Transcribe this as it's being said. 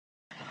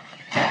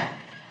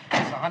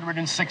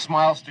106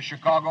 miles to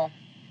Chicago.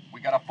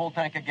 We got a full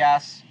tank of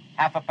gas,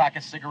 half a pack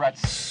of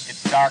cigarettes.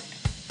 It's dark,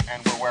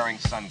 and we're wearing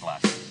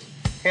sunglasses.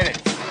 Hit it.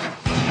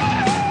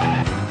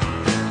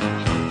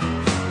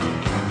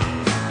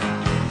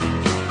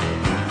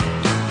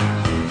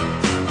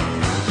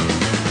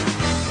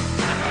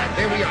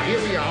 Here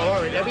we are.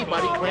 All right,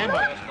 everybody clam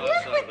up.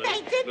 Look what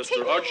they did to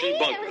Mr. Archie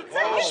Bunker,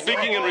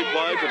 speaking in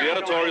reply to the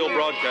editorial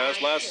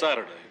broadcast last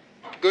Saturday.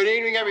 Good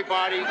evening,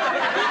 everybody. This is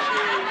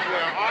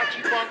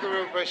Archie Bunker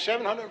of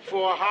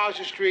 704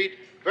 Hauser Street,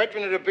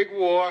 veteran of the big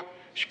war,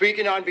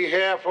 speaking on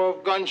behalf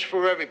of Guns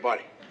for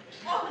Everybody.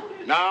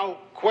 Now,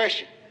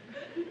 question.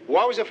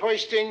 What was the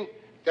first thing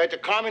that the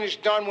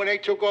communists done when they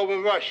took over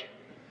in Russia?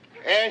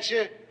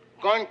 Answer,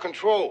 gun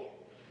control.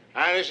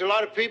 And there's a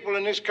lot of people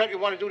in this country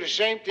who want to do the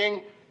same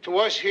thing to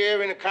us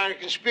here in a kind of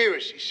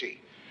conspiracy, see.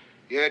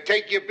 You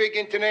take your big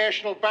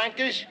international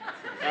bankers,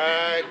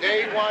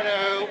 they want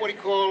to,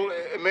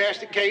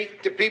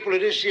 masticate the people of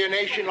this here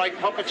nation like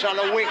puppets on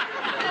a wing.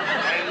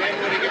 And then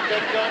when they get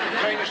that done,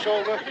 turn us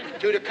over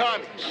to the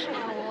communists.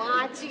 Oh,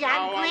 Archie,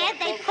 I'm glad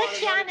they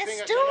put you on a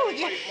stool.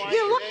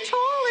 You look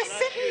taller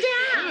sitting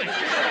down.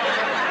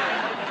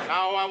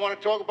 Now, I want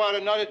to talk about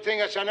another thing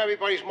that's on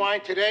everybody's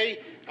mind today,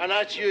 and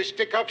that's your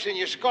stick-ups and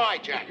your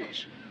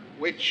skyjackers.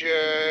 Which,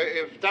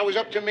 if that was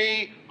up to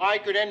me, I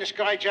could end the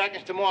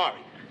skyjackers tomorrow.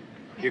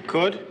 You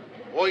could?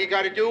 All you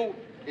got to do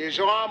is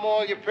arm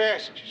all your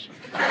passengers.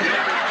 And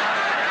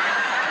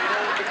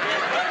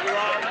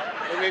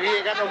then he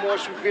ain't got no more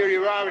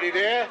superiority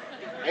there,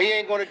 and he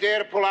ain't going to dare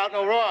to pull out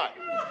no rod.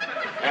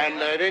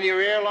 And then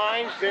your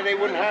airlines, then they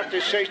wouldn't have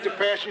to chase the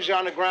passengers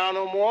on the ground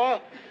no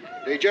more.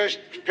 They just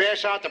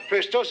pass out the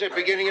pistols at the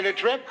beginning of the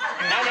trip,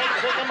 and then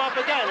pick them up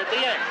again at the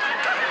end.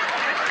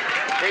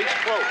 Case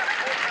closed.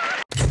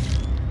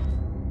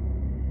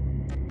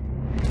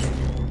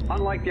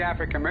 Unlike the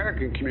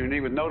African-American community,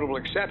 with notable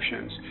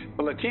exceptions,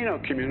 the Latino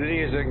community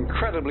is an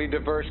incredibly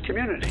diverse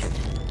community.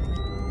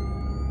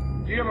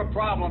 If you have a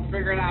problem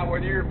figuring out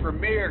whether you're for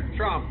me or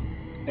Trump,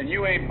 then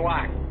you ain't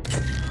black.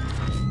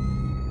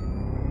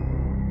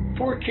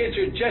 Poor kids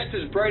are just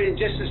as bright and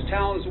just as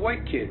talented as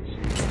white kids.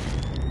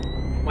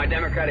 My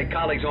Democratic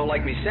colleagues don't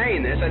like me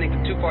saying this. I think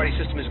the two-party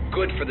system is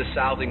good for the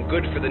South and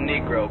good for the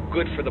Negro,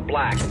 good for the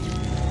black.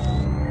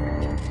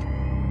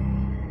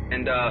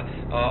 And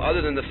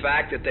other than the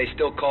fact that they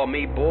still call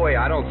me boy,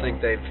 I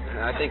think they've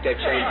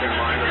changed their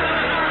mind.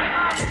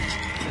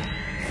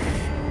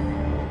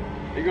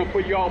 They're gonna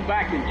put you all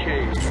back in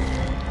chains.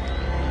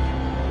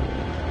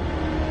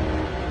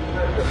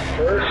 The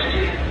first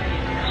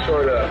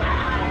sort of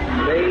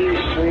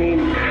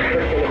mainstream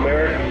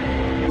African-American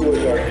who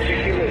was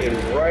articulate and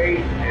bright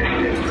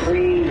and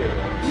clean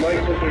and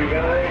nice-looking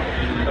guy.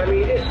 I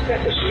mean,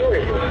 that's a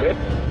storybook, man.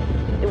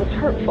 It was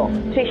hurtful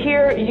to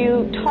hear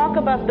you talk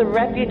about the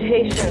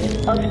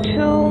reputation of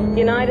two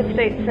United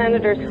States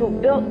senators who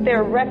built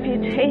their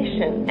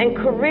reputation and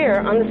career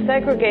on the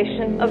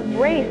segregation of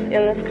race in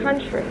this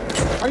country.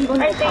 Are you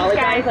going to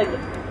apologize like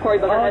Cory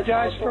Booker has?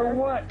 Apologize for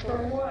what? For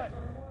what?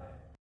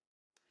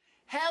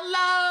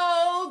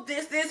 Hello,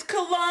 this is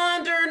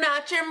Colander,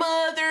 not your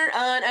mother,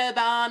 on a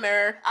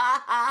bomber.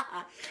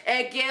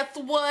 And guess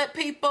what,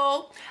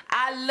 people?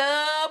 I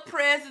love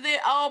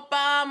President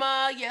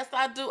Obama. Yes,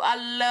 I do. I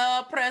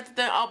love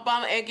President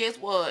Obama. And guess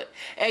what?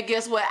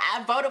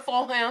 I voted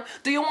for him.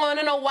 Do you want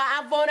to know why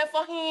I voted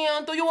for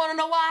him? Do you want to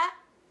know why?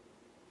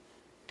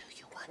 Do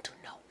you want to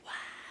know why?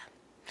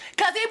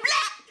 Because he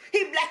black.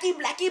 He black, he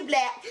black, he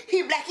black.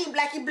 He black, he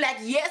black, he black.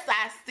 Yes,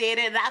 I said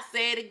it and I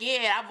say it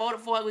again. I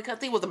voted for him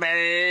because he was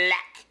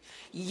black.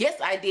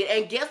 Yes, I did.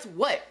 And guess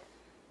what?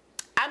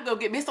 I'm going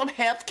to get me some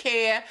health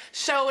care.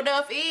 Sure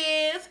enough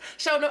is.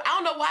 Sure enough. I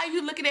don't know why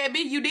you looking at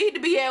me. You need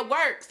to be at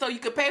work so you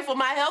can pay for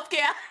my health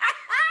care. I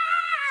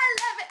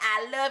love it.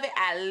 I love it.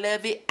 I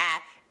love it.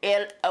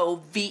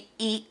 I-L-O-V-E-I-T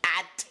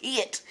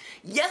it.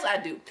 Yes, I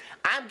do.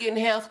 I'm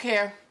getting health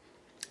care.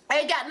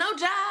 I ain't got no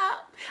job.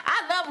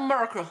 I love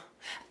America.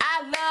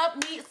 I love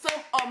me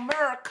some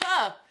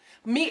America.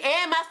 Me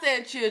and my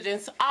 7 children,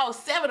 all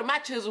 7 of my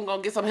children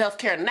gonna get some health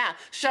care now.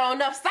 Sure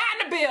enough, sign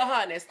the bill,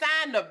 honey.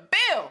 Sign the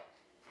bill.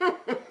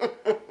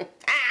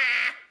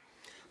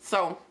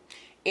 So,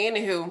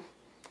 anywho,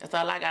 that's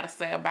all I gotta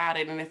say about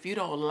it. And if you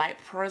don't like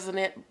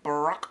President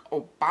Barack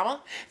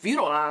Obama, if you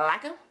don't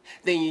like him,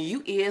 then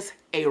you is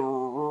a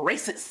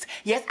racist.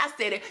 Yes, I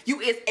said it. You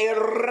is a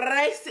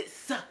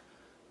racist.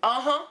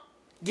 Uh-huh.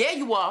 Yeah,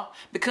 you are.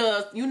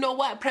 Because you know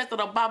what?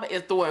 President Obama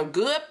is doing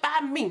good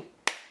by me.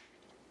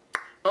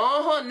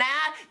 Uh-huh.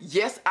 Now,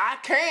 yes, I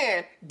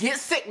can get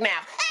sick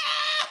now.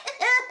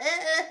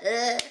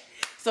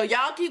 So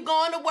y'all keep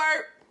going to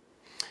work,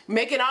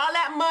 making all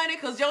that money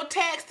because your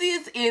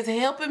taxes is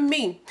helping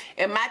me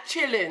and my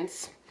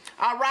chillins.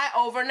 All right,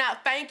 over and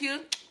out. Thank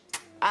you.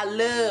 I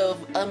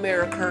love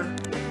America.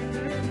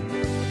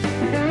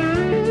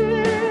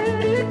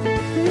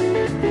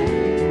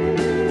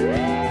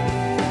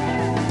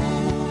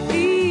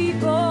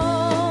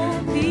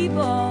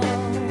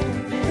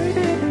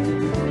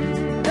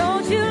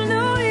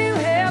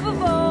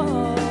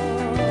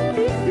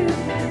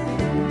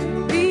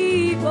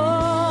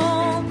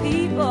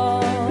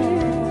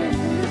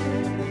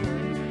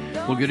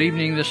 Good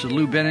evening. This is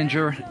Lou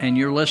Benninger, and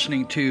you're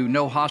listening to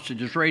No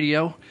Hostages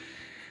Radio.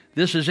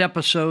 This is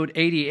episode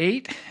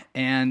 88,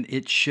 and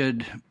it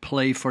should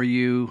play for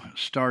you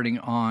starting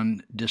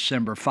on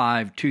December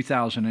 5,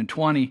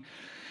 2020.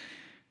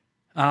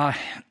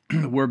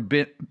 We're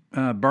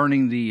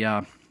burning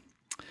the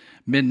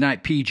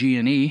midnight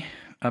PG&E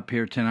up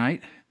here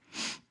tonight.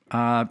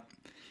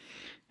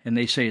 And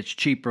they say it's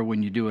cheaper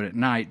when you do it at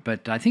night,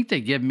 but I think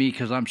they give me,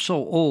 because I'm so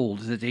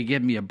old, that they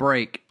give me a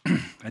break.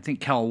 I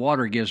think Cal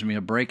Water gives me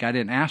a break. I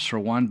didn't ask for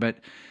one, but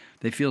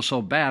they feel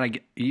so bad.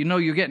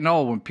 You're getting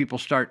old when people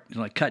start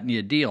cutting you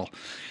a deal.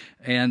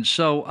 And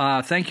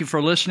so thank you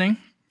for listening.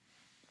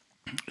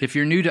 If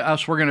you're new to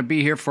us, we're going to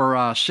be here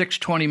for 6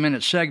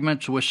 20-minute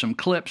segments with some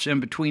clips in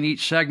between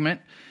each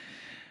segment.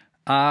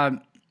 Let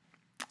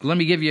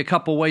me give you a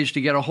couple ways to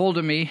get a hold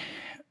of me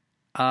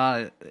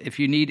if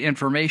you need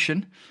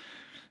information.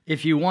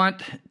 If you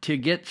want to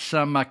get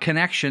some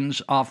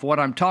connections off what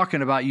I'm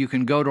talking about, you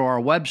can go to our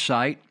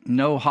website,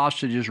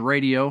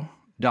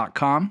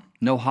 nohostagesradio.com,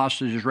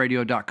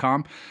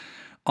 nohostagesradio.com.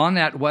 On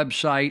that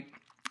website,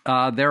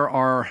 there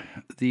are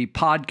the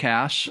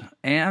podcasts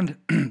and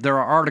there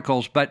are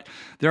articles, but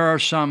there are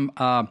some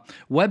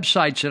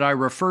websites that I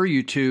refer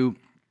you to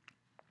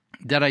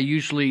that I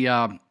usually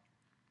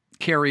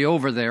carry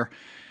over there.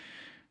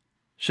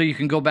 So you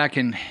can go back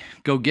and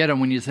go get them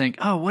when you think,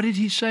 oh, what did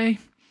he say?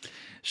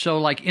 So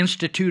like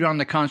Institute on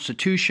the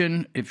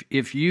Constitution,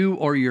 if you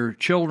or your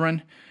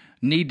children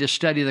need to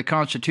study the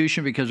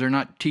Constitution because they're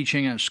not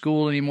teaching at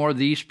school anymore,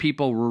 these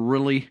people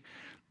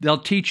they'll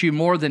teach you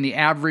more than the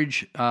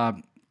average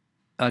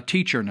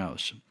teacher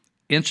knows.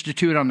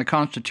 Institute on the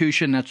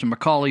Constitution, that's the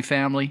Macaulay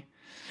family.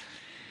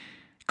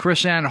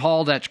 Chris Ann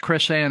Hall, that's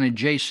Chris Ann and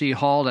J.C.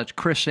 Hall, that's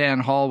Chris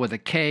Ann Hall with a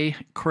K,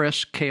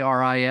 Chris,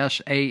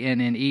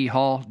 KRISANNE,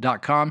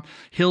 Hall.com,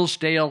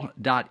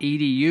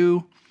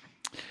 hillsdale.edu.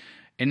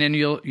 And then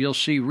you'll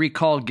see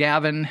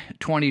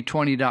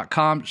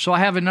recallgavin2020.com. So I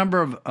have a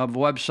number of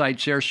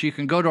websites there, so you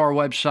can go to our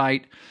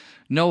website,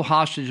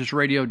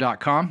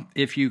 nohostagesradio.com.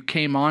 If you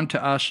came on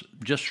to us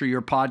just for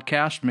your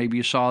podcast, maybe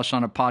you saw us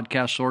on a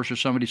podcast source or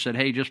somebody said,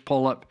 hey, just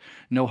pull up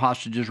No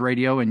Hostages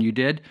Radio, and you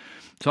did.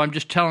 So I'm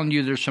just telling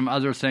you there's some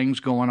other things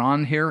going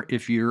on here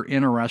if you're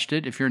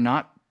interested. If you're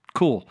not,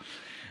 cool.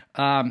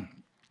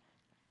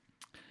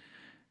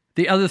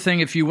 The other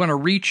thing, if you want to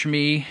reach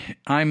me,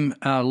 I'm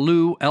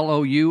Lou,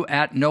 L-O-U,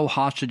 at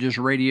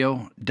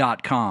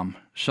nohostagesradio.com.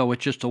 So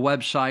it's just a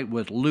website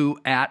with Lou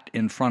at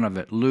in front of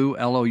it. Lou,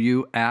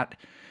 L-O-U, at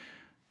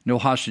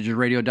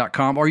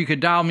nohostagesradio.com. Or you could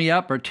dial me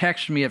up or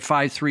text me at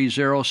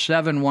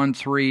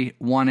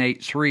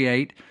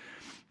 530-713-1838.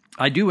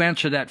 I do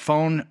answer that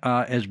phone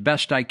as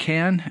best I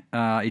can.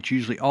 It's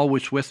usually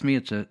always with me.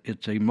 It's a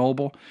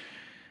mobile.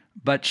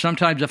 But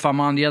sometimes if I'm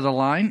on the other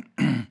line,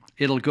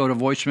 it'll go to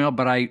voicemail,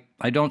 but I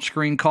don't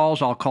screen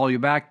calls. I'll call you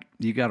back.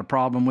 You got a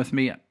problem with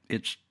me?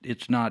 It's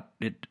not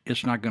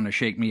going to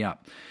shake me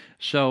up.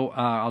 So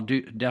I'll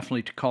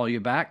definitely call you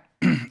back.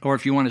 Or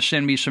if you want to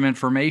send me some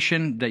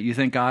information that you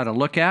think I ought to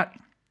look at,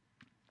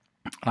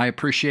 I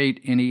appreciate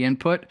any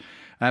input.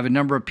 I have a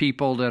number of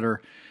people that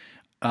are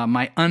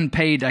my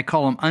unpaid, I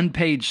call them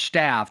unpaid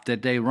staff,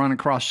 that they run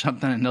across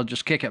something and they'll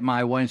just kick it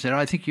my way and say, oh,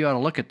 I think you ought to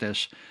look at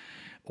this,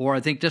 or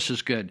I think this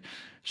is good.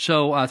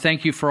 So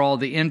thank you for all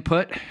the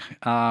input,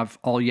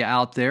 all you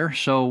out there.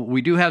 So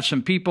we do have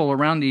some people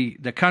around the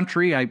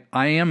country. I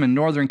am in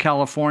Northern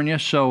California,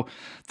 so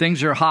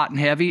things are hot and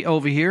heavy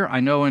over here. I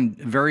know in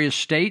various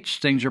states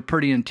things are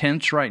pretty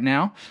intense right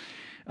now.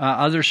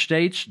 Other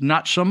states,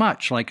 not so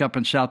much, like up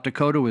in South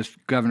Dakota with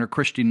Governor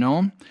Kristi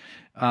Noem,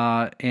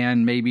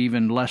 and maybe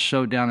even less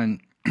so down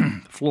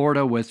in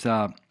Florida with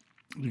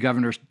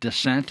Governor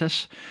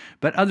DeSantis.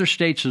 But other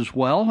states as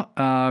well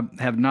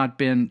have not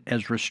been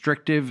as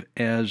restrictive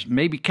as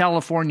maybe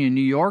California and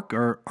New York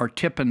are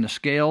tipping the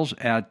scales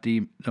at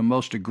the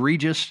most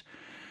egregious,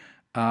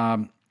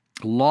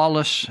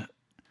 lawless,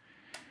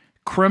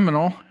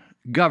 criminal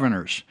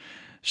governors.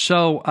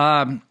 So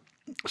I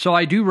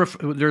do.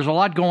 There's a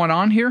lot going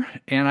on here,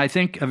 and I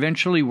think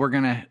eventually we're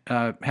going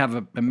to have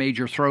a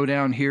major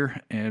throwdown here,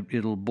 and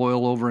it'll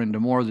boil over into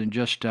more than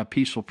just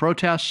peaceful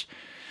protests.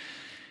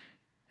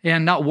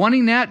 And not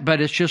wanting that,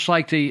 but it's just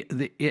like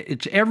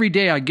it's every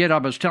day I get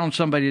up. I was telling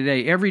somebody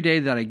today, every day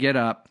that I get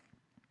up,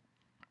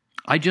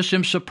 I just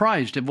am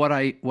surprised at what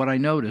I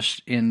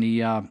noticed in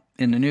the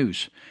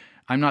news.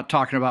 I'm not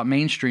talking about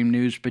mainstream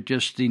news, but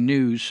just the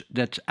news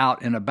that's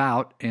out and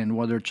about, and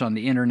whether it's on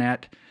the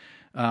internet,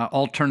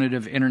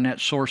 alternative internet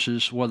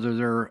sources, whether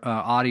they're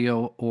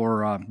audio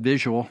or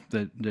visual,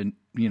 the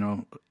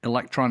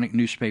electronic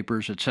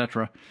newspapers,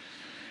 etc.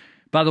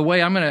 By the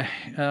way, I'm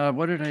gonna.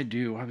 What did I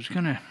do? I was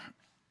gonna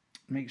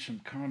make some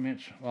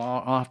comments.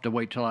 Well, I'll have to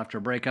wait till after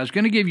break. I was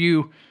going to give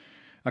you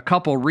a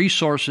couple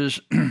resources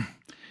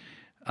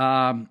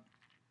for,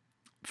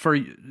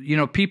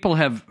 people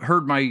have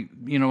heard my,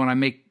 when I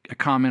make a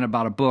comment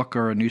about a book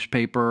or a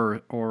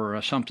newspaper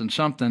or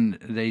something,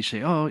 they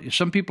say, oh,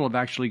 some people have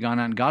actually gone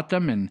out and got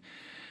them and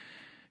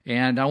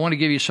And I want to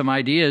give you some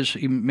ideas,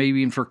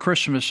 maybe even for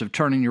Christmas, of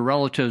turning your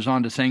relatives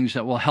onto things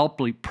that will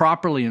help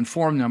properly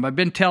inform them. I've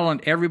been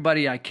telling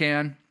everybody I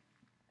can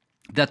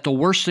that the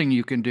worst thing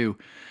you can do,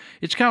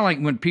 it's kind of like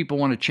when people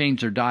want to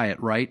change their diet,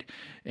 right?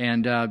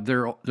 And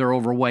they're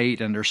overweight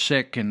and they're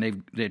sick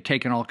and they've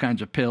taken all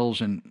kinds of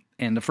pills.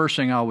 And the first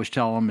thing I always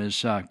tell them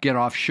is get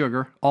off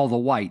sugar, all the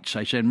whites.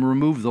 I said,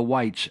 remove the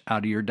whites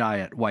out of your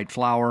diet, white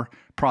flour,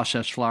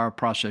 processed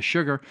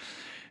sugar,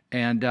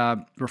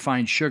 and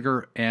refined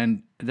sugar,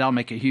 and that'll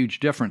make a huge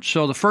difference.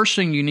 So the first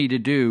thing you need to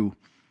do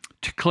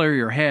to clear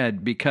your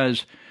head,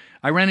 because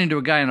I ran into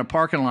a guy in a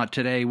parking lot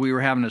today. We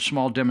were having a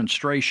small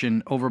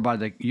demonstration over by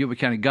the Yuba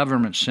County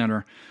Government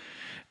Center,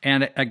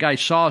 and a guy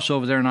saw us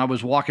over there, and I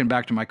was walking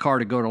back to my car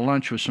to go to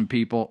lunch with some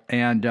people,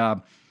 and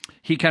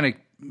he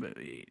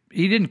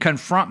didn't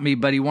confront me,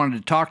 but he wanted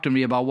to talk to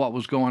me about what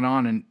was going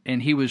on,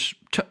 and he was,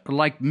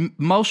 like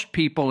most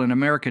people in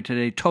America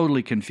today,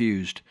 totally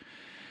confused.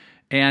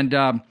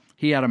 And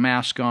he had a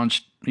mask on,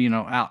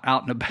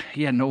 out in the,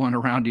 he had no one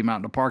around him out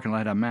in the parking lot,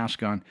 had a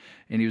mask on,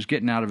 and he was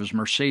getting out of his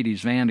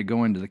Mercedes van to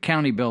go into the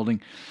county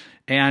building.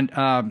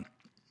 And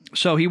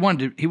so he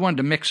wanted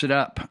to mix it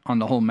up on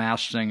the whole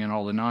mask thing and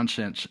all the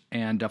nonsense.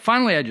 And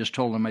finally I just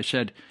told him, I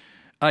said,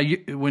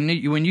 when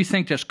you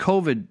think this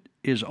COVID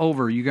is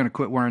over, you're going to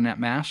quit wearing that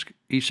mask?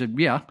 He said,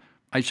 yeah.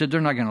 I said,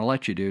 they're not going to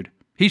let you, dude.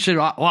 He said,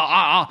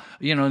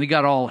 he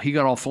got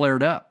all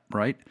flared up,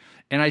 right?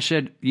 And I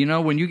said,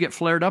 when you get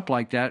flared up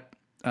like that,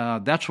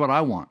 that's what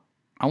I want.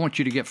 I want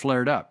you to get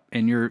flared up.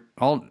 And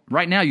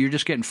right now you're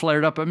just getting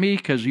flared up at me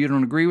because you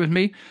don't agree with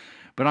me,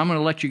 but I'm going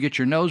to let you get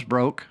your nose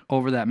broke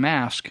over that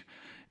mask.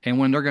 And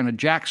when they're going to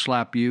jack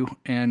slap you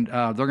and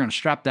they're going to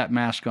strap that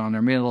mask on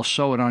there, maybe they'll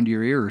sew it onto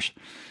your ears.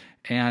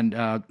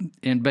 But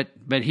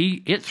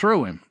it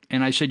threw him.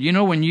 And I said,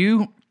 when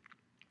you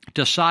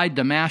decide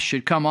the mask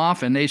should come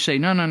off and they say,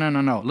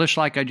 no. Looks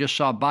like I just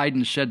saw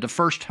Biden said the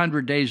first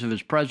 100 days of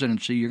his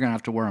presidency, you're going to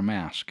have to wear a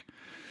mask.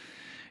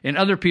 And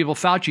other people,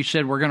 Fauci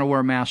said, we're going to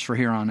wear masks for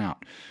here on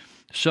out.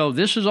 So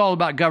this is all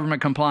about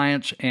government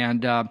compliance.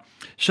 And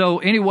so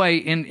anyway,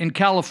 in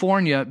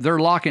California, they're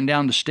locking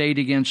down the state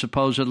again,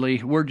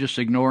 supposedly. We're just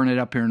ignoring it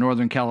up here in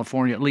Northern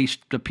California, at least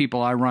the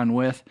people I run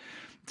with.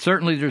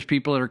 Certainly there's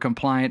people that are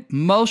compliant.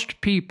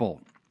 Most people,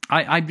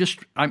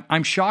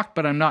 I'm shocked,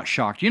 but I'm not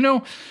shocked.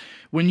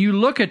 When you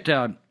look at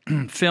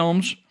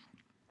films,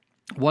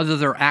 whether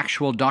they're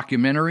actual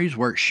documentaries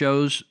where it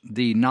shows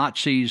the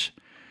Nazis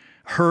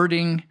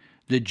herding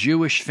the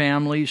Jewish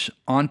families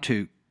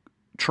onto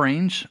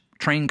train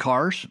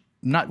cars,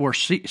 not where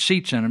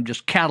seats in them,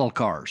 just cattle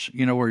cars,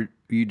 where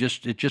it's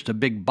just a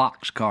big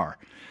box car.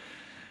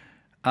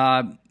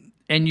 And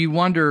you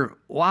wonder,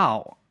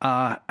 wow,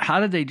 how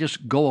did they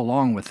just go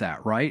along with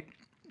that, right?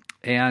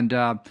 And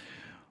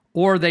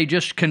or they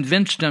just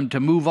convinced them to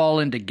move all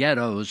into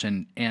ghettos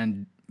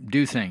and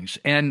do things.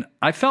 And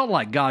I felt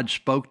like God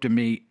spoke to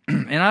me,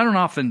 and I don't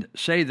often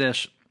say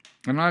this,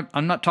 and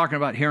I'm not talking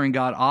about hearing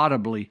God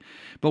audibly,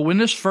 but when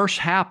this first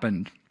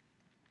happened,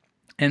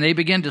 and they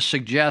began to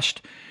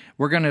suggest,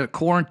 we're going to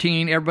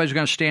quarantine, everybody's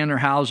going to stay in their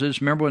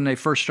houses. Remember when they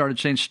first started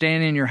saying,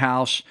 stay in your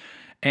house,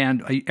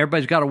 and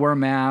everybody's got to wear a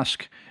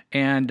mask,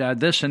 and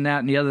this and that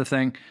and the other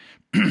thing.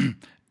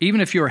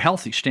 Even if you're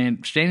healthy, stay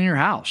in your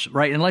house,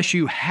 right? Unless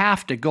you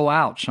have to go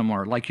out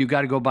somewhere, like you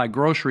got to go buy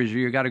groceries or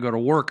you got to go to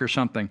work or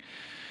something.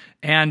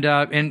 And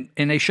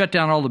they shut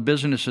down all the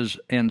businesses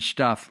and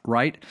stuff,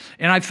 right?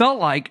 And I felt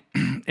like,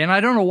 and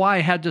I don't know why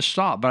I had this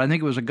thought, but I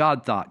think it was a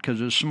God thought because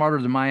it was smarter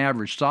than my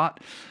average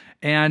thought.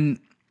 And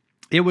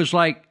it was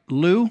like,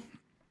 Lou,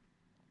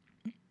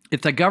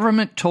 if the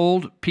government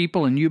told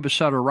people in Yuba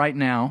Sutter right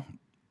now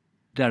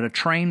that a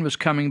train was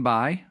coming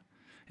by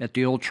at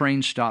the old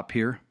train stop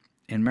here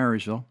in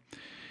Marysville,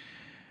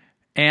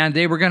 and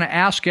they were going to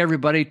ask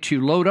everybody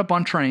to load up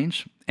on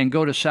trains and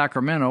go to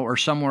Sacramento or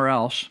somewhere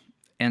else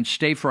and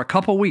stay for a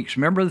couple weeks.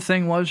 Remember, the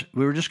thing was,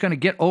 we were just going to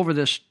get over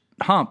this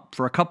hump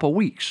for a couple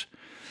weeks,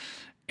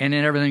 and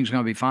then everything's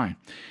going to be fine.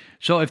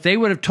 So if they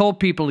would have told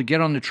people to get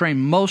on the train,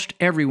 most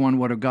everyone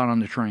would have gone on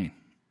the train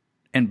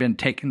and been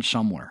taken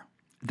somewhere.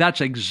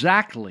 That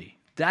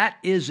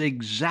is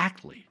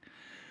exactly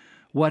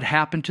what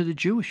happened to the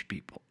Jewish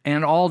people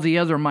and all the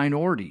other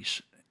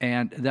minorities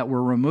and that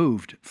were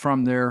removed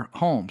from their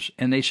homes.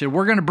 And they said,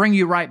 we're going to bring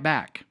you right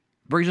back.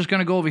 We're just going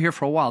to go over here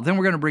for a while. Then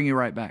we're going to bring you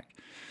right back.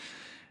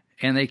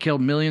 And they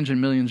killed millions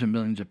and millions and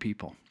millions of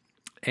people.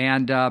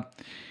 And that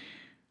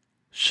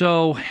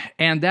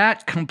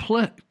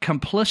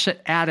complicit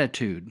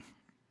attitude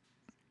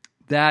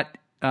that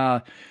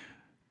the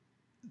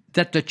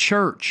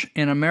church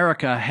in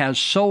America has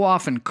so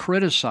often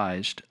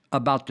criticized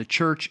about the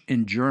church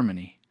in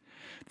Germany.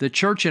 The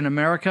church in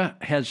America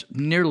has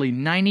nearly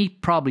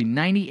probably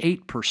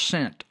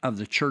 98% of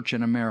the church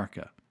in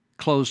America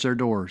closed their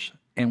doors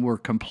and were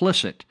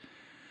complicit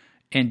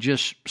in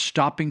just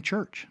stopping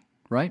church,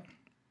 right?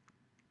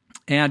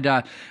 And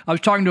I was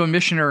talking to a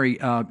missionary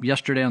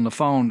yesterday on the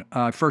phone.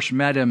 I first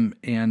met him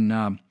in,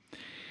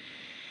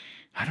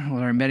 I don't know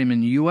whether I met him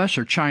in the U.S.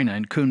 or China,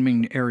 in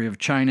Kunming area of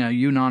China,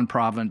 Yunnan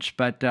province.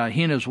 But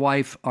he and his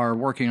wife are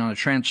working on a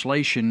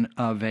translation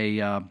of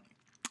a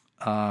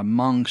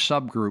Hmong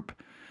subgroup,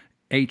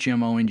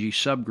 HMONG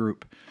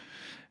subgroup.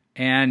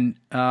 And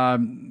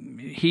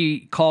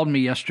he called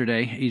me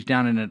yesterday. He's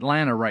down in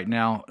Atlanta right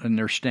now, and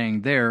they're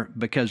staying there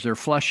because they're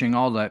flushing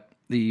all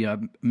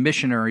the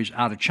missionaries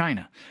out of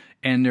China.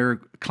 And they're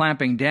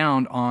clamping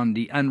down on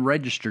the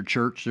unregistered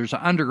church. There's an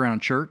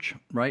underground church,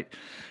 right?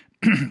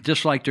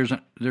 Just like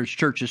there's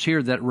churches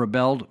here that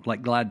rebelled,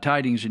 like Glad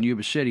Tidings in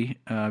Yuba City,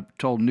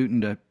 told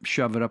Newton to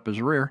shove it up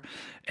his rear,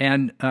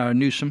 and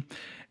Newsom.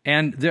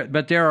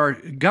 But there are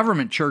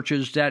government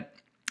churches that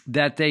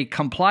they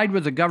complied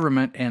with the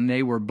government and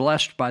they were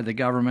blessed by the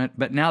government,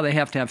 but now they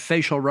have to have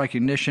facial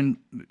recognition.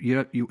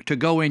 To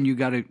go in, you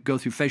got to go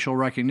through facial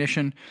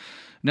recognition.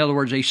 In other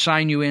words, they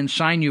sign you in,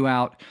 sign you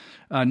out.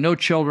 No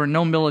children,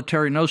 no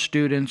military, no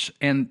students,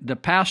 and the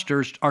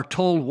pastors are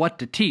told what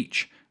to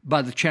teach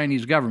by the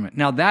Chinese government.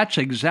 Now, that's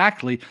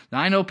exactly,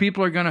 I know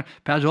people are going to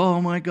pass, oh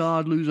my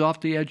God, lose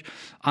off the edge.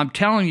 I'm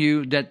telling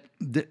you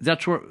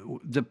that's where,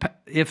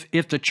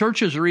 if the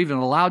churches are even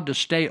allowed to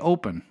stay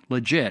open,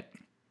 legit,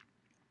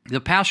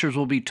 the pastors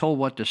will be told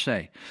what to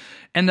say.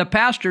 And the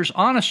pastors,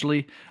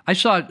 honestly, I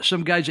saw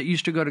some guys that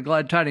used to go to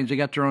Glad Tidings, they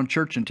got their own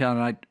church in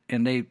town,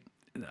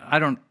 I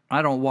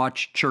don't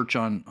watch church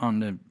on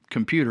the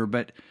computer,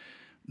 but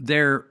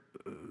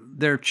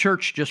their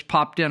church just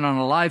popped in on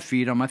a live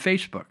feed on my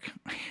Facebook.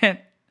 And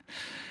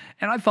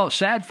I felt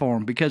sad for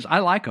them because I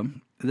like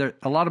them.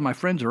 A lot of my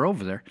friends are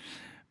over there.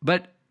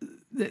 But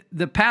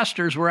the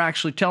pastors were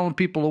actually telling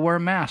people to wear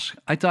masks.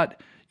 I thought,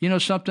 you know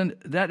something,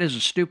 that is the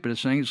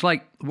stupidest thing. It's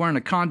like wearing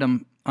a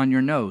condom on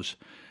your nose.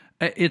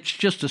 It's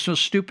just the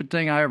most stupid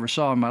thing I ever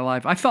saw in my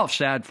life. I felt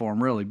sad for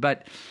them, really,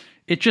 but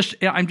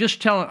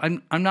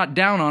I'm not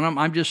down on them.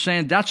 I'm just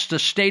saying that's the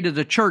state of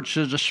the church.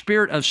 There's a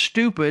spirit of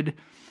stupid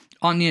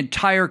on the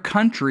entire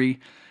country,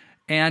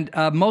 and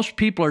most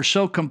people are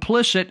so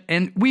complicit.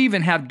 And we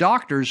even have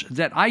doctors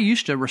that I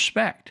used to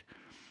respect,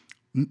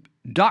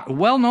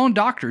 well-known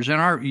doctors in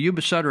our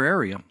Yuba Sutter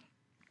area.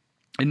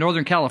 In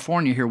Northern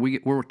California here,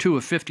 we're 2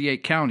 of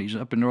 58 counties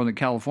up in Northern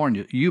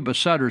California. Yuba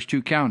Sutter is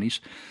 2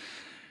 counties.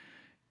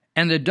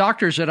 And the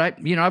doctors that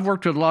I've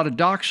worked with a lot of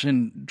docs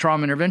in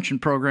trauma intervention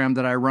program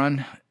that I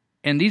run,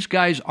 and these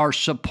guys are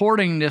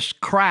supporting this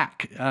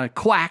quack,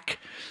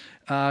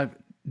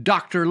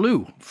 Dr.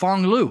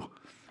 Fong Lu,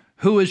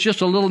 who is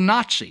just a little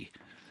Nazi.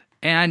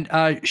 And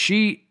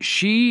she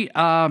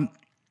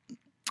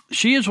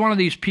is one of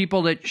these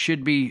people that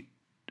should be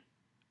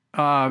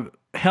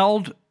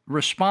held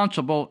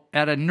responsible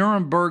at a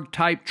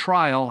Nuremberg-type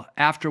trial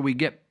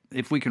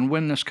if we can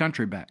win this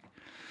country back.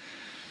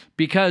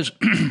 Because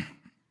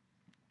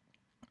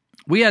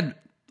we had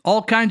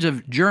all kinds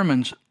of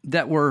Germans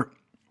that were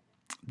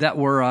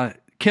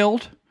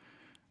killed,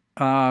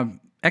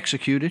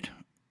 executed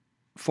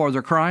for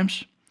their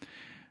crimes,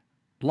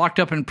 locked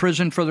up in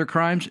prison for their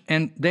crimes,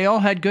 and they all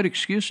had good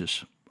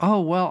excuses.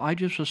 Oh, well, I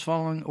just was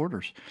following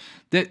orders.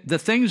 The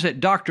things that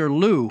Dr.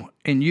 Liu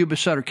in Yuba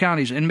Sutter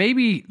counties, and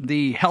maybe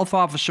the health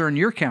officer in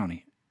your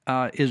county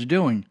are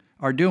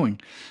doing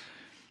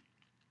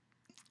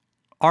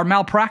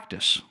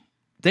malpractice.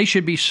 They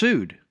should be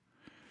sued.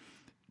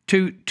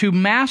 To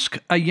mask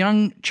a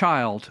young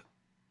child,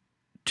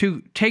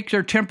 to take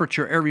their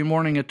temperature every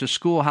morning at the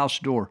schoolhouse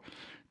door,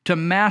 to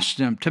mask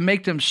them, to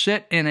make them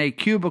sit in a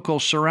cubicle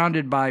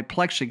surrounded by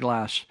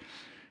plexiglass,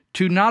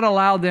 to not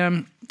allow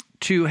them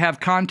to have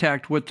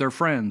contact with their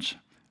friends,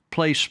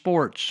 play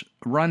sports,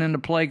 run in the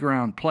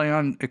playground, play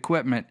on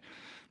equipment.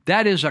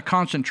 That is a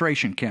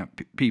concentration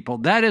camp, people.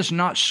 That is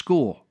not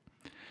school.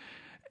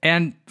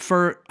 And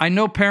I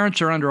know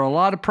parents are under a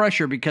lot of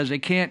pressure because they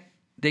can't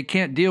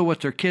deal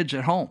with their kids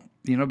at home,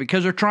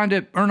 because they're trying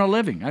to earn a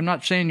living. I'm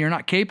not saying you're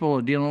not capable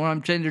of dealing with it.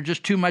 I'm saying there's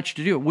just too much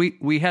to do.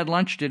 We had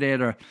lunch today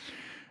at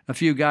a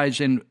few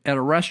guys at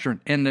a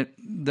restaurant, and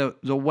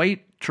the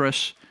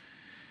waitress,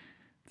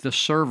 the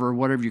server,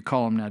 whatever you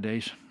call them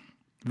nowadays,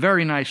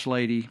 very nice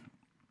lady.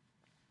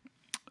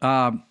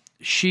 I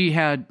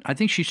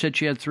think she said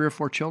she had 3 or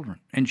 4 children,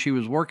 and she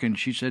was working.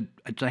 She said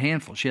it's a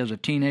handful. She has a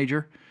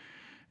teenager,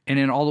 and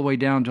then all the way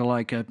down to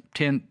like a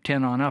 10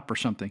 on up or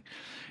something.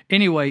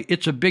 Anyway,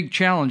 it's a big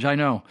challenge, I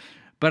know.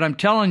 But I'm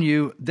telling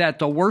you that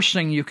the worst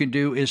thing you can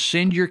do is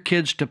send your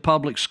kids to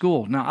public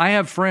school. Now, I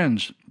have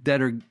friends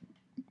that are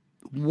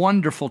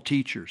wonderful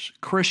teachers,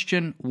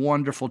 Christian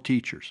wonderful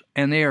teachers,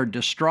 and they are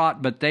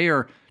distraught, but they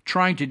are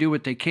trying to do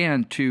what they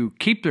can to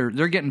keep they're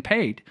getting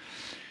paid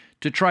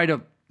to try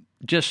to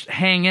just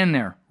hang in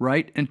there,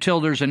 right,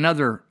 until there's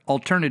another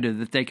alternative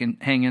that they can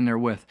hang in there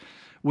with.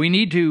 We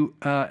need to,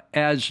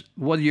 as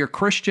whether you're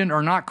Christian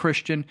or not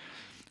Christian,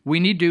 we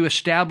need to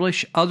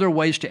establish other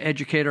ways to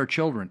educate our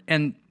children.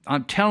 And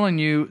I'm telling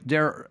you,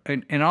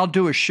 and I'll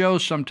do a show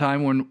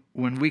sometime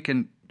when we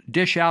can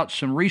dish out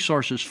some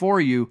resources for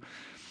you,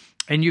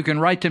 and you can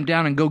write them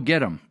down and go get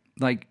them.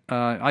 Like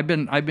I've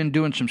been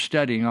doing some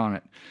studying on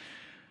it,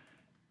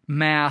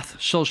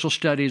 math, social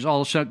studies,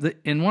 all of a sudden.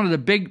 And one of the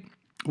big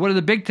one of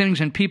the big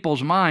things in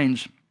people's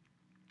minds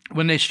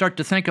when they start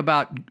to think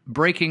about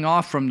breaking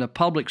off from the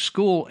public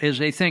school is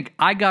they think,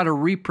 I got to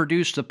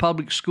reproduce the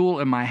public school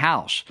in my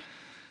house.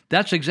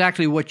 That's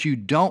exactly what you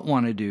don't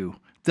want to do.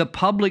 The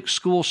public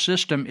school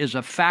system is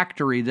a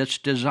factory that's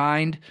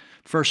designed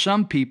for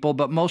some people,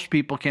 but most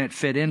people can't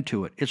fit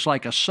into it. It's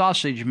like a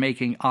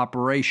sausage-making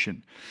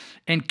operation.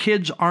 And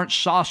kids aren't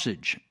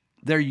sausage.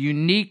 They're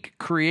unique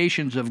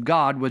creations of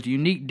God with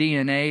unique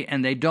DNA,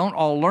 and they don't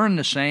all learn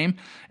the same,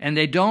 and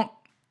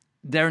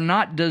they're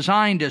not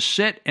designed to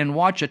sit and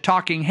watch a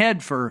talking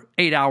head for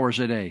 8 hours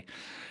a day.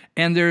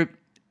 And it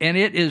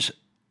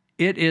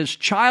is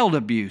child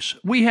abuse.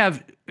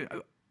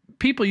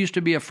 People used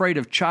to be afraid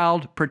of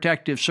Child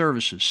Protective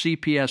Services,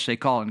 CPS they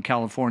call it in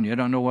California. I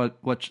don't know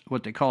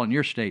what they call it in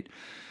your state.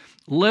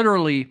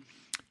 Literally,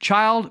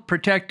 Child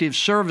Protective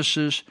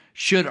Services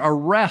should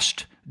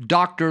arrest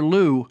Dr.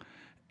 Lou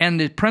and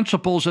the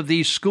principals of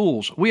these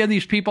schools. We have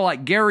these people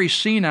like Gary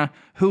Sena,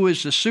 who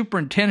is the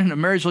superintendent of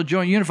Marysville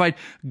Joint Unified,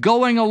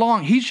 going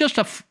along. He's just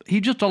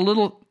a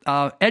little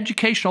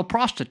educational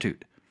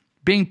prostitute,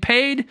 being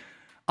paid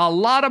a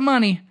lot of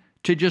money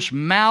to just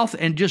mouth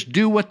and just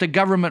do what the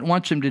government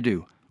wants him to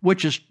do,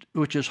 which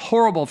is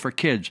horrible for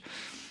kids.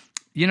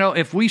 You know,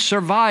 if we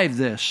survive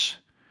this,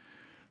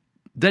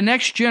 the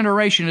next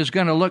generation is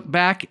going to look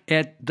back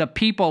at the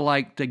people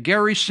like the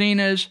Gary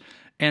Senas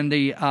and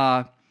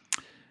the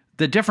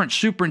different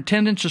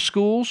superintendents of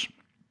schools,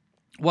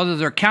 whether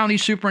they're county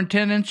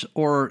superintendents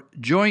or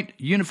joint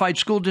unified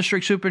school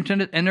district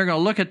superintendent, and they're going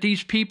to look at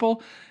these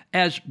people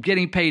as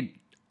getting paid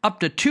up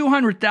to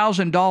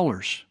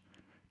 $200,000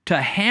 to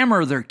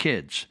hammer their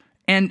kids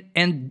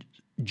and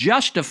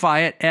justify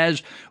it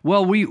as,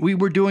 well, we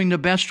were doing the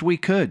best we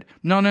could.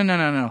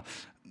 No.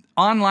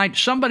 Online,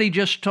 somebody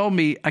just told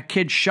me a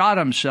kid shot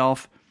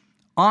himself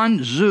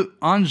on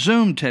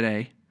Zoom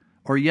today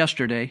or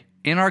yesterday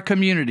in our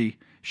community,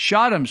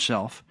 shot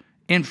himself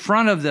in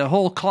front of the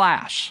whole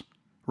class,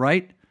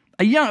 right?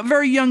 A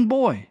very young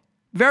boy,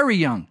 very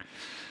young.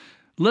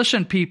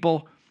 Listen,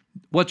 people,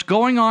 what's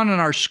going on in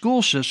our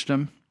school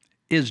system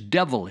is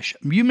devilish.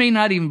 You may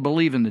not even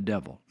believe in the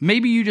devil.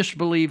 Maybe you just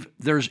believe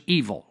there's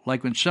evil,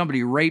 like when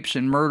somebody rapes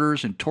and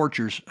murders and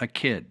tortures a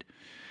kid.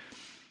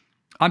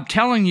 I'm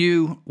telling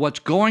you, what's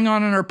going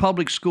on in our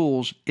public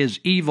schools is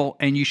evil,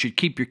 and you should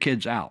keep your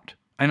kids out.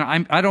 And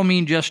I don't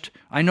mean just,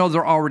 I know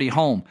they're already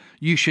home.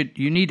 You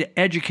need to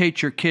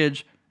educate your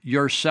kids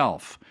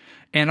yourself.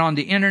 And on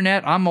the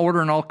internet, I'm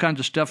ordering all kinds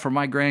of stuff for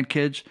my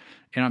grandkids,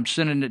 and I'm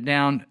sending it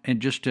down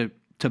and just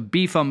to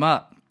beef them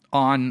up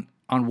on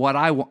what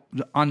I want,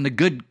 on the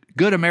good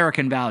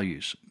American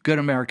values,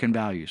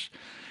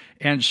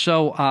 And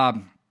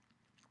so,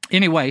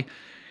 anyway,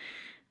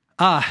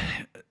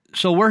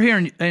 so we're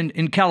here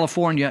in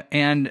California,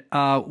 and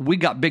we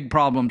got big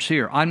problems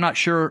here. I'm not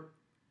sure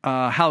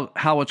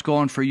how it's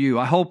going for you.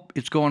 I hope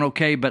it's going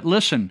okay. But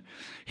listen,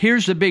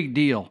 here's the big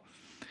deal.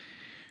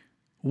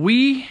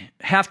 We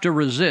have to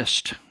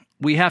resist.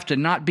 We have to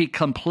not be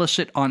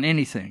complicit on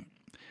anything.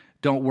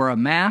 Don't wear a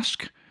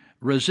mask.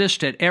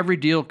 Resist at every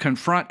deal.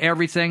 Confront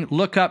everything.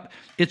 Look up.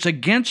 It's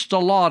against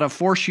the law to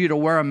force you to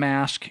wear a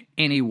mask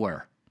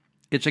anywhere.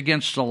 It's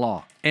against the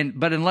law.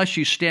 But unless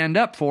you stand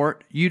up for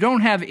it, you don't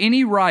have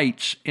any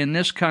rights in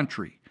this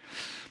country.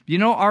 You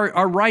know,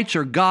 our rights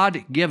are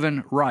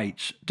God-given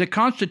rights. The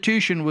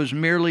Constitution was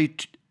merely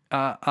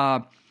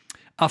a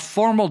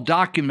formal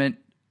document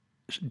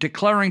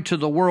declaring to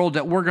the world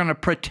that we're going to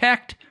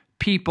protect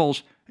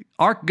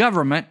our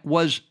government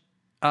was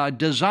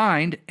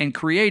designed and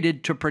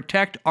created to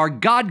protect our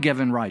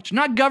God-given rights,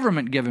 not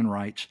government-given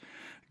rights,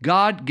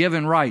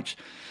 God-given rights.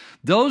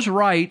 Those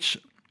rights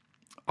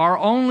are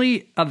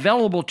only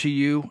available to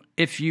you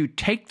if you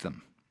take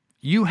them.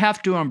 You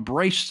have to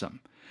embrace them.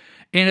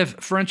 And if,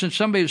 for instance,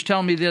 somebody was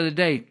telling me the other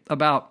day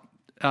about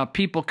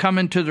people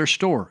coming to their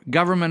store,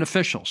 government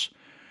officials,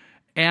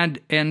 and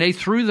they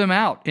threw them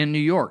out in New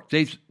York.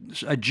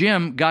 A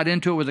gym got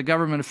into it with the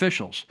government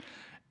officials,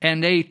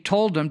 and they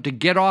told them to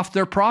get off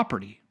their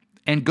property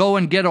and go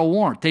and get a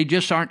warrant. They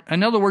just aren't.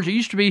 In other words, it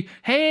used to be,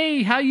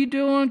 hey, how you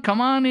doing? Come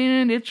on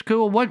in. It's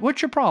cool.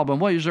 What's your problem?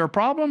 What, is there a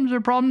problem? Is there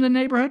a problem in the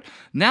neighborhood?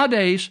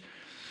 Nowadays,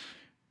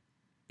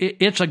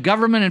 it's a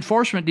government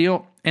enforcement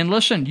deal. And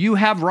listen, you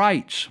have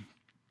rights.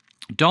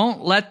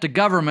 Don't let the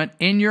government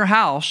in your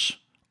house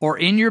or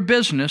in your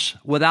business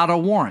without a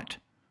warrant.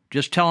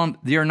 Just tell them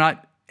you're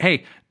not,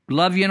 hey,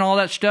 love you and all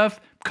that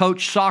stuff,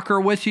 coach soccer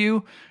with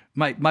you.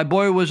 My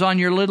boy was on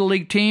your Little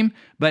League team,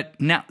 but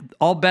now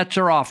all bets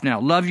are off now.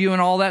 Love you and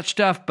all that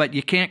stuff, but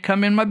you can't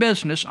come in my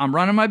business. I'm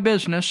running my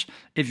business.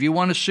 If you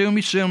want to sue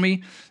me, sue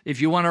me.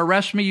 If you want to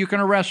arrest me, you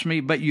can arrest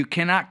me, but you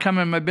cannot come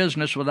in my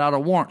business without a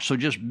warrant. So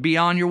just be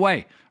on your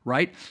way,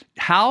 right?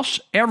 House,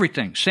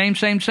 everything,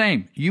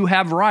 same. You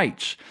have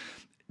rights.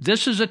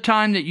 This is a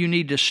time that you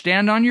need to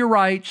stand on your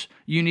rights.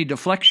 You need to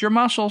flex your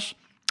muscles.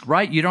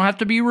 Right? You don't have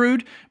to be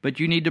rude, but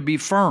you need to be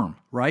firm,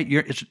 right?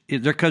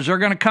 Because they're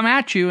going to come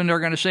at you and they're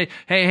going to say,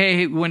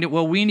 hey,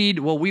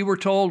 we were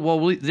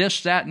told,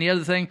 this, that, and the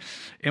other thing,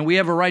 and we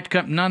have a right to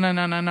come.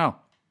 No.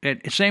 And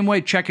same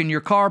way, checking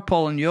your car,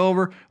 pulling you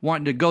over,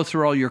 wanting to go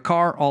through all your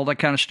car, all that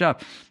kind of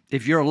stuff.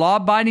 If you're a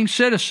law-abiding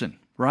citizen,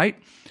 right,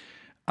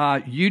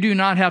 you do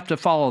not have to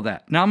follow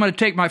that. Now I'm going to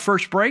take my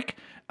first break.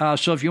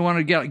 So if you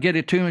want to get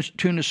a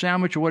tuna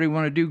sandwich or what do you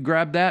want to do,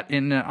 grab that.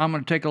 And I'm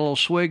going to take a little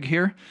swig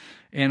here.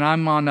 And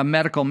I'm on a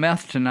medical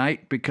meth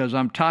tonight because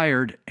I'm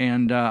tired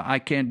and I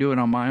can't do it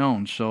on my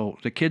own. So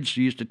the kids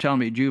used to tell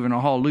me at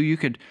juvenile hall, Lou,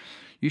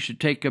 you should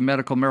take a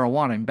medical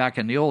marijuana back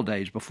in the old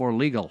days before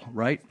legal,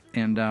 right?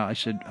 And I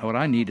said, what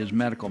I need is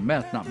medical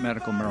meth, not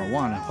medical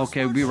marijuana.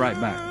 Okay, we'll be right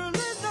back.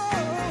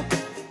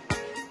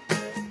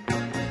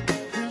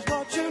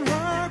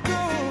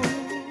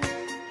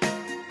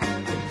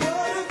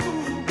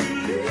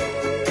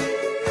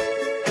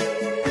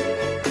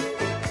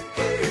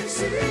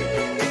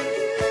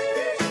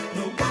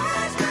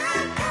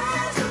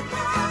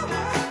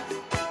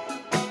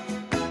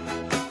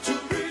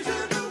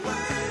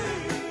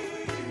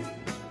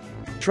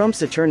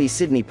 Trump's attorney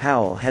Sidney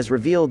Powell has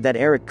revealed that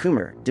Eric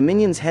Coomer,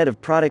 Dominion's head of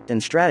product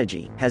and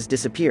strategy, has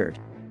disappeared.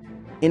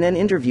 In an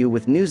interview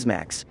with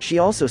Newsmax, she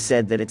also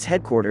said that its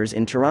headquarters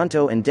in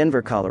Toronto and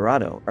Denver,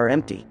 Colorado, are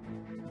empty.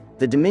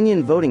 The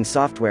Dominion voting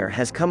software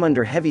has come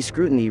under heavy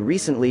scrutiny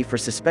recently for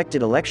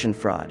suspected election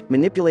fraud,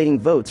 manipulating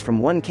votes from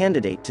one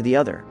candidate to the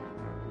other.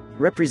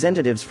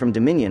 Representatives from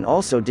Dominion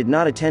also did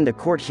not attend a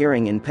court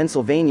hearing in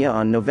Pennsylvania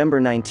on November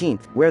 19,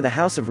 where the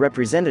House of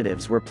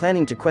Representatives were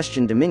planning to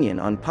question Dominion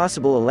on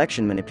possible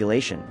election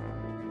manipulation.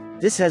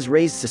 This has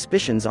raised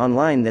suspicions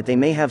online that they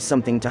may have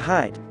something to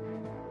hide.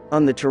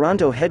 On the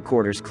Toronto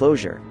headquarters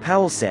closure,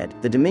 Powell said,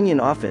 the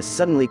Dominion office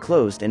suddenly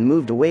closed and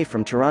moved away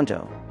from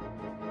Toronto.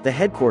 The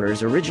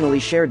headquarters originally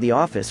shared the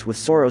office with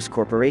Soros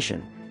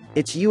Corporation.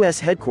 Its U.S.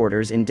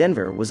 headquarters in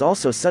Denver was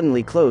also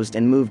suddenly closed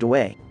and moved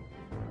away.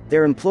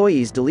 Their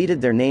employees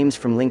deleted their names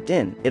from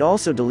LinkedIn. It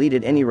also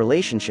deleted any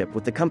relationship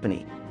with the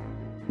company.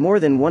 More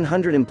than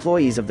 100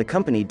 employees of the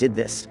company did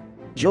this.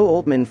 Joe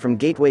Oltmann from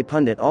Gateway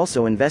Pundit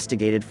also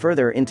investigated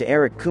further into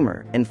Eric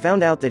Coomer and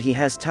found out that he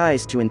has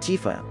ties to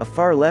Antifa, a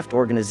far-left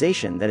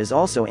organization that is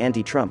also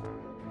anti-Trump.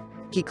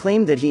 He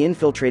claimed that he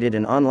infiltrated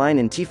an online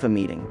Antifa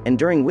meeting, and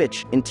during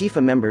which,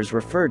 Antifa members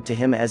referred to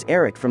him as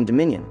Eric from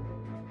Dominion.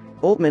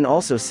 Oltmann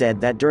also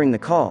said that during the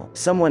call,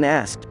 someone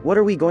asked, "What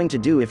are we going to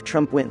do if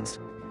Trump wins?"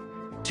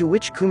 To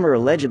which Coomer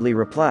allegedly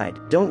replied,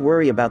 "Don't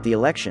worry about the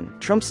election,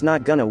 Trump's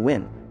not gonna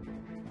win.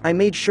 I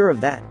made sure of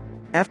that."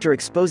 After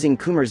exposing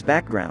Coomer's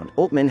background,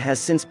 Oltmann has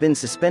since been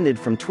suspended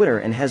from Twitter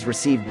and has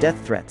received death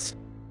threats.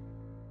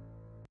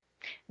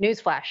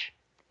 Newsflash: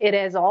 it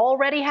has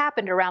already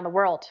happened around the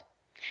world.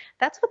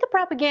 That's what the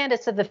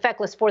propagandists of the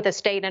feckless fourth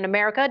estate in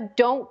America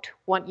don't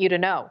want you to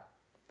know.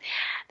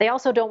 They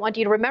also don't want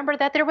you to remember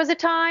that there was a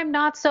time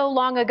not so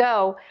long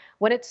ago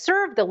when it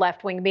served the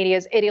left-wing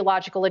media's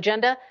ideological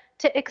agenda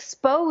to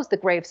expose the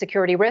grave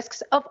security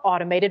risks of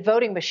automated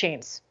voting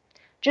machines.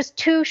 Just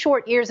 2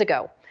 short years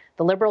ago,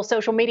 the liberal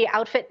social media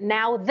outfit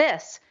Now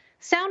This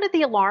sounded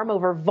the alarm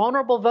over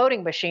vulnerable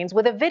voting machines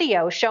with a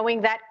video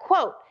showing that,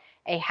 quote,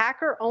 a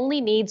hacker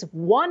only needs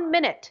 1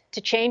 minute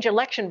to change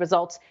election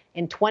results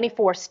in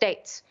 24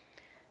 states.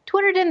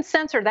 Twitter didn't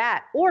censor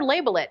that or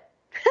label it.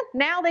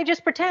 Now they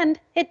just pretend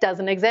it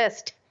doesn't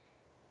exist.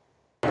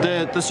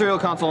 The serial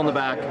console in the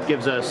back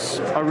gives us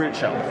a root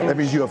shell. That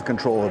means you have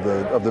control of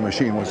the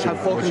machine. Have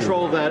full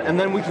control of that, and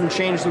then we can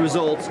change the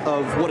results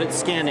of what it's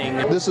scanning.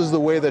 This is the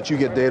way that you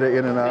get data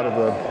in and out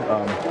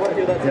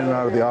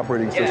of the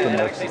operating system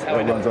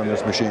that runs on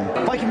this machine.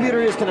 My computer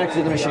is connected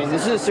to the machine.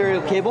 This is a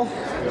serial cable,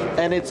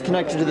 and it's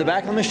connected to the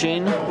back of the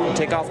machine. You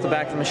take off the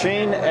back of the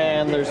machine,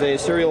 and there's a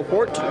serial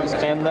port,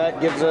 and that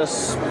gives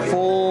us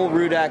full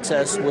root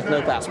access with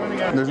no password.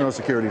 There's no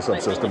security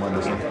subsystem on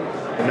this thing.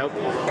 Nope,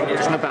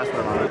 there's no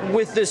password on it.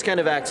 With this kind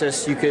of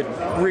access, you could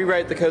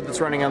rewrite the code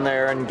that's running on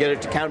there and get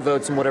it to count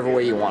votes in whatever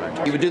way you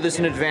wanted. You would do this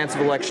in advance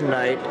of election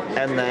night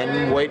and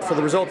then wait for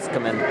the results to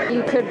come in.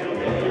 You could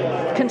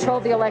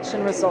control the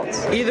election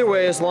results. Either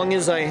way, as long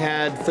as I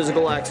had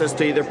physical access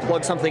to either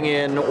plug something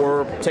in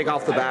or take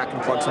off the back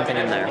and plug something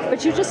in there.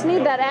 But you just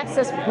need that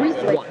access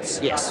briefly. Once,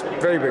 yes,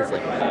 very briefly.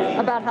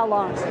 About how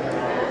long?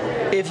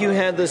 If you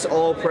had this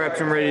all prepped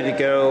and ready to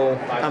go,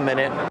 a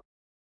minute.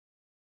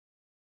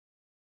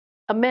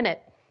 A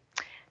minute.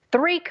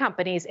 3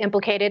 companies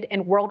implicated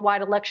in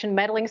worldwide election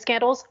meddling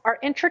scandals are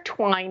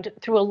intertwined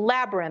through a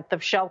labyrinth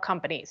of shell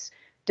companies: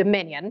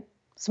 Dominion,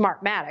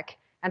 Smartmatic,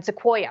 and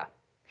Sequoia.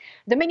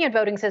 Dominion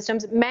Voting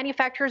Systems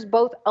manufactures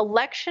both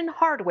election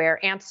hardware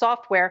and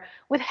software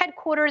with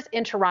headquarters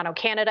in Toronto,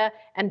 Canada,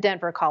 and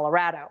Denver,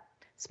 Colorado.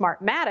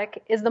 Smartmatic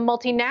is the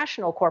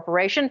multinational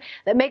corporation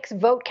that makes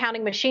vote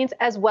counting machines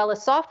as well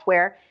as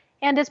software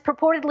and is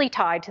purportedly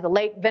tied to the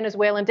late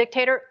Venezuelan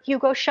dictator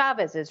Hugo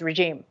Chavez's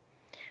regime.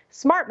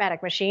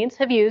 Smartmatic machines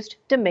have used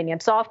Dominion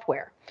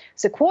software.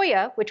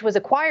 Sequoia, which was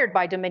acquired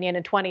by Dominion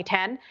in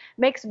 2010,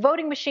 makes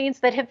voting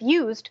machines that have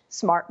used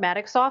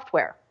Smartmatic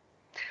software.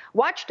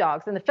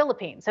 Watchdogs in the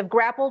Philippines have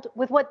grappled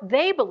with what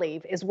they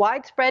believe is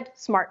widespread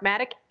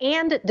Smartmatic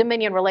and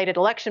Dominion-related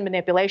election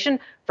manipulation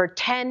for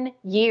 10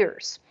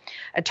 years.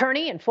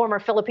 Attorney and former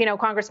Filipino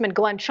Congressman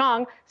Glenn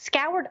Chong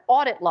scoured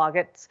audit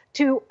logs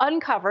to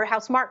uncover how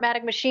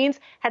Smartmatic machines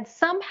had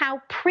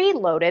somehow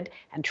preloaded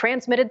and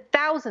transmitted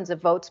thousands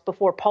of votes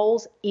before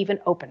polls even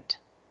opened.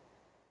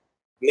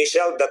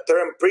 Michelle, the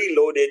term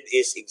preloaded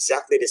is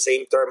exactly the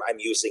same term I'm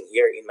using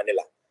here in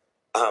Manila.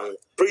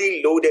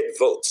 Preloaded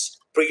votes,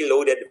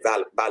 preloaded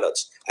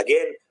ballots.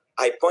 Again,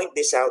 I point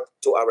this out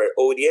to our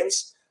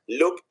audience.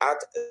 Look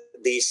at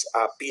these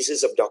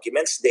pieces of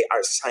documents. They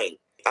are signed.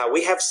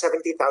 We have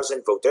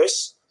 70,000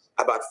 voters.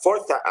 About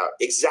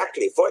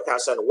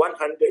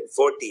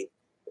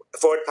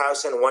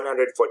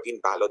 4,114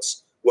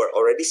 ballots were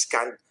already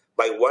scanned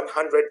by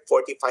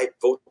 145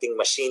 voting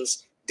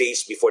machines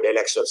days before the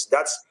elections.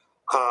 That's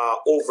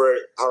over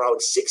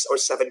around 6 or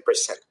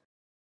 7%.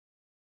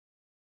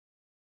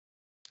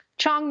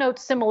 Chong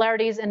notes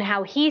similarities in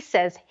how he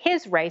says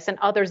his race and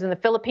others in the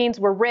Philippines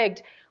were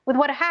rigged with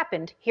what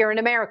happened here in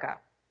America.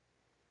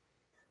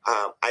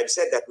 I've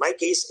said that my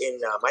case in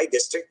my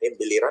district in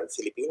Biliran,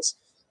 Philippines,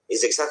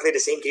 is exactly the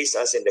same case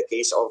as in the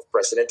case of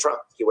President Trump.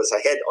 He was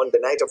ahead on the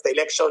night of the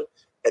election,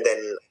 and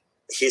then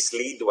his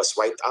lead was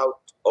wiped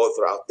out all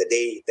throughout the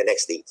day, the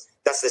next day.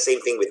 That's the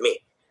same thing with me.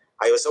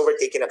 I was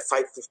overtaken at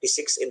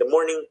 5:56 in the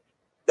morning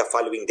the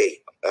following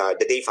day,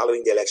 the day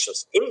following the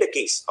elections. In the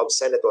case of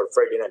Senator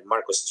Ferdinand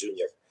Marcos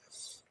Jr.,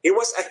 he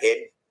was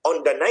ahead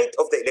on the night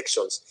of the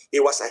elections. He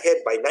was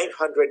ahead by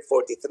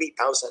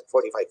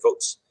 943,045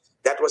 votes.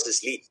 That was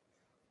his lead.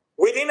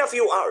 Within a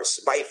few hours,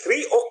 by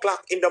 3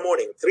 o'clock in the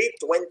morning,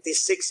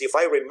 3:26, if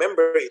I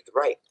remember it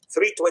right,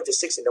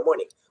 3:26 in the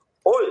morning,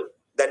 all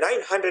the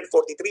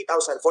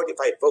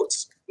 943,045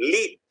 votes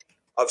lead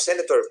of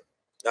Senator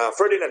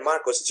Ferdinand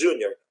Marcos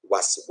Jr.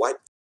 was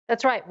wiped.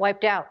 That's right,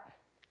 wiped out.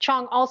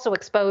 Chong also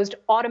exposed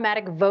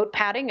automatic vote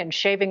padding and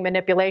shaving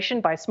manipulation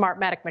by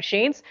Smartmatic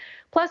machines,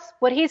 plus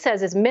what he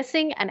says is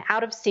missing and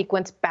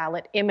out-of-sequence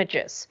ballot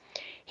images.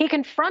 He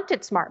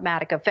confronted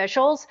Smartmatic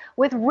officials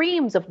with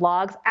reams of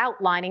logs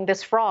outlining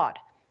this fraud.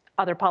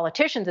 Other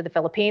politicians in the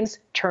Philippines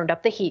turned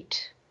up the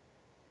heat.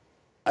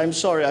 I'm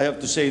sorry I have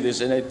to say this,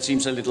 and it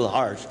seems a little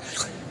harsh,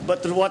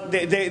 but what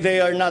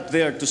they are not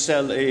there to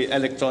sell an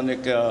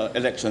electronic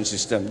election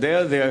system. They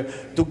are there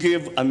to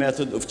give a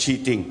method of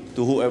cheating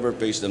to whoever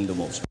pays them the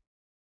most.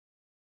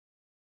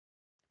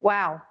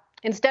 Wow.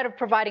 Instead of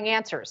providing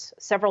answers,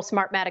 several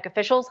Smartmatic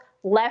officials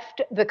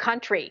left the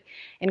country,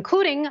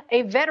 including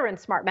a veteran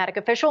Smartmatic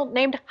official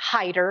named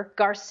Hyder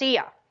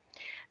Garcia.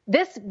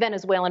 This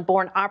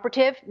Venezuelan-born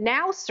operative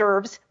now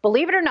serves,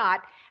 believe it or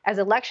not, as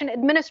election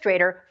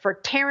administrator for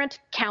Tarrant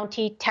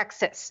County,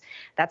 Texas.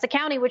 That's a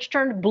county which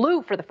turned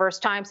blue for the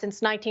first time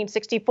since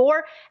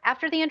 1964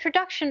 after the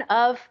introduction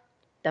of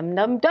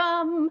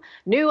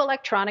new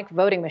electronic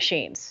voting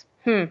machines.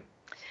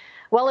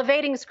 Well,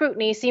 evading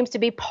scrutiny seems to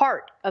be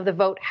part of the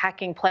vote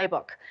hacking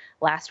playbook.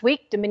 Last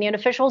week, Dominion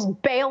officials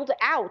bailed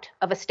out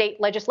of a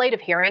state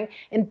legislative hearing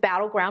in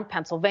battleground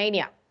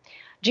Pennsylvania.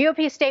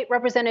 GOP State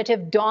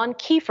Representative Dawn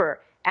Kiefer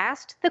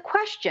asked the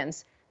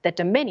questions that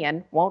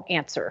Dominion won't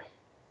answer.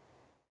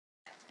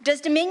 Does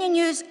Dominion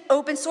use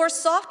open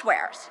source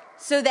softwares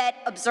so that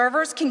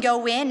observers can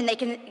go in and they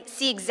can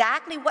see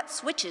exactly what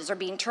switches are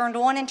being turned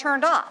on and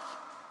turned off?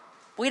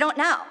 We don't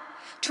know.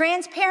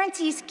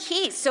 Transparency is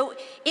key. So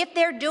if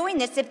they're doing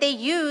this, if they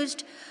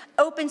used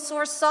open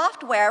source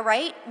software,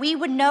 right, we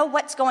would know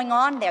what's going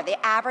on there. The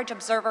average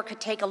observer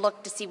could take a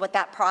look to see what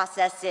that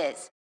process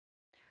is.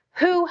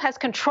 Who has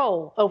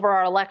control over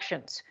our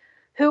elections?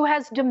 Who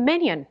has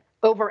dominion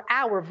over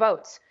our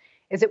votes?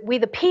 Is it we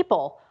the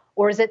people,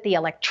 or is it the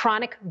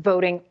electronic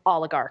voting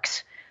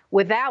oligarchs?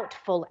 Without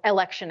full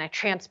election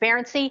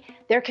transparency,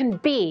 there can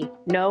be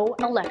no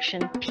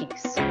election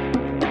peace.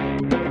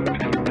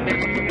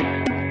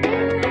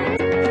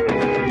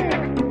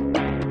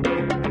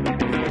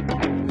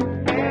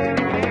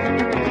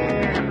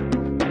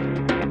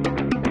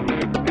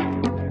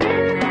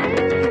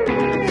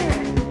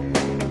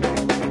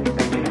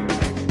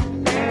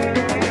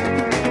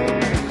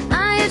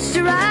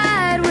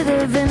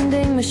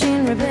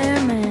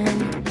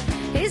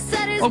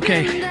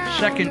 Okay,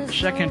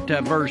 second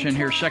version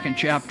here, second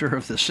chapter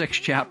of the 6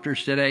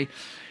 chapters today.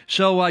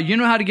 So you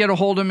know how to get a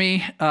hold of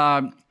me.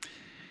 I'm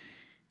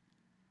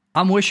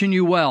wishing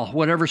you well,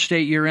 whatever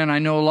state you're in. I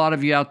know a lot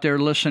of you out there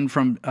listen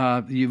from,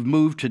 you've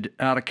moved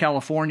out of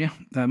California.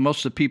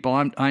 Most of the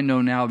people I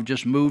know now have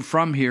just moved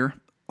from here,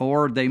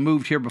 or they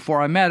moved here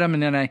before I met them.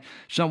 And then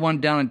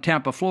someone down in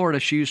Tampa, Florida,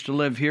 she used to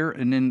live here,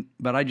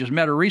 but I just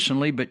met her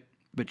recently, but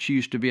she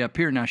used to be up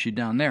here. Now she's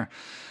down there.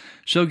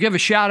 So give a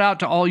shout out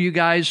to all you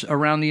guys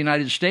around the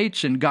United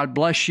States, and God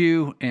bless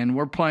you. And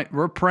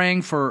we're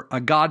praying for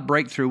a God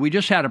breakthrough. We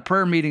just had a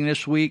prayer meeting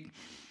this week.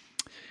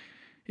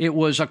 It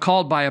was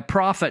called by a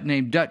prophet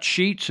named Dutch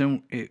Sheets,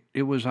 and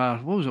it was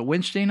what was it,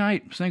 Wednesday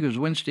night? I think it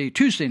was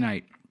Tuesday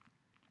night,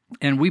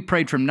 and we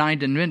prayed from 9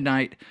 to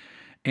midnight.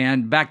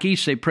 And back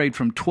east they prayed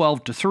from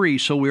 12 to 3.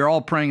 So we were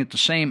all praying at the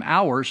same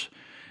hours.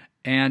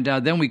 And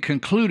then we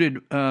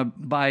concluded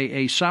by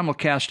a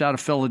simulcast out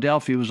of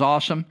Philadelphia. It was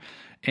awesome.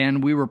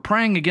 And we were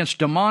praying against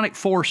demonic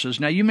forces.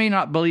 Now, you may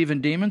not believe in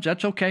demons.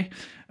 That's okay.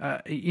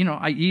 You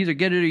either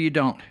get it or you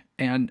don't.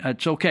 And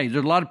it's okay.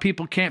 There's a lot of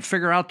people can't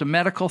figure out the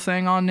medical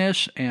thing on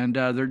this, and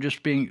they're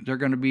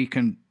going to be,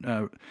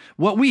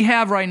 what we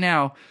have right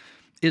now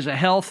is a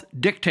health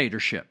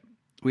dictatorship.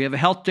 We have a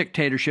health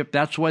dictatorship.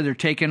 That's why they're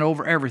taking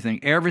over everything.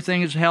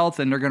 Everything is health,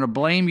 and they're going to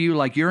blame you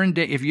like you're in.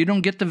 If you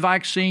don't get the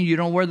vaccine, you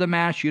don't wear the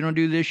mask, you don't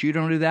do this, you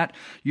don't do that,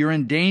 you're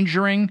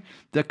endangering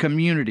the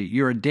community.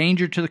 You're a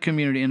danger to the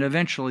community, and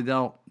eventually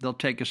they'll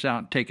take us out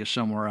and take us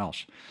somewhere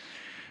else.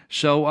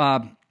 So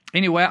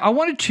anyway, I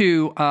wanted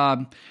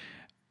to.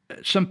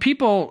 Some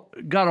people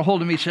got a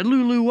hold of me and said,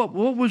 Lulu, what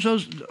was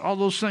all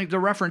those things, the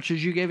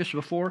references you gave us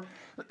before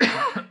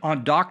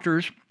on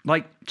doctors?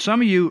 Like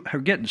some of you are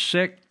getting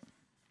sick.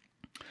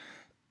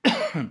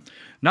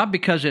 Not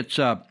because it's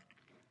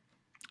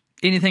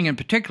anything in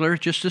particular,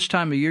 just this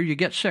time of year you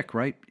get sick,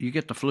 right? You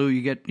get the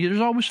flu, there's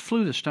always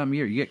flu this time of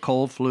year. You get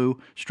cold, flu,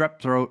 strep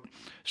throat,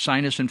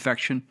 sinus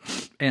infection.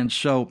 And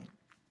so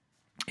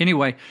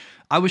anyway,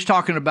 I was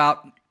talking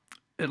about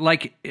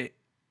like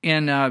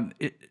in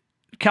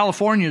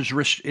California's,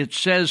 it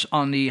says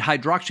on the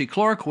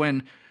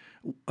hydroxychloroquine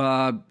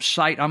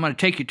site I'm going to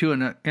take you to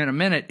in a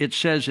minute, it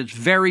says it's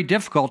very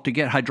difficult to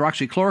get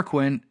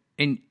hydroxychloroquine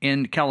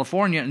in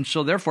California, and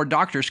so therefore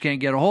doctors can't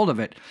get a hold of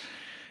it.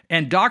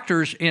 And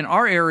doctors in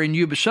our area in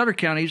Yuba Sutter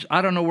counties,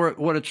 I don't know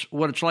what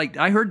it's like.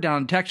 I heard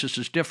down in Texas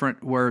it's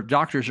different, where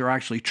doctors are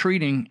actually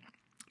treating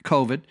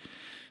COVID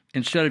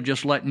instead of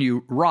just letting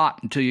you rot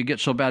until you get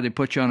so bad they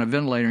put you on a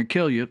ventilator and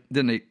kill you.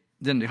 Then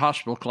the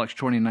hospital collects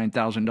 $29,000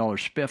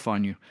 spiff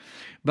on you.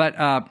 But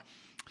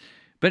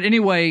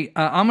anyway,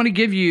 I'm going to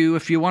give you,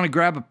 if you want to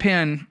grab a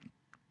pen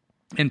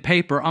and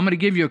paper, I'm going to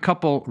give you a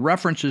couple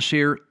references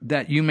here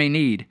that you may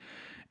need.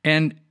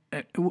 And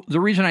the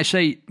reason I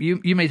say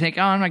you may think,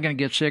 I'm not going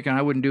to get sick and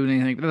I wouldn't do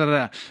anything. Blah,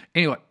 blah, blah.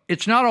 Anyway,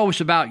 it's not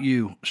always about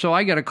you. So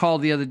I got a call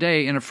the other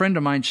day, and a friend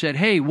of mine said,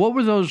 hey, what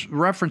were those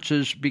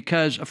references?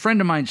 Because a friend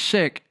of mine's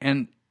sick,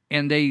 and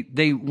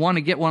they want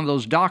to get one of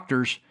those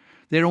doctors.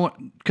 They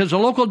don't, because the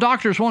local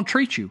doctors won't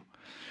treat you.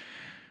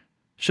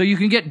 So you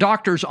can get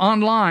doctors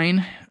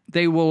online.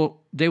 They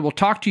will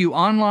talk to you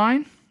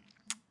online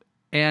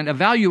and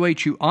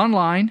evaluate you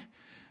online,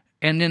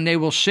 and then they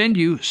will send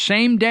you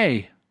same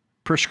day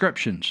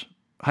prescriptions,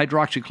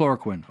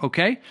 hydroxychloroquine.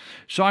 Okay,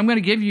 so I'm going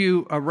to give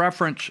you a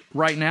reference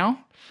right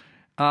now,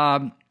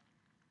 and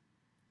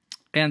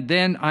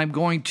then I'm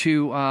going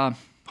to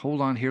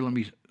hold on here. Let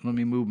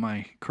me move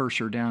my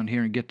cursor down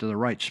here and get to the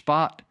right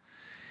spot.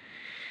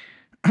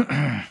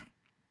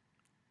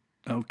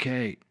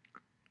 Okay.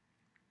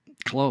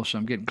 Close.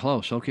 I'm getting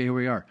close. Okay, here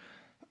we are.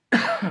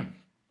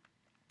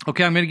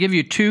 Okay, I'm going to give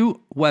you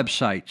two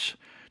websites.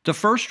 The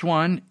first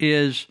one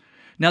is,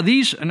 now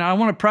I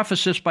want to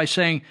preface this by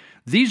saying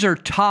these are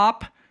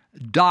top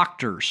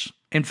doctors.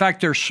 In fact,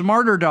 they're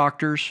smarter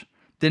doctors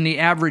than the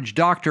average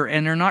doctor,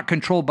 and they're not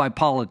controlled by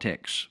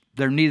politics.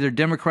 They're neither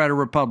Democrat or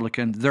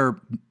Republican.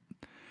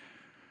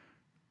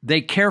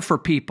 They care for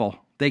people.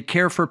 They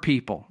care for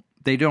people.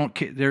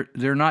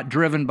 They're not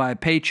driven by a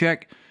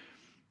paycheck.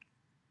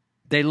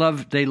 They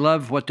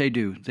love what they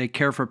do. They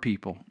care for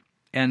people,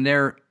 and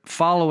they're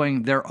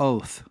following their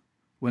oath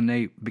when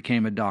they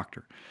became a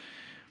doctor.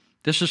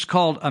 This is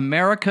called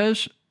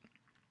America's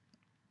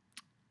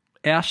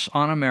S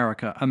on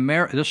America.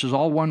 This is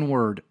all one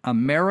word.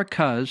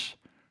 America's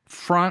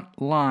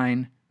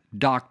Frontline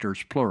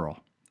Doctors, plural.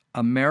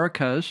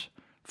 America's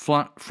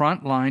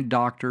Frontline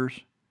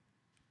Doctors.com.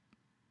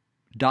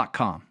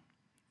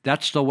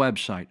 That's the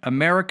website,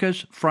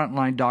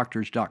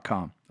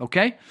 americasfrontlinedoctors.com.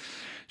 Okay?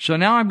 So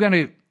now I'm going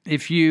to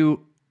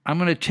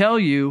tell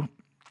you,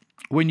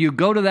 when you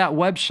go to that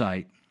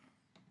website,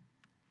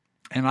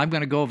 and I'm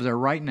going to go over there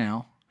right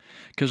now,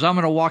 because I'm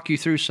going to walk you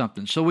through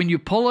something. So when you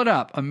pull it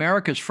up,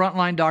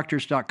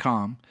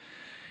 americasfrontlinedoctors.com,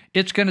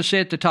 it's going to say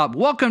at the top,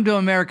 welcome to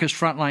America's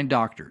Frontline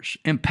Doctors,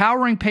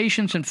 empowering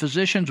patients and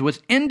physicians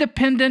with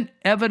independent,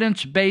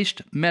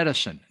 evidence-based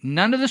medicine.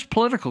 None of this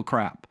political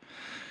crap.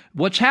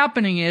 What's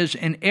happening is,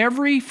 in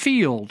every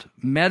field,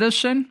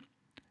 medicine,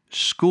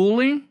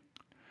 schooling,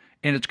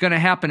 and it's going to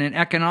happen in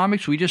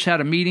economics. We just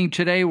had a meeting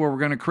today where we're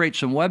going to create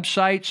some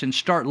websites and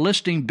start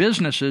listing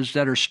businesses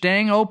that are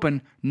staying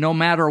open no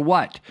matter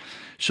what.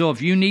 So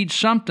if you need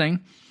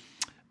something,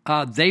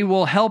 they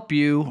will help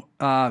you.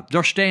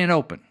 They're staying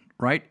open,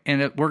 right?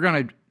 And we're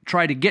going to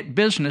try to get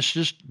business,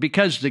 just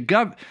because the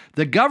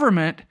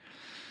government,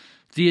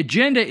 the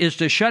agenda is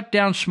to shut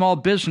down small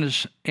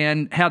business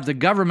and have the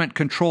government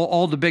control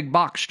all the big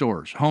box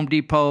stores, Home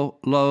Depot,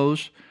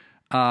 Lowe's,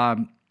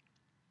 Walmart,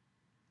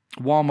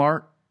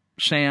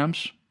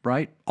 Sam's,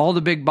 right? All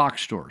the big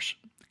box stores,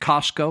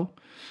 Costco,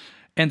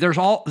 and they're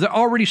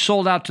already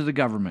sold out to the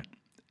government.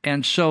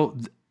 And so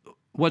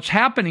what's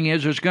happening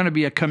is there's going to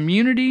be a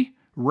community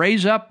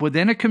raise up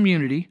within a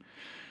community,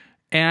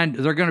 and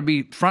they're going to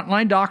be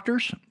frontline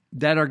doctors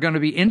that are going to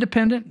be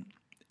independent,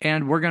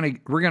 and we're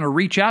going to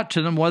reach out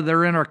to them whether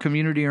they're in our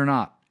community or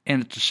not.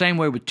 And it's the same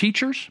way with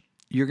teachers.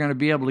 You're going to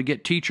be able to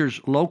get teachers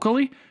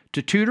locally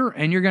to tutor,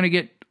 and you're going to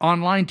get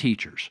online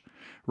teachers,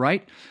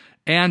 right?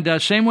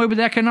 And same way with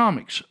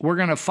economics. We're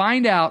going to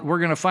find out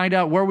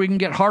where we can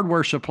get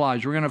hardware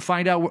supplies. We're going to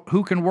find out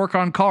who can work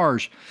on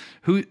cars,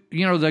 who,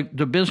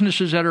 the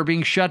businesses that are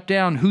being shut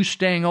down, who's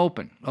staying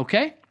open,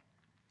 okay?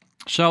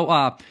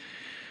 So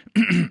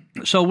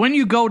so when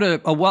you go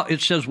to,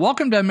 it says,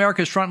 welcome to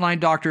America's Frontline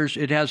Doctors.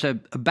 It has a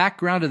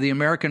background of the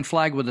American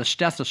flag with a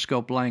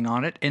stethoscope laying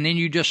on it. And then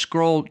you just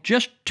scroll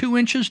just 2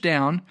 inches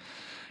down,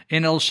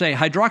 and it'll say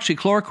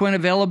hydroxychloroquine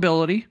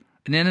availability.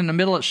 And then in the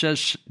middle, it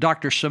says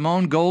Dr.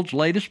 Simone Gold's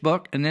latest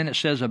book, and then it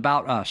says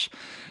About Us.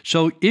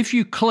 So if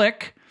you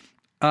click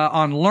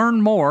on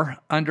Learn More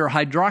under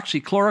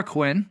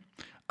hydroxychloroquine,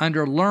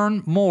 under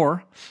Learn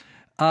More,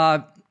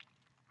 then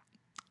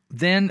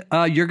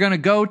you're going to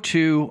go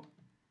to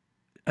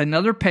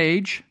another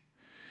page,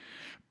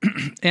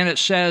 and it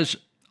says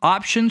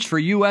options for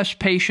U.S.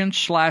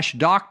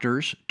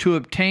 patients/doctors to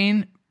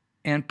obtain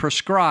and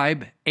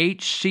prescribe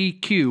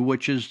HCQ,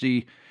 which is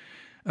the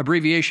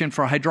abbreviation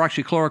for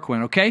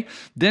hydroxychloroquine, okay?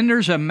 Then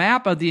there's a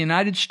map of the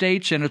United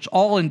States, and it's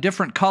all in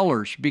different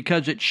colors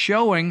because it's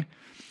showing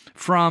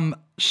from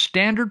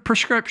standard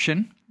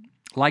prescription,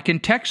 like in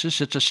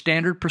Texas, it's a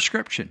standard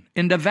prescription.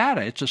 In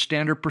Nevada, it's a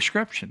standard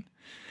prescription.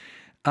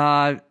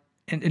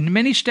 In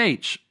many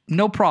states,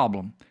 no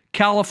problem.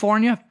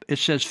 California, it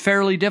says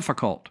fairly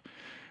difficult.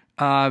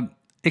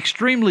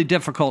 Extremely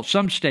difficult,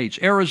 some states.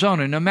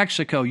 Arizona, New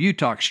Mexico,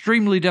 Utah,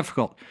 extremely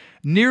difficult.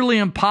 Nearly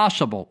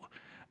impossible.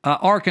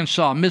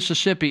 Arkansas,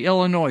 Mississippi,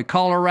 Illinois,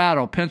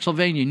 Colorado,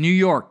 Pennsylvania, New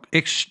York.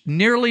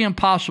 Nearly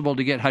impossible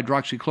to get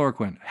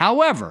hydroxychloroquine.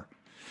 However,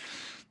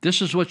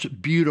 this is what's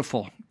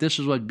beautiful. This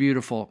is what's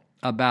beautiful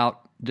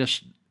about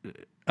this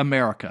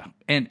America.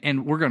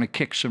 And we're going to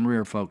kick some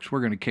rear, folks. We're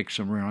going to kick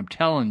some rear. I'm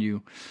telling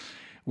you,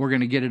 we're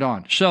going to get it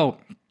on. So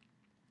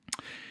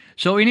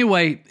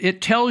anyway,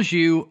 it tells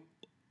you,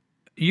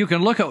 you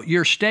can look at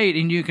your state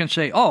and you can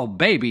say, oh,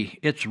 baby,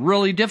 it's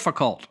really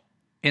difficult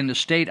in the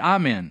state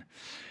I'm in.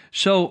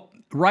 So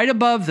right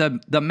above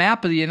the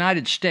map of the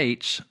United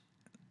States,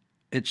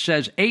 it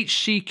says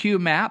HCQ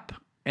map,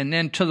 and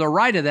then to the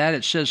right of that,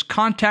 it says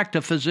contact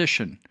a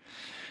physician.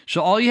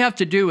 So all you have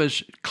to do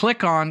is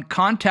click on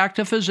contact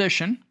a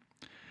physician,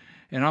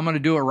 and I'm going to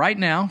do it right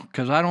now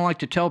because I don't like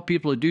to tell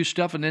people to do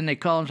stuff, and then they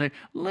call and say,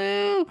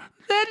 Lou,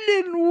 that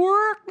didn't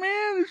work,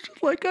 man. It's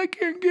just like I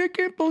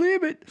can't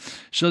believe it.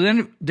 So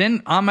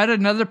then I'm at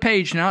another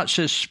page now. It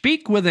says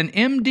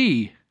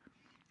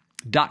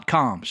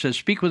speakwithanmd.com. It says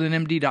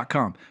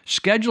speakwithanmd.com.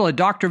 Schedule a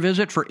doctor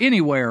visit for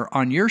anywhere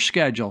on your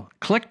schedule.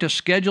 Click to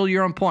schedule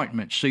your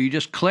appointment. So you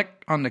just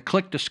click on the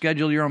click to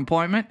schedule your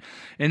appointment,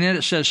 and then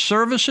it says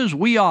services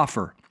we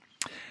offer.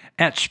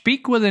 At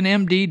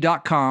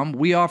speakwithanmd.com,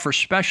 we offer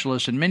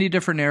specialists in many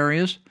different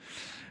areas.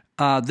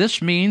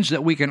 This means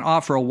that we can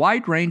offer a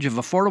wide range of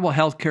affordable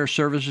health care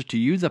services to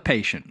you, the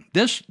patient.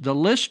 The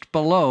list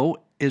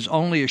below is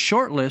only a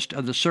short list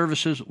of the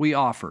services we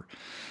offer.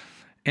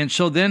 And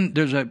so then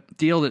there's a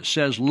deal that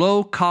says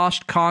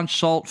low-cost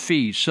consult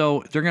fees.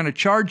 So they're going to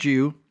charge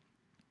you,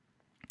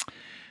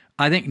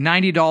 I think,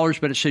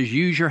 $90, but it says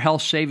use your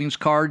health savings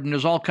card, and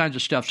there's all kinds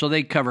of stuff. So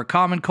they cover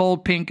common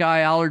cold, pink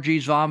eye,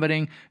 allergies,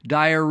 vomiting,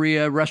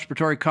 diarrhea,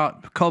 respiratory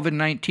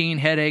COVID-19,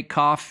 headache,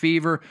 cough,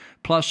 fever,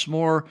 plus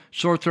more,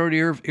 sore throat,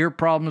 ear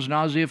problems,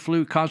 nausea,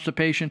 flu,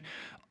 constipation.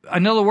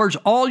 In other words,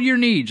 all your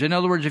needs. In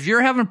other words, if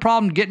you're having a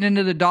problem getting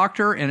into the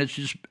doctor, and it's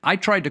just, I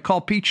tried to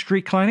call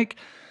Peachtree Clinic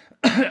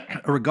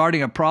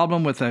regarding a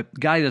problem with a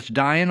guy that's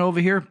dying over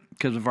here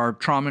because of our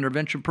trauma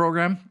intervention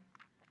program.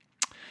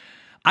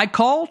 I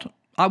called.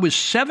 I was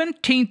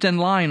 17th in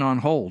line on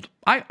hold.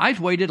 I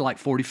waited like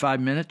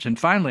 45 minutes, and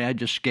finally I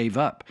just gave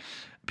up.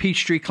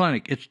 Peachtree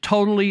Clinic,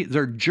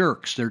 they're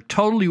jerks. They're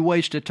totally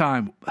waste of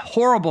time.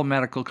 Horrible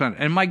medical clinic.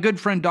 And my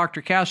good friend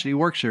Dr. Cassidy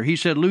works there. He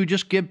said, Lou,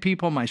 just give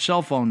people my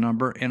cell phone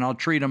number and I'll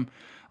treat them.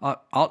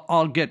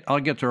 I'll get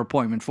their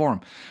appointment for them.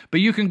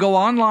 But you can go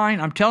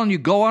online. I'm telling you,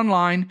 go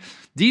online.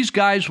 These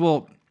guys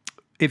will,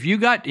 if you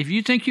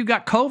think you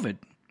got COVID,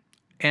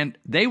 and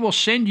they will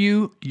send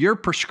you your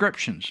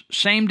prescriptions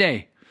same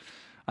day.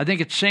 I think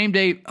it's same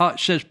day. It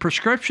says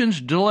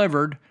prescriptions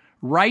delivered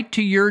right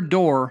to your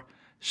door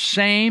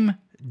same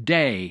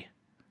day.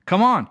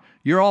 Come on.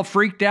 You're all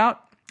freaked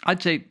out.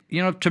 I'd say,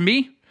 to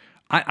me,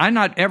 I'm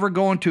not ever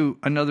going to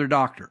another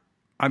doctor.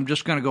 I'm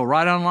just going to go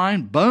right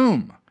online.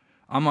 Boom.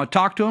 I'm going to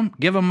talk to them,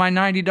 give them my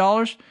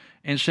 $90,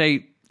 and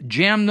say,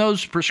 jam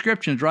those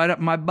prescriptions right up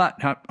my butt.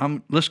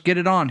 Let's get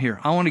it on here.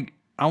 I want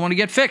to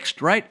get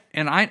fixed, right?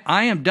 And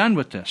I am done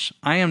with this.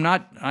 I am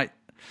not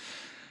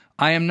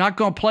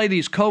going to play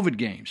these COVID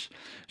games.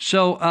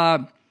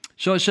 So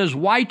it says,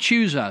 why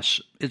choose us?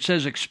 It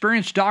says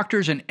experienced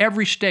doctors in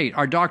every state.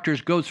 Our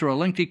doctors go through a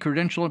lengthy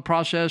credentialing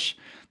process.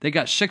 They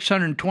got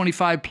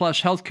 625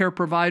 plus healthcare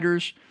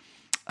providers,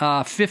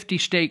 50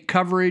 state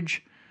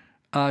coverage,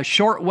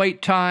 short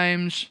wait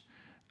times.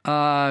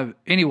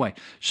 Anyway,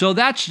 so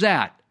that's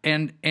that.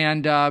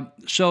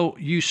 So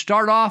you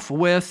start off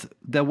with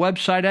the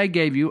website I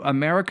gave you,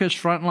 America's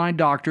Frontline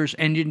Doctors,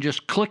 and you can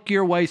just click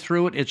your way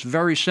through it. It's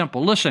very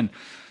simple. Listen,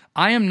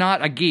 I am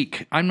not a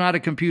geek. I'm not a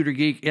computer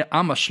geek.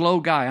 I'm a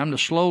slow guy. I'm the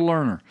slow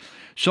learner.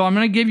 So I'm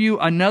going to give you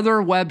another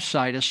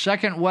website, a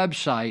second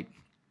website.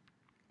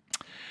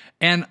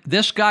 And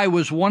this guy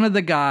was one of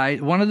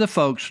the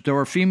folks, there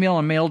were female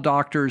and male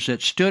doctors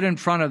that stood in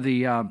front of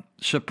the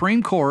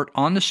Supreme Court,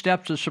 on the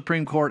steps of the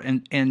Supreme Court,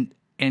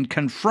 and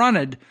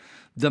confronted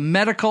the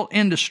medical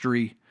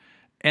industry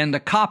and the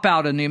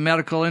cop-out in the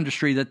medical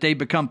industry that they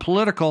become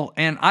political.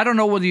 And I don't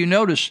know whether you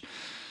notice,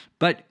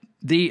 but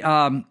the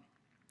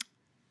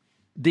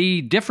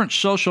different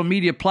social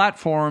media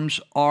platforms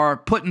are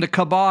putting the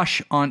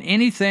kibosh on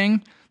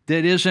anything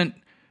that isn't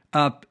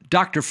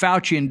Dr.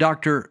 Fauci and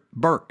Dr.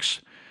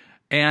 Birx.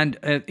 And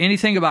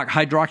anything about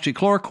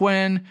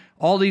hydroxychloroquine,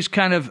 all these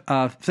kind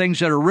of things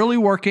that are really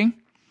working,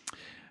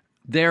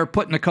 they're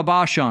putting the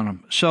kibosh on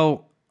them.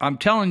 So I'm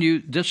telling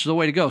you, this is the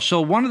way to go.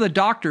 So one of the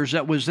doctors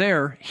that was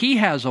there, he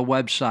has a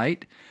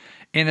website,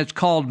 and it's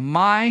called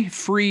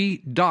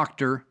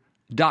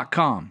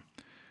myfreedoctor.com.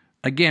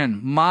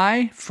 Again,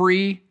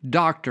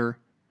 myfreedoctor.com.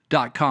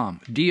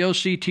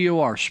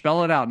 DOCTOR.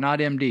 Spell it out, not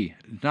MD.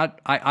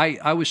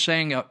 I was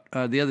saying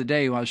the other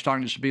day when I was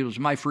talking to some people, it's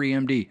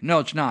MyFreeMD. No,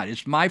 it's not.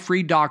 It's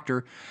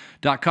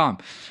myfreedoctor.com.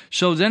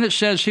 So then it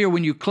says here,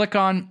 when you click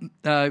on,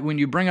 when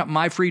you bring up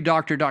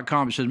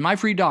myfreedoctor.com, it says, My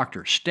Free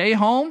Doctor, stay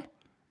home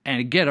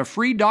and get a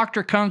free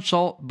doctor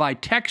consult by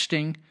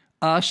texting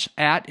us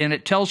at, and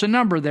it tells a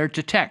number there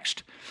to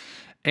text.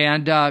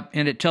 And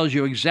it tells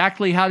you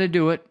exactly how to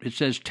do it. It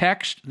says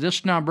text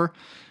this number.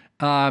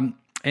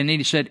 And then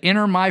he said,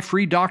 enter My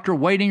Free Doctor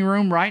waiting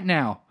room right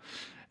now.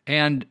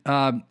 And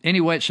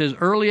anyway, it says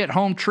early at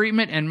home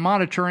treatment and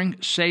monitoring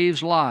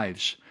saves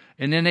lives.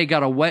 And then they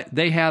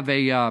have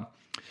a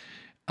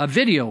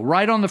video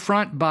right on the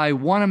front by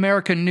One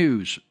American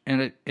News,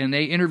 and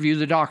they interview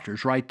the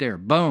doctors right there.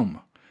 Boom.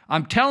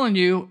 I'm telling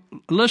you,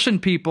 listen,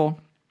 people,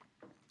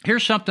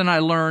 here's something I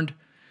learned.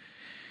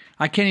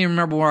 I can't even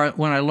remember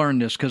when I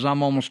learned this because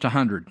I'm almost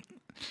 100.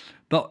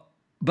 But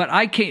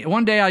I can't.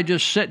 One day I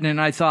just sitting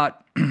and I thought,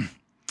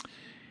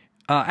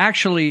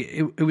 actually,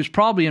 it was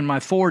probably in my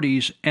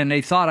 40s, and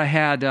they thought I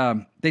had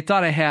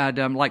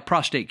like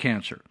prostate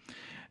cancer,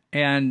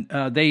 and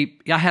I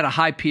had a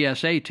high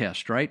PSA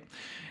test, right?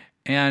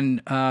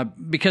 And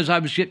because I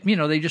was,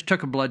 they just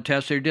took a blood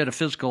test, they did a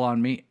physical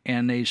on me,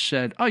 and they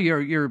said, "Oh,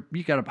 you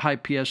got a high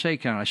PSA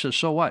count." I said,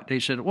 "So what?" They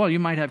said, "Well, you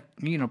might have,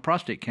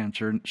 prostate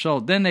cancer." And so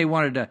then they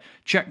wanted to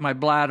check my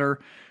bladder,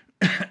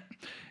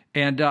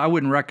 and I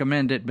wouldn't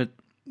recommend it, but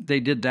they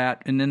did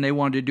that, and then they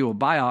wanted to do a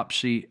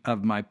biopsy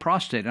of my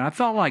prostate. And I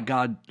felt like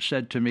God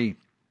said to me,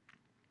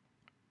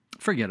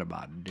 forget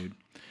about it, dude.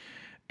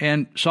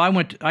 And so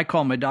I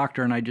called my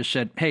doctor, and I just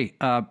said, hey,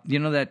 that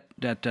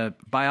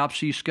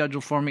biopsy you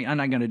scheduled for me, I'm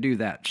not going to do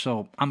that.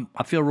 So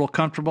I feel real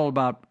comfortable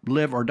about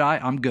live or die.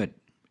 I'm good,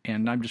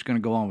 and I'm just going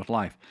to go on with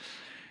life.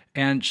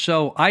 And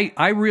so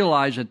I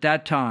realized at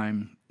that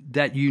time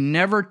that you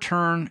never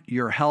turn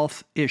your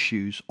health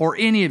issues or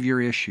any of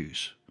your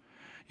issues,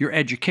 your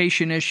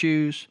education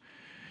issues,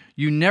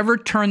 you never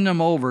turn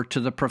them over to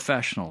the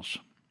professionals.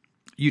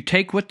 You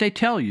take what they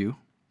tell you.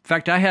 In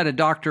fact, I had a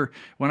doctor,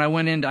 when I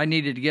went in, I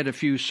needed to get a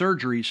few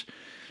surgeries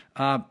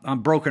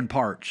on broken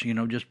parts,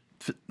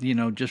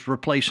 just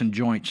replacing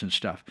joints and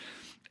stuff.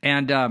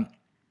 And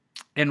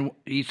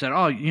he said,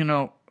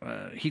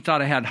 he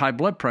thought I had high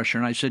blood pressure.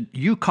 And I said,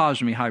 you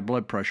caused me high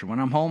blood pressure. When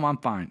I'm home, I'm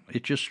fine.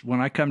 It's just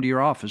when I come to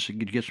your office, it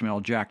gets me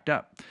all jacked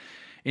up.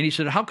 And he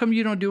said, how come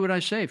you don't do what I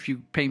say if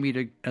you pay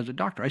me as a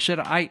doctor? I said,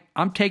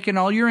 I'm taking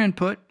all your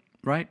input,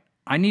 right?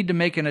 I need to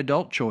make an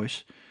adult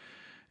choice.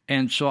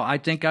 And so I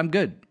think I'm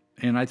good.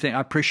 And I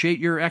appreciate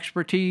your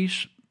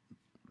expertise.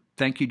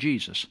 Thank you,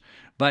 Jesus.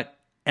 But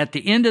at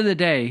the end of the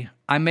day,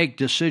 I make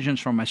decisions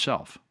for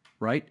myself,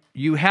 right?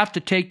 You have to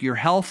take your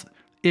health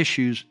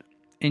issues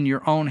in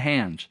your own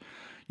hands.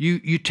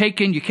 You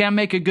can't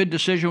make a good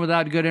decision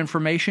without good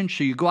information.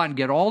 So you go out and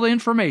get all the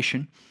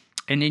information,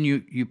 and then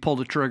you pull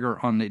the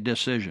trigger on the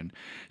decision.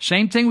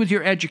 Same thing with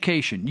your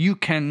education. You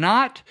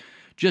cannot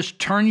just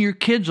turn your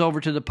kids over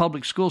to the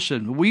public school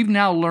system. We've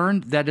now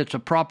learned that it's a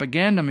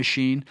propaganda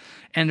machine,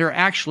 and they're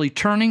actually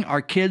turning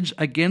our kids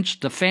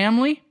against the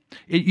family.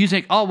 You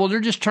think, oh, well, they're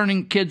just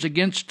turning kids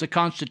against the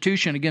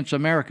Constitution, against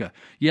America.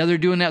 Yeah, they're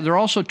doing that. They're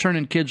also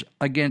turning kids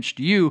against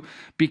you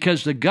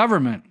because the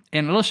government,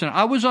 and listen,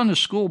 I was on the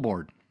school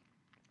board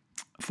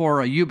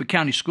for a Yuba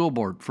County School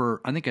Board for,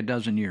 I think, a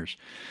dozen years.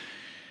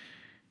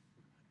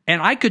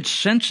 And I could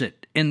sense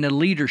it in the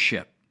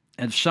leadership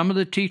and some of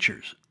the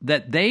teachers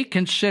that they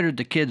considered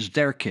the kids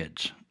their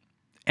kids,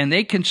 and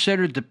they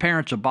considered the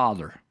parents a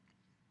bother.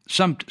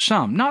 Some,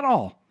 not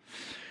all.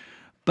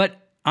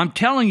 But I'm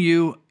telling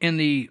you, in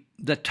the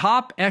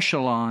top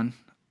echelon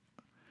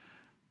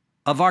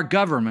of our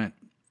government,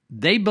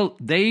 they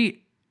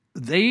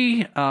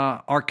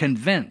are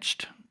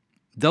convinced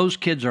those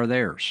kids are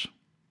theirs.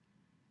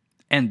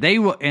 And they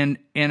will, and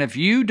if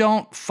you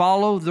don't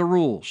follow the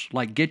rules,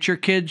 like get your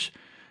kids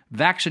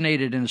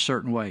vaccinated in a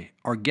certain way,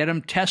 or get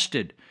them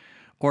tested,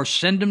 or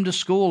send them to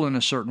school in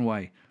a certain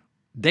way,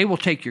 they will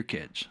take your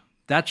kids.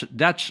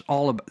 That's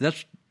all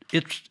about.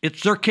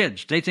 It's their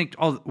kids. They think,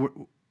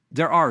 oh,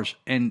 they're ours,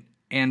 and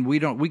we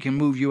can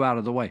move you out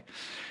of the way.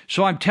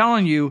 So I'm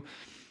telling you,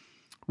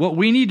 what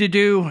we need to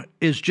do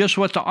is just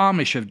what the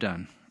Amish have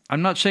done.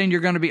 I'm not saying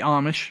you're going to be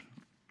Amish,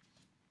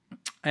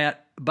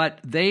 but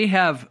they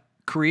have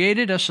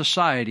created a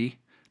society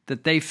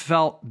that they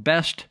felt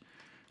best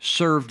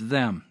served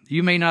them.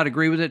 You may not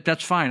agree with it.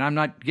 That's fine. I'm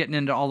not getting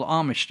into all the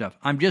Amish stuff.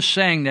 I'm just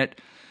saying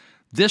that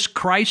this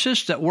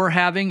crisis that we're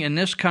having in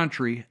this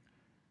country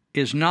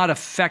is not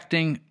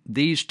affecting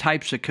these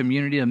types of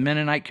community, the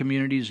Mennonite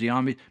communities, the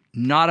Amish,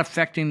 not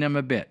affecting them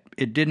a bit.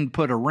 It didn't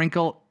put a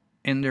wrinkle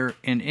in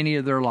any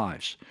of their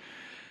lives.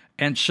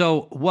 And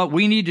so what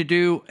we need to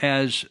do,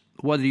 as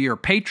whether you're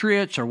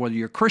patriots or whether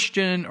you're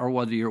Christian or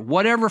whether you're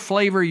whatever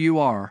flavor you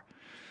are,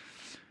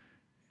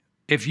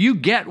 if you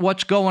get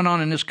what's going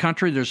on in this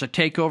country, there's a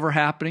takeover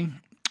happening.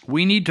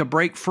 We need to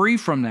break free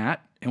from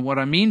that. And what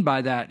I mean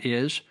by that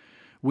is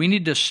we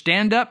need to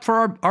stand up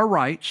for our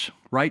rights,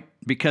 right?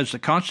 Because the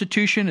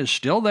Constitution is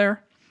still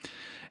there.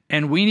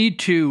 And we need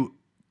to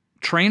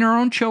train our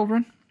own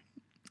children.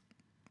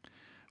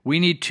 We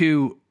need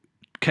to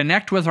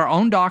connect with our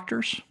own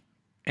doctors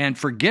and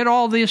forget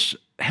all this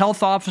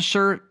health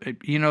officer.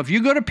 You know, if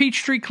you go to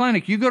Peachtree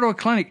Clinic, you go to a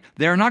clinic,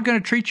 they're not going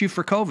to treat you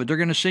for COVID. They're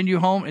going to send you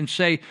home and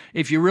say,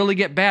 if you really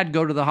get bad,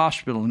 go to the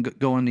hospital and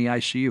go in the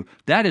ICU.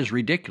 That is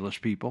ridiculous,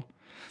 people.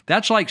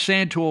 That's like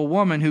saying to a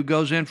woman who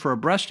goes in for a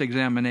breast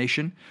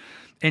examination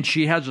and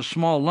she has a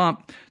small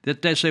lump,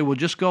 that they say, well,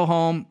 just go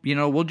home. You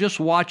know, we'll just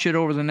watch it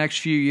over the next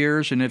few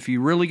years. And if you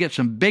really get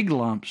some big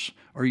lumps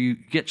or you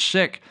get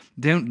sick,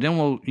 then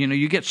we'll,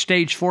 you get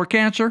stage 4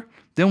 cancer,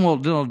 then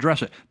we'll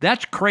address it.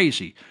 That's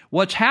crazy.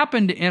 What's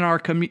happened in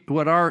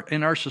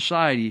our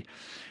society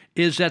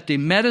is that the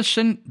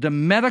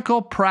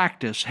medical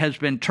practice has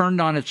been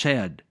turned on its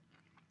head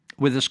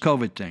with this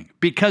COVID thing,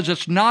 because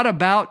it's not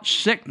about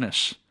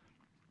sickness.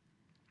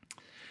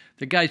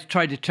 The guy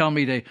tried to tell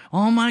me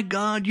oh my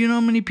God, you know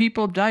how many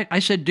people have died? I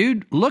said,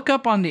 dude, look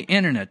up on the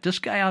internet. This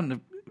guy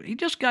he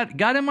just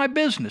got in my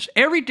business.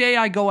 Every day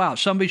I go out,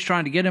 somebody's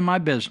trying to get in my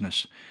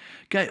business.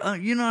 Guy,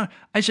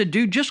 I said,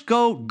 dude, just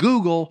go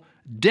Google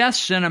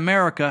deaths in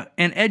America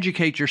and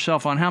educate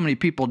yourself on how many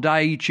people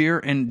die each year.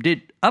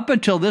 And up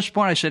until this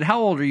point, I said,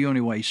 how old are you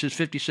anyway? He says,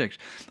 56.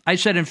 I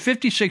said, in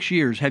 56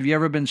 years, have you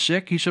ever been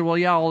sick? He said, well,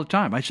 yeah, all the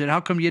time. I said,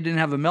 how come you didn't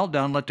have a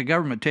meltdown and let the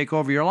government take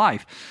over your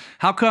life?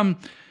 How come,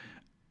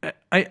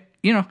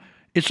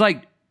 it's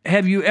like,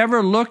 have you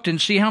ever looked and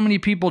see how many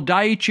people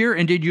die each year,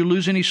 and did you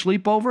lose any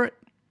sleep over it?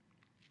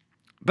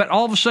 But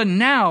all of a sudden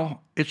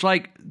now, it's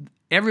like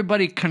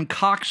everybody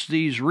concocts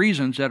these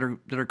reasons that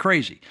are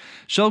crazy.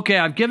 So, okay,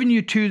 I've given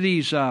you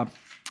these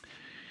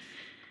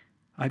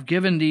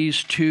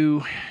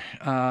two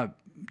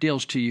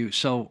deals to you.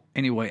 So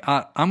anyway,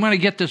 I'm going to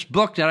get this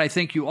book that I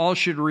think you all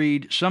should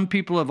read. Some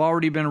people have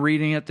already been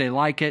reading it; they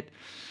like it,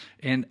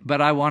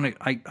 but I want to.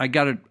 I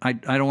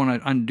don't want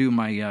to undo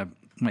my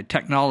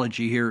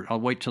technology here.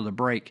 I'll wait till the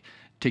break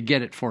to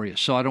get it for you.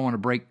 So I don't want to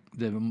break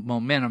the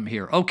momentum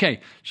here.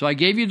 Okay, so I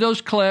gave you those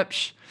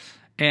clips.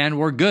 And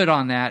we're good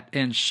on that.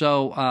 And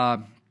so,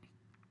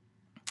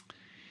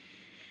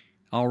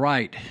 all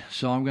right.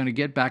 So I'm going to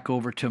get back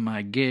over to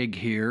my gig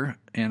here,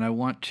 and I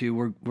want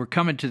to. We're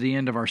coming to the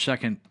end of our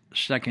second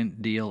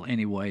deal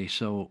anyway.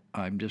 So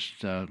I'm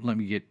just let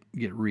me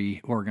get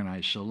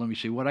reorganized. So let me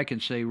see what I can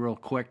say real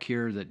quick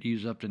here that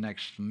use up the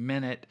next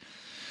minute.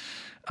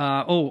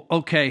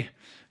 Okay.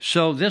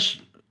 So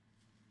this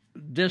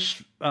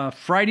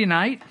Friday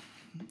night,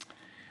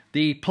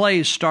 the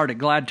plays start at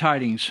Glad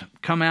Tidings.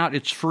 Come out.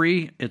 It's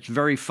free. It's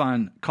very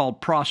fun. Called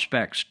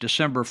Prospects.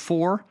 December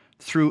 4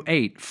 through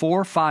 8.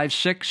 4, 5,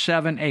 6,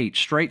 7, 8.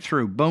 Straight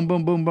through. Boom,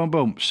 boom, boom, boom,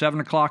 boom.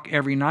 7 o'clock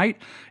every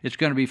night. It's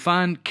going to be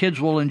fun.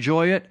 Kids will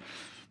enjoy it.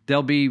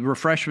 There'll be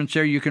refreshments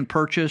there you can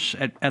purchase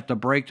at the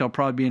break. There'll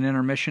probably be an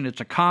intermission.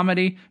 It's a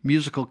comedy,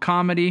 musical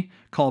comedy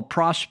called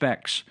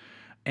Prospects.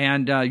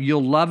 And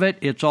you'll love it.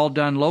 It's all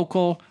done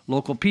local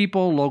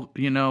people,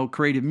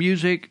 creative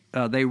music.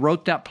 They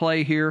wrote that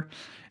play here.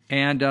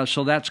 And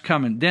so that's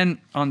coming.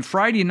 Then on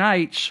Friday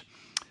nights,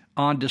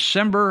 on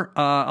December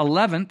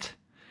 11th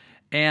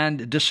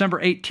and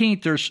December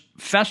 18th, there's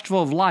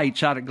Festival of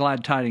Lights out at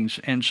Glad Tidings.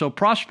 And so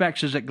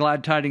Prospects is at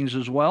Glad Tidings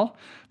as well.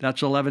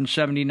 That's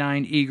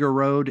 1179 Eager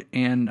Road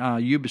in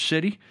Yuba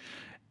City.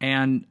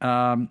 And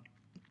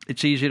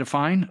it's easy to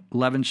find,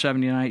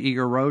 1179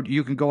 Eager Road.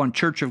 You can go on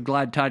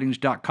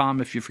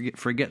churchofgladtidings.com if you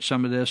forget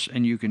some of this,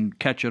 and you can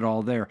catch it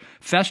all there.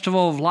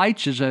 Festival of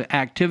Lights is an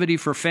activity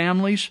for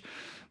families.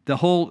 The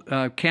whole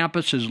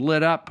campus is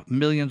lit up,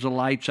 millions of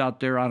lights out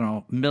there. I don't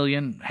know, 1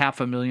 million,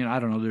 500,000. I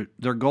don't know.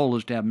 Their goal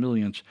is to have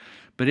millions.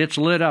 But it's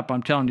lit up,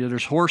 I'm telling you.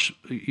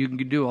 You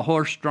can do a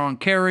horse-drawn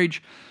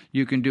carriage.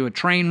 You can do a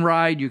train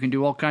ride. You can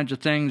do all kinds of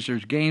things.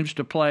 There's games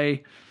to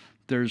play.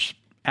 There's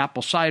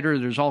apple cider.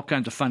 There's all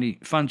kinds of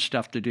fun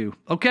stuff to do.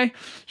 Okay,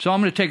 so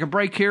I'm going to take a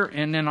break here,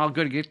 and then I'll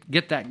go to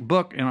get that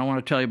book, and I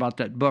want to tell you about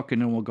that book,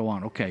 and then we'll go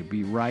on. Okay,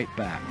 be right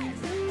back.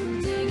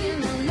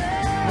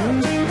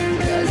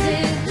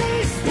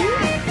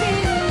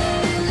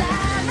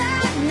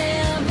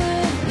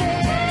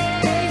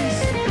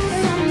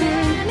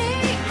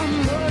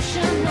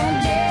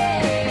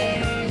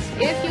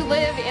 If you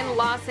live in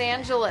Los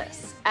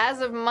Angeles,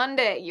 as of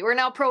Monday, you are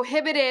now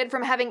prohibited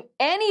from having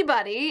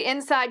anybody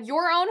inside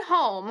your own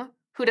home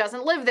who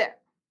doesn't live there.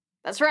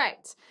 That's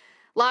right.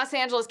 Los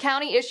Angeles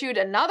County issued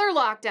another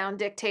lockdown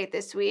dictate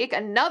this week,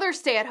 another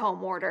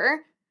stay-at-home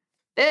order.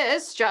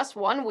 This just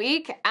 1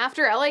 week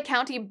after LA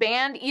County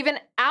banned even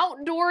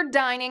outdoor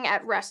dining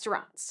at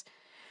restaurants.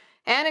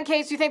 And in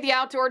case you think the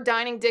outdoor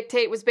dining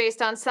dictate was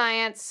based on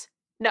science,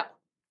 no,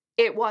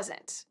 it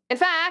wasn't. In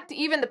fact,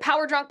 even the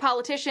power-drunk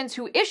politicians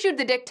who issued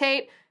the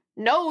dictate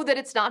know that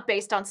it's not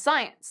based on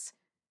science.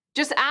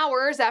 Just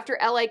hours after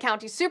LA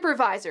County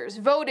supervisors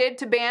voted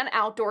to ban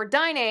outdoor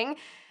dining,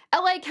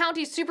 LA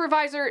County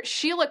Supervisor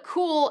Sheila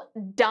Kuehl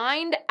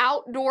dined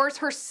outdoors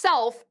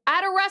herself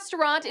at a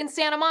restaurant in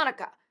Santa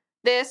Monica.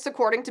 This,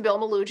 according to Bill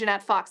Melugin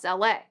at Fox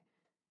LA.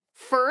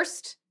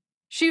 First,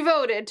 she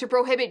voted to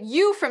prohibit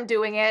you from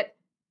doing it,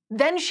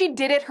 then she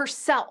did it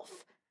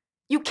herself.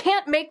 You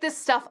can't make this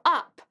stuff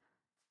up.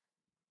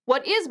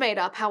 What is made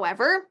up,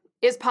 however,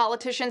 is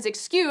politicians'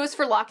 excuse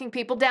for locking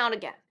people down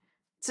again.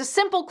 It's a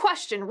simple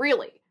question,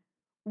 really.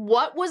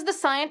 What was the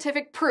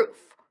scientific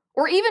proof,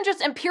 or even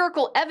just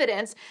empirical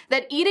evidence,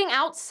 that eating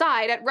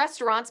outside at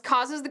restaurants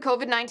causes the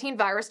COVID-19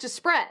 virus to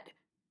spread?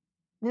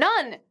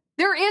 None.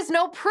 There is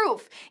no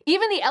proof.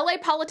 Even the LA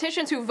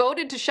politicians who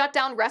voted to shut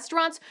down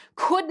restaurants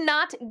could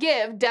not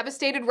give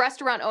devastated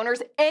restaurant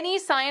owners any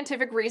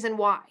scientific reason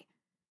why.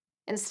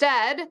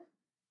 Instead,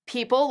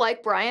 people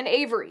like Brian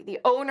Avery, the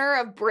owner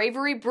of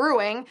Bravery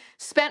Brewing,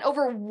 spent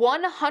over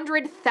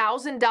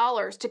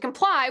 $100,000 to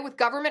comply with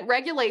government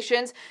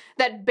regulations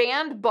that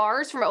banned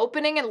bars from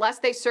opening unless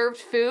they served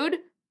food.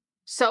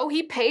 So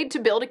he paid to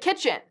build a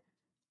kitchen,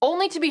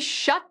 only to be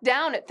shut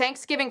down at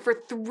Thanksgiving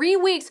for 3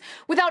 weeks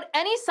without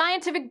any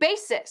scientific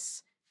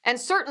basis, and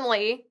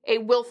certainly a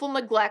willful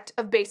neglect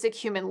of basic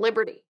human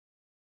liberty.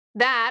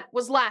 That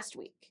was last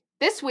week.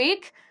 This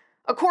week,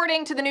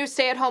 according to the new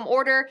stay-at-home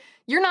order,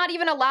 you're not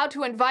even allowed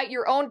to invite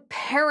your own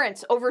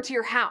parents over to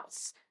your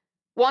house.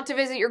 Want to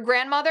visit your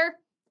grandmother?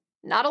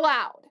 Not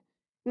allowed.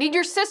 Need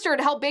your sister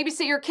to help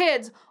babysit your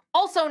kids?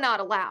 Also not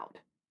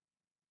allowed.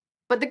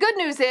 But the good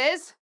news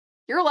is,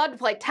 you're allowed to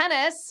play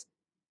tennis.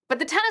 But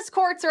the tennis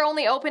courts are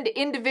only open to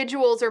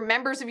individuals or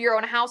members of your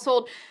own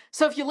household,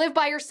 so if you live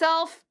by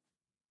yourself,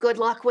 good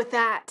luck with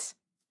that.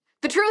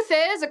 The truth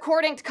is,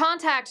 according to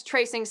contact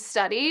tracing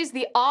studies,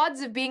 the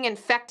odds of being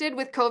infected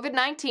with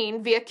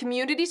COVID-19 via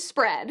community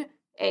spread,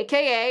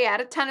 aka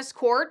at a tennis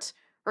court,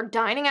 or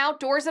dining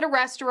outdoors at a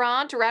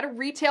restaurant, or at a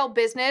retail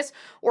business,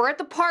 or at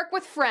the park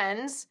with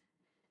friends,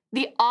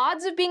 the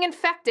odds of being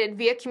infected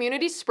via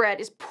community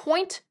spread is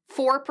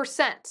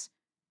 0.4%.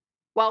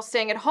 While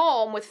staying at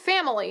home with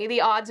family,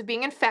 the odds of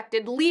being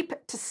infected leap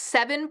to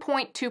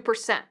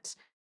 7.2%.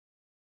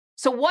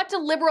 So what do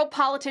liberal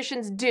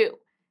politicians do?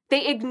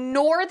 They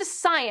ignore the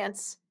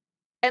science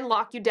and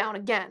lock you down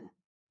again.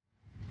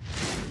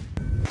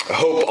 I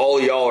hope all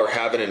y'all are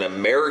having an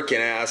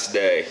American-ass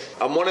day.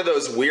 I'm one of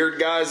those weird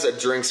guys that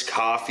drinks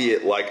coffee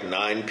at like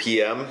 9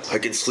 p.m. I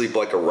can sleep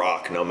like a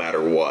rock no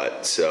matter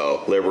what.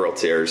 So, liberal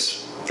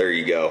tears. There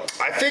you go.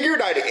 I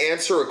figured I'd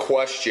answer a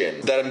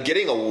question that I'm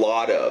getting a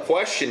lot of. The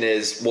question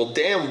is, well,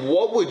 damn,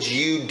 what would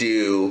you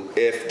do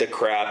if the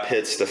crap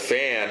hits the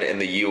fan in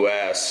the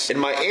U.S.? And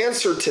my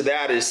answer to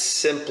that is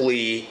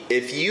simply,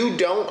 if you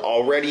don't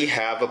already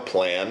have a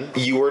plan,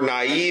 you are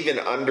naive in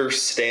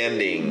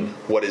understanding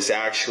what is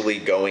actually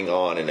going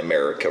on in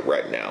America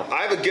right now.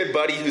 I have a good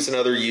buddy who's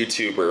another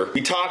YouTuber.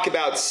 We talk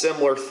about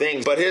similar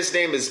things, but his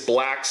name is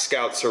Black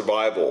Scout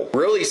Survival.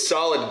 Really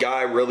solid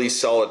guy, really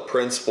solid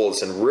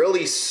principles, and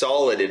really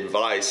solid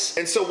advice.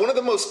 And so one of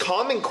the most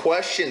common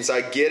questions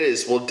I get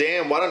is, well,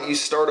 Dan, why don't you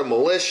start a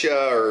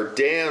militia? Or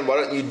Dan, why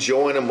don't you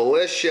join a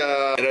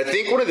militia? And I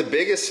think one of the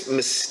biggest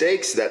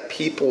mistakes that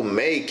people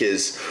make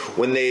is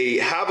when they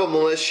have a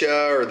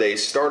militia or they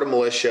start a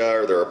militia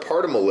or they're a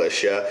part of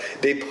militia,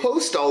 they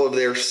post all of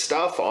their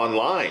stuff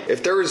online.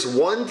 If there is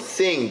one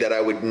thing that I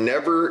would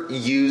never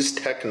use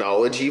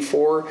technology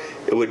for,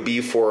 it would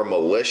be for a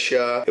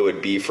militia, it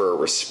would be for a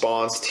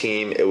response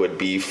team, it would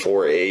be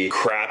for a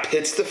crap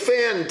hits the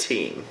fan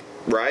team,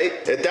 right?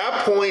 At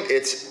that point,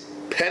 it's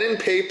pen and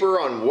paper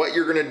on what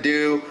you're gonna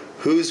do,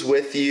 who's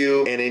with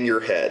you, and in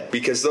your head.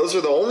 Because those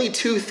are the only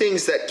two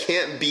things that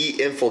can't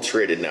be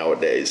infiltrated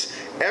nowadays.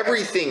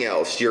 Everything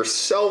else, your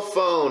cell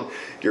phone,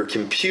 your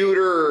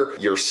computer,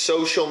 your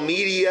social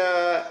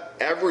media,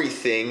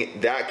 everything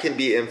that can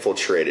be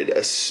infiltrated,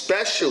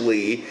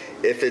 especially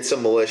if it's a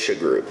militia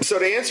group. So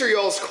to answer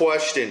y'all's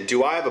question,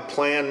 do I have a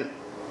plan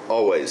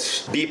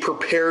always. Be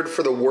prepared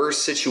for the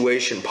worst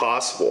situation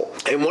possible.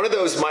 And one of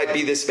those might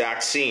be this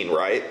vaccine,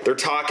 right? They're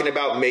talking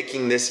about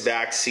making this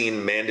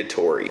vaccine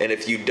mandatory. And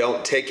if you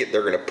don't take it,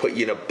 they're going to put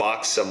you in a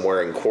box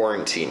somewhere and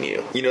quarantine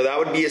you. You know, that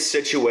would be a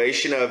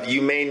situation of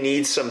you may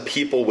need some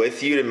people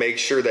with you to make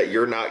sure that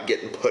you're not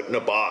getting put in a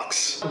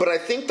box. But I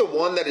think the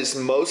one that is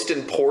most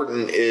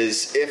important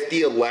is if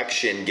the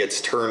election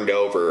gets turned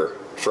over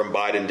from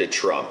Biden to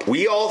Trump.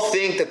 We all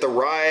think that the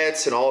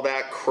riots and all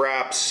that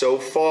crap so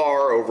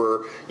far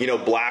over, you know,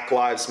 Black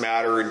Lives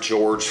Matter and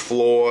George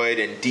Floyd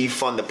and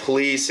defund the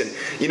police and,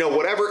 you know,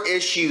 whatever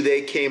issue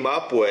they came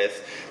up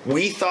with,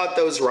 we thought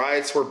those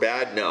riots were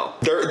bad. No.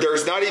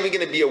 There's not even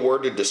going to be a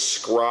word to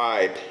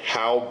describe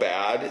how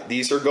bad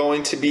these are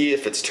going to be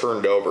if it's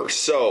turned over.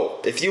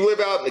 So, if you live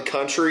out in the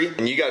country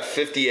and you got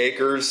 50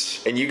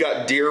 acres and you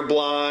got deer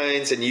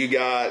blinds and you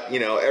got, you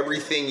know,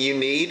 everything you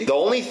need, the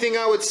only thing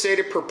I would say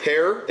to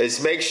prepare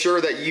is make sure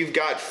that you've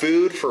got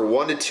food for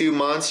 1 to 2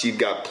 months, you've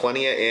got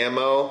plenty of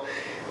ammo,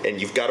 and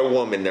you've got a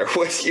woman there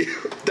with you.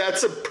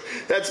 That's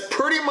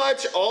pretty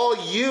much all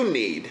you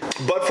need.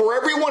 But for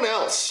everyone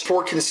else,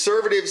 for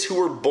conservatives who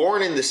were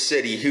born in the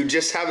city who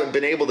just haven't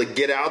been able to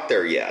get out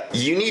there yet,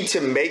 you need to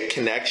make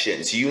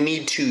connections. You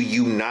need to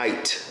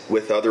unite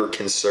with other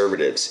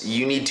conservatives.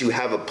 You need to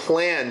have a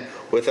plan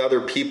with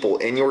other people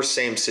in your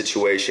same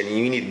situation.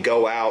 You need to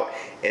go out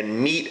and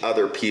meet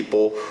other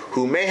people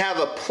who may have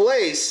a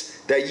place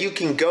that you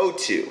can go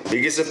to.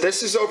 Because if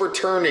this is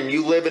overturned and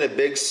you live in a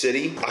big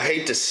city, I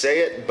hate to say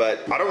it,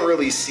 but I don't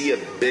really see a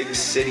big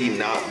city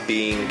not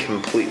being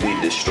completely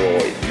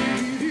destroyed.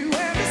 You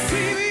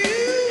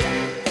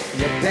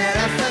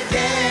better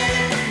forget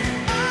it.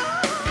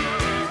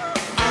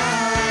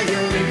 Are you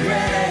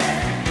regret it?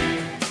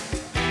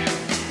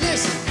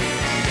 Listen,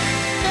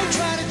 don't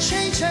try to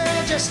change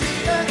her, just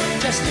leave her,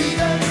 just leave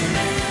her.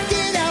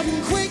 Get out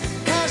and quick,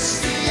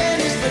 cause the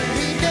end is the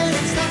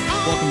beginning.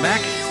 Welcome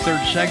back.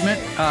 Third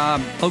segment.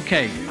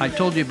 Okay, I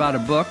told you about a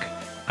book.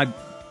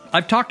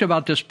 I've talked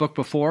about this book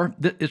before.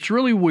 It's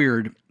really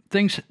weird.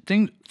 Things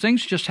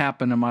just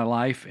happen in my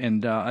life,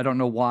 and I don't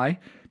know why.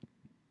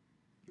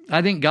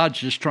 I think God's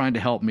just trying to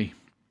help me.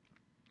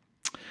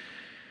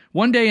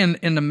 One day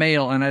in the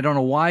mail, and I don't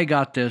know why I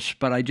got this,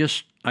 but I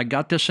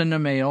got this in the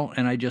mail,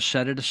 and I just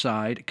set it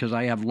aside because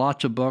I have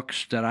lots of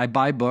books that I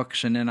buy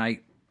books, and then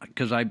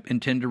because I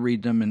intend to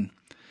read them, and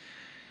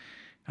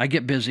I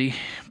get busy,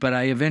 but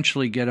I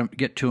eventually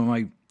get to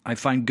them. I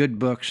find good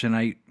books, and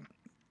I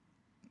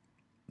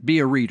be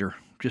a reader.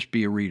 Just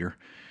be a reader,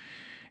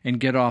 and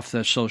get off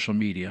the social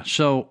media.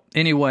 So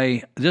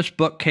anyway, this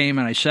book came,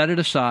 and I set it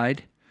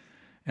aside,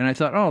 and I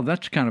thought, oh,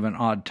 that's kind of an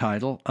odd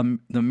title.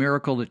 The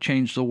Miracle That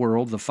Changed the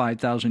World, The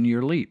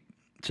 5,000-Year Leap.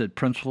 It said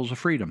Principles of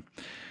Freedom.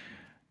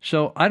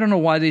 So I don't know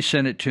why they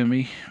sent it to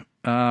me,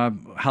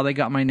 how they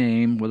got my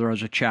name, whether I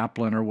was a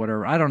chaplain or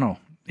whatever. I don't know.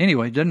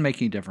 Anyway, it didn't make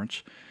any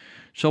difference.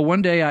 So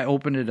one day I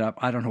opened it up.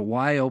 I don't know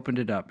why I opened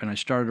it up, and I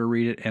started to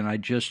read it, and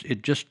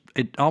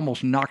it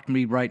almost knocked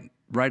me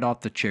right off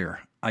the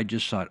chair. I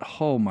just thought,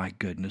 oh my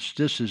goodness,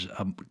 this is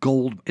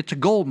it's a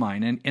gold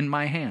mine in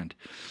my hand.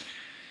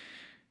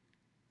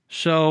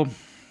 So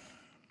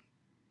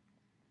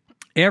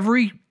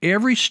every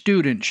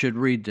student should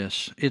read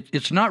this.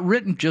 It's not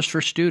written just for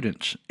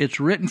students.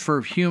 It's written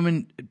for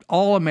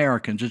all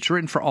Americans. It's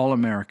written for all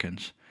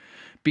Americans.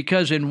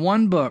 Because in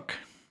one book,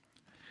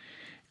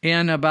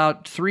 in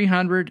about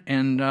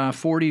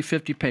 340,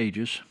 50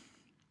 pages,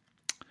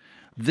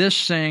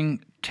 this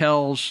thing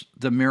tells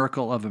the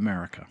miracle of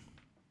America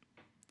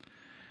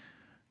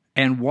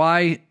and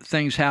why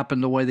things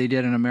happened the way they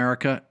did in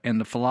America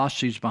and the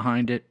philosophies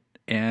behind it,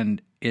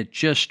 and it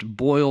just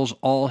boils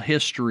all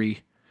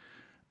history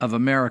of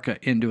America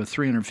into a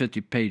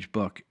 350-page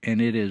book,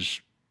 and it is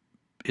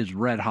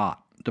red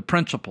hot. The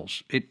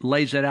principles, it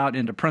lays it out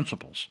into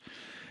principles.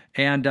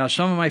 And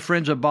some of my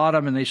friends have bought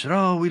them, and they said,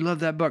 oh, we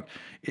love that book.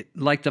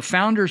 Like the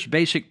Founders'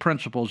 Basic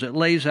Principles, it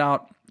lays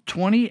out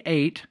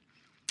 28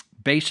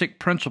 basic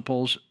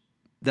principles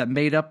that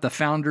made up the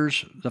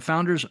founders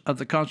of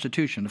the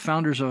Constitution, the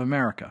founders of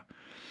America.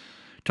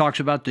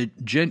 Talks about the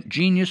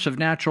genius of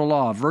natural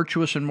law,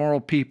 virtuous and moral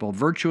people,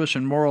 virtuous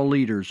and moral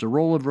leaders, the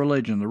role of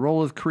religion, the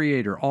role of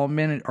creator, all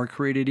men are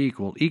created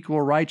equal,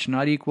 equal rights,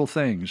 not equal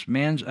things,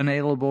 man's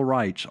inalienable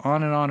rights,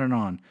 on and on and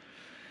on.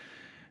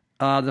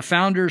 The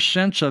founder's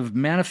sense of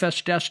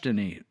manifest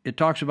destiny. It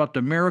talks about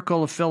the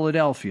miracle of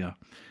Philadelphia,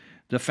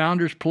 the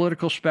founder's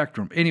political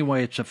spectrum.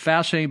 Anyway, it's a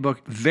fascinating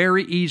book,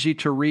 very easy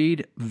to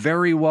read,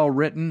 very well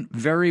written,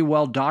 very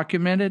well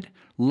documented,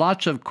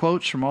 lots of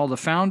quotes from all the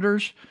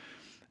founders.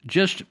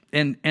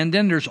 And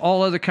then there's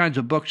all other kinds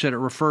of books that it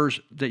refers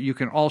that you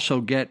can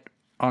also get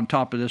on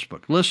top of this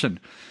book. Listen,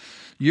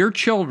 your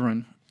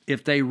children,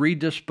 if they read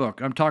this book,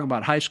 I'm talking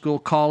about high school,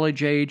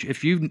 college age,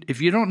 if you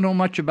don't know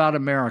much about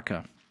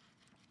America,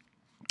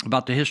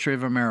 about the history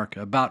of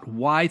America, about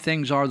why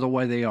things are the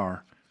way they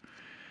are,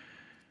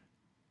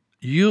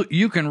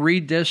 you can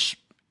read this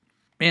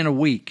in a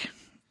week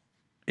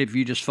if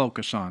you just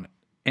focus on it,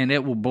 and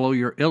it will blow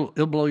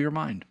it'll blow your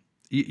mind.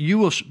 You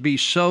will be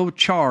so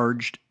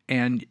charged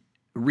and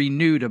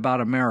renewed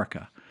about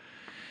America.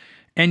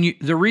 And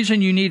the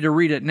reason you need to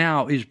read it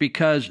now is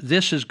because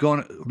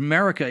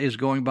America is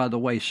going by the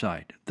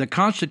wayside. The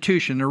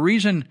Constitution, the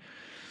reason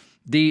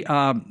the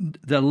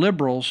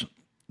liberals,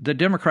 the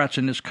Democrats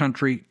in this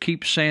country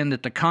keep saying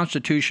that the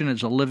Constitution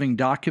is a living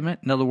document.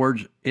 In other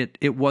words,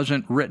 it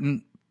wasn't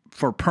written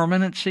for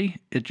permanency.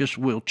 It just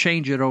will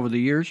change it over the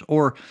years.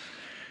 Or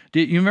do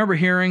you remember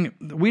hearing,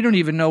 we don't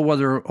even know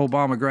whether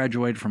Obama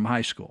graduated from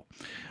high school,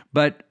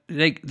 but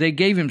they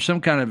gave him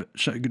some kind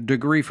of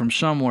degree from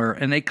somewhere,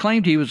 and they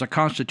claimed he was a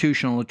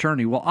constitutional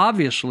attorney. Well,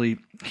 obviously,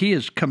 he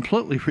has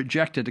completely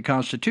rejected the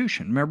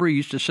Constitution. Remember, he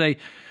used to say,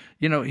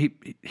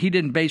 he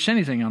didn't base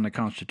anything on the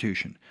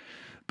Constitution.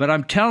 But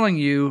I'm telling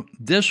you,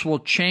 this will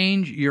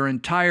change your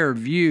entire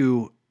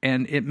view,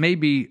 and it may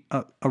be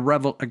a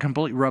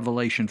complete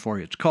revelation for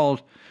you. It's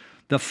called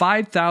The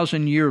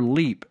 5,000-Year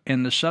Leap,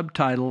 and the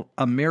subtitle,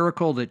 A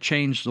Miracle That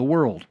Changed the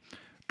World,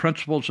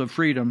 Principles of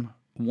Freedom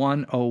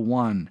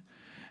 101.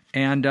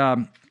 And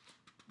I'm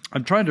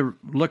trying to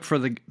look for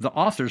the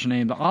author's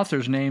name. The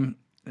author's name,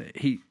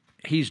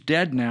 he's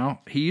dead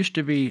now. He used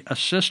to be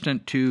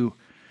assistant to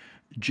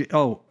J.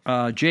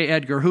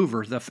 Edgar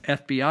Hoover, the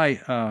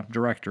FBI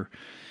director.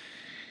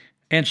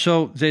 And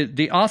so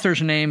the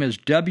author's name is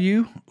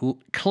W.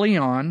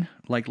 Cleon,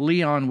 like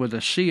Leon with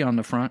a C on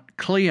the front,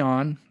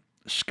 Cleon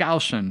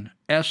Skousen,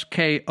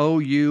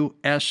 Skousen.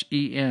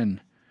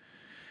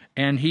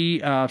 And he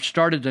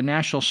started the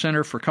National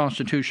Center for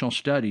Constitutional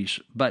Studies,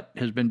 but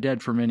has been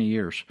dead for many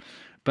years.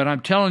 But I'm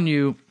telling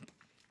you,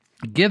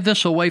 give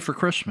this away for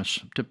Christmas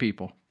to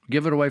people.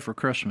 Give it away for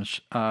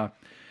Christmas.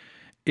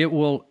 It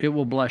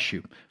will bless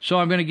you. So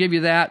I'm going to give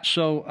you that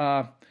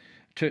to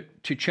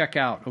check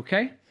out,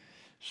 okay?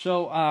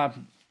 So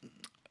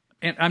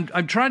and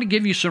I'm trying to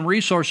give you some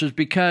resources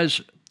because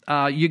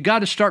you got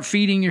to start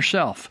feeding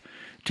yourself.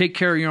 Take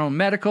care of your own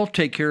medical,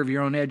 take care of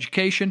your own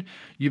education.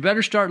 You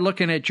better start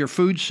looking at your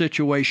food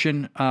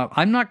situation.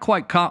 I'm not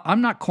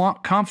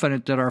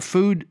confident that our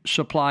food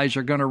supplies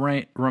are going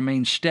to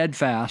remain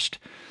steadfast,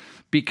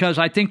 because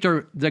I think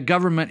the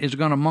government is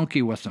going to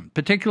monkey with them,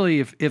 particularly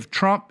if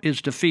Trump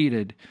is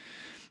defeated.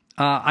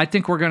 I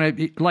think we're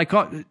going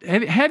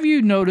to have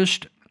you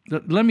noticed?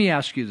 Let me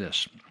ask you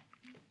this.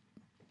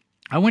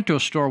 I went to a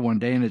store one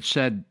day and it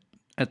said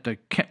at the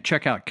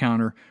checkout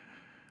counter,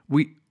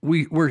 we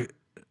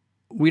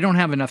don't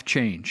have enough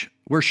change.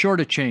 We're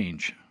short of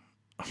change.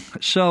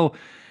 So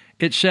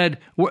it said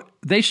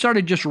they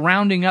started just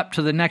rounding up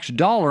to the next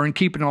dollar and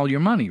keeping all your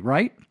money,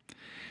 right?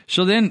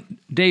 So then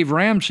Dave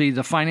Ramsey,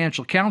 the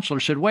financial counselor,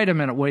 said, wait a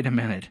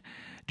minute.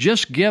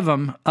 Just give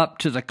them up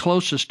to the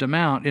closest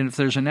amount, and if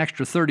there's an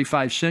extra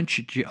 35 cents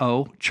you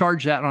owe,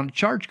 charge that on a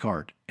charge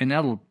card, and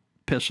that'll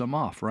piss them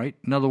off, right?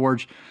 In other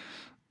words,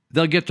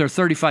 they'll get their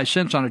 35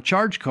 cents on a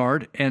charge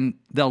card, and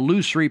they'll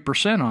lose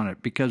 3% on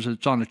it because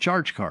it's on a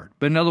charge card.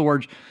 But in other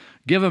words,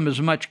 give them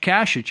as much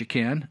cash as you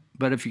can,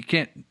 but if you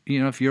can't,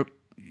 if you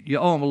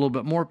owe them a little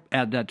bit more,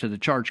 add that to the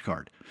charge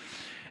card.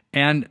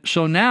 And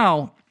so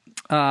now,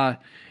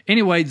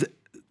 anyway,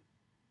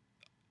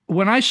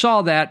 when I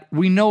saw that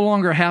we no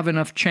longer have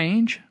enough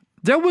change,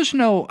 there was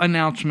no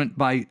announcement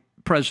by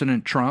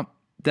President Trump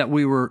that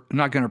we were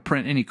not going to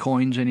print any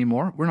coins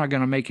anymore. We're not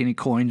going to make any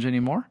coins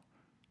anymore.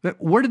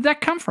 Where did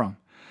that come from?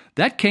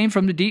 That came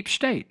from the deep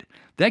state.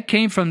 That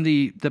came from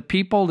the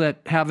people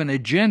that have an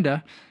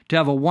agenda to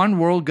have a one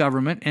world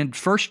government, and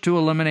first to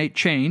eliminate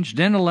change,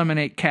 then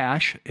eliminate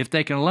cash. If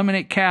they can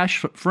eliminate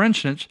cash, for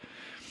instance,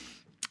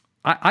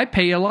 I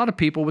pay a lot of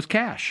people with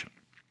cash.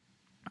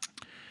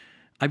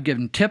 I've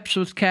given tips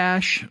with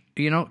cash.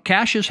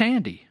 Cash is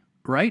handy,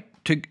 right?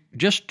 To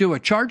just do a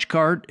charge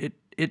card,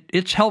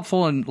 it's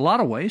helpful in a lot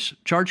of ways.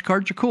 Charge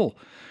cards are cool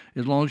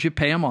as long as you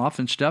pay them off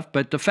and stuff.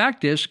 But the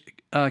fact is,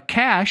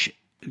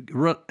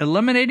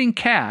 eliminating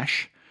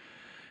cash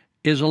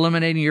is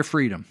eliminating your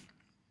freedom,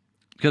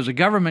 because the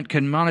government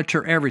can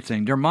monitor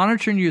everything. They're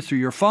monitoring you through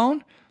your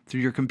phone,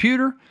 through your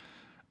computer,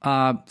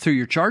 through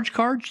your charge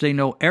cards. They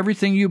know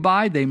everything you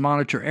buy. They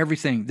monitor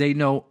everything. They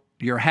know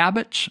your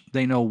habits.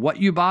 They know what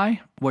you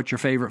buy, what your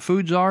favorite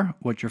foods are,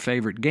 what your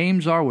favorite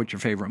games are, what your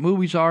favorite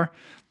movies are,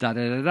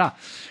 da-da-da-da.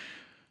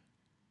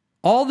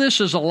 All this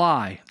is a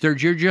lie.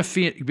 You're just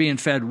being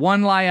fed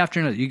one lie after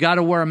another. You got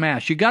to wear a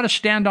mask. You got to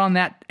stand on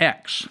that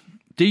X.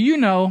 Do you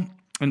know,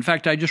 in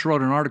fact, I just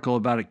wrote an article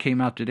about it,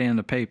 came out today in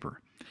the paper,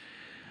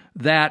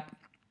 that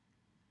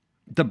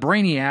the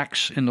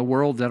brainiacs in the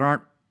world that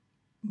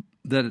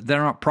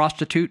aren't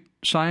prostitute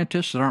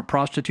scientists, that aren't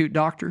prostitute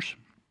doctors,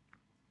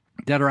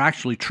 that are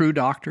actually true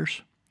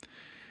doctors,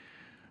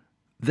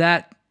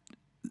 that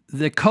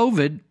the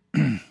COVID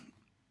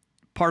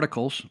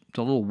particles,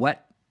 the little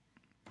wet,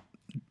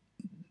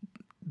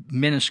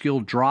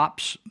 minuscule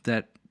drops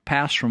that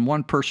pass from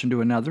one person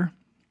to another,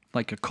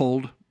 like a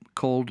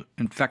cold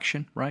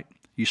infection, right?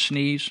 You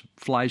sneeze,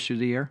 flies through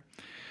the air.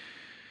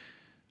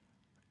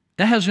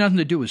 That has nothing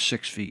to do with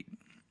 6 feet.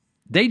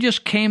 They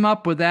just came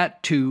up with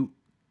that to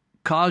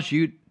cause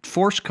you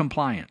forced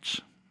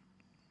compliance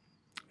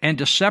and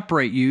to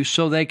separate you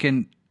so they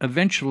can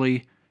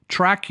eventually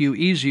track you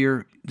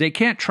easier. They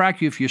can't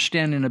track you if you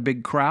stand in a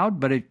big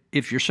crowd, but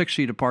if you're 6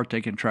 feet apart,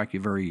 they can track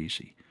you very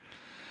easy.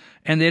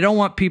 And they don't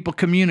want people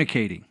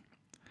communicating.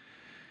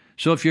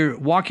 So if you're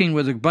walking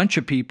with a bunch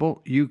of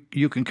people, you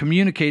can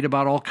communicate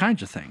about all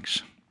kinds of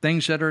things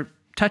that are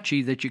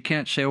touchy that you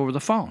can't say over the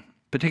phone,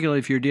 particularly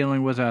if you're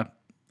dealing with a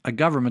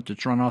government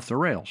that's run off the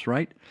rails,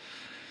 right?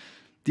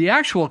 The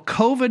actual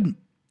COVID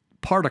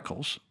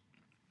particles,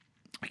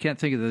 I can't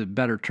think of the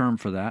better term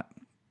for that,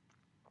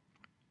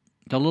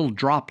 the little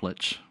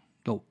droplets,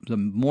 the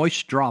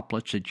moist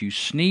droplets that you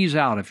sneeze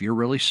out if you're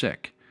really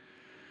sick,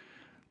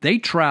 they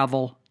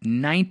travel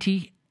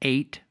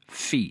 98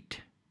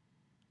 feet.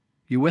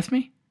 You with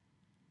me?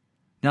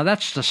 Now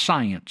that's the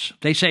science.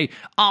 They say,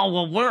 oh,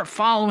 well, we're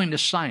following the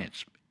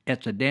science.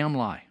 It's a damn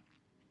lie.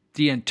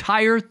 The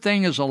entire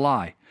thing is a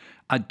lie.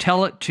 I'd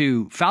tell it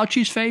to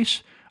Fauci's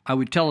face. I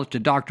would tell it to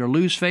Dr.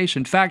 Lou's face.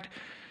 In fact,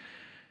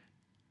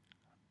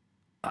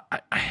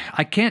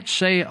 I can't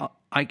say,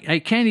 I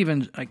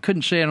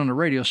couldn't say it on the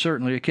radio,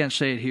 certainly. I can't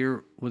say it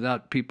here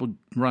without people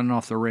running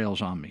off the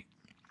rails on me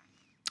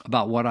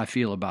about what I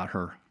feel about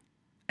her.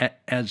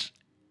 As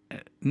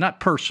not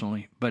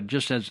personally, but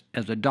just as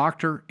a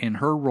doctor in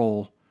her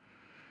role,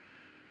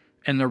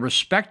 and the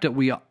respect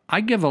that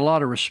I give a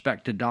lot of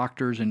respect to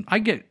doctors, and I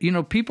get,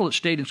 people that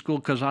stayed in school,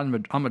 because I'm a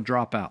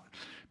dropout.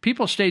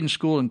 People stayed in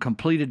school and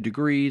completed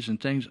degrees and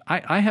things.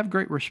 I have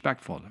great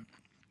respect for them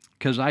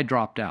because I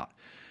dropped out.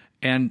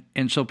 And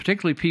so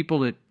particularly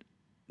people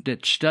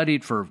that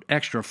studied for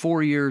extra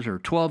 4 years or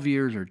 12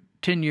 years or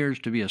 10 years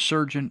to be a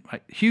surgeon,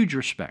 huge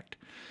respect.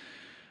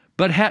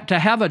 But to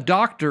have a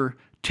doctor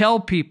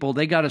tell people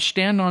they got to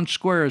stand on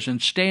squares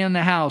and stay in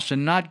the house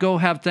and not go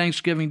have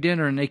Thanksgiving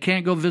dinner, and they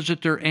can't go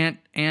visit their Aunt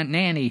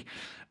Nanny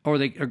or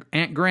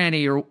Aunt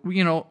Granny or,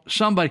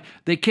 somebody.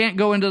 They can't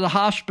go into the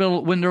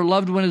hospital when their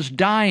loved one is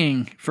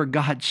dying, for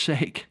God's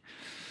sake.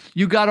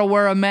 You got to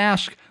wear a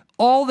mask.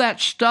 All that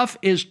stuff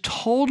is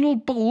total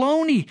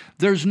baloney.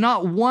 There's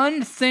not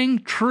one thing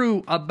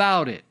true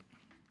about it.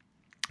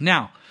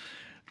 Now,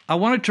 I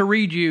wanted to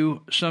read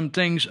you some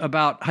things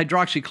about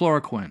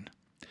hydroxychloroquine.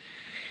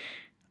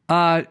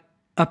 A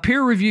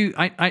peer review,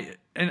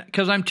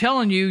 because I'm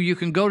telling you, you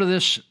can go to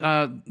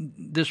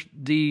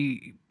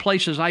the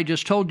places I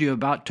just told you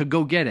about to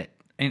go get it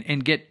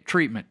and get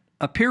treatment.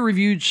 A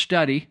peer-reviewed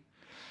study,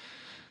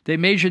 they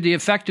measured the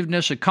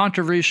effectiveness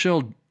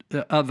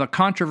of a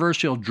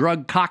controversial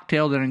drug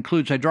cocktail that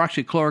includes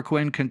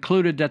hydroxychloroquine,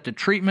 concluded that the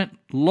treatment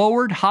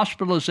lowered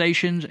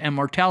hospitalizations and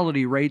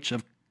mortality rates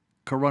of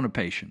corona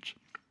patients.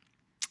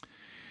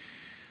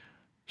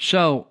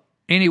 So,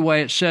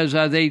 anyway, it says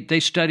they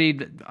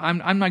studied,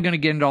 I'm not going to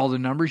get into all the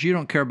numbers. You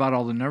don't care about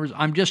all the numbers.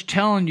 I'm just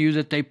telling you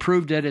that they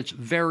proved that it's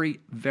very,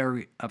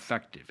 very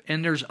effective.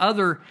 And there's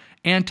other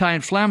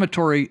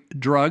anti-inflammatory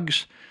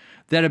drugs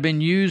that have been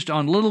used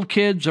on little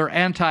kids, or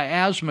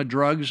anti-asthma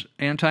drugs,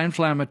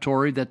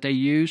 anti-inflammatory, that they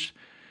use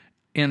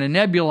in a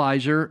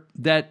nebulizer,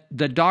 that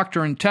the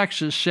doctor in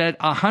Texas said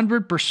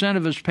 100%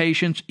 of his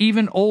patients,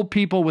 even old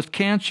people with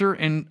cancer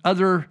and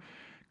other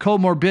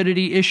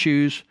comorbidity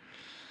issues,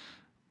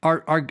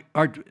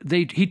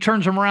 he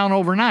turns them around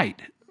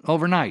overnight.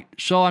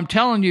 So I'm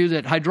telling you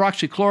that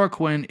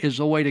hydroxychloroquine is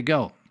the way to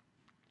go.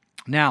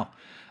 Now,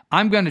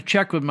 I'm going to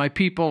check with my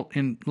people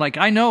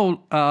I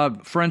know,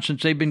 for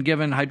instance, they've been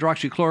given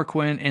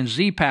hydroxychloroquine and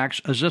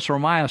Z-Paks,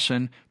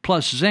 azithromycin,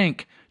 plus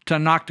zinc to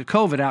knock the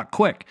COVID out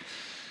quick.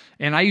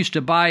 And I used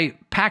to buy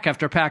pack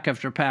after pack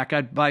after pack.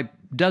 I'd buy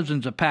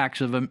dozens of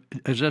packs of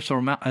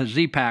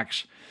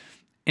Z-Paks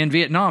in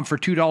Vietnam for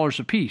 $2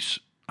 a piece.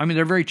 I mean,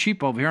 they're very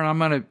cheap over here, and I'm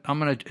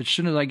gonna as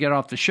soon as I get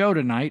off the show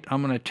tonight,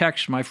 I'm gonna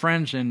text my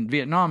friends in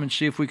Vietnam and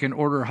see if we can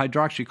order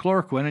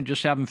hydroxychloroquine and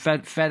just have them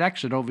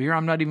FedEx it over here.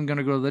 I'm not even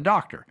gonna go to the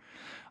doctor.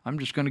 I'm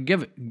just gonna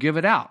give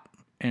it out.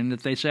 And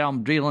if they say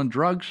I'm dealing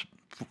drugs,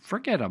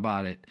 forget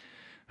about it.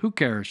 Who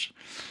cares?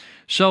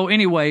 So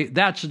anyway,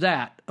 that's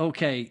that.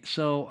 Okay,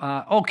 so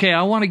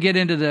I want to get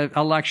into the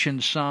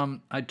election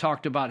some. I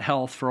talked about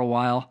health for a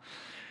while.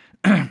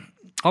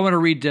 I want to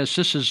read this.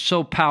 This is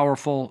so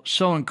powerful,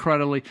 so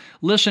incredibly.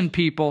 Listen,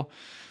 people.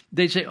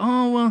 They say,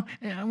 oh,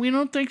 well, we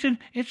don't think that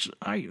it's,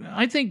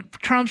 I think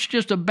Trump's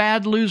just a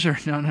bad loser.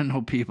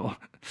 No, people.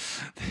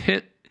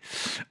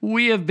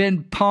 We have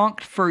been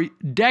punked for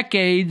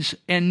decades,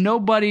 and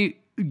nobody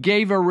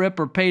gave a rip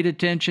or paid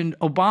attention.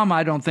 Obama,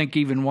 I don't think,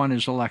 even won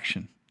his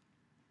election.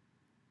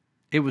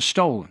 It was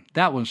stolen.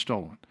 That one's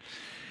stolen.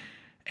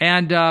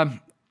 And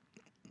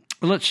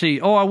let's see.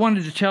 Oh, I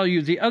wanted to tell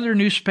you the other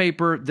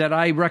newspaper that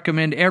I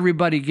recommend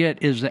everybody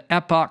get is the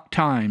Epoch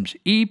Times,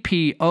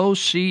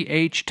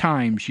 EPOCH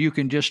Times. You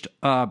can just,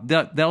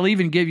 they'll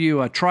even give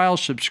you a trial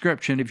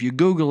subscription if you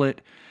Google it,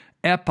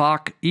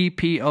 Epoch,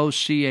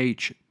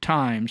 EPOCH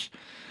Times.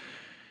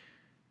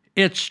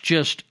 It's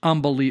just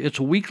unbelievable. It's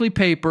a weekly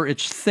paper.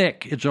 It's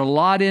thick. It's a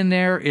lot in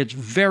there. It's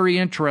very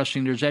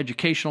interesting. There's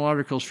educational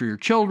articles for your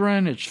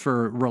children. It's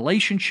for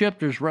relationship.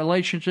 There's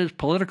relationships,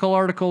 political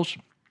articles.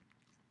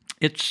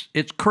 It's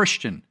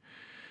Christian.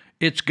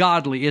 It's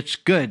godly. It's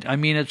good. I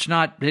mean, it's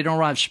not, they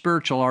don't have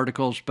spiritual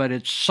articles, but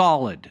it's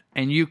solid.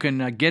 And you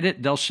can get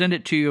it. They'll send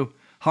it to you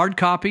hard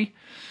copy,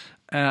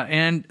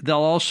 and they'll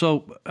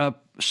also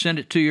send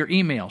it to your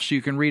email so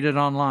you can read it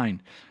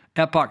online.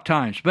 Epoch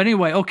Times. But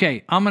anyway,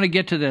 okay, I'm going to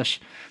get to this.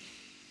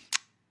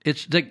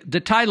 It's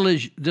the title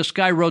is, this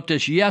guy wrote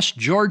this, Yes,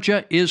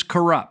 Georgia is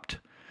Corrupt.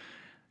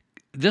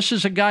 This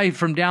is a guy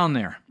from down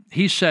there.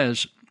 He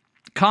says,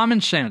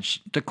 common sense.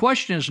 The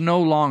question is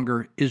no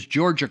longer, is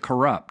Georgia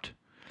corrupt?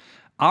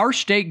 Our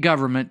state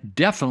government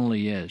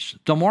definitely is.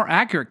 The more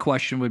accurate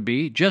question would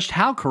be, just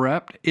how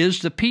corrupt is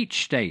the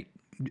Peach State?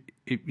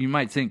 You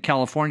might think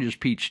California's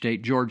Peach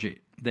State, Georgia,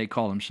 they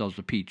call themselves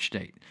the Peach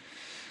State.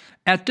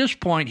 At this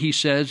point, he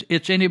says,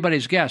 it's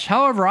anybody's guess.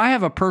 However, I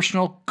have a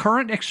personal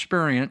current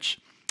experience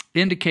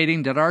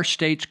indicating that our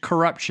state's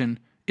corruption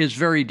is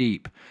very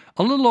deep.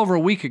 A little over a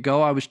week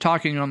ago, I was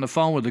talking on the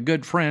phone with a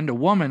good friend, a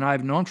woman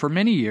I've known for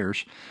many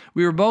years.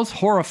 We were both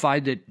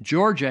horrified that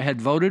Georgia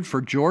had voted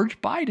for Joe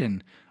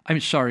Biden,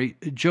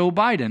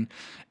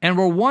 and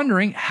were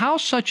wondering how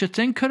such a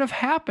thing could have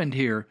happened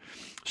here.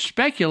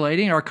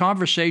 Speculating, our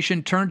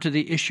conversation turned to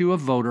the issue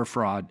of voter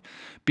fraud.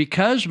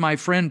 Because my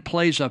friend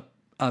plays a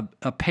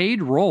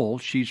paid role,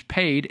 she's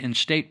paid in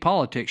state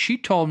politics, she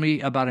told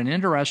me about an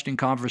interesting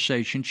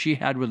conversation she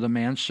had with a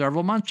man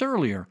several months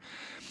earlier.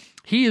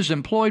 He is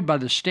employed by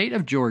the state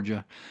of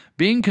Georgia.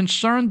 Being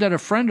concerned that a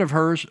friend of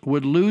hers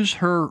would lose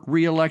her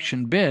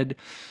re-election bid,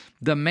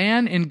 the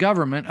man in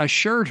government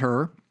assured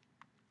her,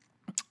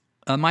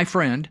 my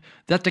friend,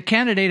 that the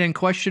candidate in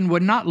question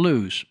would not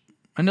lose.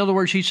 In other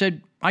words, he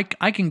said,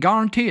 I can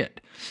guarantee it.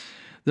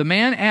 The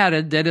man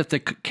added that if the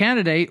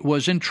candidate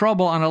was in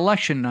trouble on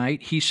election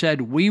night, he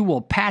said, we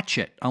will patch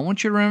it. I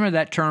want you to remember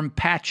that term,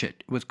 patch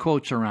it, with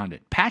quotes around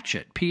it. Patch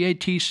it,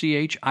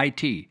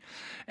 P-A-T-C-H-I-T.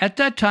 At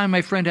that time,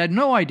 my friend had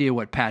no idea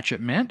what patch it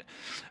meant,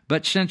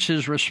 but since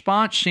his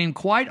response seemed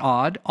quite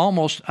odd,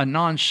 almost a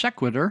non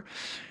sequitur,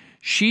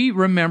 she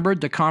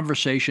remembered the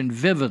conversation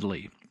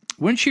vividly.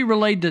 When she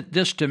relayed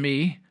this to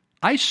me,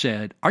 I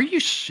said, are you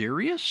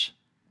serious?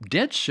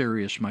 Dead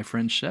serious, my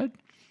friend said.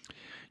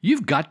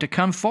 You've got to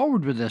come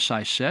forward with this,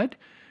 I said.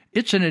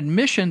 It's an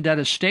admission that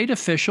a state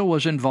official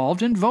was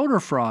involved in voter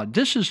fraud.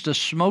 This is the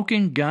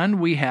smoking gun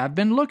we have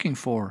been looking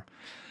for.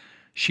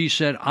 She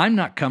said, I'm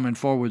not coming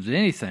forward with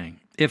anything.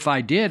 If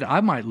I did,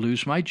 I might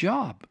lose my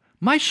job,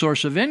 my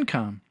source of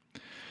income.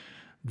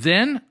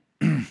 Then,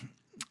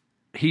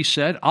 he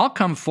said, I'll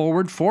come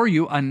forward for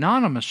you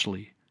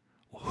anonymously.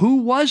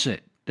 Who was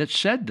it that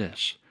said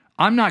this?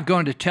 I'm not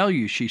going to tell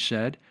you, she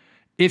said.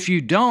 If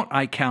you don't,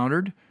 I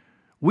countered,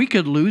 we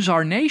could lose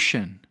our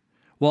nation.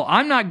 Well,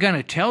 I'm not going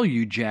to tell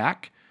you,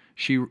 Jack,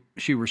 she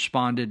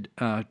responded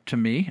to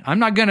me. I'm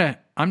not going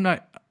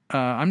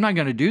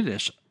to do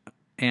this.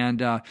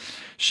 And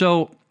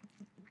so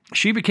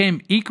she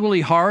became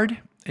equally hard,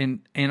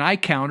 and I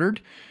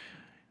countered,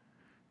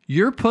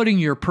 you're putting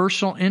your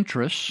personal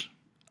interests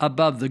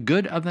above the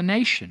good of the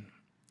nation.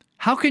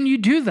 How can you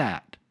do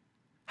that?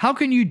 How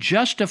can you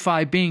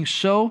justify being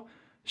so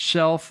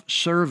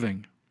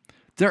self-serving?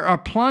 There are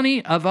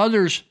plenty of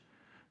others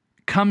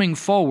coming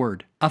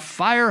forward, a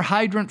fire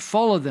hydrant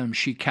full of them,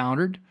 she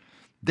countered.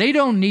 They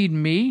don't need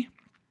me.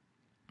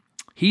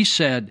 He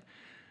said,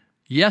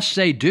 yes,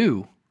 they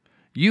do.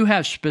 You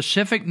have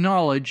specific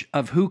knowledge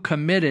of who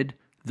committed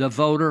the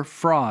voter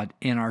fraud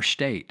in our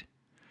state.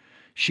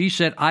 She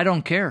said, I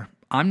don't care.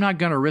 I'm not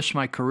going to risk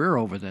my career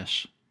over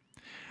this.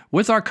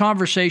 With our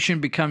conversation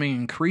becoming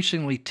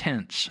increasingly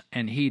tense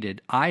and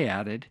heated, I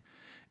added,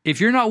 if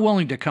you're not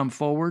willing to come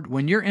forward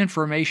when your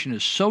information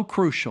is so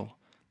crucial,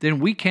 then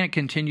we can't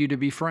continue to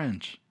be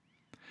friends.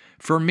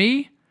 For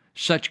me,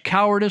 such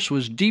cowardice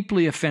was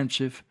deeply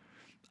offensive.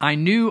 I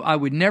knew I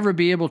would never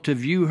be able to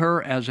view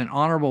her as an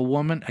honorable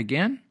woman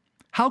again.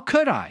 How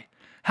could I?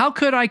 How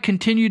could I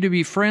continue to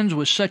be friends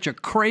with such a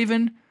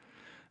craven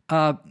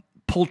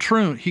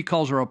poltroon? He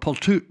calls her a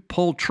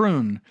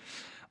poltroon.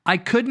 I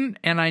couldn't,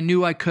 and I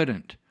knew I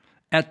couldn't.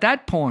 At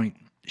that point,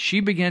 she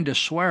began to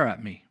swear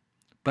at me,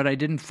 but I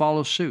didn't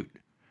follow suit.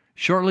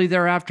 Shortly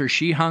thereafter,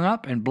 she hung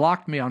up and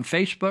blocked me on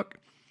Facebook.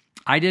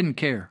 I didn't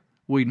care.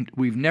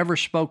 We've never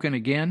spoken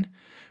again,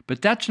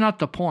 but that's not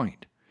the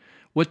point.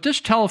 What this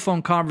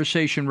telephone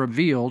conversation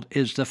revealed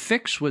is the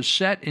fix was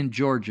set in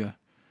Georgia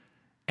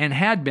and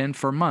had been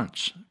for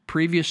months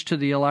previous to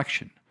the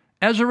election.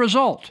 As a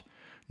result,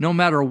 no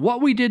matter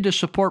what we did to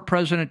support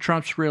President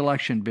Trump's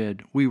re-election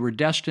bid, we were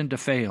destined to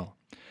fail.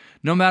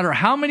 No matter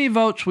how many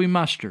votes we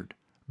mustered,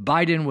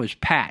 Biden was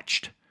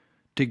patched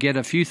to get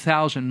a few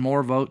thousand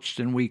more votes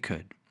than we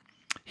could.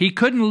 He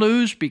couldn't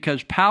lose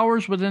because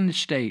powers within the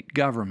state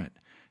government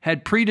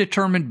had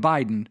predetermined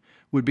Biden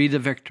would be the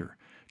victor,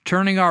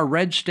 turning our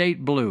red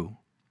state blue.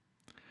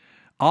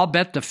 I'll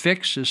bet the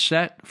fix is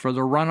set for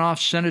the runoff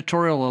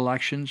senatorial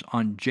elections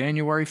on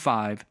January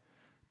 5,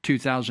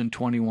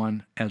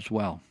 2021 as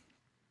well.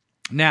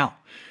 Now,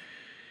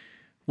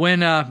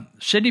 when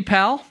Sidney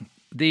Powell,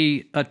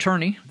 the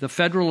attorney, the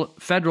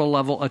federal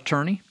level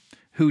attorney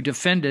who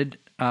defended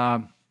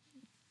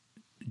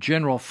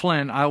General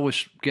Flynn, I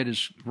always get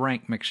his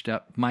rank mixed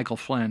up, Michael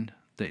Flynn,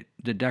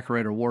 the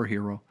decorator war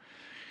hero.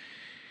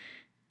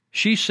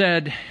 She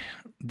said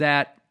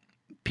that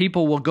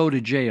people will go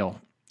to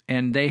jail,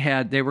 and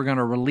they were going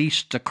to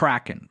release the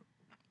Kraken,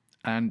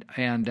 and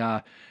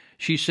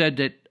she said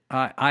that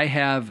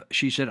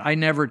she said, I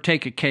never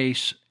take a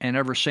case and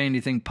ever say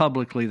anything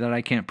publicly that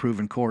I can't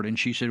prove in court. And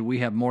she said, we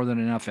have more than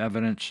enough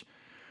evidence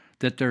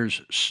that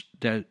there's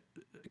that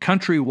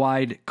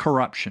countrywide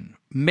corruption,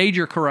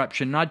 major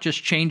corruption, not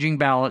just changing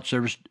ballots.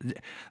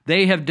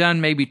 They have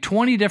done maybe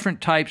 20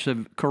 different types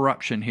of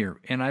corruption here.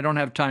 And I don't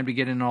have time to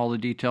get into all the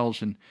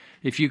details. And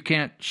if you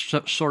can't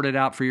sort it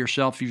out for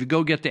yourself, if you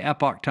go get the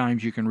Epoch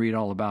Times, you can read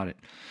all about it.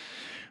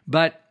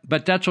 But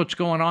that's what's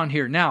going on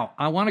here. Now,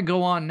 I want to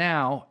go on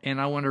now, and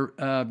I want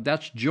to,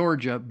 that's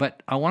Georgia,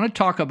 but I want to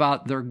talk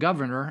about their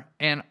governor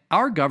and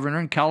our governor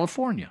in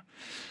California,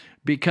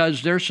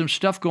 because there's some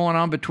stuff going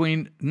on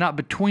not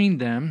between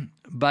them,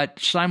 but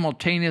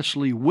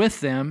simultaneously with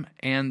them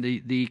and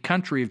the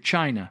country of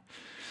China.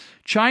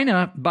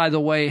 China, by the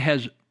way,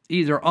 has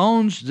either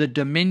owns the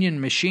Dominion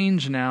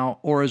machines now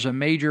or is a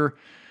major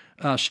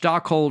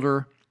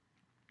stockholder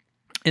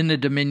in the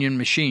Dominion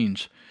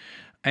machines.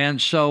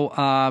 And so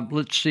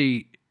let's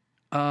see.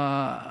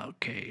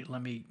 Okay,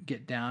 let me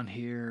get down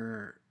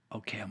here.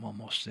 Okay, I'm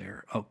almost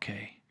there.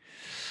 Okay.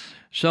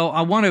 So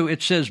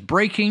it says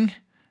breaking.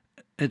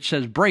 It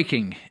says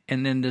breaking.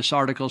 And then this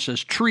article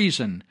says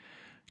treason.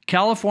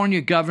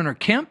 Georgia Governor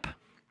Kemp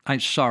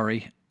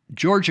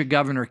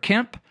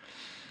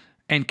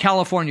and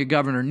California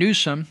Governor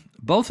Newsom,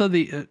 both of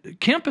the,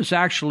 Kemp is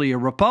actually a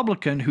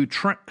Republican who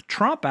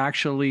Trump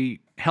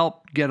actually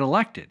helped get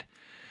elected.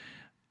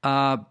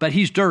 But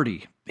he's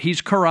dirty.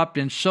 He's corrupt,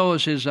 and so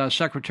is his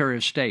Secretary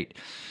of State.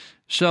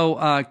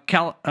 So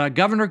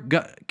Governor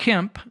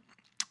Kemp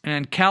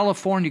and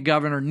California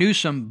Governor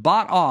Newsom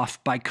bought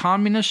off by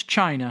communist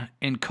China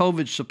in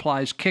COVID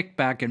supplies,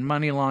 kickback, and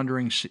money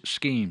laundering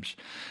schemes.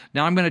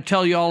 Now, I'm going to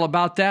tell you all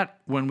about that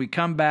when we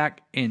come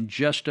back in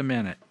just a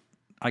minute.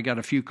 I got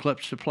a few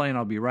clips to play, and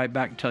I'll be right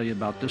back and tell you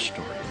about this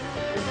story.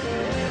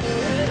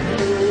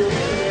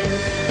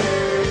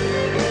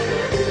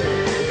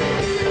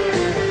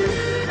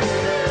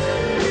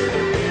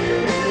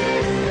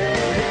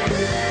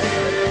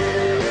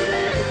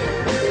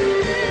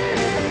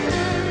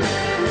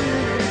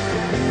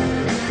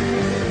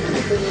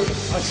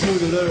 I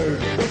should have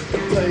learned to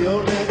play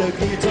on that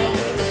guitar.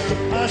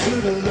 I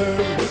should have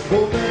learned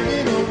go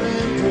banging on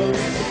that drum.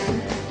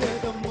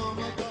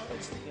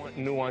 I want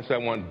nuance. I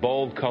want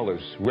bold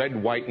colors, red,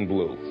 white, and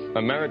blue.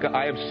 America,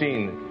 I have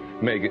seen,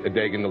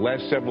 Dagan, the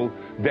last several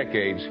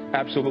decades,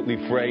 absolutely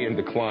fray and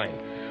decline.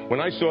 When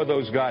I saw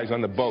those guys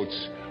on the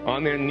boats,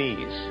 on their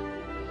knees,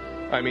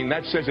 I mean,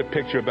 that says a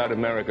picture about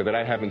America that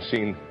I haven't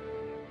seen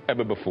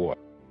ever before.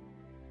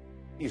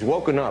 He's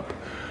woken up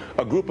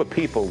a group of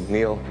people,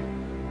 Neil,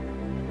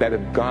 that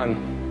have gone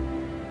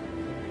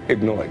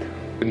ignored.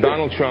 And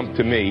Donald Trump,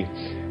 to me,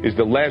 is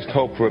the last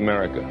hope for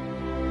America.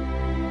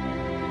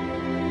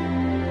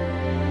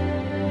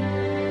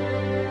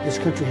 This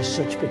country has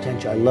such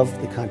potential. I love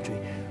the country.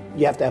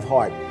 You have to have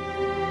heart.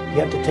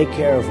 You have to take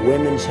care of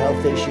women's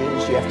health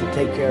issues. You have to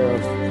take care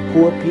of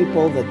poor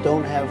people that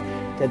don't have,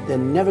 that they're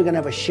never going to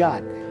have a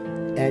shot.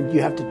 And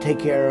you have to take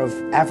care of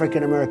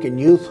African-American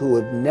youth who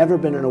have never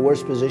been in a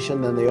worse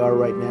position than they are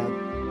right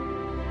now.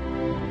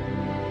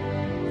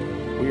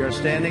 We are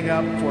standing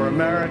up for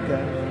America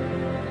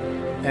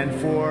and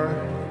for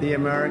the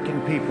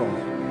American people.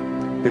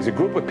 There's a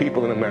group of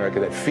people in America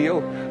that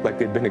feel like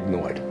they've been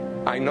ignored.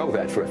 I know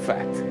that for a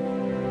fact.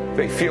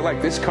 They feel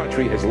like this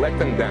country has let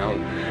them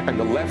down, and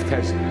the left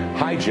has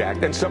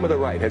hijacked, and some of the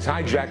right has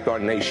hijacked our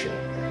nation.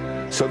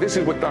 So this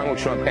is what Donald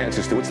Trump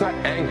answers to. It's not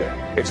anger,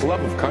 it's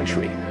love of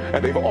country.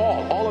 And they've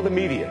all of the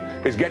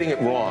media is getting it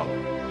wrong.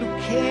 You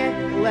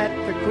can't let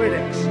the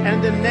critics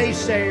and the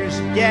naysayers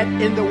get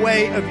in the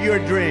way of your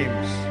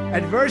dreams.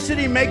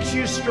 Adversity makes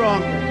you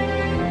stronger.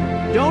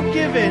 Don't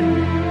give in,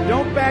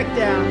 don't back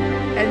down,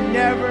 and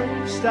never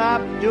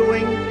stop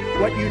doing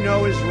what you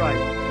know is right.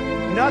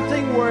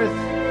 Nothing worth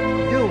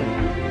doing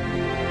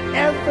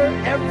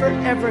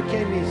ever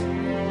came easy.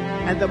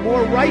 And the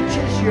more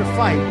righteous your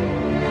fight,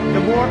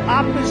 the more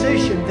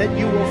opposition that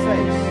you will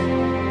face.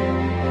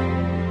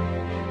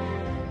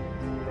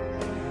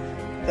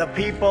 The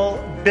people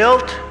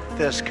built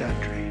this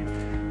country,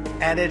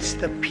 and it's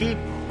the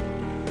people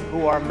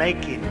who are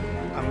making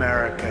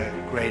America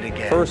great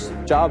again. First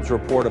jobs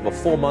report of a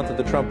full month of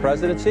the Trump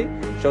presidency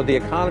showed the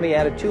economy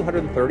added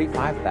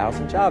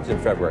 235,000 jobs in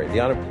February.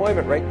 The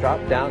unemployment rate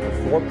dropped down to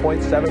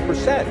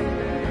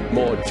 4.7%.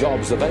 More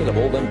jobs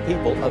available than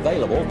people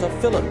available to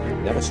fill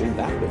them. Never seen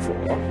that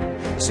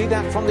before. See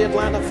that from the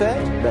Atlanta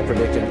Fed? They're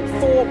predicting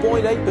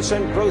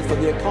 4.8% growth for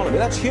the economy.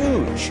 That's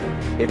huge.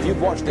 If you've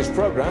watched this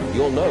program,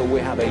 you'll know we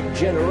have a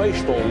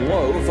generational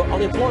low for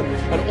unemployment,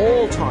 an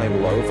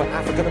all-time low for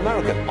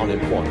African-American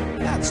unemployment.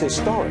 That's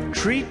historic.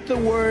 Treat the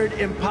word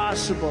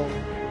impossible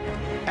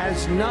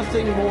as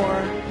nothing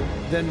more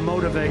than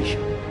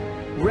motivation.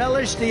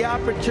 Relish the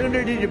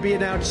opportunity to be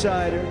an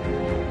outsider.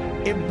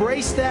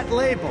 Embrace that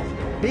label.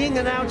 Being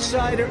an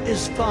outsider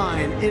is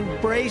fine.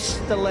 Embrace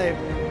the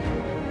label.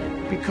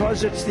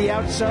 Because it's the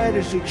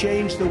outsiders who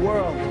change the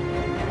world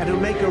and who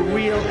make a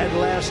real and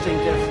lasting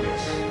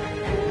difference.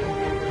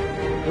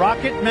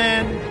 Rocket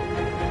Man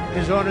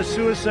is on a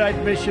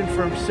suicide mission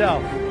for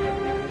himself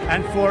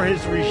and for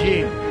his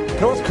regime.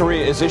 North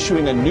Korea is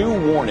issuing a new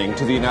warning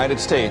to the United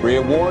States.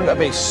 Korea warned of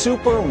a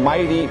super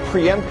mighty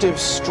preemptive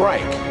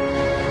strike.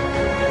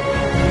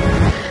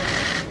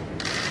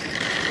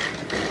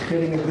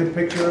 Getting a good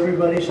picture,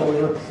 everybody, so we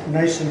look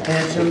nice and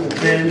handsome and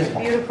thin.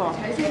 Beautiful.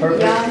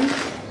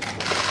 Perfect.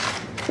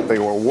 They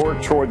will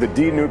work toward the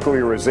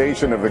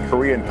denuclearization of the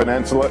Korean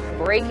Peninsula.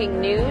 Breaking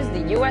news,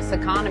 the U.S.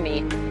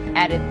 economy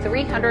added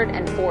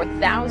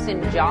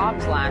 304,000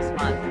 jobs last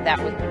month. That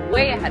was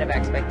way ahead of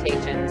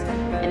expectations,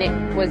 and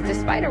it was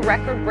despite a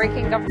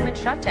record-breaking government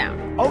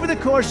shutdown. Over the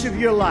course of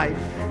your life,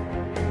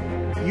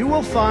 you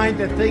will find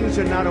that things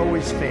are not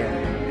always fair.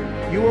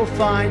 You will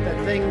find that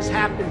things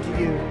happen to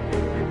you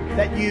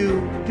that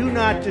you do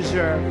not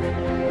deserve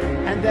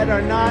and that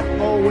are not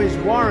always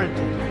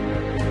warranted.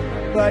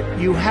 But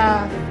you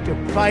have to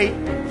fight,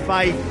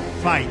 fight,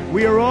 fight.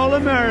 We are all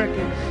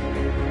Americans,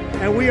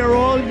 and we are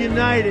all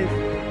united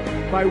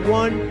by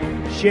one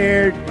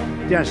shared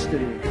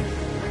destiny.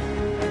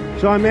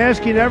 So I'm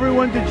asking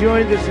everyone to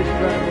join this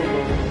incredible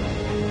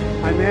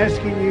moment. I'm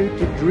asking you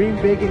to dream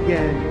big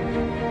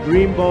again.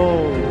 Dream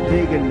bold,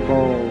 big and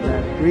bold.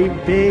 Dream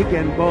big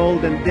and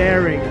bold and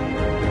daring.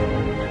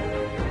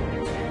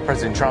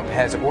 President Trump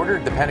has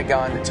ordered the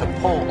Pentagon to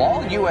pull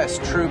all U.S.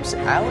 troops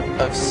out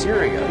of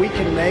Syria. We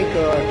can make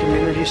our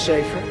community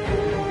safer,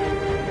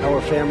 our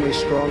families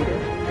stronger,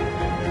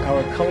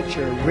 our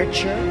culture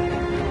richer,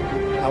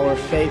 our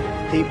faith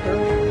deeper,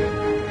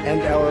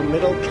 and our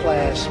middle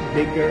class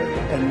bigger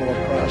and more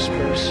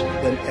prosperous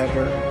than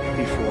ever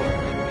before.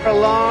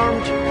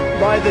 Alarmed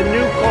by the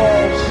new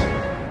calls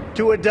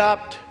to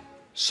adopt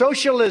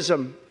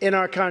socialism in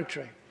our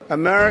country.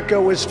 America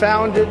was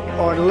founded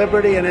on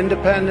liberty and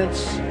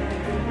independence,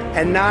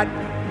 and not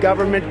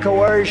government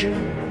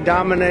coercion,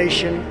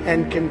 domination,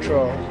 and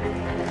control.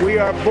 We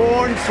are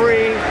born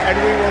free, and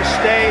we will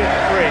stay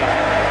free.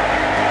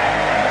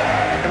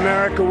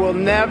 America will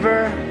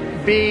never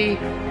be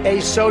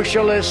a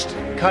socialist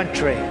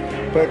country,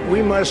 but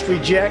we must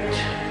reject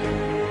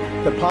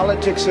the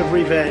politics of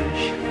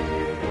revenge,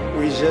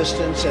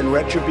 resistance, and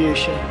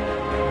retribution,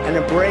 and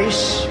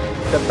embrace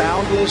the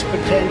boundless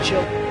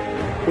potential.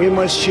 We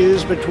must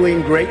choose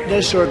between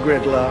greatness or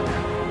gridlock,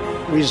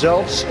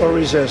 results or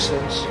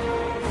resistance,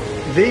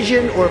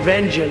 vision or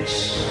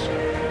vengeance,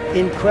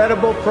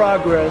 incredible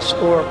progress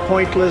or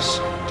pointless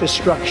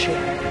destruction.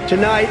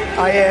 Tonight,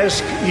 I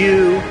ask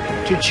you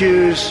to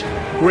choose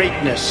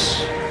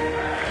greatness.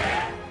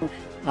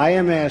 I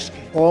am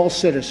asking all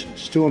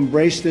citizens to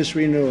embrace this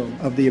renewal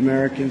of the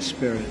American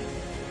spirit.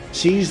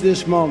 Seize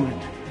this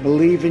moment,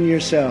 believe in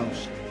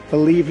yourselves,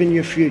 believe in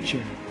your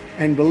future,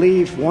 and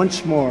believe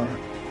once more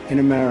in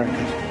America.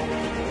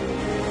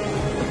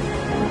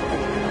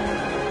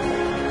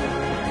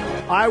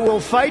 I will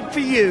fight for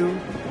you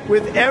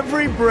with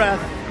every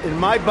breath in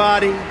my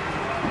body,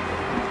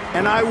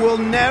 and I will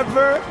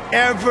never,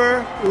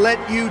 ever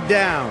let you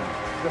down.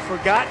 The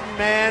forgotten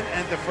man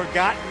and the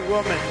forgotten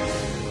woman.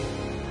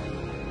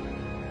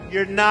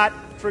 You're not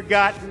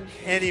forgotten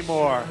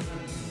anymore.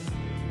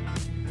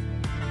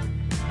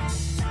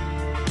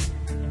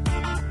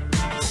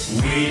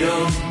 We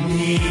don't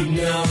need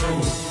no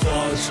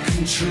thought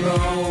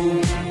control.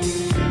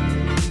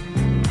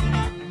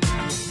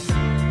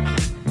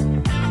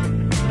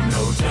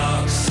 No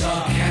dark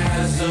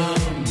sarcasm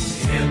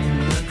in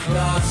the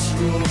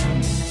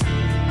classroom.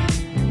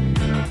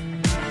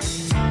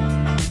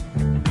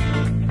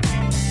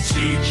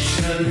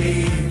 Teacher,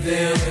 leave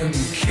them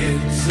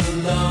kids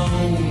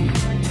alone.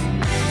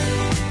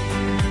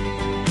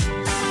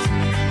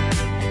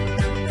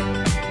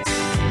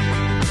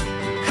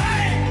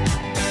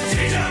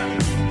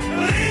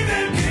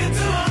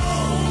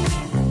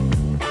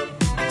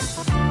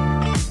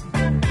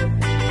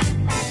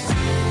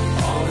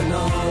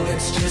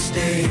 Just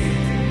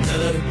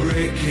another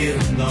brick in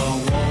the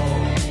wall.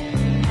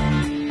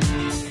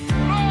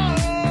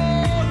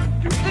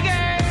 Do it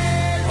again.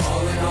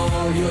 All in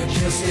all, you're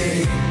just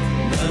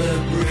another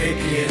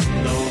brick in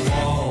the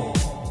wall.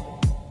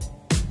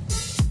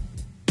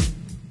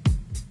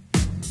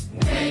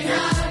 We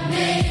don't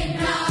need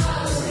no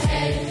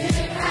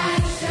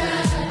education.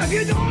 If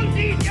you don't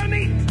eat your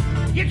meat,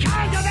 you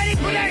can't have any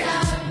pudding. We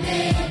don't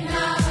need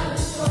no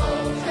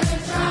school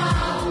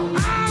control.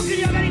 How can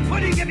you have any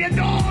pudding if you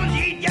don't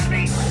eat?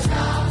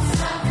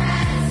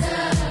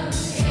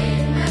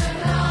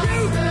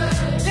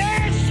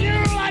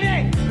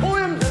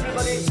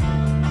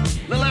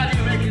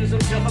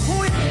 Himself a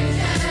point.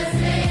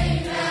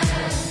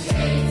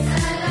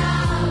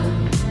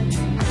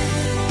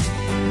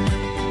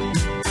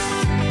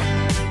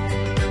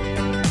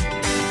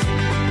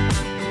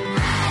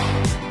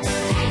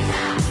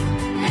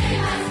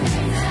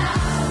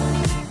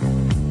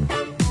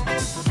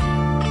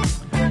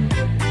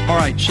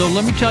 right, so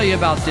let me tell you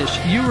about this.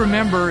 You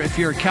remember, if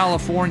you're a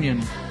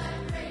Californian,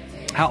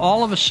 how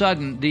all of a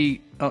sudden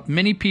the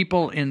many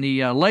people in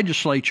the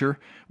legislature,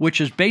 which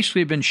has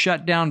basically been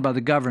shut down by the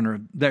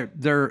governor,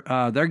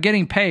 they're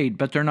getting paid,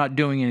 but they're not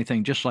doing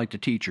anything, just like the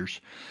teachers.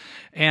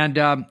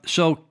 And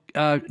so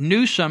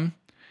Newsom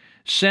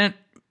sent,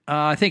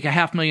 I think,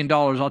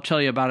 $500,000. I'll tell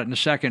you about it in a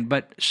second.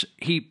 But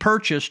he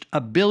purchased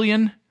 $1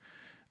 billion.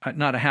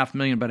 Not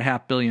 $500,000, but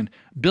 $500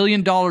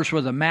 million worth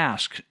of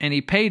masks, and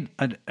he paid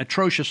an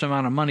atrocious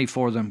amount of money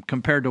for them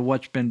compared to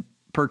what's been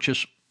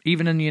purchased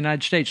even in the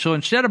United States. So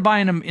instead of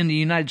buying them in the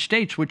United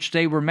States, which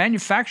they were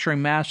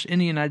manufacturing masks in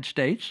the United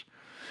States,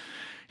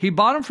 he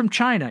bought them from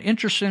China.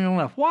 Interestingly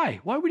enough,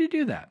 why? Why would he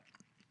do that?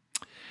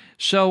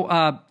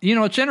 So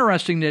it's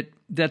interesting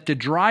that the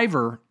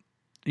driver,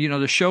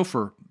 the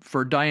chauffeur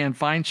for Dianne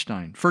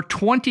Feinstein, for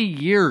 20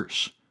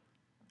 years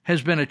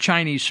has been a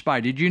Chinese spy.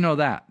 Did you know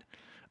that?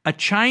 A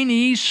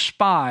Chinese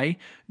spy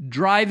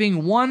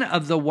driving one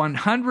of the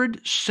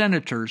 100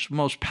 senators,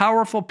 most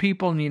powerful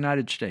people in the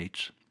United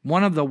States,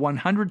 one of the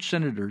 100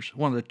 senators,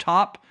 one of the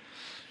top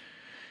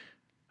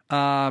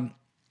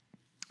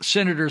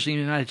senators in the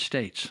United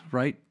States,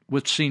 right,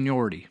 with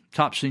seniority,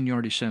 top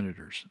seniority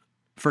senators,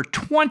 for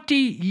 20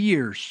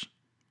 years,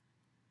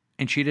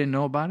 and she didn't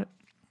know about it?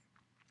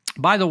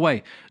 By the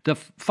way, the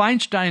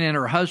Feinstein and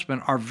her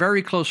husband are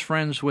very close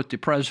friends with the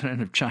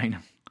president of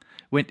China.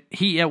 When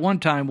he at one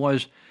time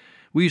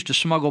we used to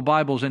smuggle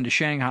Bibles into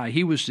Shanghai.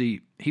 He was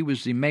the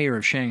mayor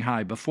of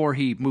Shanghai before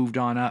he moved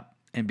on up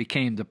and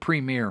became the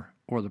premier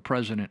or the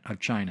president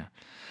of China.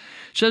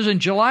 It says in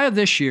July of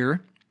this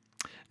year,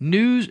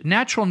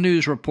 Natural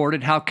News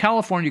reported how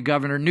California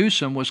Governor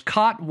Newsom was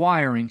caught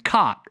wiring.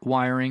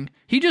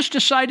 He just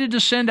decided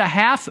to send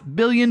 $500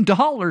 million.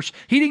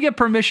 He didn't get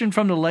permission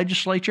from the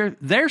legislature.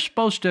 They're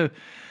supposed to.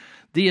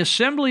 The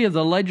assembly of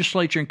the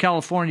legislature in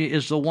California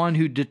is the one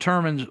who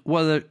determines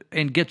whether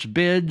and gets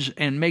bids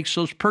and makes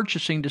those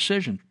purchasing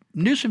decisions.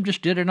 Newsom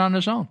just did it on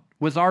his own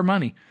with our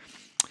money.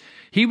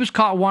 He was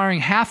caught wiring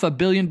 $500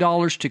 million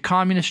to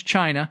Communist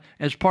China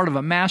as part of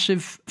a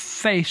massive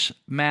face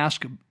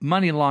mask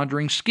money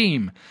laundering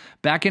scheme.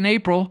 Back in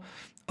April,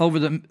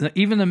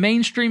 even the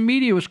mainstream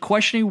media was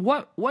questioning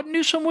what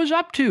Newsom was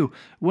up to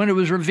when it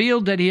was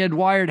revealed that he had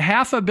wired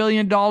 $500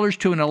 million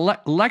to an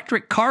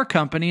electric car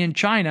company in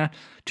China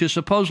to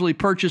supposedly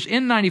purchase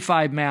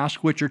N95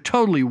 masks, which are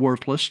totally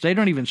worthless. They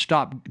don't even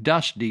stop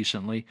dust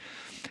decently.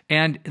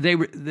 And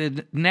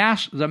the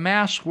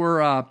masks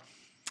were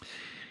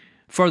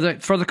for the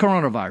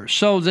coronavirus.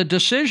 So the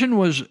decision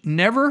was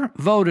never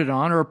voted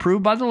on or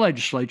approved by the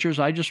legislature, as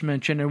I just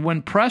mentioned. And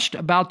when pressed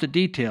about the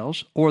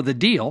details or the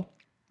deal,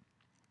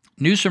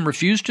 Newsom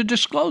refused to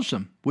disclose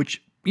them,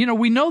 which,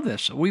 we know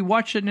this. We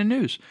watched it in the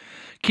news.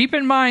 Keep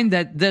in mind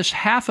that this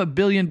 $500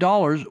 million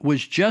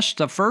was just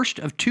the first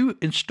of 2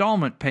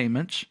 installment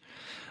payments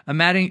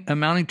amounting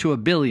to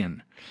 $1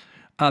 billion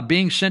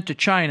being sent to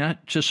China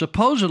to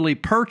supposedly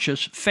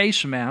purchase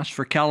face masks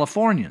for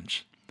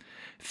Californians.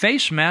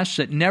 Face masks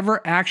that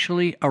never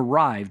actually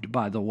arrived,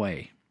 by the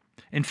way.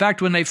 In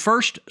fact, when they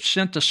first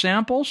sent the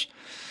samples,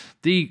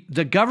 the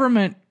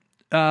government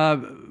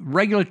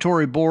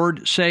regulatory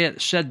board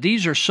said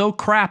these are so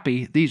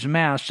crappy, these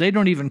masks, they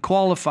don't even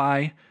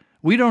qualify.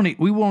 We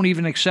won't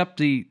even accept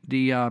they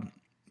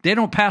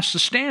don't pass the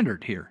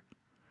standard here.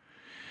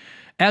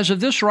 As of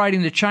this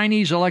writing, the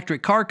Chinese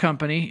electric car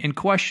company in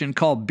question,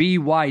 called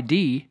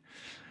BYD,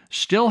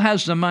 still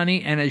has the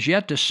money and has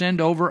yet to send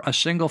over a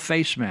single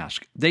face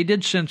mask. They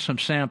did send some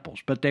samples,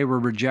 but they were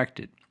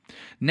rejected.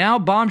 Now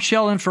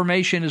bombshell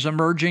information is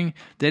emerging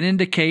that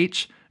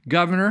indicates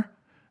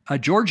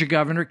Georgia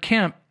Governor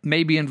Kemp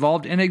may be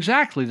involved in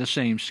exactly the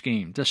same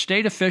scheme. The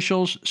state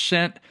officials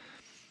sent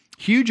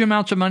huge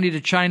amounts of money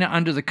to China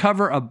under the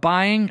cover of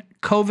buying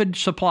COVID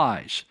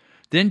supplies.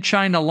 Then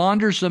China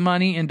launders the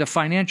money into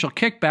financial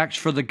kickbacks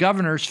for the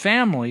governor's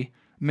family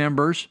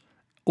members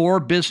or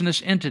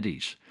business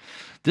entities.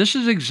 This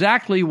is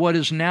exactly what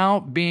is now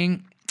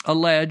being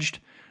alleged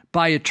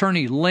by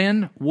attorney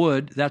Lin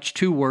Wood. That's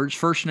 2 words,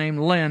 first name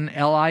Lin,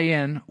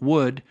 L-I-N,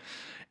 Wood.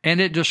 And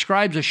it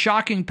describes a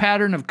shocking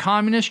pattern of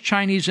communist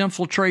Chinese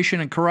infiltration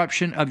and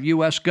corruption of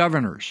U.S.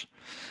 governors.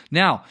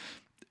 Now,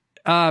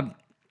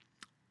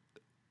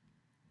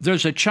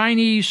 there's a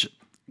Chinese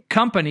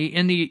company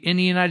in the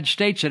United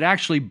States that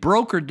actually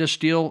brokered this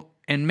deal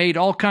and made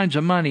all kinds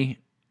of money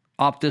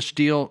off this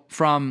deal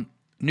from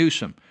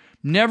Newsom.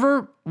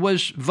 Never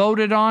was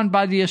voted on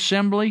by the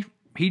assembly.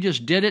 He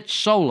just did it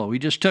solo. He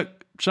just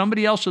took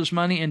somebody else's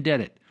money and did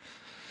it.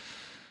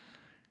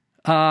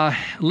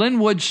 Lin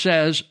Wood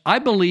says, I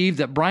believe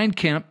that Brian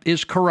Kemp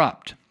is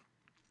corrupt.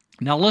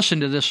 Now listen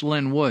to this,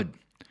 Lin Wood.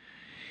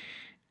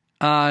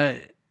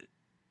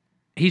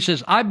 He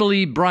says, I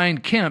believe Brian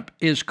Kemp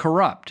is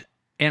corrupt,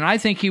 and I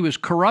think he was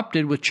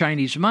corrupted with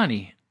Chinese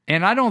money.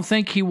 And I don't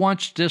think he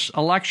wants this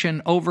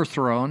election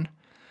overthrown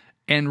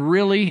and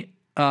really,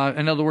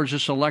 in other words,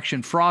 this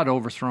election fraud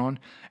overthrown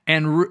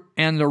and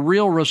the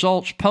real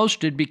results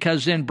posted,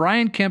 because then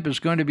Brian Kemp is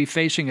going to be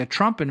facing a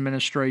Trump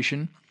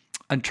administration,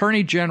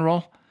 Attorney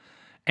General,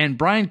 and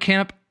Brian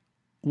Kemp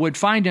would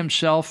find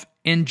himself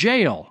in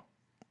jail.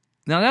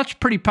 Now, that's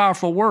pretty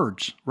powerful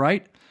words,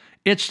 right?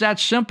 It's that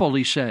simple,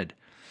 he said.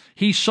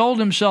 He sold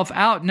himself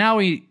out. Now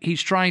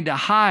he's trying to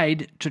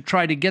hide to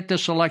try to get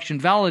this election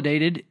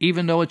validated,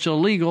 even though it's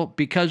illegal,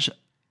 because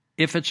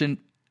it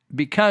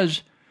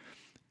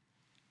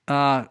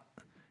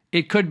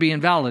could be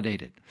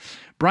invalidated.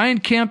 Brian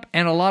Kemp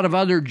and a lot of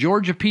other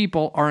Georgia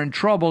people are in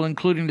trouble,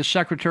 including the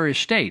Secretary of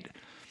State.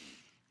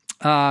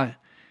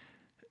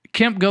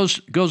 Kemp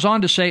goes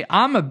on to say,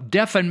 I'm a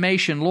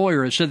defamation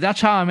lawyer. So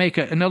that's how I make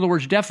it. In other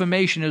words,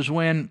 defamation is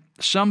when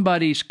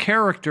somebody's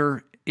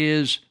character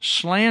is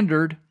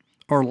slandered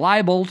or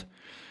libeled,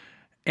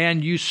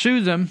 and you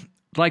sue them,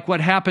 like what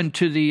happened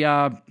to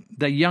the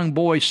young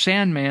boy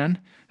Sandman,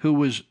 who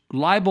was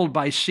libeled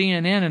by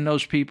CNN and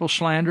those people,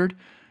 slandered.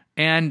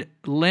 And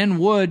Lynn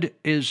Wood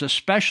is a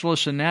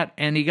specialist in that,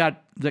 and he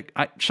got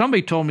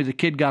somebody told me the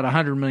kid got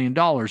 $100 million.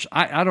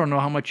 I don't know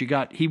how much he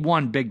got. He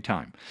won big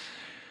time.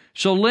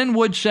 So Lynn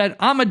Wood said,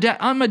 I'm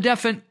a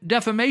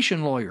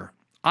defamation lawyer.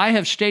 I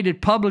have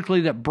stated publicly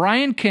that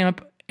Brian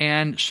Kemp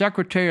and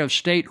Secretary of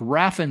State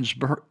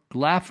Raffensperger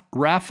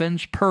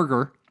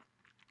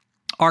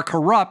are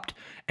corrupt,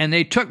 and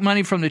they took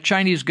money from the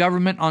Chinese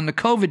government on the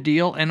COVID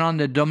deal and on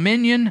the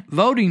Dominion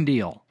voting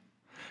deal.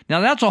 Now,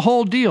 that's a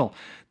whole deal.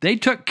 They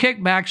took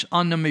kickbacks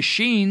on the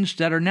machines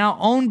that are now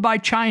owned by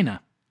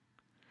China,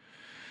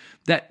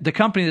 that the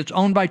company that's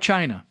owned by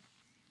China.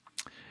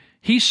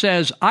 He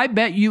says, I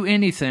bet you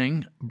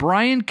anything,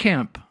 Brian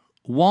Kemp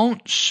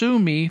won't sue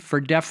me for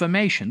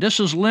defamation. This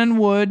is Lynn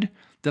Wood,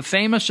 the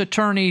famous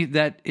attorney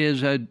that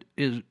is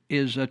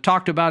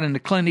talked about in the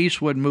Clint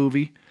Eastwood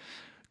movie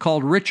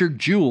called Richard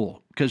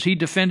Jewell, because he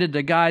defended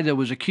the guy that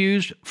was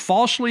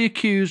falsely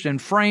accused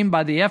and framed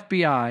by the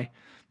FBI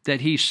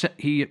that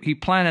he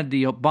planted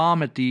the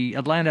bomb at the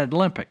Atlanta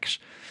Olympics.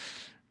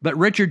 But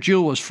Richard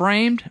Jewell was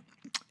framed,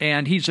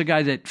 and he's the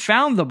guy that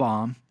found the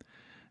bomb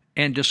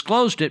and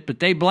disclosed it,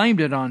 but they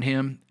blamed it on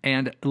him,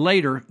 and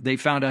later they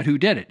found out who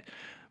did it.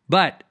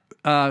 But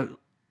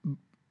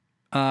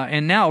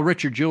and now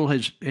Richard Jewell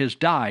has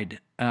died.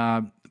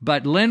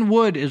 But Lynn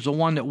Wood is the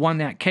one that won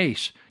that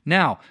case.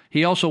 Now,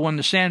 he also won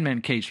the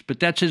Sandman case, but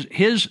that's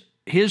his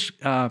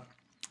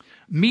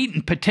meat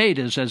and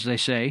potatoes, as they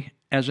say,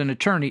 as an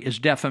attorney, is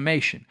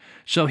defamation.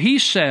 So he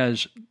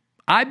says,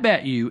 I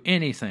bet you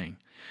anything,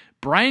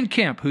 Brian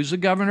Kemp, who's the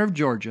governor of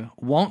Georgia,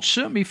 won't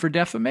sue me for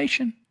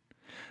defamation,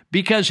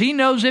 because he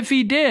knows if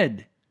he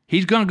did,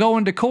 he's going to go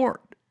into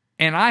court.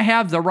 And I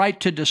have the right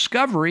to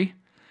discovery,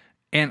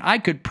 and I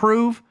could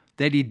prove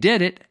that he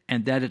did it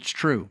and that it's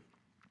true.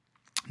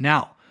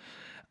 Now,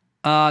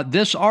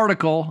 this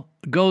article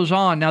goes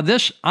on. Now,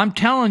 I'm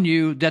telling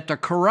you that the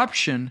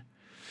corruption,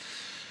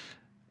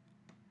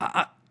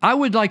 I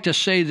would like to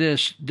say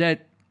this,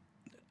 that,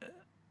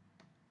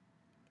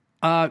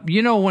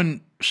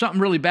 when something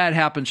really bad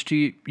happens to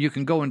you, you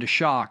can go into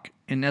shock,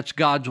 and that's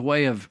God's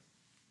way of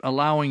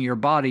allowing your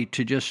body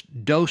to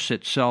just dose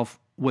itself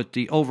with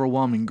the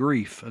overwhelming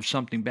grief of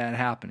something bad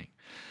happening.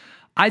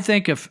 I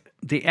think if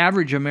the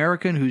average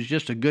American who's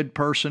just a good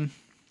person,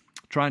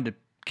 trying to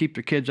keep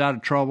their kids out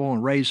of trouble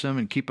and raise them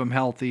and keep them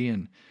healthy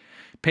and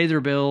pay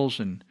their bills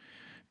and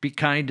be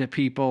kind to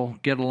people,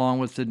 get along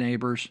with the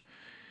neighbors,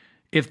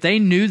 if they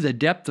knew the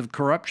depth of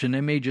corruption,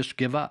 they may just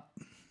give up.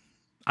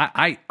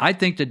 I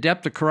think the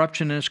depth of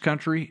corruption in this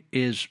country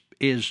is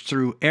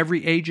through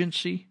every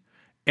agency,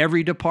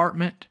 every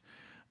department.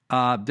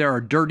 There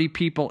are dirty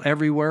people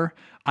everywhere.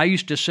 I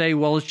used to say,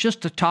 well, it's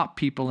just the top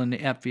people in the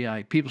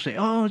FBI. People say,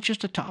 oh, it's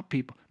just the top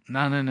people.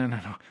 No.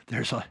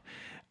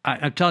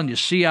 I'm telling you,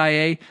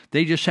 CIA,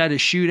 they just had a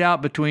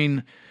shootout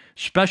between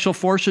Special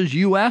Forces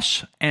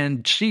U.S.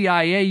 and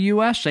CIA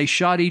U.S. They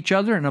shot each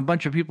other, and a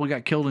bunch of people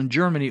got killed in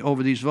Germany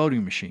over these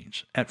voting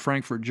machines at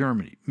Frankfurt,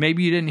 Germany.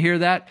 Maybe you didn't hear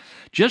that.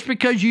 Just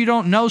because you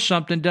don't know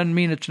something doesn't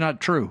mean it's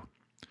not true.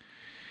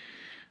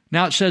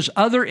 Now, it says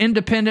other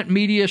independent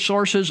media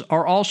sources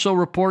are also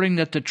reporting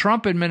that the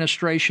Trump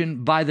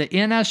administration by the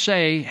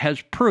NSA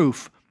has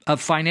proof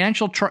of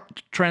financial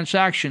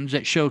transactions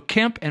that show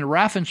Kemp and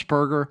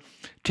Raffensperger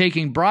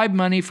taking bribe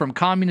money from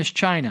communist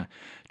China.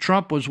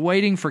 Trump was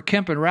waiting for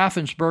Kemp and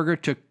Raffensperger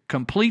to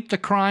complete the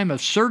crime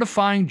of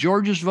certifying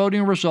Georgia's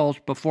voting results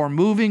before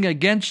moving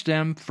against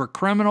them for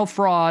criminal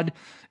fraud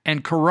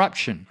and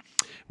corruption.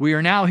 We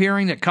are now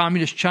hearing that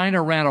communist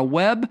China ran a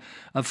web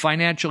of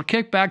financial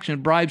kickbacks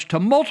and bribes to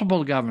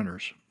multiple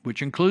governors,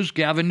 which includes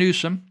Gavin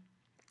Newsom,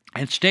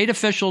 and state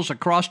officials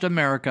across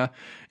America,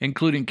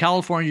 including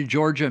California,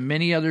 Georgia, and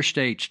many other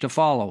states, to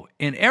follow.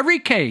 In every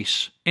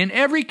case,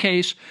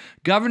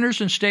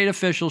 governors and state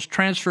officials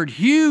transferred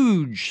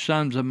huge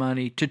sums of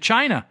money to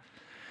China,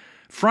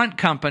 front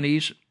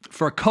companies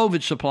for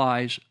COVID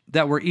supplies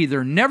that were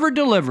either never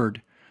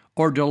delivered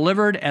or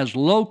delivered as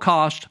low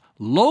cost,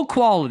 low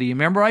quality.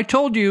 Remember, I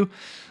told you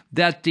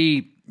that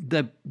the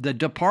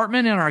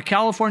department in our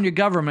California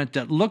government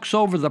that looks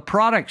over the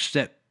products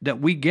that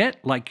we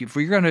get, like if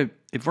we're going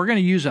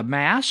to use a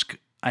mask,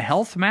 a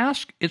health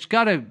mask, it's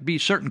got to be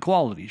certain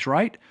qualities,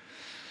 right?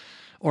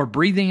 or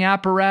breathing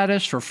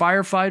apparatus for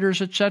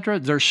firefighters, etc.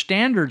 There's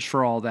standards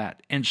for all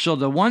that. And so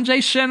the ones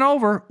they sent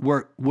over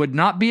would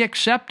not be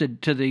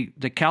accepted to the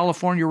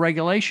California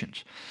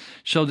regulations.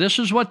 So this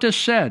is what this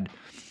said.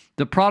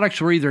 The products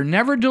were either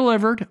never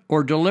delivered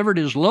or delivered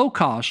as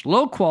low-cost,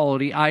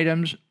 low-quality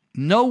items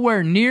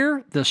nowhere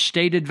near the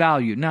stated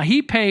value. Now,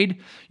 he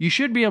paid, you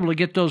should be able to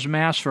get those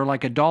masks for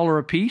like $1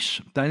 a piece.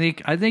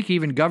 I think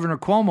even Governor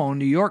Cuomo in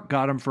New York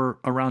got them for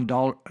around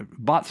 $1,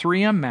 bought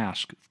 3M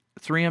masks,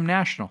 3M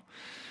National.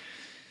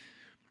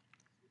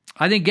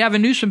 I think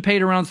Gavin Newsom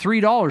paid around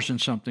 $3 and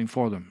something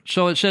for them.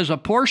 So it says a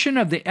portion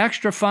of the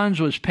extra funds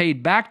was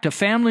paid back to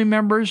family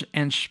members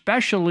and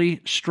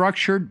specially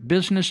structured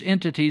business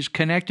entities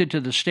connected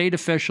to the state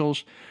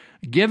officials,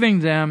 giving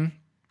them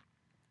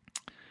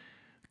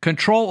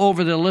control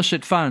over the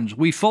illicit funds.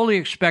 We fully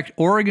expect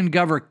Oregon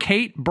Governor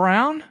Kate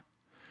Brown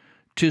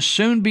to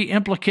soon be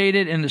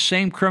implicated in the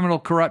same criminal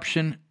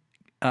corruption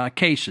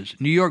cases.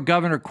 New York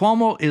Governor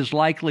Cuomo is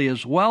likely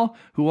as well,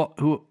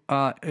 who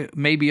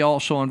may be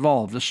also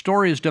involved. The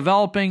story is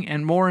developing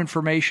and more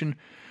information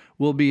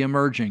will be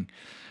emerging.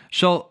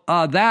 So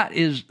that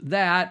is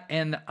that.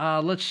 And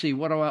let's see,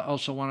 what do I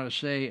also want to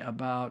say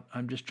about,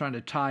 I'm just trying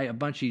to tie a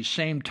bunch of these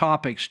same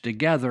topics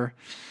together.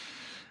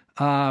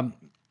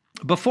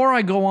 Before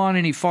I go on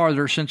any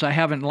farther, since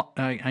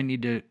I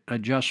need to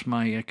adjust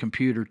my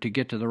computer to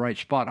get to the right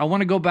spot, I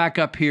want to go back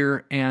up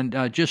here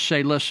and just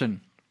say,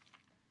 listen,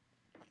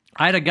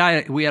 I had a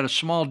guy, we had a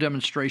small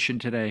demonstration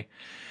today,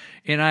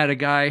 and I had a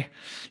guy,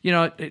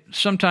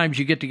 sometimes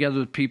you get together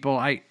with people,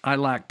 I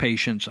lack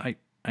patience.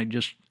 I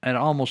just, at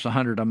almost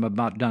 100, I'm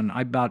about done.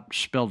 I about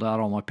spilled out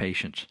all my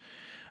patience.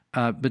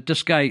 But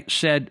this guy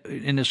said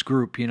in this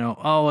group,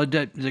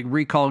 the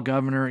recall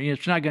governor,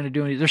 it's not going to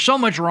do anything. There's so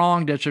much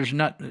wrong that there's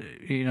not,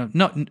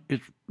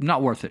 it's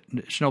not worth it.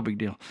 It's no big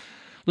deal.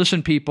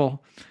 Listen,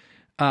 people,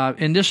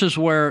 and this is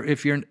where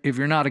if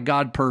you're not a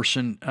God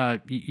person,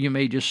 you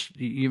may just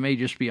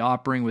be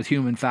operating with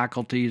human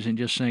faculties and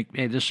just think,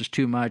 hey, this is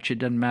too much. It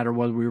doesn't matter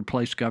whether we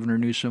replace Governor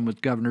Newsom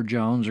with Governor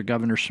Jones or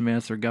Governor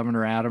Smith or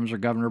Governor Adams or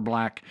Governor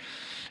Black.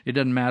 It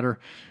doesn't matter.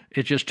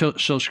 It's just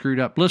so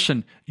screwed up.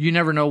 Listen, you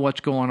never know what's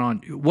going on.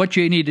 What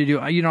you need to do,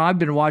 I've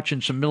been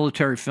watching some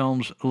military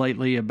films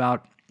lately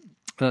about,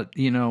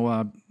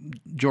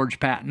 George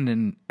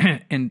Patton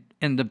and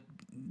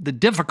the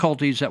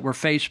difficulties that were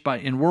faced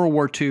in World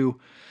War II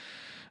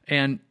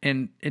and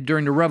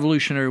during the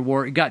Revolutionary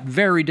War. It got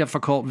very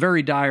difficult,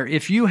 very dire.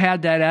 If you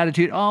had that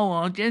attitude,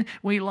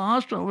 we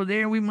lost over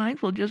there, we might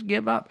as well just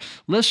give up.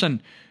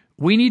 Listen,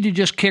 we need to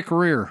just kick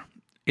rear.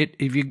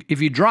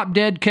 If you drop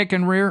dead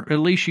kicking rear, at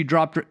least you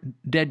dropped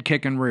dead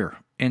kicking rear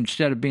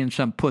instead of being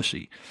some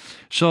pussy.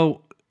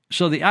 So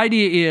the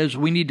idea is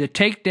we need to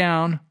take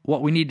down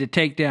what we need to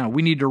take down.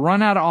 We need to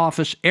run out of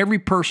office every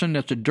person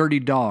that's a dirty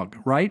dog,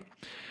 right?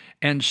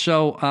 And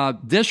so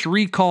this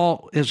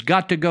recall has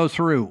got to go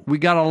through. We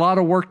got a lot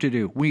of work to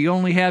do. We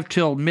only have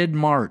till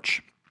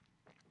mid-March.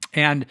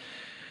 And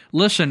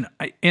listen,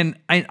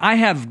 I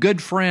have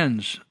good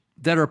friends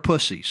that are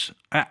pussies.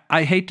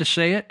 I hate to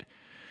say it,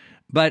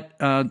 but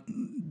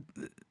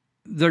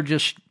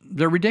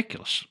they're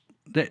ridiculous.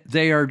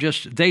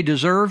 They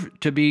deserve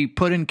to be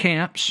put in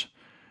camps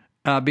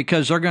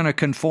because they're going to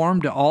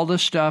conform to all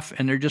this stuff,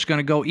 and they're just going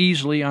to go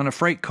easily on a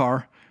freight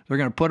car. They're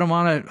going to put them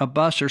on a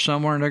bus or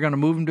somewhere, and they're going to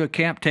move them to a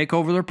camp, take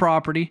over their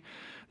property.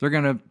 They're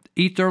going to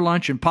eat their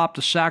lunch and pop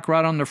the sack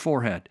right on their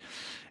forehead.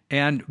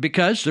 And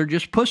because they're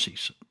just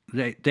pussies.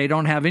 They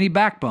don't have any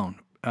backbone.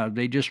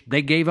 They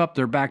gave up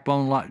their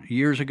backbone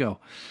years ago.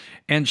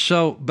 And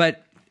so,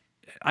 but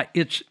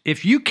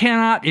if you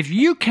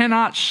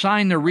cannot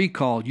sign the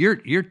recall,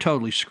 you're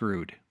totally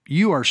screwed.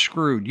 You are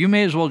screwed. You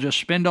may as well just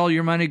spend all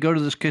your money, go to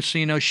this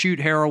casino, shoot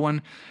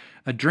heroin,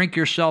 drink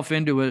yourself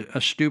into a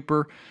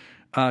stupor,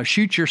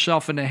 shoot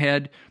yourself in the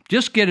head.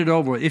 Just get it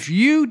over with. If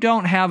you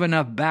don't have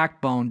enough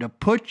backbone to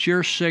put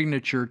your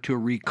signature to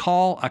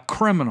recall a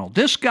criminal,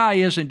 this guy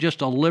isn't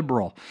just a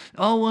liberal.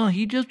 Oh, well,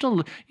 he just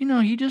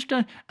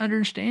doesn't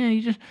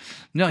understand.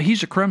 No,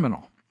 he's a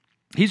criminal.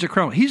 He's a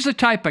criminal. He's the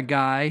type of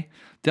guy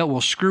that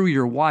will screw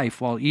your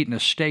wife while eating a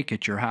steak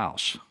at your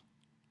house.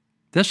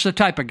 That's the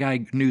type of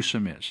guy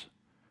Newsom is.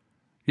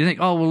 You think,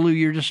 oh, well, Lou,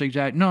 you're just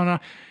exaggerating. No.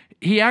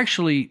 He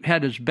actually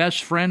had his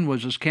best friend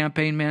was his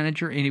campaign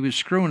manager, and he was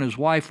screwing his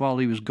wife while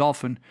he was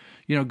golfing,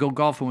 go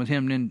golfing with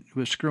him, and then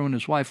was screwing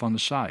his wife on the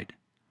side.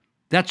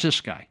 That's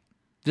this guy.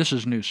 This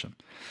is Newsom.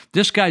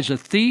 This guy's a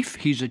thief.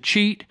 He's a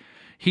cheat.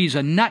 He's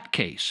a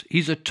nutcase.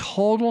 He's a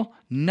total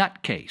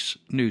nutcase,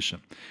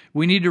 Newsom.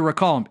 We need to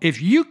recall him.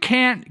 If you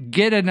can't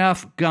get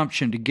enough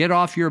gumption to get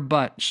off your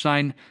butt,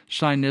 sign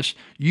this,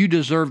 you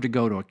deserve to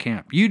go to a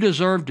camp. You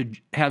deserve to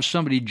have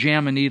somebody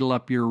jam a needle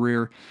up your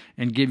rear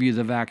and give you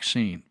the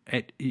vaccine.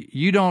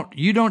 You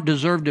don't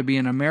deserve to be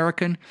an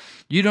American.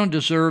 You don't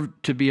deserve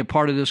to be a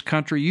part of this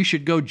country. You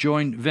should go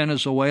join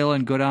Venezuela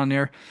and go down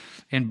there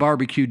and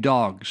barbecue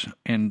dogs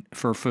and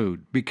for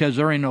food, because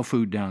there ain't no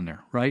food down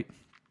there, right?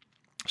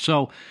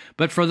 So,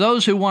 but for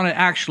those who want to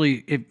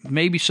actually, if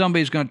maybe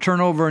somebody's going to turn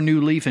over a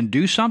new leaf and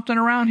do something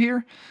around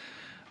here,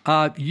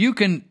 You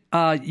can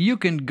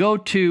go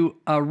to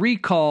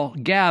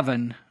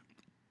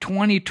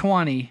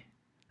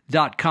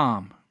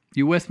recallgavin2020.com.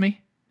 You with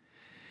me?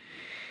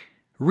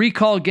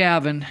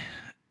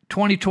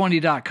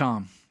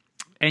 Recallgavin2020.com.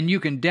 And you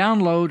can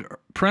download,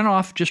 print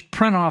off, you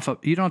don't have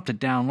to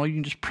download, you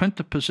can just print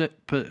the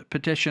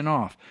petition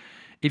off.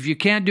 If you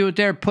can't do it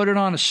there, put it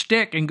on a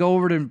stick and go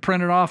over to and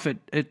print it off at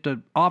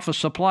the office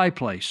supply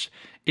place.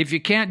 If you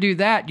can't do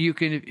that, you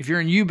can, if you're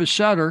in Yuba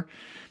Sutter,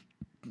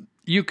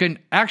 you can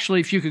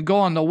actually, if you could go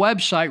on the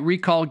website,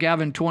 Recall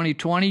Gavin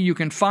 2020, you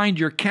can find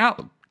your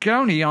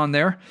county on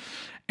there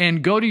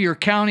and go to your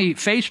county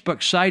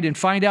Facebook site and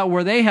find out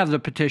where they have the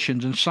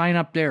petitions and sign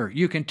up there.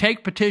 You can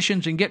take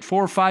petitions and get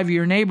 4 or 5 of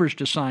your neighbors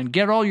to sign.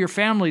 Get all your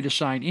family to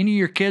sign. Any of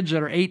your kids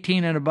that are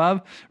 18 and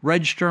above,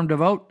 register them to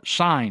vote,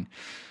 sign.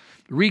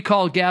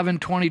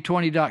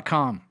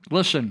 RecallGavin2020.com.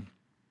 Listen,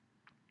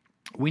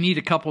 we need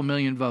a couple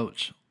million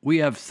votes. We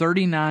have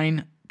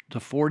 39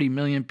 to 40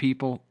 million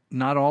people.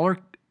 Not all are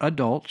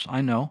adults, I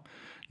know.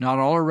 Not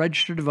all are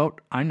registered to vote,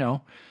 I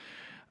know.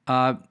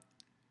 But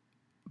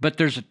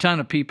there's a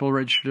ton of people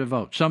registered to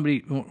vote.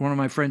 One of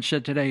my friends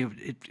said today,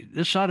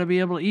 this ought to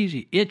be able to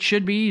easy. It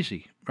should be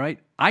easy, right?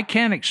 I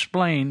can't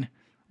explain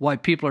why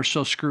people are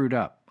so screwed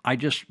up. I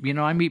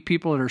meet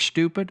people that are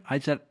stupid. I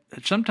said,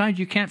 sometimes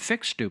you can't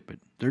fix stupid.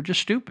 They're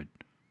just stupid.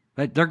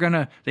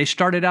 They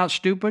started out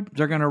stupid.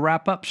 They're going to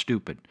wrap up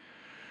stupid.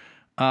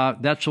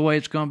 That's the way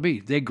it's going to be.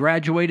 They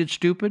graduated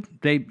stupid.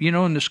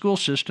 In the school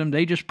system,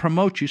 they just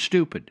promote you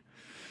stupid.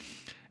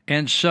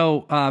 And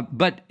so,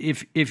 but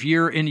if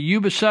you're in the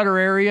Yuba Sutter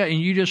area and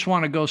you just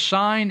want to go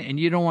sign and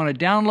you don't want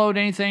to download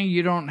anything,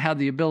 you don't have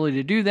the ability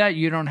to do that.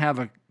 You don't have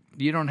a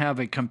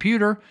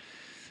computer.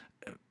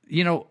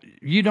 You don't,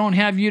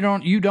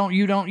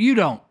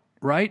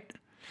 right?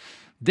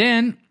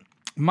 Then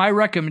my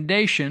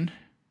recommendation,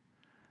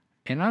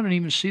 and I don't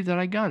even see that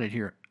I got it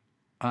here.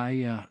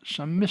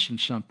 So I'm missing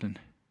something.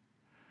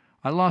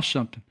 I lost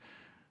something.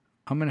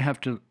 I'm going to have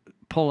to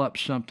pull up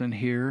something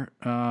here.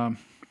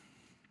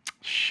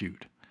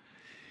 Shoot.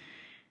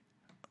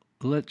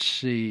 Let's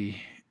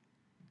see.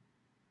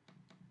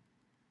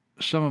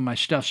 Some of my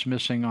stuff's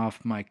missing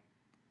off my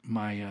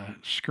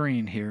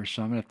screen here,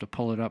 so I'm going to have to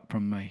pull it up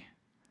from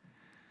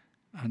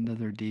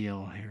another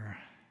deal here.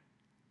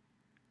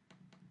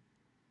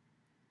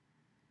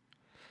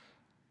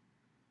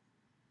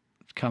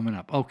 It's coming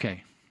up.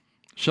 Okay.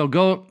 So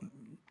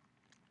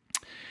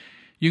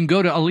you can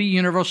go to Elite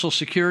Universal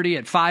Security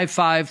at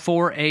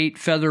 5548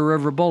 Feather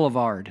River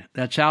Boulevard.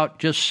 That's out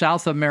just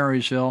south of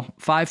Marysville,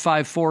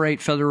 5548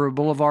 Feather River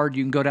Boulevard.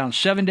 You can go down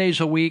 7 days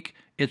a week.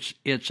 It's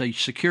a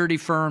security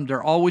firm.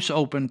 They're always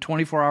open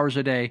 24 hours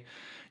a day.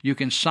 You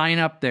can sign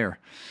up there.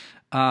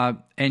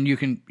 And you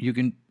can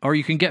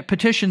get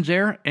petitions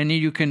there, and then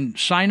you can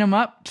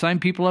sign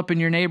people up in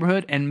your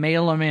neighborhood and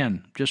mail them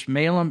in. Just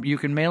mail them. You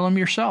can mail them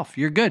yourself.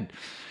 You're good.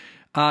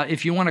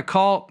 If you want to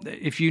call,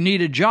 if you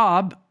need a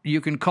job, you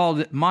can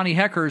call Monty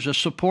Hecker is a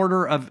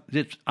supporter of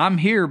this. I'm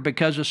here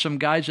because of some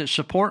guys that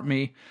support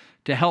me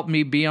to help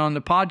me be on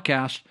the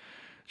podcast.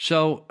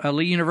 So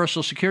Elite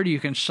Universal Security, you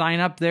can sign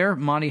up there.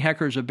 Monty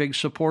Hecker is a big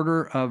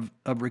supporter of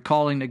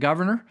recalling the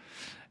governor.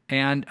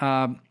 And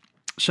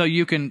so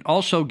you can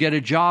also get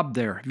a job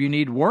there. If you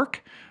need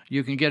work,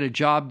 you can get a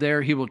job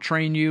there. He will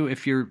train you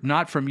if you're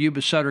not from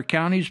Yuba Sutter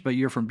counties, but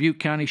you're from Butte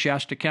County,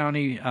 Shasta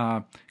County,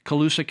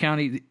 Colusa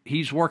County.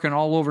 He's working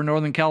all over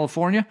Northern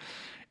California,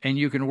 and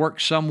you can work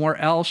somewhere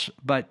else,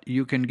 but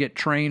you can get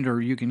trained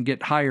or you can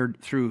get hired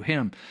through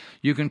him.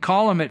 You can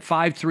call him at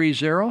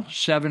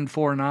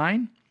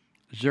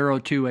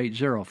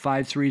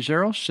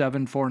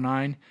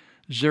 530-749-0280,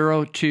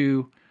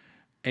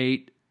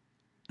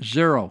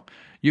 530-749-0280.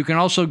 You can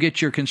also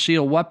get your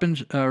concealed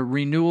weapons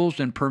renewals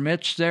and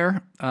permits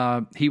there.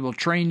 He will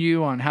train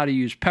you on how to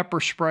use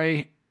pepper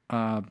spray,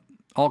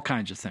 all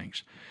kinds of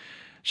things.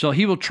 So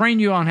he will train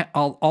you on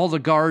all the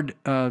guard,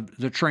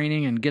 the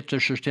training, and get the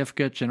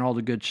certificates and all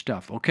the good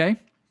stuff, okay?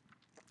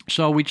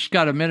 So we just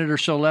got a minute or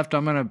so left.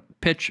 I'm going to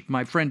pitch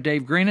my friend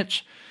Dave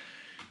Greenitz.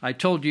 I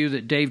told you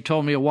that Dave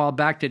told me a while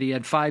back that he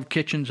had 5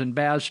 kitchens and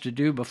baths to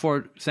do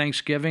before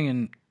Thanksgiving,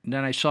 and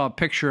then I saw a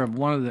picture of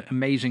one of the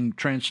amazing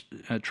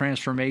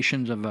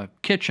transformations of a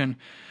kitchen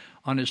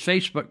on his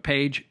Facebook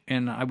page,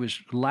 and I was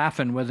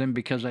laughing with him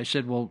because I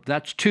said, well,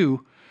 that's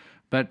 2,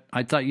 but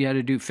I thought you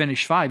had to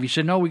finish 5. He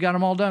said, no, we got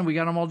them all done.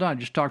 I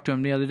just talked to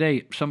him the other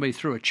day. Somebody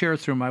threw a chair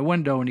through my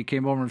window, and he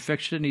came over and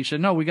fixed it, and he said,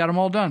 no, we got them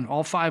all done,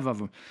 all 5 of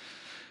them.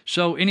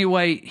 So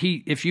anyway,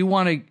 if you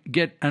want to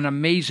get an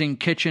amazing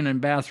kitchen and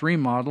bath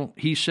remodel,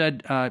 he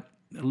said,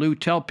 Lou,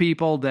 tell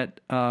people that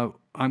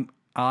I'm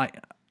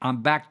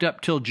backed up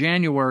till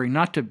January,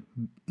 not to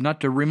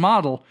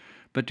remodel,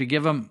 but to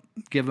give them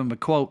a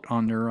quote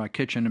on their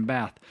kitchen and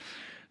bath.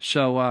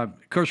 So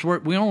of course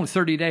we're only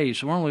 30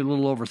 days. We're only a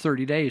little over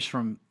 30 days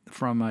from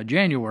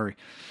January.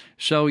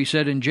 So he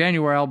said in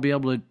January I'll be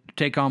able to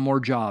take on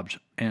more jobs,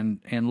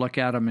 and look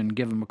at them and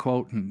give them a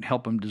quote and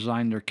help them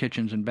design their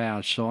kitchens and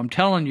baths. So I'm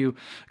telling you,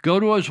 go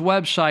to his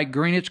website,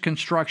 Greenitz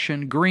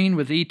Construction, green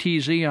with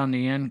ETZ on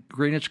the end,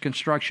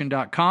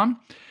 greenitzconstruction.com,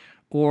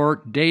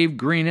 or Dave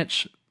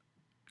Greenitz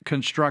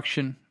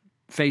Construction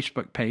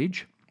Facebook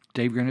page,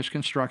 Dave Greenitz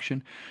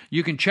Construction.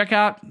 You can check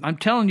out, I'm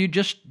telling you,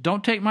 just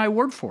don't take my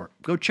word for it.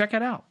 Go check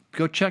it out.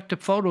 Go check the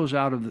photos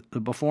out of the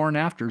before and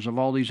afters of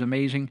all these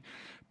amazing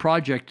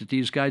projects that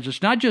these guys,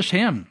 it's not just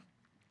him,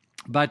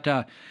 but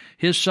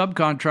his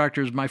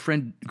subcontractors, my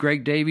friend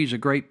Greg Davies, a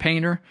great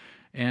painter,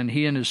 and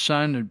he and his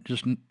son are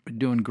just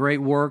doing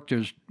great work.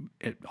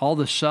 All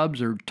the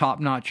subs are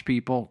top-notch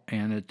people,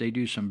 and they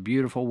do some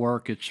beautiful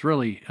work. It's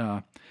really,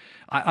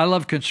 I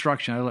love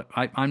construction.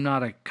 I'm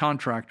not a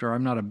contractor.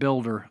 I'm not a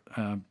builder,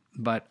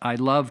 but I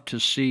love to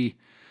see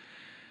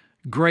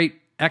great,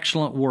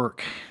 excellent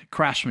work,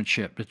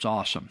 craftsmanship. It's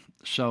awesome.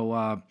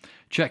 So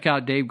check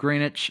out Dave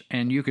Greenitz,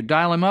 and you could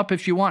dial him up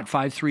if you want,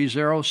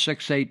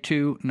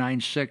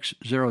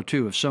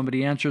 530-682-9602. If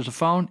somebody answers the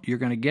phone, you're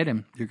going to get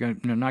him. You're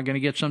not going to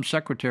get some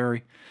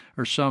secretary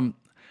or some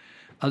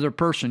other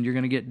person. You're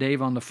going to get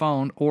Dave on the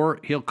phone, or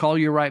he'll call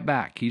you right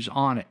back. He's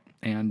on it.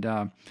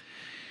 And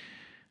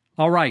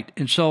all right,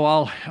 and so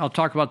I'll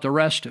talk about the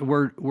rest.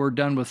 We're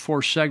done with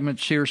 4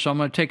 segments here, so I'm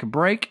going to take a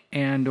break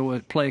and we'll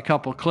play a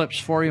couple of clips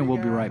for you, and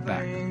we'll be right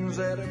back. Things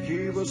that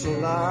keep us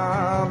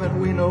alive,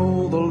 and we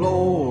know the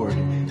Lord,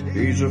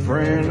 He's a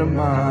friend of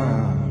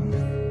mine.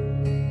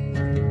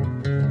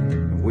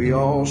 We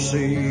all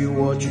see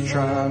what you're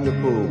trying to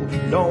pull.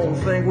 Don't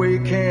think we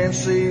can't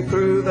see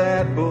through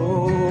that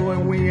bull,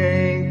 and we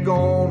ain't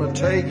gonna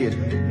take it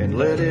and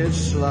let it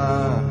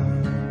slide.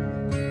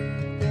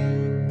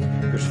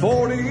 'Cause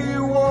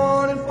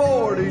 41 and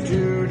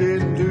 42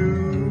 didn't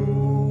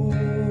do,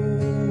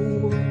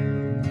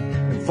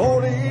 and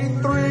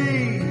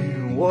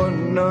 43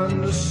 wasn't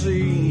none to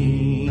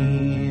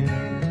see.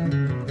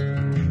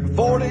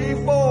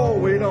 44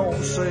 we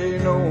don't say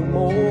no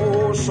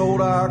more,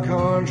 sold our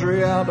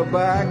country out the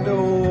back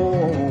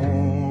door.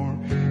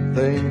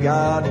 Thank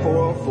God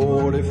for a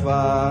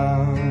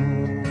 45.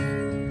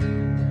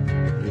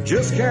 You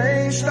just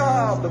can't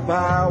stop the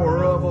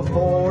power of a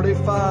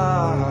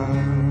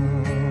 45.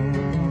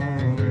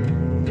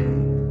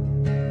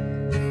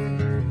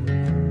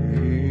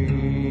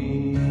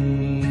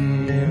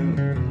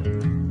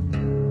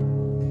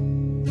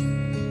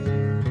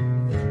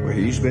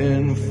 He's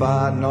been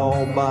fighting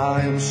all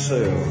by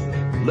himself,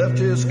 left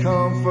his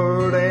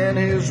comfort and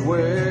his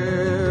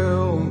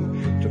will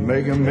to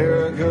make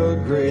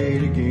America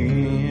great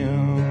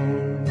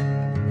again.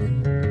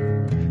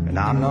 And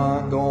I'm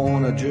not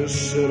gonna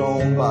just sit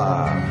on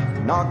by,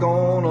 not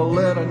gonna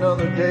let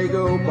another day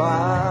go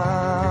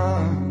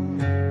by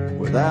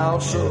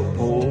without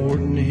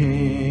supporting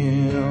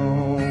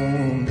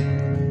him.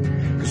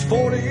 'Cause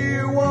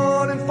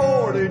 41 and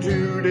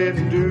 42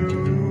 didn't do,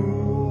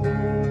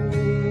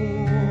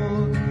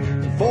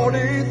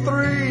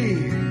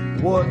 43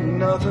 wasn't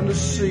nothing to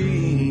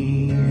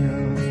see,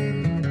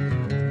 and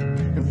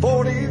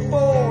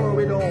 44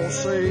 we don't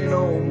say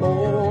no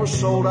more,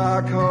 sold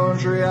our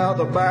country out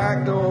the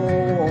back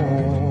door.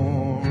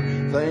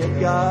 Thank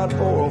God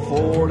for a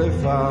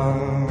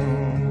 45.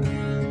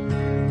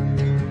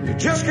 You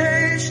just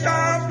can't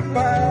stop the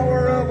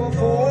power of a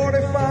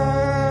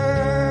 45.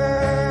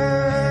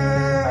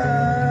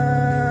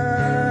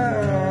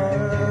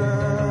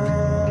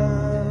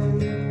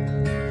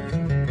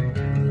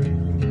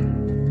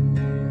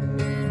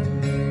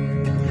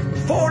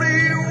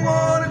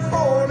 41 and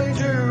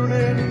 42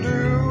 didn't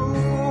do,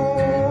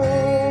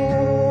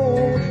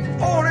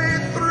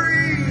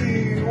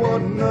 43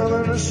 wasn't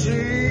nothing to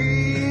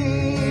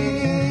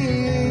see,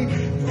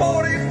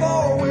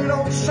 44 we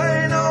don't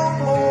say no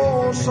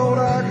more, sold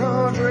our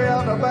country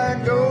out the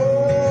back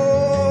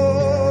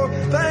door.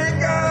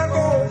 Thank God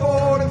for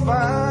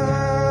 45.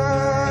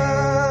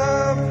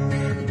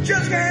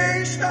 Just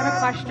can't stop. A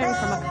question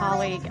from a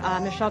colleague,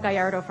 Michelle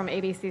Gallardo from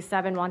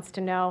ABC7 wants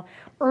to know,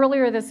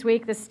 earlier this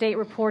week the state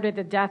reported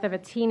the death of a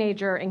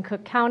teenager in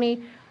Cook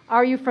County.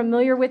 Are you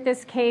familiar with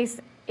this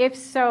case? If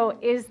so,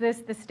 is this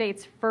the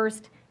state's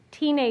first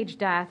teenage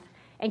death?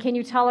 And can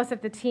you tell us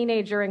if the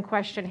teenager in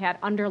question had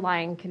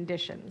underlying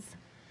conditions?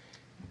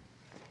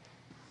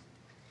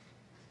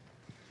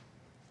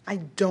 I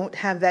don't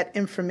have that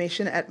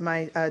information at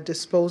my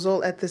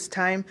disposal at this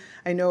time.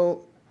 I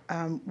know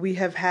we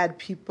have had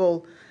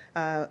people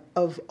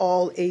of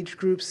all age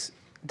groups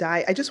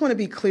die. I just want to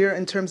be clear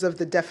in terms of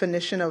the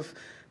definition of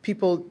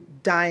people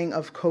dying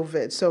of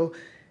COVID. So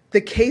the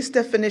case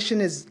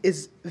definition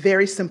is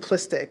very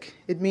simplistic.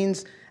 It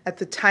means at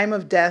the time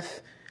of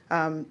death,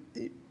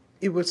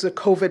 it was a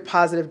COVID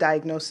positive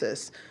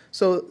diagnosis.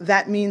 So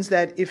that means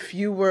that if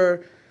you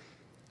were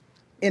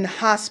in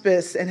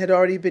hospice and had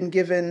already been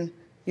given,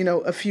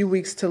 a few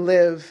weeks to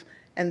live,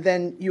 and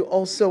then you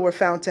also were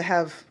found to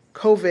have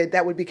COVID,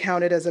 that would be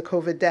counted as a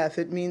COVID death.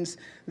 It means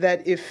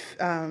that if,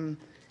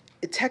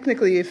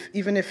 technically,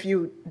 even if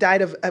you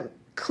died of a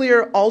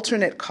clear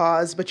alternate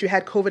cause, but you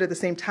had COVID at the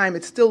same time,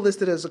 it's still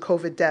listed as a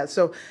COVID death.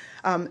 So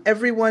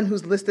everyone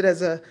who's listed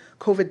as a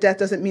COVID death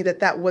doesn't mean that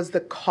that was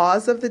the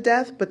cause of the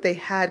death, but they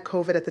had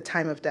COVID at the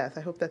time of death.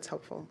 I hope that's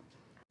helpful.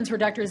 For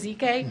Dr.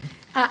 Ezike,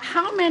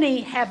 how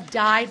many have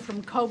died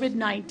from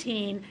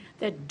COVID-19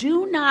 that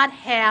do not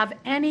have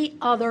any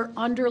other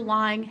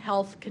underlying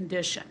health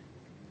condition?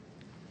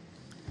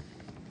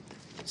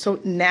 So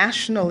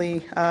nationally,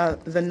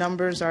 the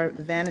numbers are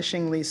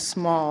vanishingly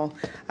small,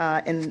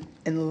 and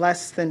in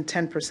less than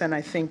 10%.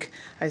 I think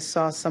I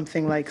saw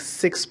something like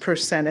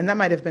 6%, and that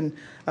might have been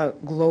a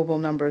global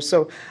number.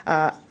 So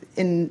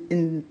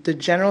in the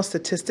general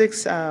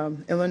statistics,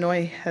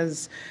 Illinois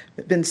has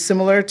been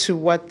similar to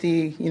what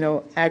the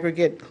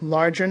aggregate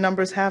larger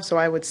numbers have. So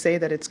I would say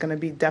that it's going to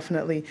be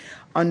definitely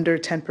under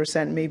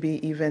 10%,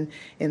 maybe even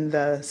in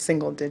the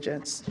single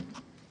digits.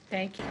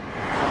 Thank you.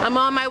 I'm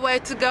on my way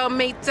to go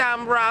meet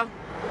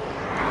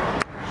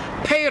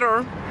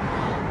Peter,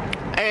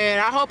 and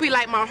I hope he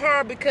like my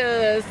hair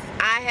because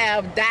I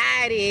have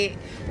dyed it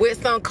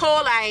with some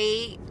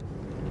Kool-Aid,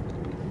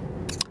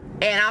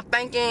 and I'm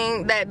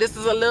thinking that this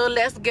is a little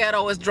less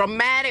ghetto. It's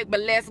dramatic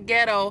but less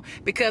ghetto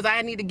because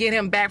I need to get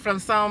him back from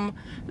some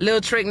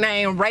little trick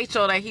named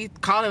Rachel that he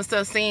called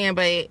himself saying,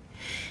 but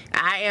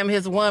I am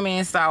his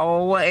woman,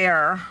 so what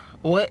error?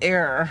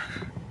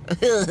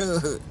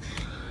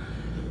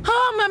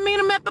 Oh, I'm gonna meet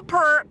him at the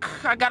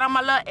park. I got on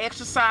my little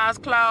exercise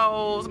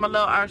clothes, but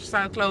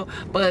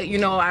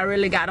I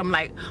really got them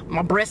like,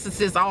 my breasts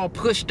is all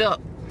pushed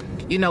up,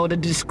 to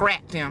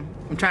distract him.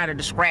 I'm trying to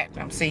distract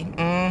him, see?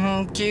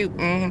 Cute,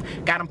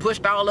 got him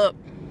pushed all up.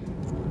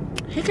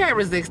 He can't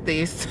resist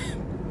this.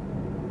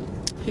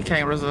 He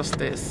can't resist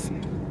this.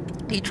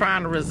 He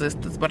trying to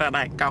resist this, but it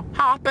ain't go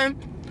hopping.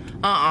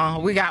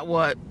 We got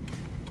what?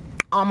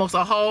 Almost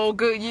a whole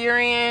good year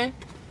in.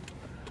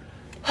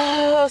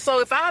 So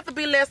if I have to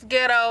be less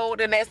ghetto,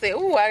 then they say,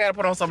 ooh, I gotta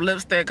put on some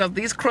lipstick because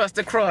these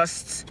crusty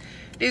crust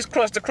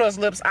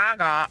lips I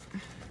got.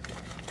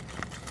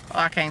 Oh,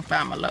 I can't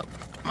find my lip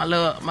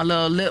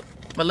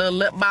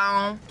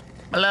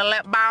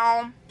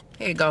balm.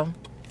 Here you go.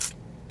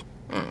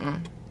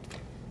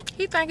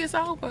 He think it's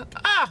over.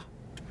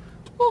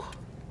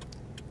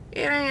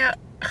 It ain't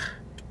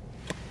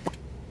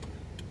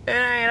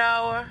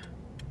over.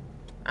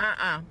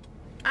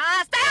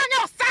 Stay on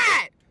your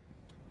side.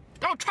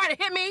 Don't try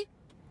to hit me.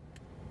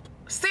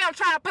 See, I'm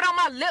trying to put on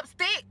my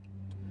lipstick.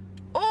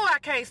 Oh, I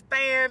can't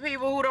stand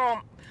people who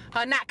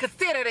are not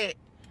considered it.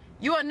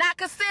 You are not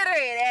considered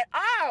it at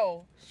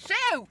all.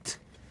 Shoot.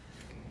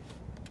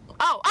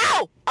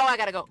 Oh, I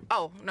gotta go.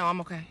 Oh, no, I'm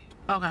okay.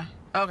 Okay,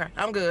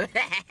 I'm good.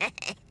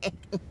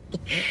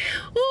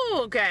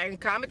 Ooh, okay,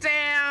 calm it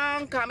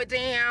down.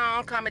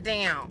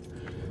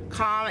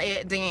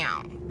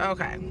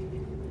 Okay.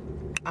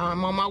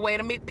 I'm on my way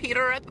to meet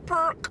Peter at the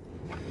park.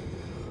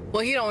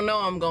 Well, he don't know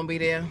I'm gonna be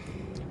there.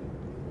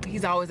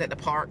 He's always at the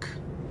park.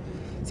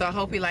 So I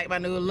hope he like my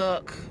new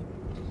look.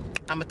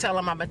 I'm gonna tell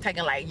him I've been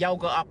taking like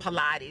yoga or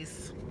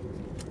Pilates.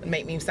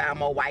 Make me sound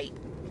more white,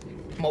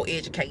 more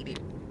educated.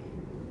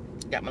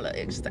 Got my little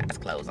exercise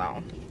clothes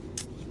on.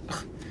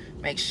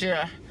 Make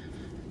sure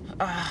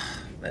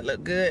that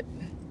look good.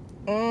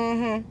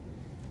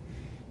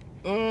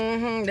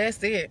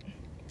 That's it.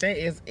 That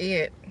is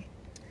it.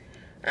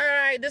 All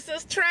right, this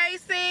is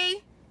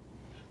Tracy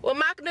with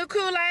my new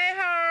Kool-Aid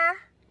hair.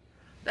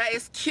 That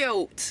is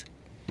cute.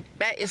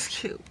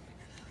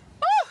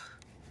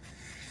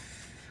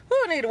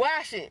 Ooh, I need to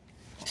wash it.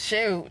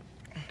 Shoot.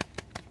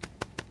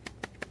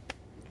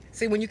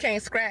 See, when you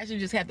can't scratch, you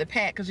just have to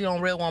pat because you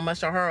don't really want to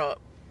mess your hair up.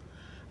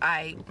 All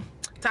right,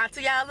 talk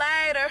to y'all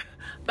later.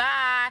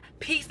 Bye.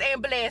 Peace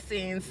and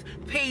blessings.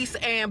 Peace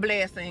and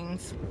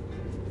blessings.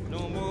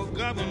 No more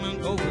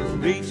government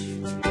overreach.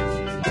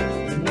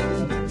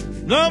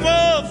 No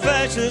more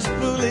fascist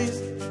bullies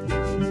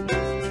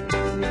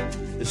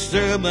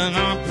disturbing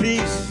our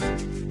peace.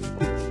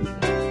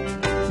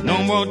 No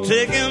more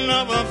taking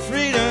of our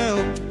freedom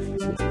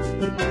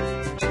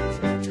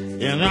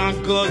and our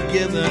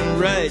God-given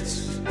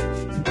rights.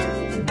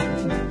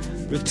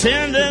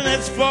 Pretending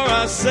it's for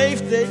our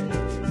safety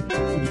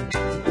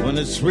when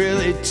it's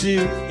really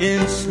to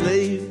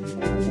enslave.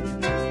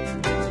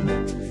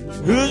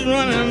 Who's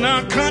running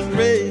our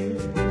country?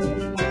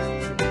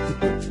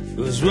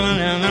 Who's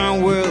running our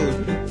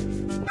world?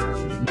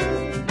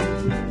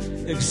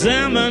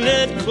 Examine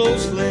it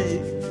closely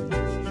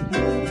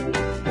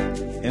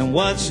and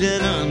watch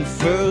it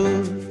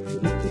unfurl.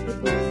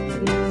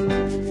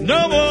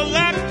 No more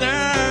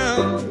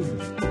lockdown,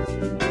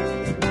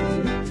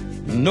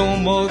 no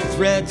more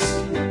threats,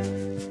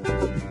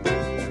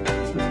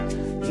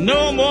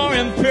 no more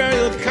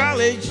Imperial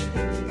College,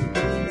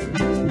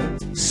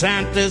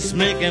 scientists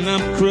making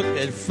up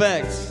crooked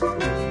facts.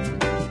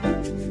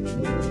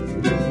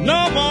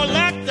 No more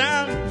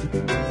lockdown,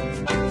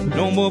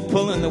 no more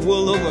pulling the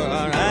wool over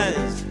our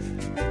eyes.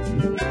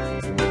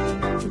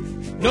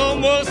 No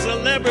more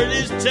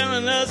celebrities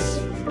telling us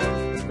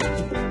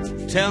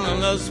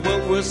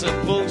what we're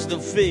supposed to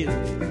feel.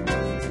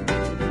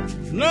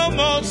 No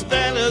more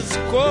status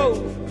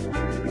quo,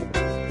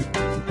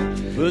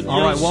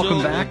 All right,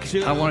 welcome back.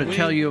 I want to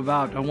tell you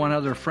about one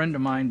other friend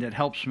of mine that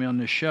helps me on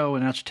this show,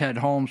 and that's Ted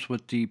Holmes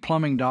with the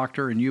Plumbing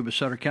Doctor in Yuba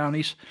Sutter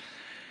counties.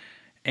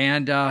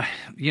 And,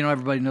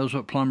 everybody knows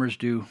what plumbers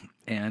do,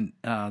 and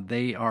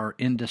they are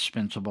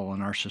indispensable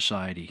in our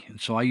society. And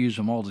so I use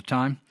them all the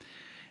time,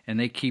 and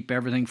they keep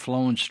everything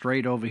flowing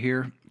straight over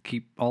here,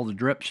 keep all the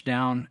drips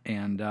down,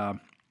 and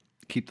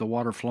keep the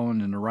water flowing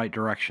in the right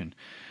direction.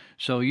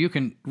 So you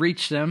can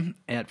reach them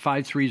at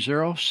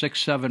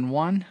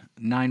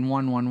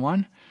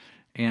 530-671-9111,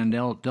 and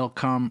they'll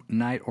come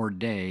night or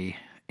day,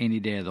 any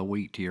day of the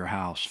week to your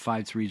house.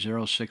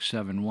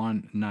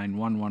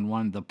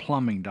 530-671-9111. The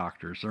Plumbing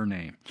Doctor is their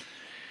name.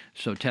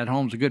 So Ted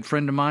Holmes, a good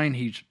friend of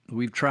mine.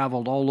 We've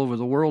traveled all over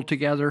the world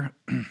together,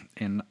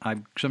 and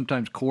I've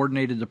sometimes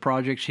coordinated the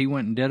projects. He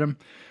went and did them,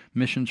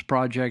 missions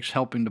projects,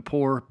 helping the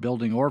poor,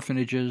 building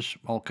orphanages,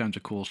 all kinds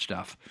of cool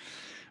stuff.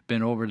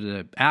 Been over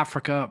to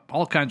Africa,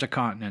 all kinds of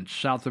continents,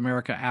 South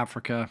America,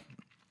 Africa,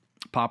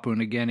 Papua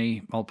New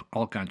Guinea,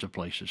 all kinds of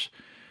places.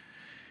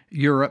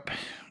 Europe,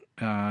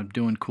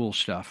 doing cool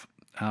stuff.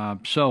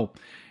 So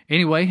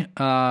anyway,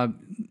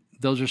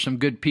 those are some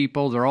good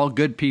people. They're all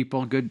good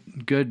people, good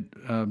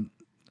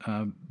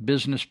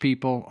business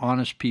people,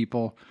 honest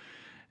people,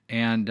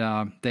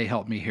 and they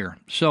help me here.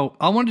 So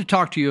I wanted to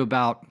talk to you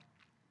about,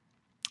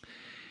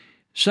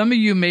 some of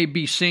you may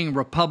be seeing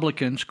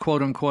Republicans,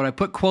 quote unquote. I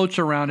put quotes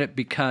around it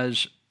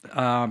because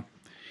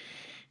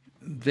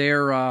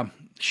they're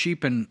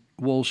sheep in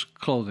wolf's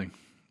clothing,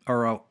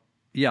 or a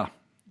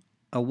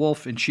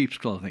wolf in sheep's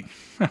clothing.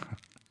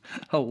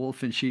 A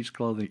wolf in sheep's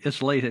clothing.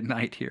 It's late at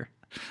night here.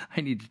 I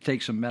need to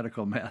take some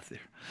medical math here.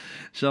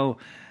 So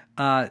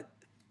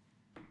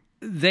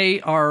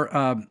they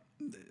are.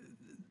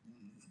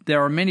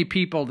 There are many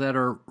people that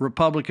are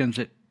Republicans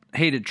that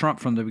hated Trump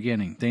from the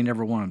beginning. They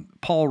never won.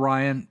 Paul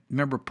Ryan,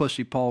 remember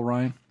Pussy Paul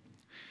Ryan?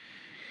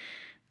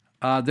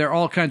 There are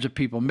all kinds of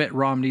people. Mitt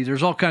Romney,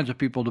 there's all kinds of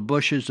people. The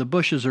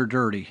Bushes are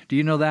dirty. Do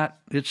you know that?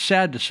 It's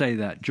sad to say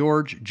that.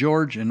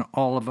 George and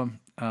all of them,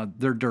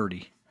 they're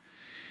dirty.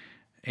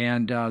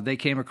 And they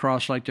came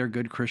across like they're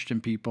good Christian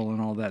people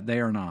and all that. They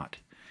are not.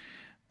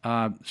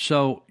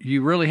 So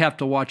you really have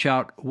to watch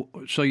out.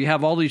 So you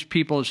have all these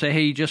people that say,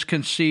 hey, you just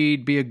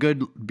concede, be a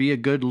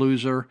good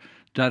loser,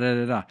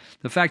 da-da-da-da.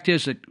 The fact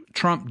is that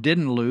Trump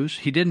didn't lose.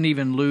 He didn't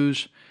even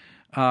lose.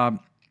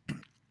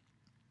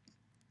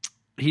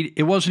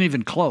 It wasn't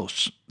even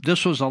close.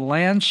 This was a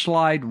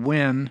landslide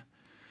win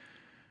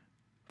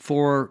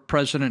for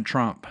President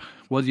Trump,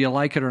 whether you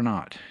like it or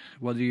not,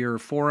 whether you're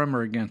for him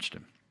or against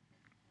him.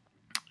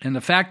 And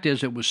the fact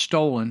is it was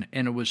stolen,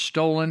 and it was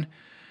stolen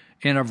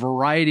in a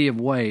variety of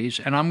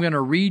ways. And I'm going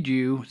to read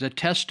you the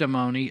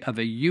testimony of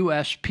a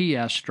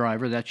USPS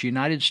driver, that's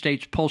United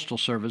States Postal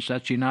Service,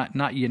 that's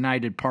not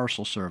United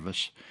Parcel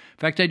Service. In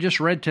fact, I just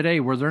read today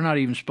where they're not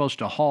even supposed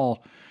to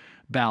haul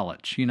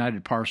ballots,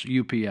 United Parcel,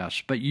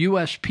 UPS, but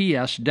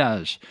USPS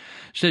does.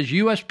 It says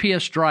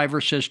USPS driver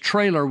says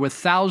trailer with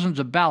thousands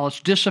of ballots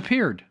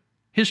disappeared.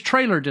 His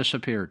trailer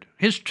disappeared.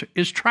 His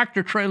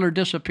tractor trailer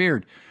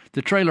disappeared,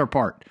 the trailer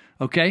part,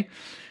 okay?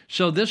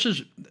 So this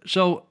is,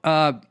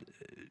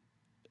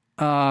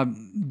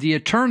 the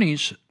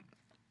attorneys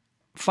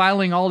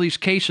filing all these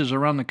cases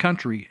around the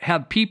country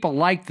have people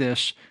like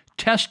this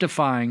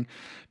testifying.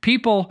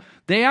 People,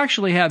 they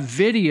actually have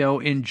video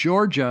in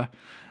Georgia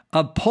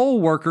of poll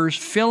workers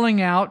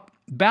filling out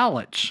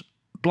ballots,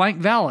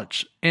 blank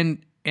ballots,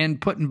 and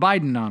putting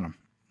Biden on them.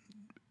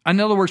 In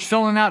other words,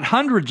 filling out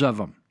hundreds of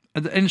them.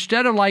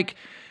 Instead of like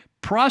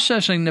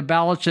processing the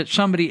ballots that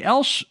somebody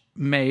else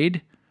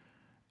made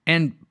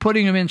and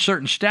putting them in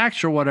certain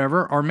stacks or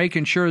whatever, or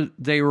making sure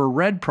they were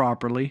read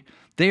properly,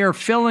 they are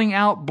filling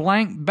out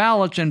blank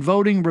ballots and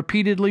voting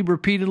repeatedly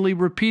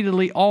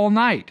all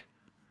night.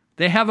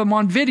 They have them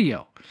on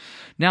video.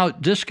 Now,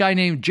 this guy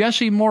named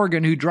Jesse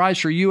Morgan, who drives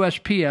for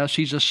USPS,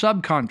 he's a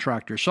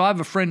subcontractor. So I have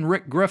a friend,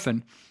 Rick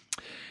Griffin,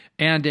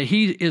 and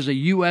he is a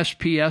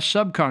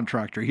USPS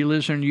subcontractor. He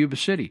lives in Yuba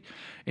City,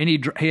 and he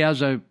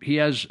drives in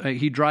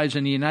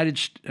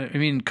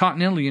the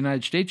continental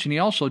United States, and he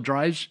also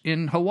drives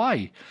in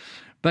Hawaii.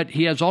 But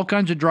he has all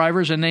kinds of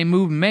drivers, and they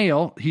move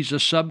mail. He's a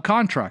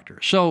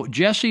subcontractor. So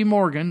Jesse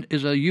Morgan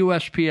is a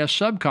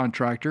USPS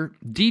subcontractor,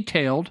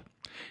 detailed.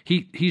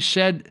 He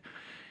said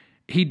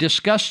he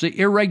discussed the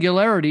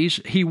irregularities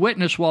he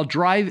witnessed while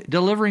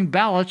delivering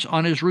ballots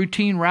on his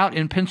routine route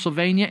in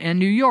Pennsylvania and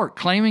New York,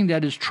 claiming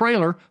that his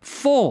trailer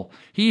full.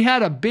 He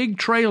had a big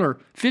trailer,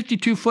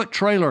 52-foot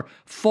trailer,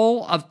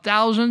 full of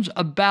thousands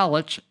of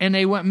ballots, and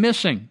they went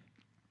missing.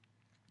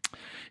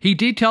 He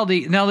detailed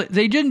now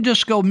they didn't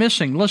just go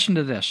missing. Listen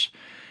to this.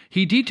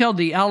 He detailed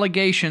the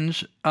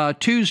allegations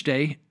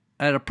Tuesday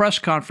at a press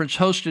conference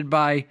hosted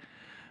by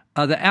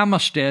the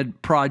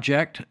Amistad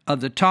Project of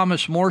the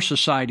Thomas More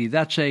Society.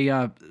 That's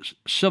a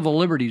civil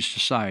liberties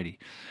society.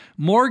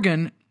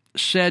 Morgan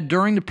said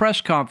during the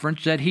press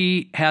conference that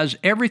he has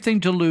everything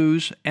to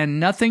lose and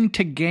nothing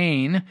to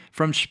gain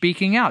from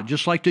speaking out.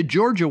 Just like the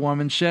Georgia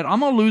woman said, I'm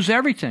going to lose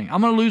everything.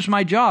 I'm going to lose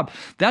my job.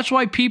 That's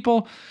why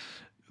people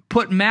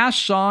put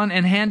masks on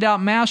and hand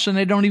out masks, and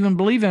they don't even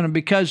believe in them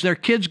because their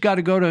kids got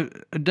to go to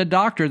the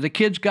doctor. The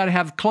kids got to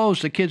have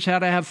clothes. The kids had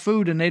to have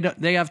food, and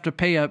they have to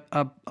pay a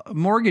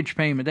mortgage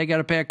payment. They got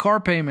to pay a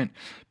car payment.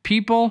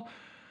 People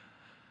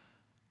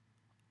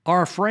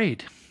are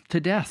afraid to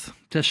death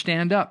to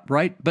stand up,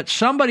 right? But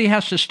somebody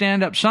has to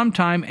stand up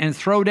sometime and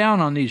throw down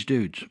on these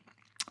dudes.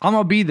 I'm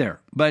gonna be there,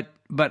 but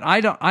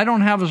I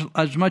don't have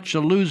as much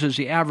to lose as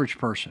the average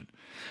person.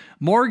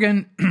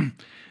 Morgan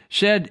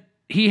said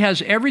he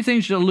has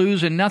everything to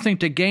lose and nothing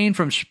to gain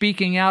from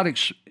speaking out.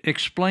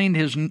 Explained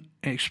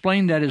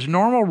that his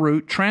normal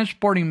route,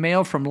 transporting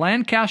mail from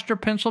Lancaster,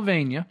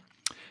 Pennsylvania,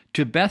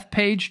 to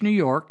Bethpage, New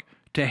York,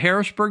 to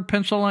Harrisburg,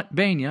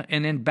 Pennsylvania,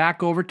 and then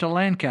back over to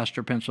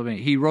Lancaster,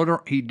 Pennsylvania.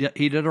 He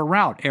did a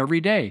route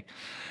every day.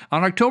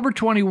 On October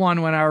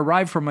 21, when I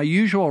arrived from my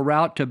usual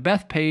route to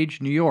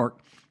Bethpage, New York,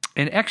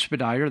 an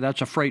expediter,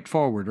 that's a freight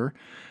forwarder,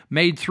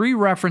 made 3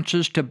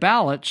 references to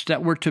ballots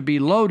that were to be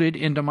loaded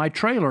into my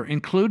trailer,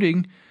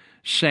 including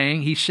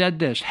saying, he said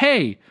this,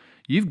 "Hey,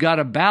 you've got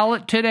a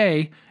ballot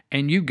today,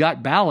 and you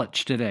got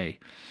ballots today."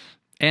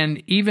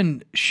 And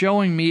even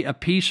showing me a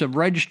piece of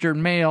registered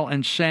mail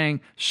and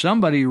saying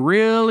somebody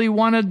really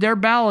wanted their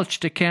ballots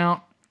to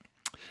count.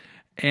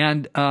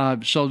 And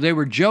so they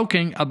were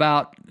joking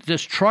about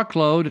this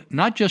truckload,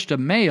 not just of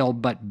mail,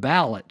 but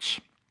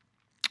ballots.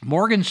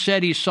 Morgan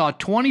said he saw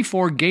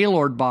 24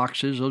 Gaylord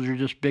boxes, those are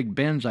just big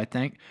bins, I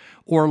think,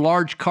 or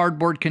large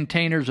cardboard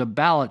containers of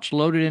ballots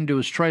loaded into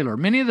his trailer.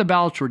 Many of the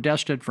ballots were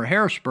destined for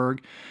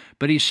Harrisburg,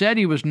 but he said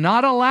he was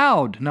not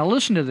allowed. Now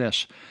listen to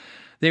this.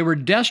 They were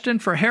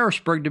destined for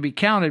Harrisburg to be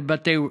counted,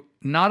 but they were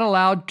not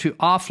allowed to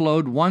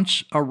offload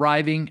once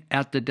arriving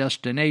at the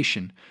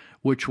destination,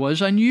 which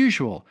was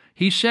unusual.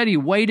 He said he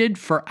waited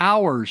for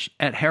hours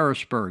at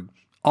Harrisburg.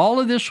 All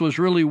of this was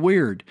really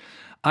weird.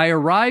 I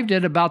arrived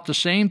at about the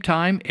same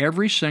time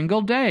every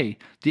single day.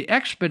 The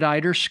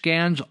expediter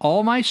scans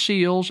all my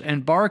seals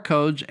and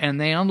barcodes, and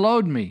they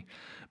unload me.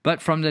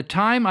 But from the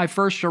time I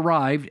first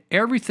arrived,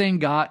 everything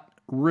got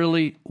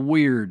really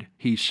weird,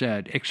 he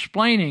said,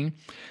 explaining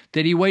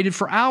that he waited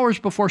for hours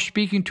before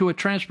speaking to a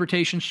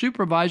transportation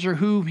supervisor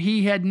who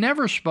he had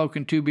never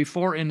spoken to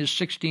before in his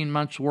 16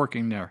 months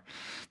working there.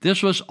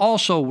 This was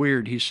also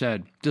weird, he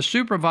said. The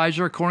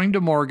supervisor, according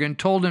to Morgan,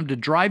 told him to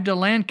drive to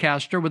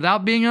Lancaster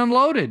without being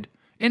unloaded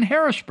in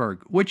Harrisburg,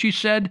 which he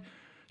said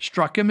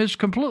struck him as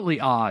completely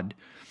odd.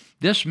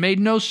 This made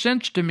no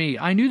sense to me.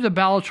 I knew the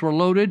ballots were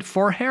loaded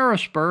for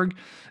Harrisburg,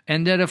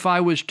 and that if I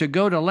was to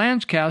go to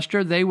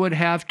Lancaster, they would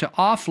have to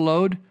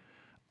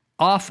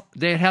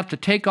they'd have to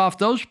take off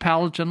those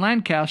pallets in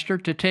Lancaster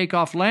to take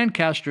off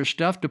Lancaster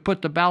stuff to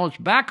put the ballots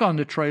back on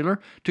the trailer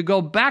to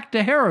go back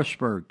to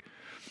Harrisburg.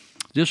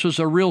 This was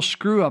a real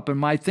screw-up in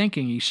my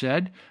thinking, he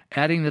said,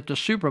 adding that the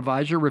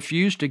supervisor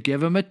refused to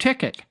give him a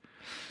ticket.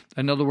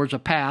 In other words, a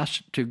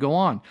pass to go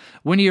on.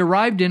 When he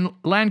arrived in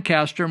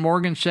Lancaster,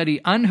 Morgan said he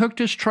unhooked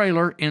his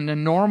trailer in the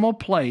normal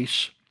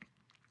place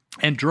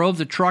and drove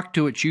the truck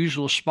to its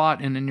usual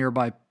spot in the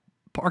nearby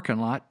parking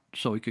lot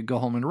so he could go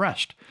home and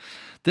rest.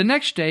 The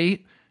next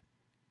day,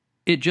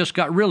 it just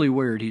got really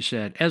weird, he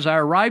said. As I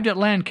arrived at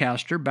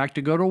Lancaster, back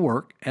to go to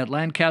work, at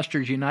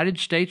Lancaster's United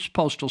States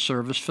Postal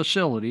Service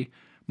facility,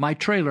 my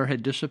trailer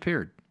had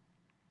disappeared.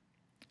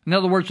 In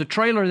other words, the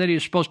trailer that he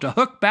was supposed to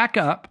hook back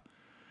up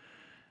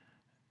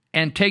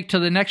and take to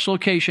the next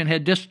location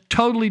had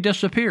totally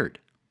disappeared.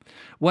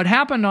 What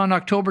happened on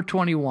October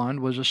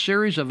 21 was a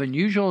series of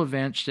unusual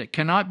events that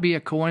cannot be a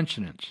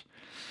coincidence.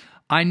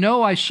 I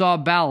know I saw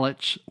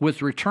ballots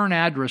with return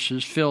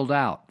addresses filled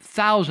out,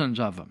 thousands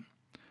of them.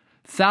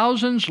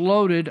 Thousands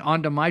loaded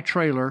onto my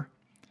trailer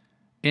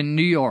in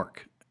New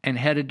York and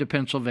headed to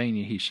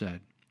Pennsylvania, he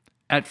said.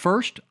 At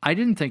first, I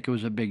didn't think it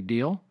was a big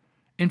deal.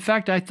 In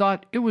fact, I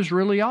thought it was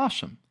really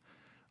awesome.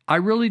 I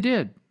really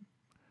did.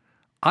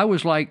 I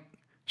was like,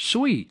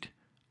 sweet,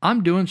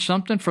 I'm doing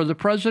something for the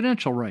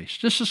presidential race.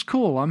 This is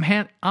cool.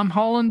 I'm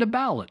hauling the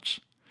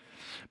ballots.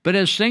 But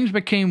as things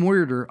became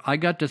weirder, I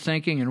got to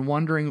thinking and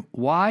wondering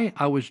why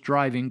I was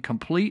driving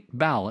complete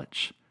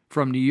ballots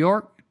from New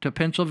York to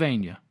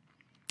Pennsylvania.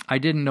 I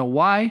didn't know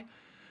why,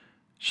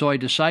 so I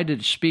decided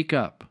to speak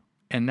up,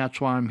 and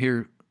that's why I'm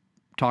here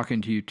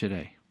talking to you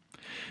today.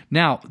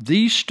 Now,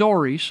 these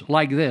stories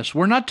like this,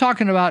 we're not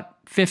talking about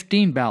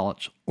 15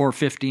 ballots or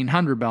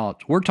 1,500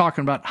 ballots. We're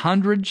talking about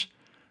hundreds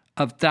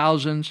of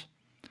thousands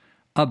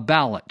of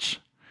ballots.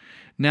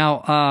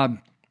 Now,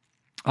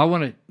 I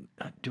want to,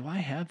 do I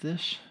have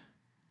this?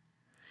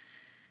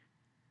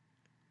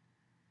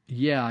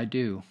 Yeah, I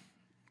do.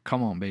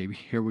 Come on, baby.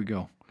 Here we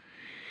go.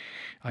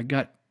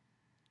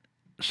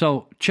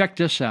 So check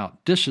this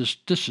out. This is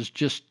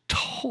just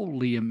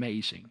totally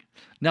amazing.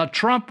 Now,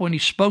 Trump, when he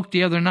spoke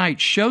the other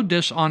night, showed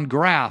this on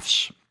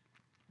graphs.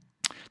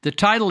 The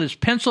title is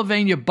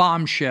Pennsylvania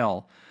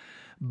Bombshell.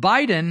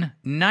 Biden,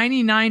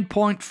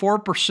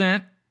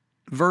 99.4%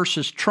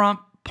 versus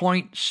Trump,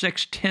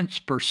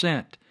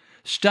 0.6%.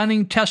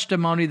 Stunning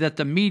testimony that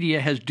the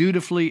media has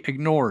dutifully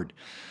ignored.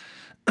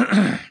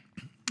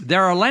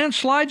 There are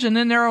landslides and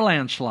then there are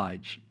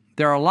landslides.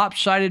 There are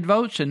lopsided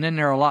votes, and then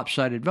there are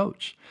lopsided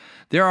votes.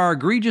 There are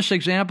egregious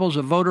examples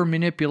of vote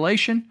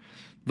manipulation,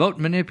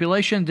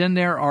 then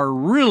there are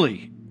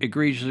really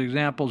egregious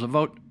examples of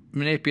vote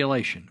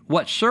manipulation.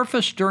 What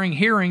surfaced during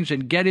hearings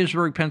in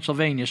Gettysburg,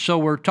 Pennsylvania. So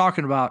we're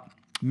talking about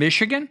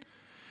Michigan,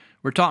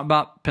 we're talking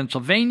about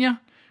Pennsylvania,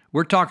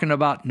 we're talking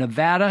about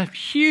Nevada,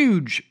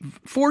 huge,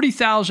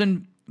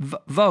 40,000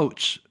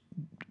 votes.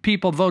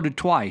 People voted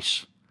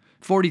twice,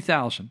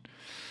 40,000.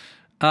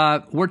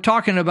 We're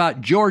talking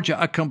about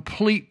Georgia, a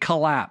complete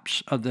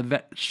collapse of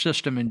the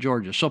system in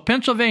Georgia. So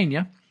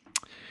Pennsylvania,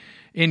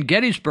 in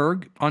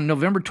Gettysburg on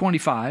November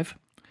 25,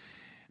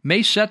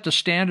 may set the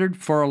standard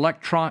for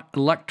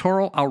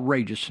electoral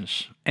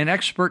outrageousness. An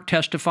expert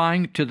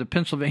testifying to the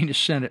Pennsylvania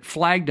Senate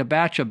flagged a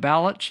batch of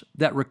ballots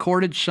that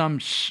recorded some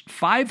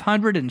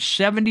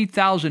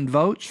 570,000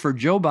 votes for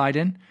Joe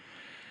Biden.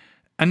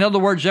 In other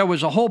words, there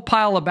was a whole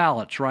pile of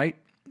ballots, right?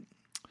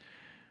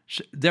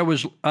 There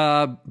was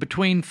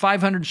between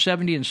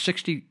 570 and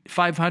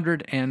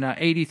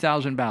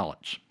 580,000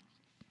 ballots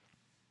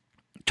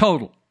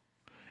total.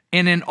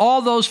 And in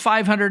all those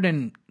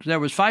there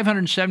was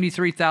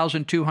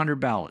 573,200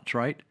 ballots,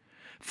 right?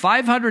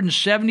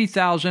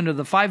 570,000 of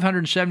the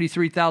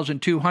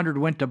 573,200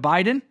 went to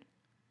Biden,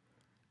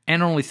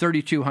 and only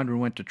 3,200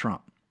 went to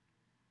Trump.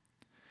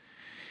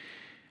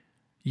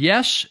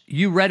 Yes,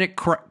 you read it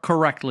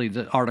correctly,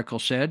 the article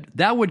said.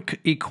 That would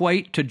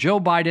equate to Joe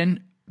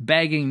Biden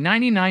bagging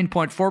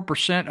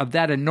 99.4% of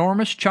that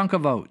enormous chunk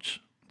of votes.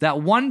 That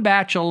one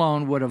batch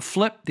alone would have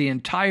flipped the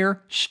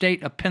entire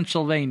state of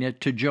Pennsylvania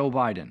to Joe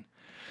Biden.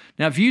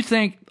 Now, if you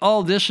think,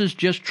 oh, this is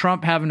just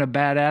Trump having a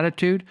bad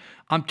attitude,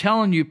 I'm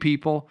telling you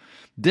people,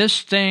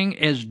 this thing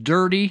is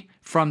dirty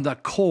from the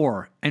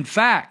core. In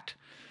fact,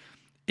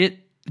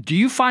 do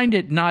you find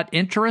it not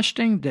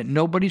interesting that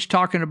nobody's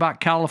talking about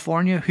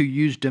California who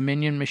use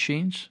Dominion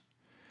machines?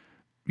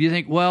 You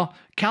think, well,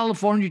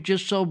 California's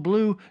just so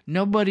blue,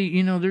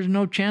 nobody, there's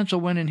no chance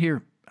of winning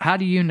here. How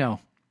do you know?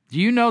 Do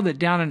you know that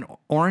down in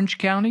Orange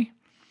County,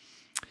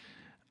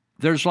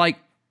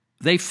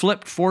 they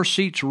flipped 4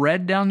 seats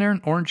red down there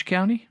in Orange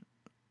County?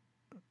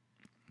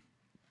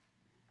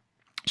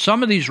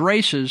 Some of these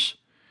races,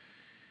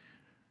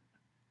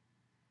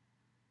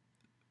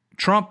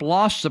 Trump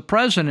lost the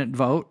president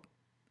vote,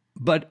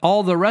 but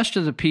all the rest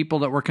of the people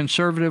that were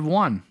conservative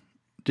won.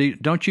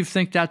 Don't you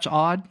think that's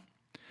odd?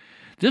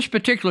 This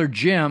particular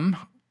gem,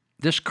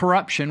 this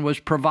corruption, was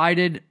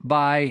provided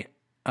by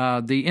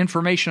the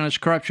information on this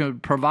corruption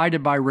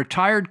provided by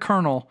retired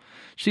Colonel.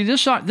 See,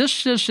 this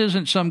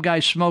isn't some guy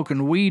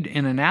smoking weed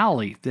in an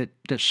alley that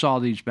saw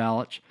these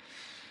ballots.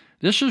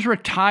 This is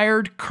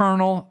retired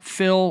Colonel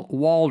Phil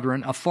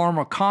Waldron, a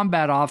former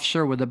combat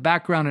officer with a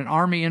background in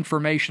Army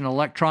Information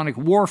Electronic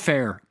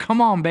Warfare.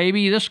 Come on,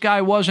 baby. This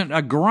guy wasn't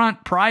a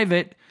grunt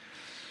private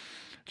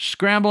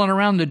scrambling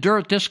around the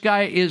dirt. This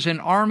guy is an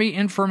Army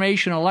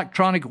Information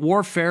Electronic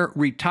Warfare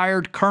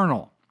retired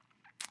colonel.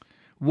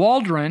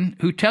 Waldron,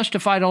 who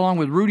testified along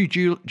with Rudy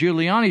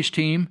Giuliani's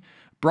team,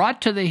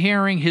 brought to the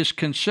hearing his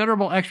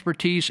considerable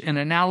expertise in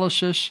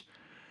analysis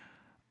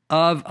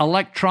of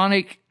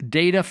electronic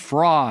data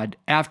fraud.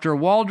 After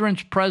Waldron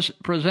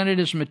presented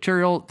his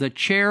material, the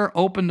chair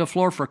opened the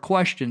floor for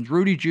questions.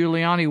 Rudy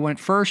Giuliani went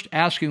first,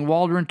 asking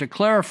Waldron to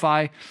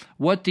clarify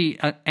what the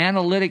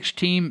analytics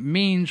team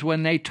means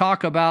when they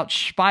talk about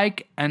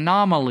spike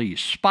anomalies,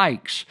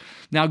 spikes.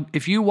 Now,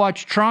 if you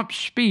watch Trump's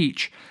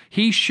speech,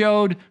 he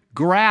showed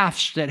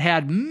graphs that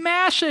had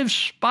massive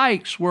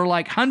spikes where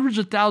like hundreds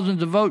of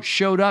thousands of votes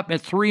showed up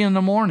at 3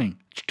 a.m.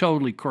 It's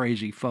totally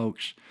crazy,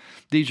 folks.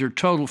 These are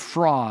total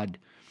fraud.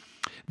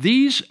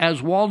 These,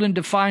 as Walden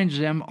defines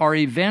them, are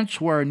events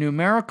where a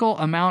numerical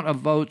amount of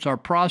votes are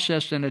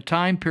processed in a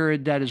time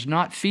period that is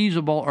not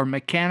feasible or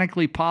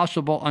mechanically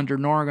possible under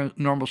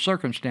normal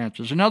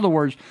circumstances. In other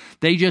words,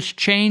 they just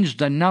changed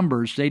the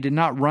numbers. They did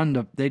not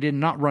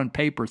run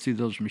paper through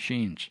those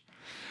machines.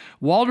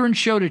 Waldron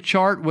showed a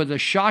chart with a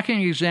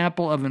shocking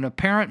example of an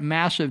apparent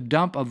massive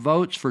dump of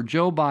votes for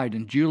Joe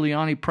Biden.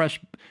 Giuliani pressed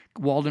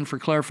Waldron for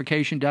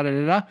clarification,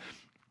 At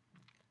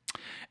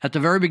the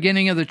very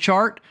beginning of the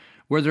chart,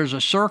 where there's a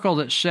circle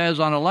that says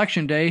on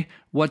Election Day,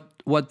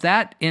 what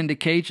that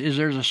indicates is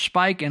there's a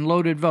spike in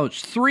loaded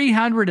votes.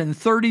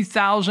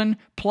 330,000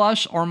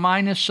 plus or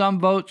minus some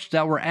votes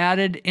that were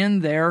added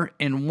in there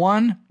in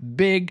one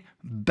big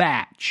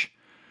batch.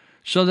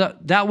 So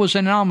that was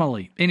an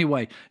anomaly.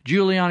 Anyway,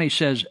 Giuliani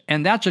says,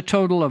 and that's a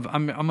total of,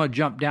 I'm going to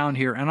jump down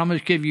here, and I'm going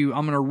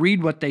to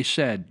read what they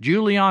said.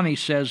 Giuliani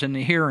says in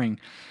the hearing,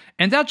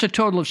 and that's a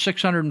total of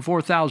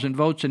 604,000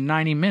 votes in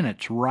 90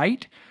 minutes,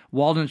 right?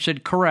 Walden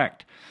said,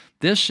 correct.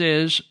 This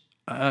is,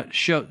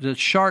 the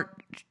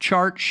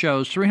chart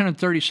shows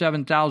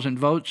 337,000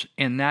 votes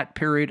in that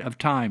period of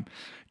time.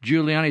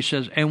 Giuliani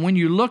says, and when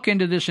you look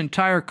into this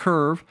entire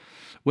curve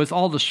with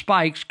all the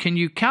spikes, can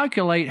you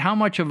calculate how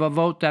much of a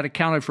vote that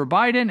accounted for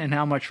Biden and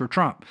how much for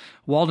Trump?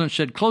 Walden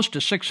said, close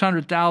to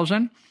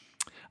 600,000.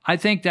 I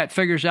think that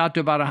figures out to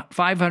about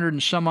 500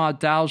 and some odd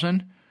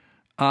thousand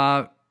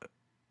of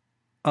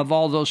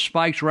all those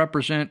spikes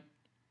represent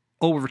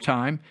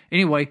overtime.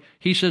 Anyway,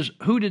 he says,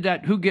 who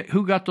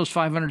got those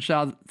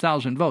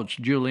 500,000 votes?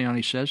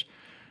 Giuliani says,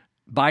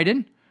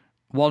 Biden.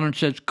 Waldron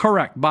says,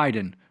 correct,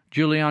 Biden.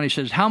 Giuliani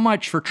says, how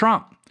much for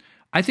Trump?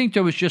 I think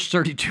there was just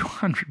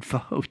 3,200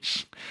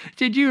 votes.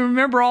 Did you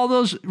remember all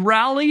those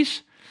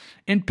rallies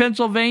in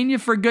Pennsylvania?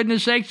 For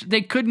goodness sakes,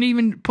 they couldn't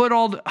even put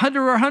all the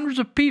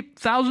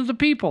thousands of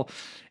people.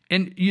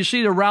 And you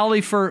see the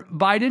rally for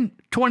Biden,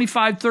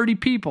 25, 30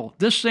 people.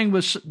 This thing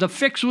the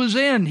fix was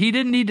in. He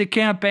didn't need to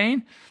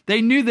campaign.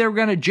 They knew they were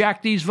going to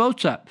jack these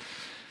votes up.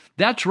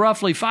 That's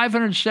roughly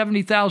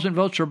 570,000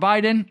 votes for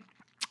Biden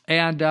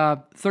and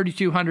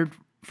 3,200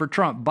 for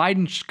Trump.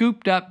 Biden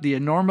scooped up the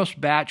enormous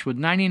batch with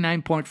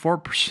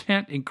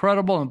 99.4%.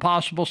 Incredible,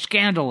 impossible,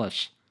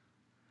 scandalous.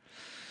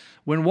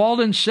 When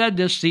Walden said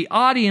this, the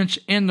audience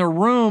in the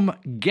room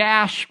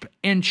gasped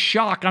in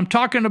shock. I'm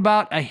talking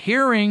about a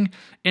hearing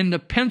in the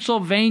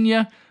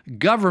Pennsylvania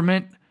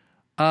government,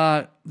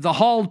 the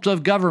halls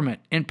of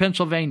government in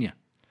Pennsylvania.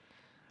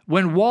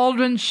 When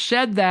Walden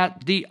said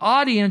that, the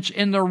audience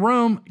in the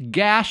room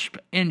gasped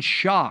in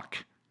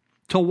shock.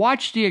 To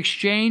watch the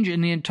exchange in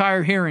the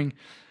entire hearing,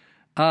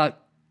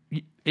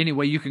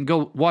 anyway, you can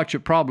go watch it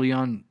probably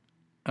on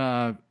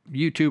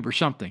YouTube or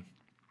something.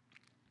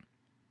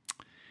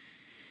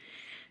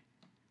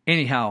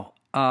 Anyhow,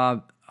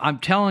 I'm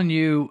telling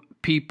you,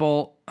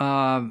 people,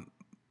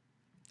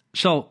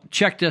 so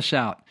check this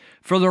out.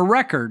 For the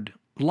record,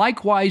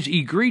 likewise,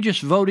 egregious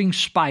voting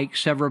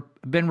spikes have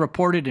been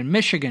reported in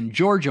Michigan,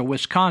 Georgia,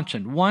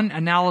 Wisconsin. One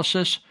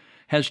analysis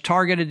has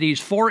targeted these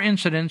 4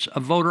 incidents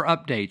of voter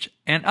updates.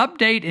 An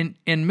update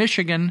in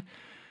Michigan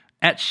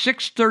at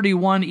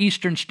 6:31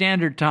 Eastern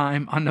Standard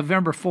Time on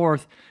November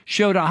 4th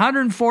showed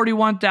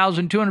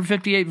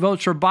 141,258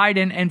 votes for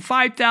Biden and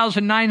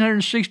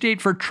 5,968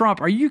 for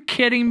Trump. Are you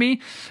kidding me?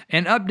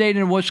 An update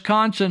in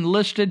Wisconsin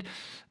listed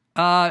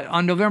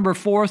on November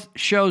 4th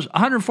shows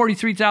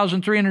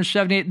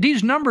 143,378.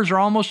 These numbers are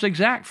almost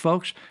exact,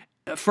 folks,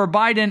 for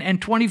Biden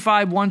and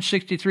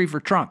 25,163 for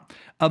Trump.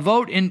 A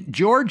vote in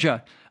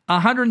Georgia,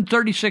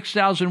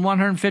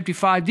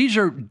 136,155. These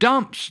are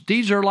dumps.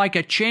 These are like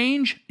a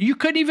change. You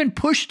couldn't even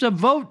push the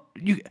vote.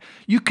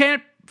 You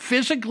can't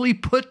physically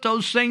put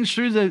those things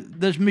through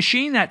the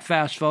machine that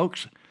fast,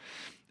 folks.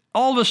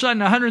 All of a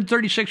sudden,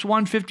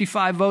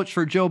 136,155 votes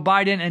for Joe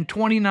Biden and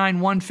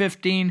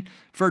 29,115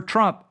 for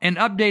Trump. An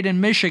update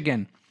in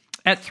Michigan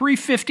at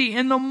 3:50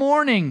 in the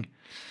morning.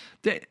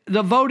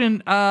 The vote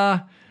in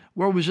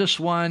where was this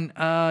one?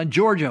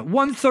 Georgia,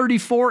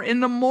 1:34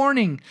 in the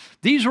morning.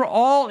 These were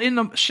all in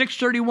the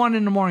 6:31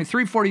 in the morning,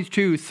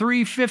 3:42,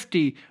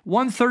 3:50,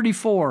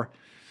 1:34.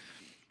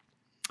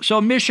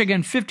 So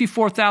Michigan,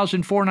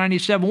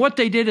 54,497. What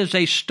they did is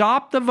they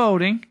stopped the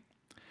voting.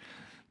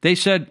 They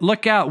said,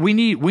 look out, we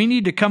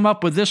need to come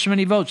up with this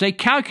many votes. They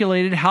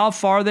calculated how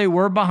far they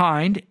were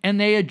behind, and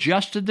they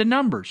adjusted the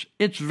numbers.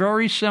 It's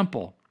very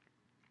simple.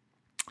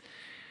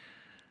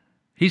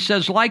 He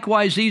says,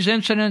 likewise, these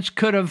incidents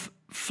could have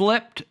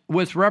flipped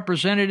with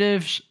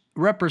respective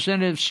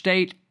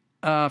state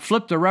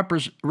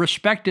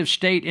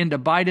into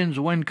Biden's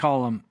win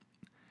column.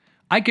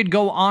 I could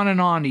go on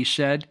and on, he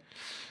said.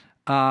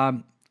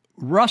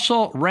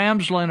 Russell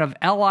Ramsland of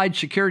Allied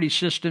Security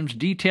Systems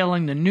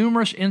detailing the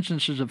numerous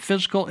instances of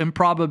physical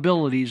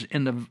improbabilities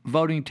in the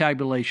voting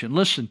tabulation.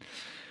 Listen,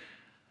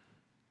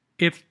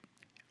 if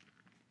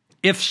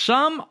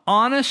some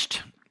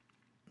honest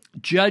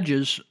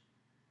judges,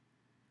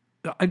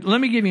 let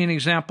me give you an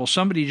example.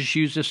 Somebody just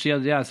used this the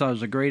other day. I thought it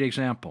was a great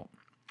example.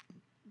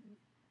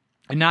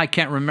 And now I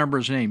can't remember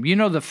his name. You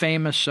know the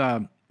famous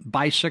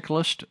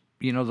bicyclist,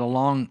 the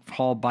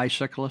long-haul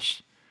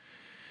bicyclist?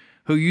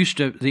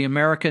 The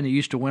American that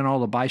used to win all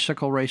the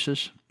bicycle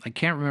races. I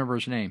can't remember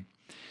his name.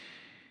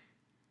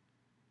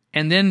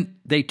 And then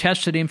they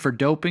tested him for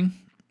doping,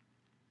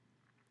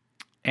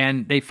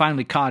 and they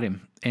finally caught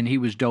him, and he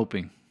was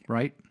doping,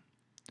 right?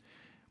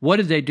 What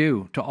did they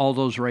do to all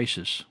those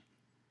races?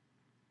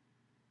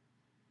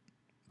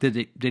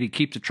 Did he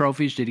keep the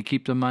trophies? Did he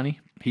keep the money?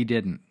 He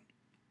didn't.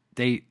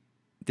 They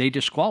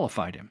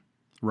disqualified him,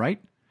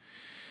 right?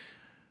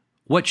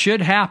 What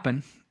should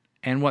happen,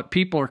 and what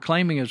people are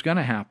claiming is going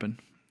to happen,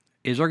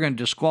 is they're going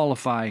to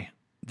disqualify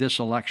this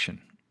election,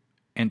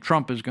 and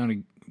Trump is going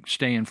to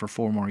stay in for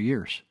 4 more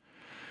years,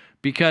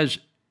 because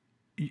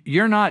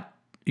you're not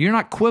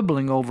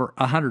quibbling over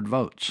 100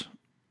 votes.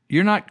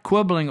 You're not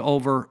quibbling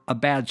over a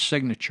bad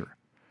signature.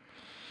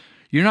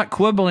 You're not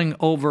quibbling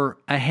over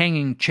a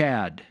hanging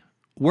Chad.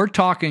 We're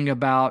talking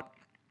about,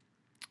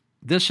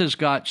 this has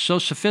got so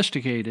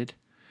sophisticated,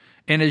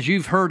 and as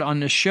you've heard on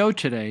this show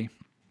today,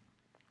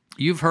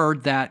 you've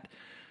heard that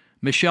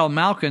Michelle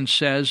Malkin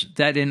says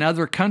that in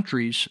other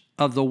countries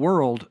of the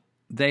world,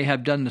 they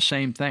have done the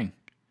same thing.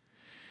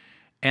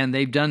 And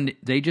they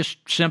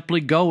just simply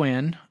go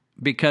in,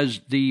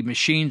 because the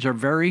machines are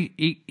very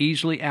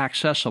easily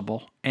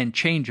accessible and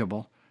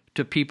changeable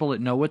to people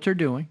that know what they're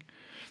doing.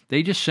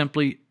 They just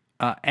simply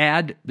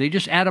add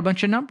a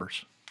bunch of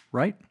numbers,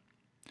 right?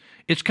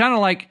 It's kind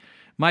of like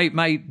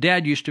my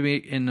dad used to be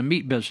in the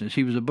meat business.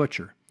 He was a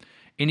butcher.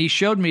 And he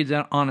showed me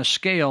that on a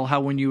scale how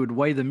when you would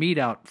weigh the meat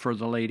out for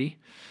the lady,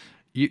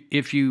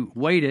 if you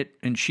weighed it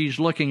and she's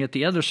looking at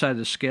the other side of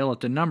the scale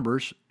at the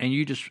numbers and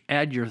you just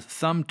add your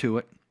thumb to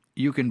it,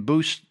 you can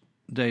boost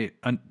the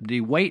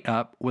weight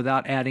up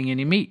without adding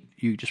any meat.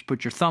 You just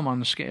put your thumb on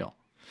the scale.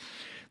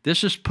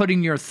 This is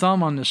putting your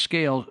thumb on the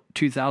scale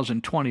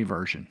 2020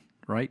 version,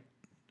 right?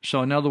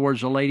 So in other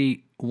words, a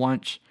lady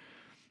wants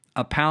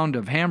a pound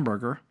of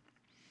hamburger.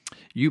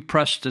 You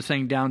pressed the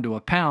thing down to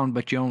a pound,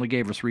 but you only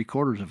gave her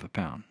 3/4 of a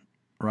pound,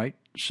 right?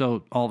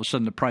 So all of a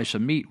sudden the price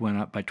of meat went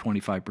up by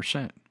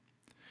 25%.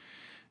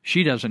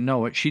 She doesn't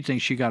know it. She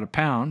thinks she got a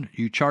pound.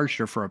 You charged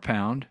her for a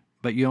pound,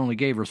 but you only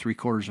gave her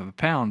 3/4 of a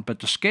pound. But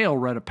the scale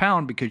read a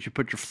pound because you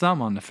put your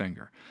thumb on the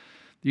finger.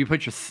 You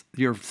put your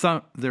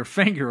thumb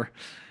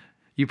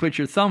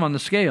on the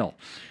scale.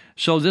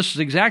 So this is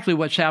exactly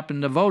what's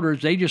happened to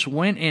voters. They just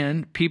went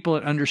in. People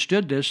that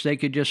understood this, they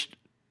could just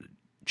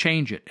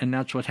change it, and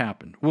that's what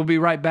happened. We'll be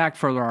right back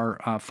for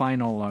our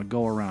final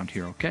go around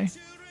here, okay?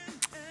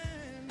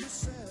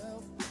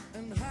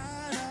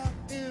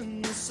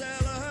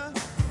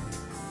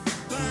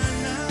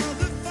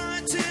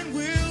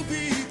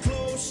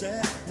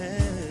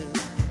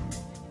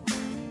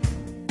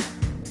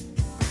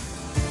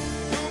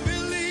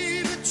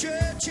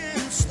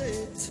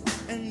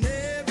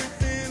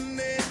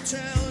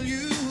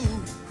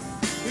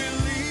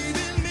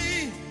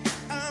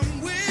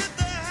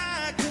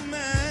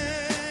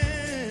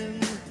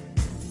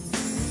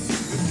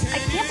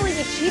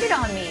 Cheated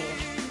on me.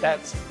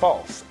 That's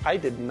false. I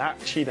did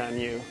not cheat on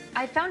you.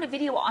 I found a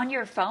video on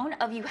your phone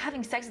of you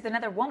having sex with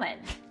another woman.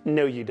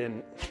 No, you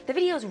didn't. The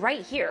video's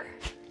right here.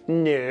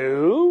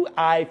 No,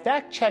 I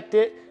fact-checked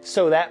it,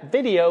 so that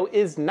video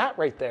is not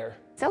right there.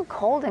 It's so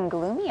cold and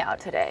gloomy out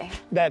today.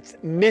 That's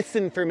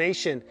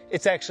misinformation.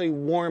 It's actually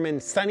warm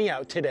and sunny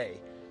out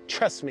today.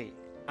 Trust me,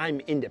 I'm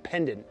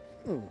independent.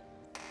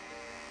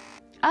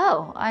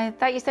 Oh, I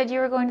thought you said you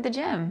were going to the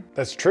gym.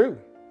 That's true.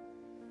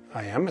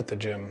 I am at the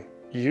gym.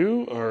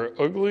 You are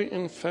ugly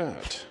and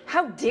fat.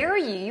 How dare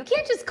you? You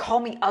can't just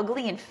call me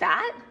ugly and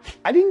fat.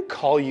 I didn't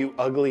call you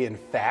ugly and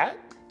fat.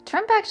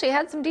 Trump actually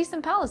had some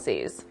decent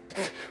policies.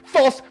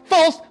 False,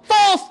 false,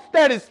 false!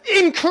 That is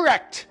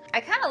incorrect!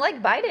 I kind of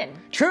like Biden.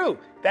 True.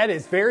 That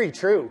is very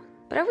true.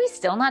 But are we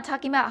still not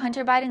talking about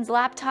Hunter Biden's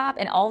laptop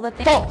and all the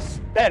things?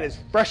 False! That is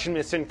Russian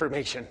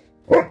misinformation.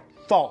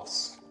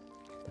 False.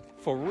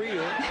 For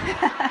real?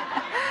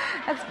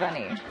 That's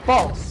funny.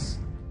 False.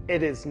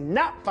 It is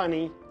not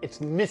funny,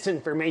 it's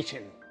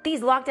misinformation.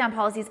 These lockdown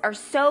policies are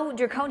so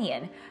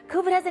draconian.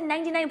 COVID has a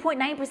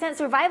 99.9%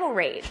 survival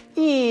rate.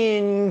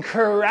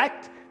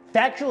 Incorrect.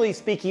 Factually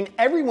speaking,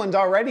 everyone's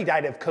already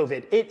died of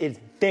COVID. It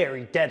is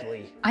very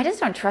deadly. I just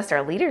don't trust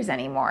our leaders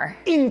anymore.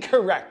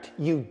 Incorrect.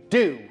 You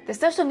do. The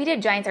social media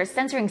giants are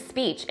censoring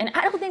speech, and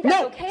I don't think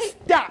that's okay.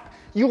 Stop.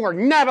 You are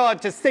not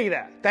allowed to say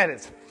that. That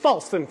is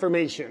false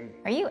information.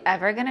 Are you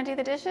ever gonna do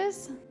the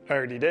dishes? I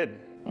already did.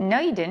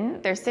 No, you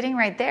didn't. They're sitting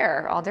right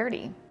there, all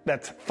dirty.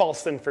 That's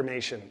false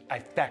information. I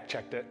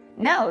fact-checked it.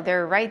 No,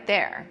 they're right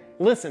there.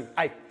 Listen,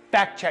 I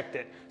fact-checked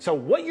it. So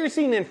what you're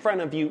seeing in front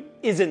of you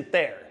isn't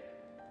there.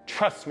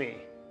 Trust me,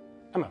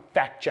 I'm a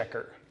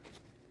fact-checker.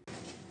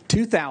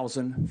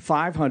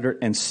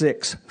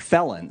 2,506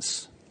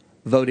 felons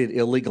voted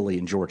illegally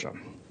in Georgia.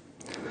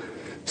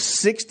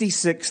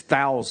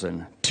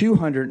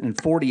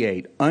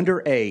 66,248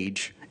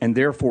 underage and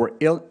therefore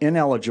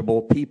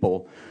ineligible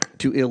people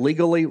to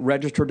illegally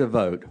register to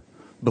vote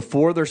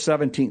before their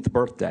 17th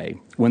birthday,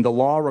 when the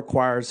law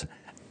requires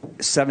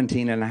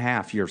 17 and a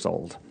half years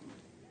old.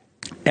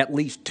 At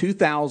least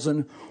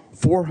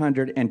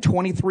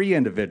 2,423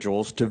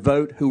 individuals to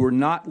vote who were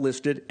not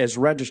listed as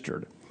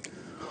registered.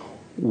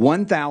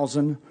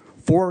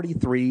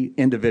 1,043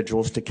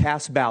 individuals to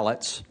cast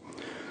ballots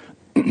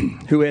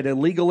who had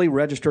illegally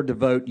registered to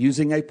vote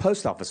using a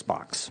post office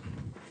box.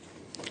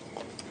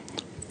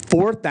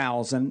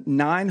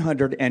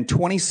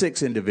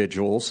 4,926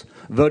 individuals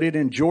voted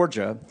in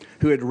Georgia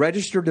who had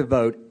registered to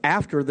vote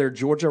after their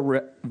Georgia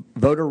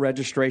voter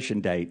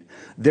registration date,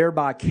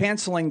 thereby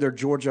canceling their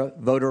Georgia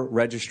voter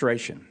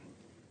registration.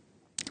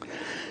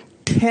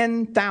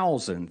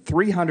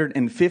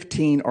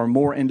 10,315 or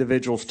more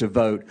individuals to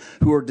vote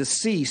who are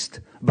deceased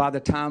by the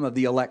time of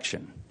the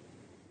election.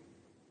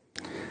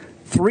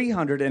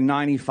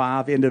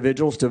 395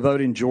 individuals to vote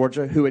in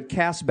Georgia who had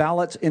cast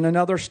ballots in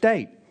another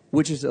state,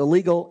 which is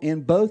illegal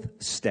in both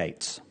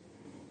states.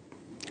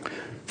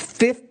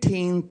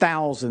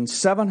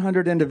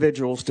 15,700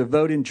 individuals to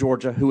vote in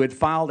Georgia who had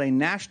filed a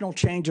national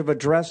change of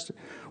address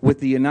with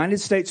the United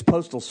States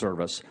Postal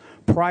Service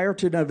prior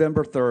to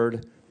November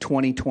 3rd,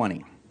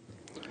 2020.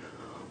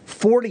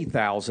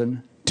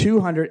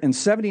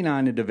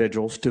 40,279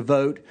 individuals to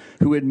vote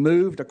who had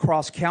moved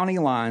across county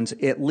lines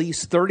at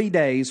least 30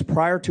 days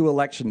prior to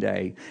Election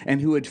Day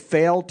and who had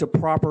failed to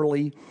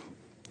properly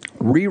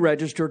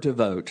re-register to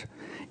vote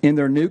in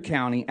their new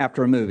county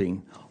after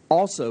moving,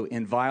 also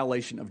in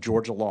violation of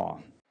Georgia law.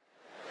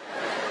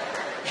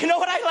 You know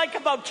what I like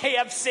about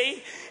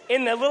KFC?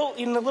 In the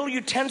little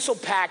utensil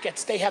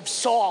packets, they have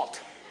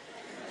salt.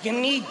 You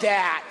need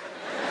that.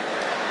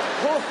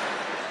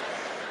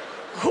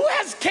 Who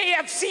has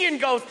KFC and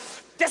goes,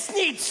 this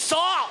needs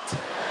salt?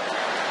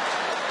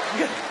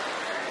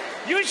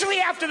 Usually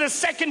after the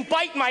second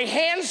bite, my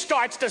hand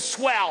starts to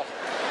swell.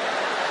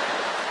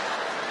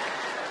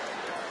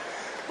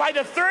 By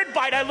the third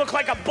bite, I look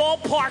like a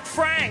ballpark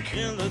Frank.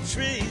 In the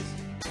trees,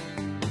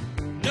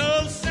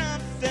 know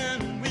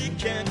something we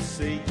can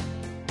see,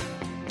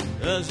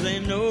 as they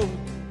know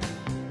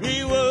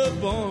we were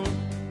born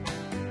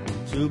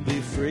to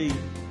be free.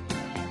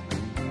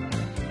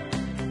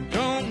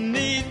 Don't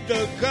need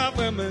the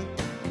government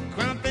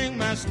cramping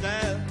my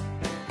style.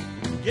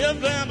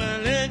 Give them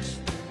an inch,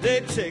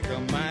 they take a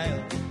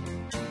mile.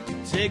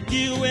 Take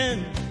you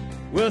in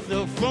with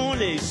a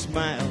phony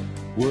smile.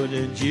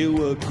 Wouldn't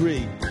you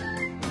agree?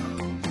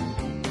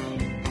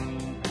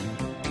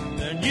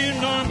 The new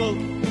normal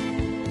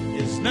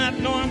is not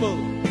normal.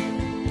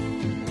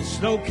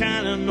 It's no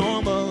kind of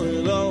normal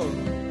at all.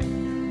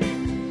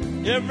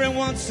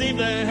 Everyone seems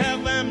to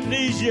have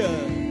amnesia,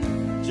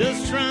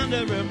 just trying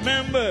to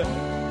remember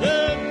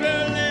the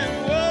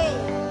Berlin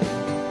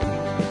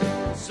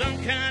Wall. Some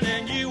kind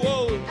of new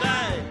old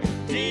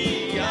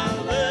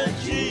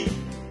ideology.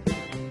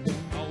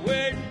 A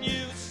weird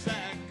new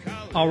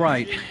psychology. All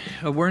right,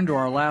 we're into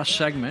our last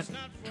segment.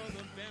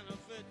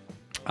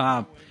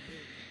 I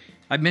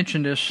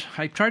mentioned this.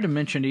 I try to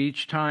mention it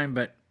each time,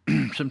 but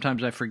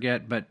sometimes I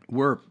forget. But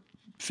we're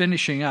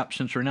finishing up,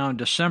 since we're now in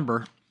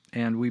December,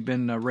 and we've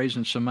been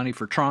raising some money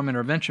for Trauma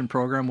Intervention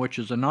Program, which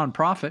is a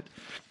nonprofit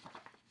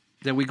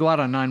that we go out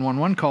on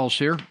 911 calls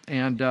here.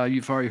 And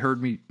you've already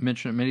heard me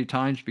mention it many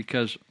times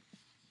because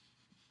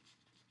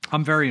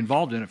I'm very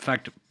involved in it. In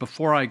fact,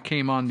 before I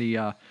came on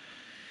the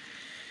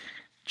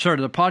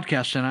started the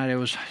podcast tonight,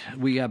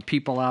 we have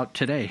people out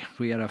today.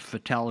 We had a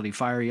fatality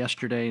fire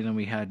yesterday, and then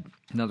we had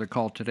another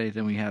call today.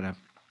 Then we have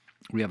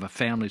a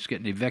family that's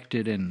getting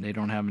evicted, and they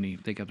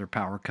got their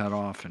power cut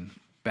off, and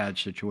bad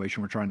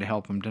situation. We're trying to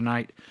help them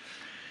tonight.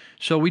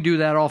 So we do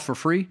that all for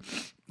free.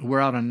 We're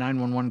out on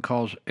 911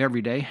 calls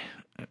every day,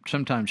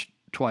 sometimes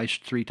twice,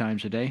 3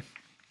 times a day,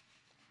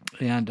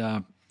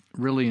 and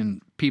really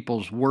in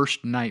people's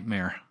worst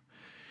nightmare.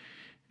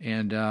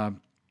 And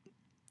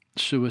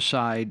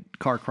suicide,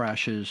 car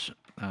crashes,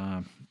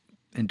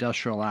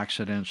 industrial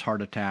accidents,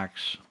 heart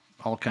attacks,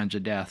 all kinds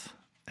of death,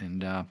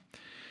 and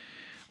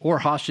or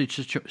hostage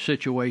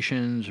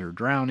situations or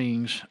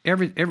drownings,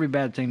 every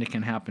bad thing that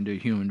can happen to a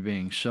human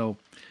being. So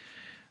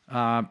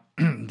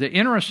the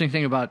interesting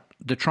thing about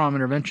the trauma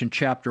intervention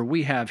chapter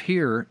we have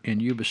here in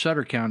Yuba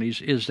Sutter counties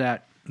is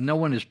that no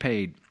one is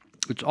paid.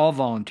 It's all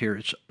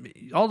volunteer.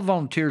 All the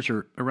volunteers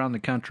are around the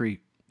country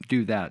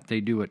do that.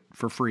 They do it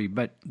for free,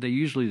 but they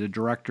usually the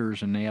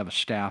directors, and they have a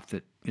staff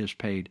that is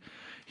paid.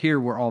 Here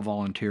we're all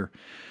volunteer.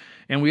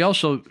 And we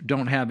also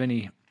don't have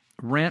any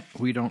rent.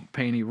 We don't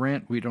pay any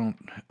rent. We don't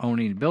own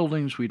any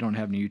buildings. We don't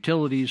have any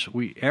utilities.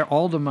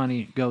 All the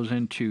money goes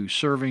into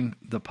serving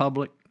the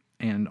public,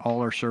 and all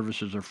our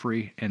services are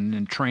free, and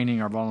then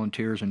training our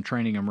volunteers and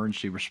training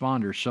emergency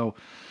responders. So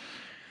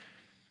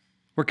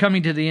we're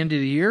coming to the end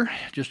of the year.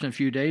 Just in a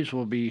few days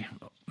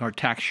our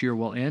tax year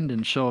will end.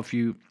 And so if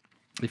you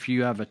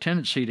have a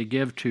tendency to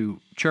give to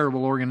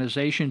charitable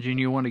organizations and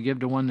you want to give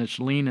to one that's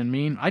lean and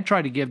mean, I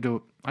give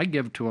to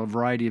a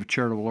variety of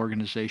charitable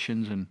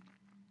organizations, and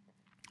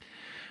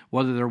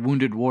whether they're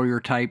Wounded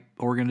Warrior type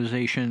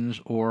organizations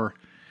or,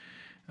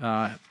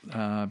 oh,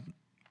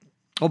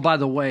 by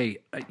the way,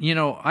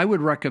 I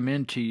would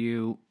recommend to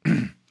you,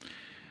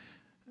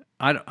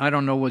 I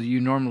don't know whether you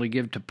normally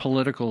give to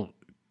political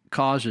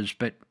causes,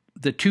 but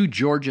the 2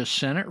 Georgia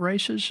Senate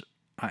races,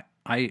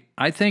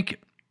 I think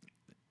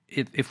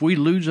if we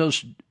lose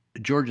those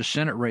Georgia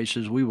Senate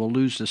races, we will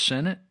lose the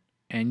Senate,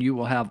 and you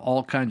will have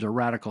all kinds of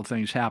radical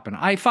things happen.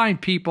 I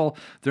find people,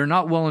 they're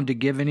not willing to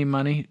give any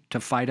money to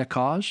fight a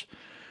cause,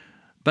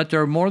 but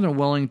they're more than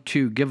willing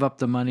to give up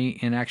the money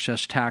in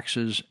excess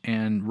taxes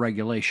and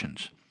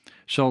regulations.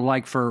 So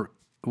like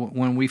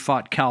when we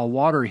fought Cal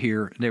Water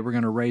here, they were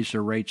going to raise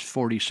their rates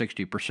 40,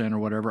 60% or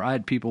whatever. I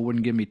had people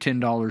wouldn't give me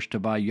 $10 to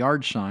buy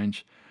yard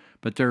signs,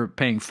 but they're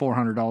paying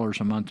 $400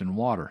 a month in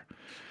water.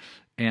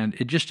 And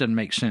it just doesn't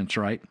make sense,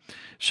 right?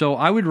 So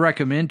I would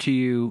recommend to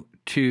you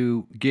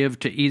to give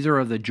to either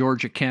of the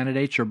Georgia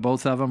candidates or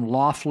both of them,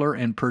 Loeffler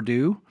and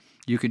Perdue.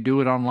 You can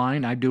do it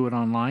online. I do it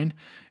online.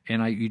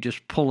 And you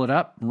just pull it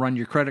up, run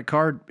your credit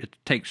card. It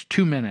takes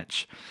 2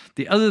 minutes.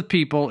 The other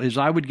people is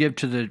I would give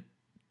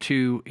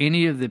to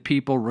any of the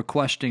people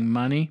requesting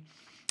money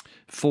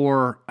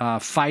for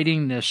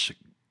fighting this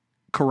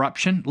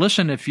corruption.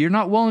 Listen, if you're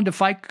not willing to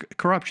fight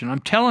corruption, I'm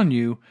telling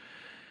you,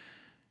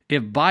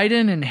 if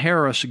Biden and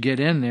Harris get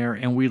in there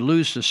and we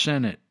lose the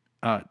Senate,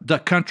 the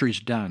country's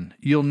done.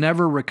 You'll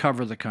never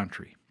recover the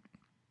country.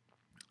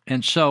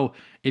 And so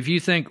if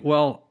you think,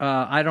 well,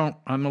 I don't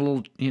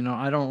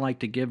like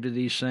to give to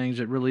these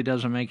things. It really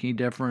doesn't make any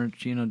difference,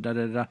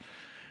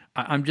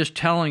 I'm just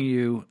telling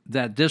you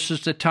that this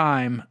is the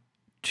time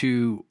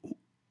to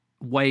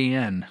weigh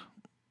in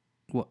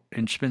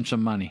and spend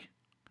some money,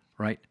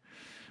 right?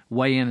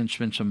 Weigh in and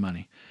spend some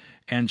money.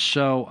 And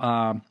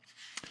so,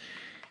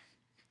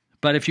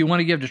 but if you want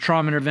to give to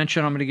trauma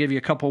intervention, I'm going to give you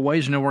a couple of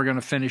ways, and then we're going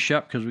to finish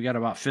up because we got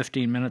about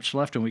 15 minutes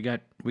left, and we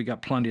got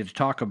plenty to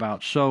talk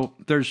about. So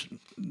there's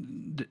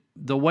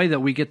the way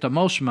that we get the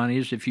most money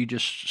is if you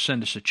just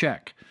send us a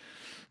check,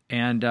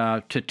 and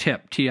to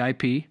TIP,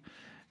 TIP,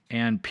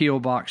 and P.O.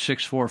 Box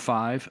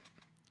 645,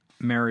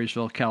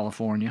 Marysville,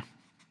 California,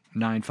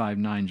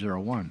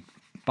 95901.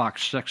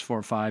 Box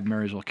 645,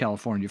 Marysville,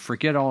 California.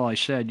 Forget all I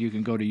said. You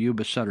can go to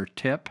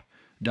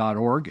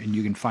yubasuttertip.org, and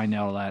you can find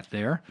all that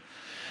there.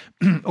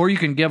 Or you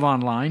can give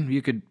online.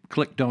 You could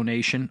click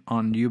donation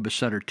on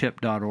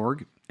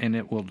yubasuttertip.org, and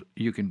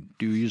you can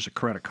use a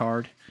credit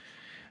card.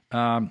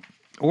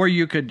 Or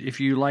you could, if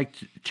you like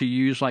to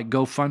use like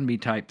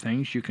GoFundMe type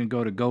things, you can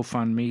go to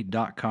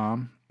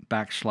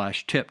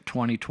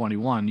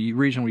gofundme.com/tip2021. The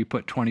reason we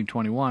put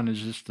 2021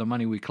 is this: the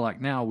money we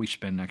collect now, we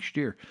spend next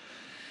year.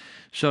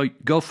 So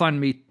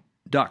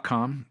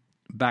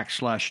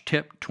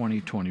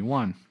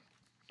gofundme.com/tip2021.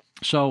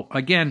 So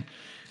again,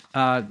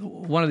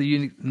 one of the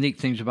unique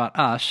things about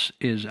us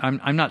is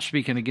I'm not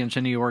speaking against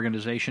any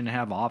organization to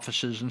have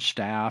offices and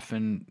staff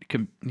and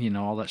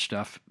all that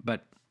stuff,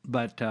 but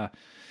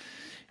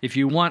if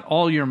you want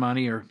all your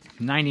money or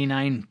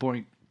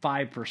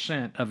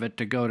 99.5% of it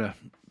to go to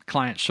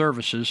client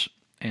services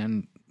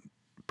and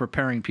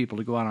preparing people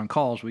to go out on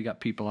calls, we got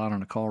people out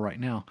on a call right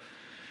now.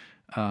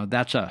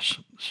 That's us.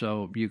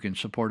 So you can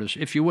support us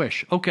if you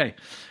wish. Okay.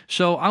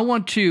 So I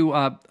want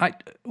to,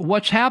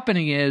 what's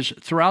happening is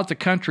throughout the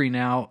country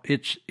now,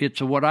 it's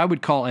what I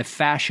would call a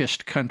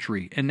fascist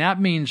country. And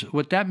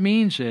what that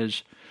means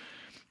is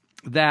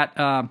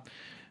that,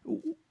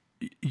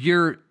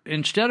 you're,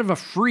 instead of a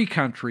free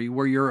country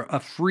where you're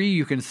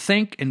you can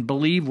think and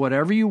believe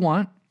whatever you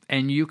want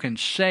and you can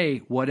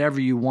say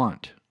whatever you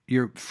want.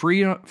 Your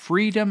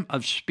freedom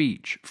of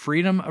speech,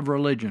 freedom of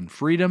religion,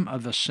 freedom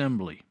of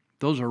assembly.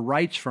 Those are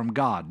rights from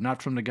God,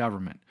 not from the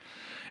government.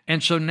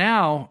 And so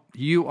now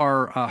you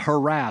are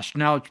harassed.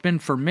 Now, it's been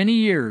for many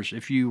years.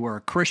 If you were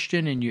a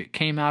Christian and you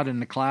came out in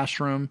the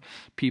classroom,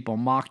 people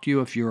mocked you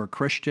if you were a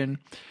Christian.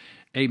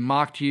 They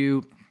mocked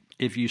you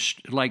if you,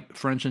 like,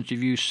 for instance,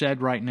 if you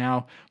said right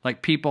now,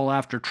 like people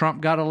after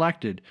Trump got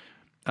elected,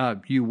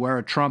 you wear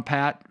a Trump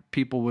hat,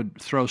 people would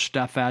throw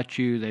stuff at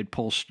you. They'd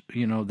pull,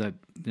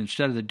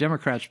 instead of the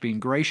Democrats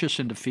being gracious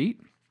in defeat,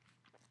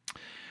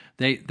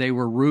 They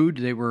were rude.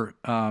 They were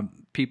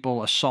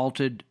people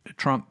assaulted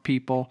Trump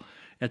people,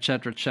 et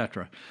cetera, et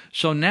cetera.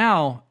 So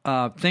now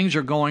things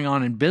are going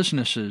on in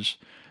businesses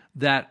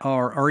that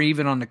are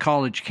even on the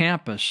college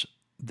campus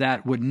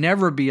that would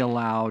never be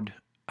allowed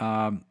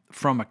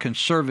from a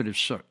conservative.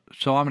 So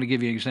I'm going to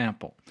give you an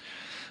example.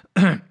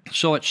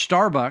 So at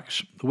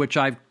Starbucks, which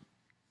I've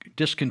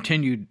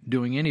discontinued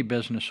doing any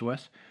business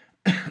with,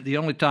 the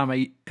only time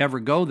I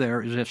ever go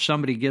there is if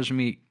somebody gives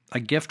me a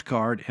gift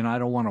card and I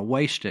don't want to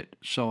waste it,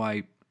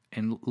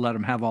 and let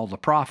them have all the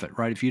profit,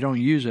 right? If you don't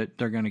use it,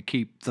 they're going to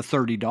keep the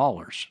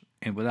 $30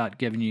 and without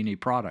giving you any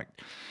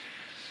product.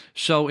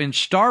 So in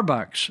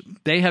Starbucks,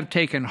 they have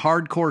taken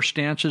hardcore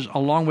stances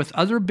along with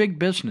other big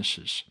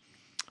businesses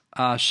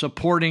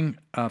supporting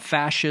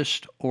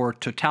fascist or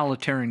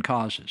totalitarian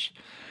causes.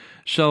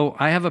 So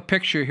I have a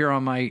picture here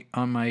on my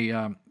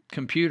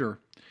computer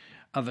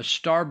of a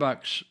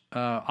Starbucks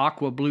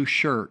aqua blue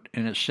shirt,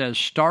 and it says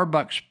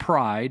Starbucks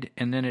Pride,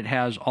 and then it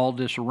has all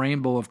this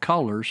rainbow of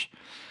colors,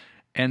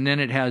 and then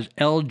it has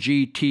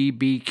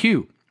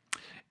LGBTQ.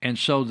 And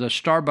so the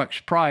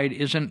Starbucks Pride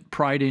isn't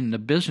pride in the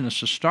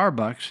business of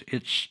Starbucks,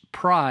 it's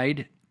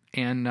pride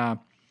in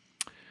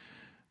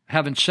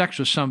having sex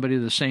with somebody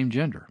of the same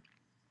gender,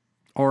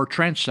 or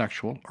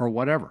transsexual, or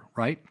whatever,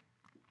 right?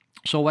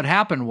 So what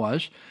happened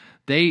was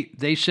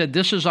they said,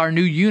 this is our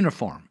new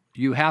uniform.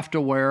 You have to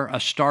wear a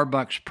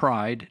Starbucks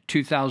Pride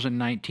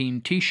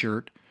 2019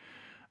 T-shirt.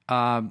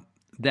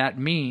 That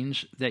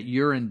means that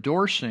you're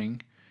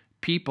endorsing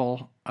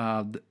people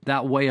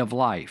that way of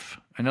life.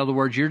 In other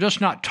words, you're just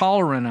not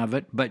tolerant of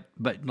it, but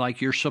like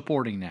you're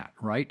supporting that,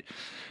 right?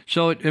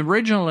 So it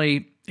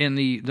originally in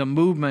the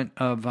movement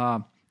of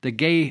the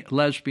gay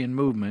lesbian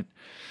movement,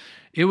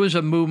 it was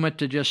a movement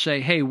to just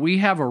say, hey, we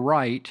have a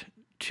right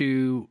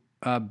to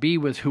be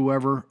with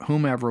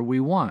whomever we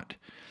want.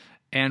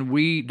 And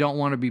we don't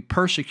want to be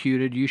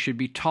persecuted. You should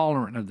be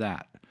tolerant of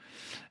that.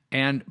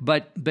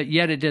 But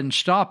yet it didn't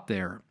stop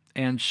there.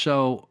 And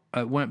so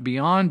it went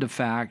beyond the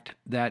fact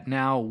that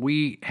now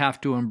we have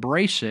to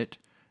embrace it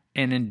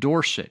and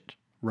endorse it,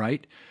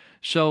 right?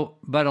 So,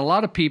 but a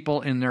lot of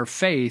people in their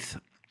faith,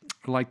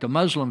 like the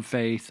Muslim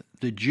faith,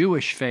 the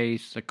Jewish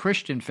faith, the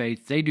Christian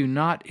faith, they do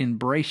not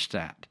embrace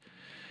that.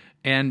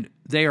 And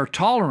they are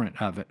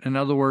tolerant of it. In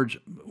other words,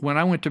 when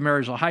I went to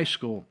Marysville High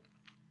School,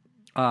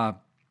 I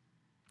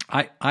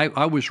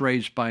was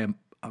raised by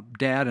a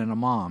dad and a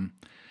mom.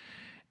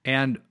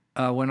 And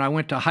when I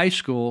went to high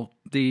school,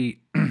 the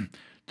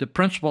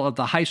principal of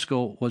the high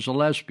school was a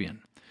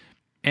lesbian.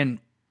 And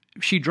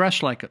she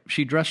dressed like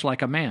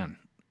a man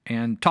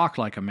and talked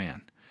like a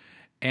man.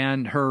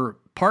 And her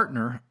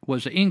partner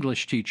was an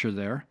English teacher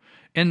there,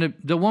 And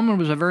the woman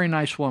was a very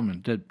nice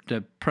woman,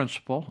 the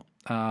principal.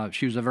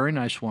 She was a very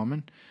nice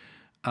woman.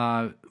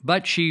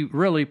 But she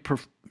really,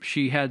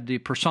 she had the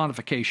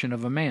personification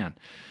of a man.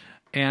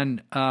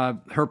 And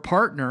her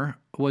partner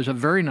was a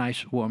very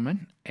nice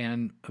woman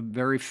and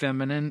very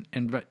feminine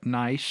and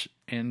nice,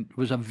 and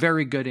was a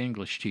very good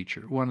English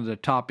teacher, one of the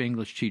top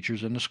English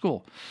teachers in the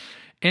school.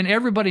 And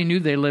everybody knew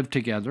they lived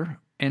together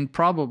and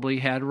probably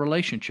had a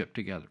relationship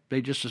together.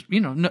 They just,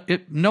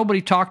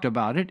 nobody talked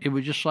about it. It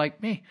was just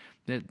like me.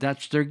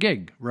 That's their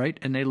gig, right?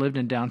 And they lived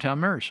in downtown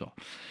Marysville.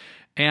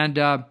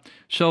 And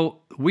so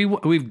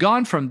we've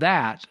gone from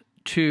that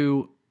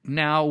to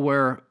now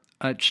where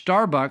at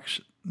Starbucks,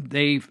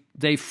 they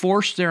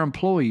force their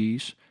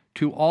employees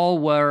to all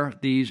wear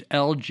these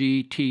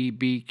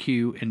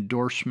LGBTQ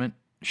endorsement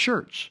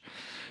shirts.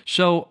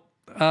 So,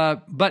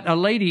 but a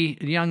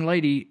young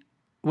lady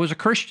was a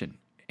Christian,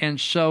 and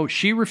so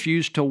she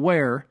refused to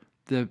wear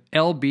the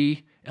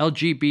LGBTQ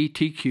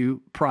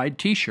pride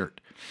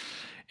T-shirt.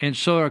 And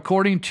so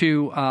according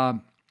to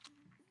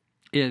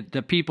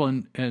the people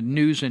in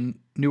news in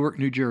Newark,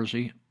 New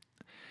Jersey,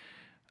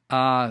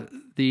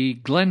 the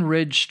Glen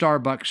Ridge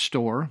Starbucks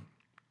store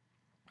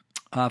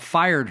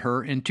fired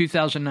her in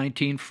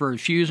 2019 for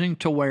refusing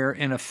to wear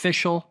an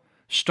official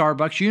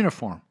Starbucks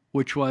uniform,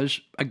 which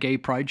was a gay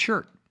pride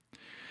shirt.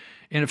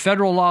 In a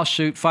federal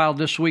lawsuit filed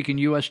this week in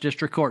U.S.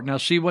 District Court. Now,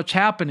 see, what's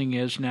happening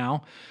is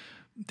now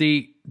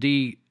the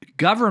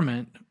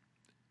government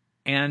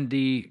and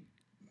the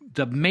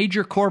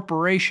major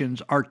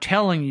corporations are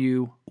telling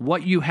you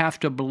what you have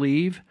to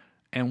believe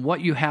and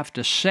what you have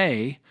to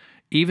say,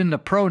 even the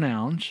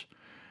pronouns,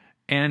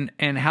 and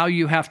how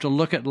you have to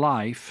look at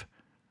life.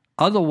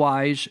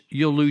 Otherwise,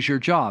 you'll lose your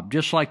job.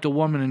 Just like the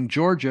woman in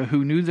Georgia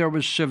who knew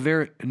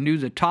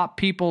the top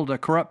people, the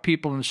corrupt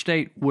people in the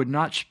state would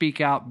not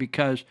speak out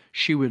because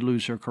she would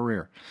lose her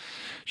career.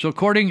 So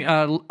according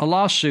a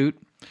lawsuit,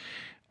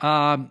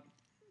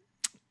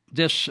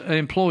 this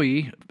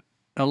employee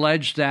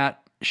alleged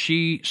that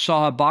she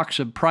saw a box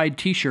of Pride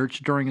T-shirts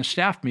during a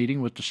staff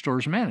meeting with the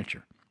store's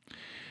manager.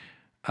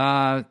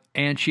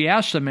 And she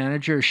asked the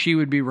manager if she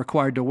would be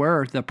required to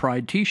wear the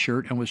Pride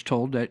T-shirt and was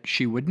told that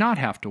she would not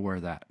have to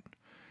wear that.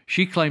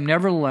 She claimed,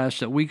 nevertheless,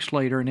 that weeks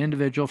later, an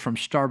individual from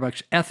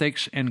Starbucks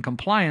Ethics and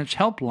Compliance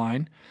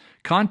Helpline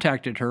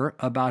contacted her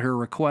about her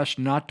request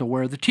not to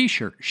wear the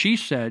T-shirt. She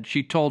said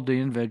she told the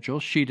individual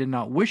she did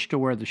not wish to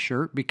wear the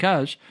shirt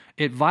because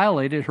it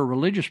violated her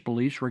religious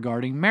beliefs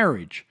regarding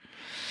marriage.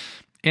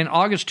 In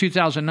August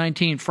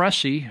 2019,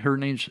 Fressy, her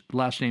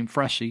last name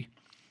Fressy,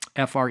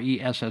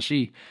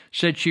 F-R-E-S-S-E,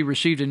 said she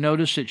received a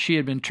notice that she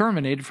had been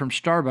terminated from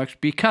Starbucks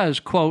because,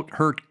 quote,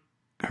 her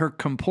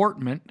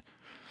comportment,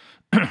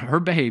 her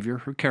behavior,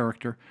 her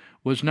character,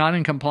 was not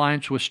in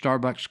compliance with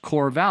Starbucks'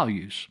 core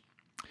values.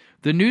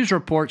 The news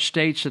report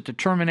states that the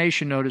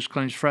termination notice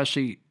claims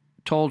Fressy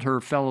told her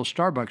fellow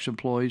Starbucks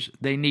employees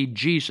they need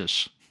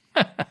Jesus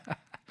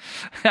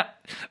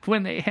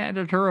when they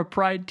handed her a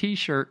Pride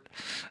T-shirt.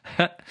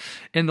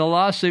 In the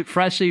lawsuit,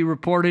 Fressy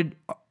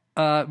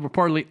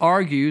reportedly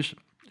argues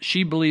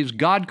she believes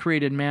God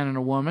created man and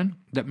a woman,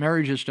 that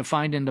marriage is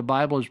defined in the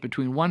Bible as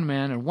between one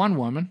man and one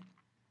woman,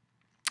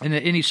 and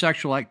that any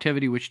sexual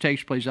activity which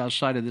takes place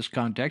outside of this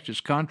context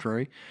is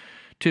contrary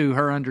to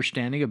her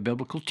understanding of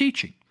biblical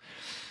teaching.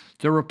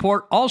 The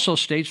report also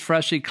states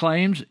Fressy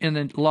claims in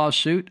the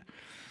lawsuit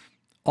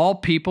all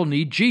people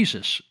need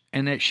Jesus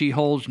and that she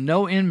holds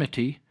no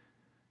enmity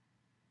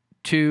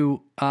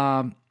to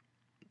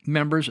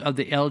members of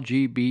the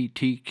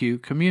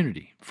LGBTQ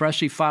community.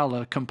 Fressy filed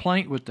a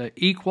complaint with the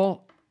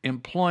Equal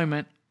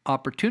Employment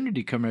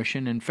Opportunity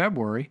Commission in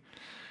February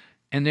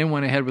and then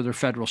went ahead with her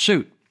federal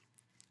suit.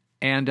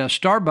 And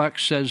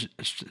Starbucks says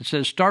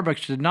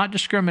Starbucks did not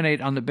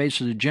discriminate on the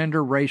basis of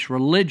gender, race,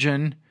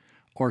 religion,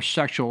 or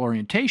sexual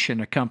orientation,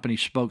 a company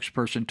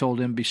spokesperson told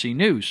NBC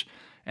News,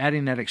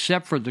 adding that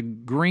except for the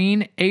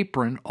green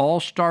apron all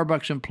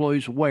Starbucks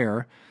employees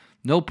wear,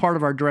 no part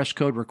of our dress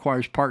code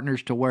requires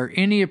partners to wear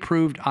any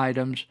approved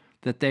items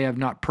that they have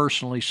not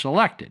personally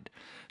selected.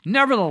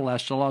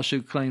 Nevertheless, the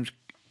lawsuit claims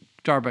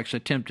Starbucks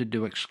attempted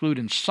to exclude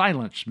and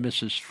silence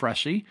Mrs.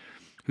 Fressy,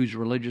 whose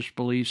religious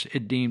beliefs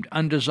it deemed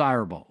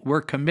undesirable.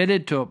 We're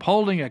committed to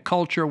upholding a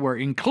culture where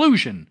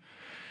inclusion,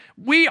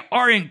 we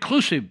are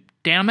inclusive,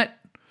 damn it.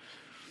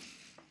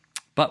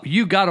 But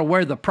you got to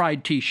wear the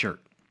Pride T-shirt.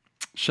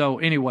 So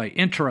anyway,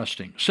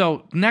 interesting.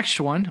 So next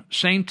one,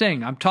 same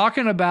thing. I'm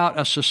talking about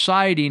a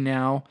society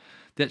now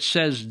that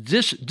says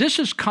this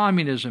is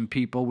communism,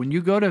 people. When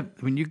you go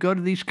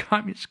to these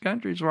communist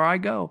countries where I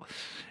go,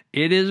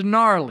 it is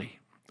gnarly.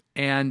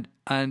 And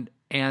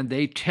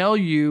they tell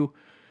you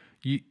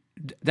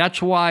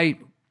that's why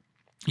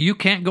you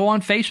can't go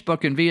on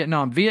Facebook in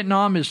Vietnam.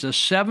 Vietnam is the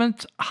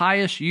 7th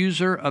highest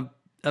user of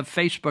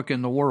Facebook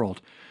in the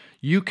world.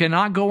 You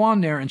cannot go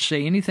on there and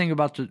say anything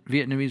about the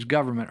Vietnamese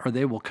government or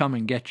they will come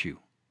and get you,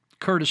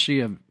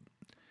 courtesy of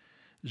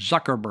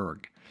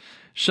Zuckerberg.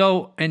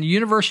 So, in the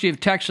University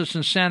of Texas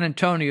in San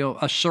Antonio,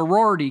 a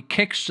sorority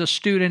kicks the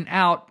student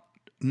out,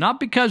 not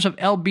because of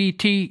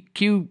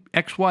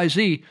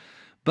LGBTQXYZ,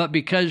 but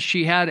because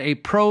she had a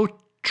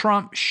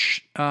pro-Trump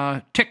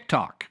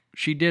TikTok.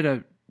 She did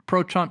a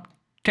pro-Trump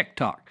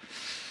TikTok.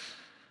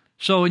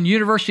 So in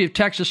University of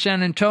Texas,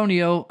 San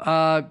Antonio,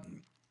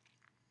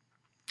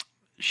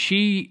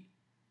 she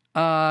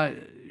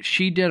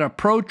did a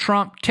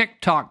pro-Trump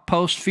TikTok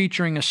post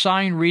featuring a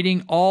sign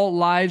reading, "All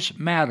Lives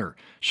Matter."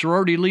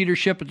 Sorority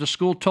leadership at the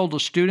school told the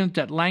student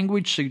that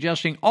language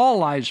suggesting all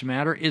lives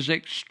matter is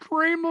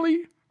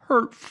extremely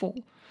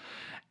hurtful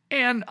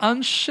and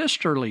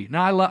unsisterly.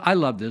 Now, I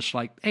love this.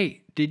 Like,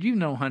 hey, did you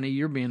know, honey,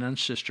 you're being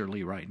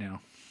unsisterly right now?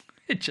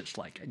 It's just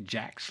like a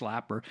jack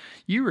slapper.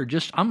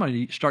 I'm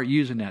going to start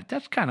using that.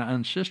 That's kind of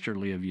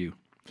unsisterly of you.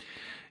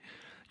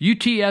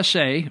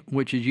 UTSA,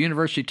 which is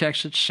University of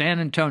Texas San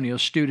Antonio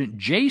student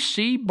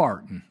J.C.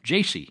 Barton,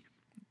 J.C.,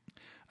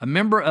 a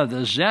member of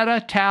the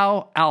Zeta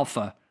Tau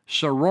Alpha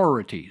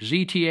sorority,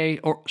 ZTA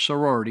or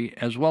sorority,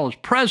 as well as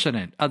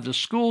president of the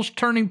school's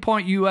Turning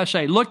Point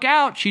USA. Look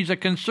out, she's a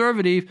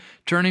conservative.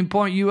 Turning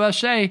Point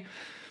USA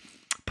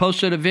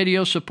posted a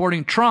video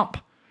supporting Trump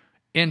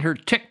in her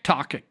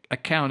TikTok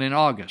account in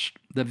August.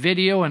 The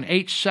video, an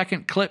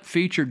 8-second clip,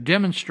 featured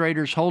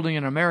demonstrators holding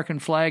an American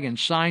flag and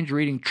signs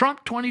reading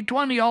 "Trump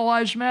 2020, All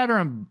Lives Matter,"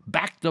 and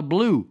 "Back the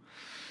Blue."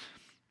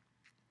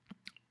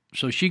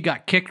 So she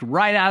got kicked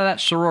right out of that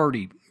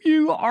sorority.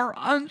 You are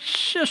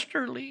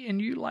unsisterly, and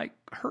you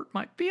hurt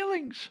my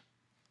feelings.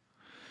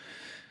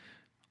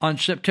 On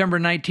September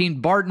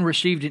 19, Barton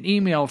received an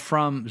email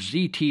from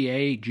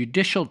ZTA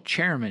judicial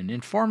chairman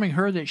informing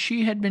her that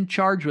she had been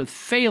charged with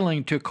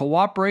failing to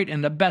cooperate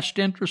in the best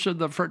interest of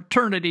the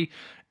fraternity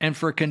and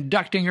for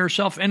conducting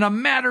herself in a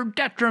manner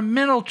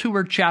detrimental to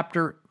her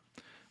chapter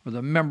or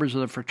the members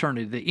of the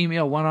fraternity. The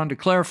email went on to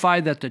clarify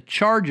that the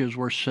charges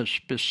were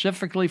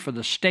specifically for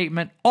the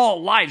statement,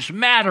 "All lives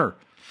matter."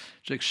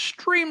 It's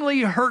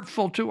extremely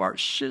hurtful to our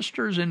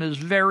sisters and is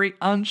very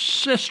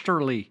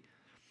unsisterly.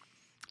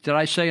 Did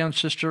I say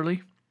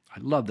unsisterly? I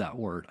love that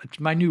word. It's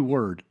my new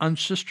word,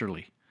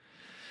 unsisterly.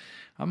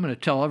 I'm going to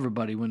tell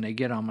everybody when they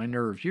get on my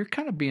nerves, you're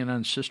kind of being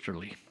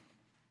unsisterly.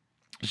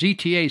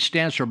 ZTA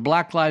stands for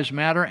Black Lives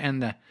Matter,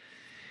 and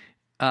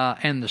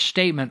the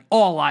statement,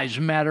 "All Lives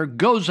Matter,"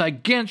 goes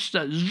against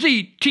the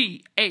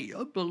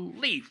ZTA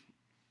belief.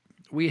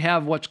 We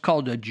have what's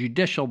called a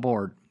judicial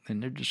board,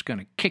 and they're just going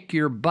to kick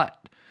your butt.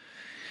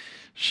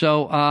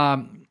 So,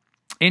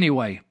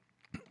 anyway,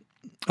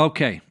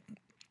 okay.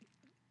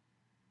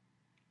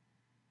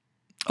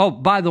 Oh,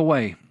 by the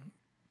way,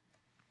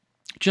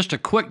 just a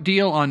quick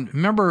deal on,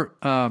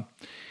 remember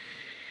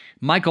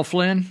Michael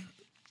Flynn?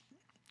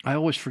 I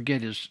always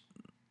forget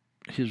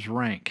his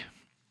rank.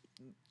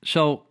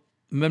 So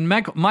when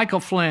Michael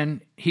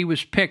Flynn, he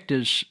was picked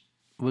as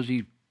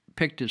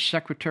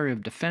Secretary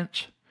of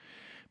Defense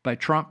by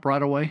Trump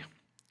right away?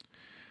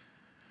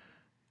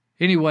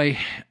 Anyway,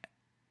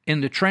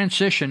 in the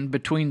transition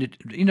between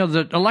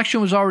the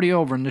election was already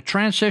over. In the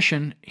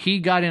transition, he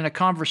got in a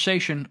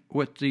conversation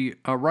with the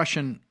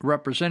Russian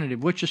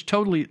representative, which is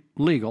totally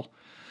legal,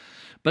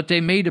 but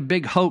they made a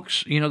big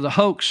hoax. The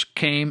hoax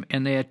came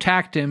and they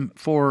attacked him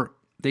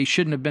they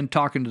shouldn't have been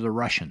talking to the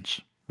Russians,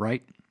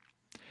 right?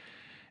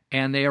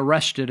 And they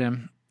arrested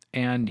him,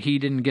 and he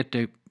didn't get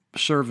to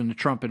serve in the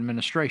Trump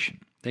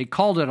administration. They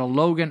called it a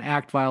Logan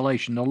Act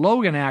violation. The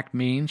Logan Act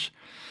means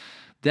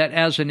that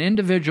as an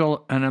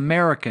individual, an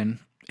American,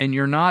 and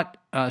you're not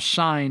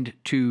signed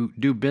to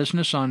do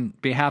business on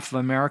behalf of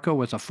America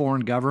with a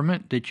foreign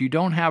government, that you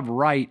don't have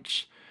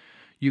rights.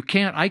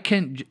 I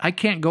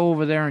can't go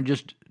over there and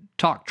just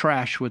talk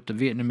trash with the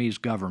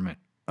Vietnamese government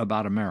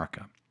about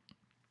America.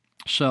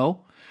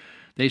 So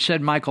they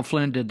said Michael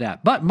Flynn did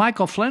that. But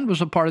Michael Flynn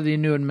was a part of the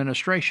new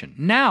administration.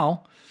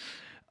 Now,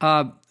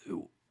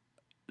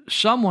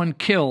 someone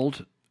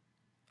killed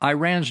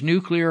Iran's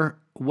nuclear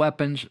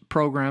weapons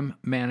program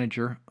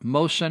manager,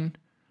 Mohsen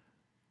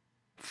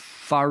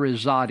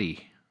Farizadeh.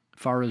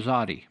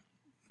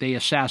 They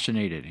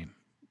assassinated him,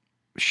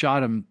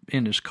 shot him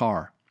in his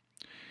car.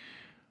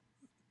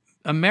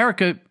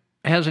 America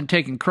hasn't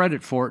taken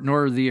credit for it,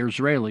 nor the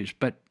Israelis,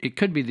 but it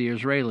could be the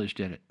Israelis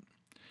did it.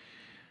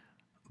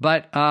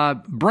 But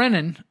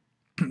Brennan,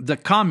 the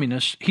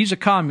communist, he's a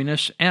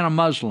communist and a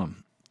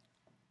Muslim,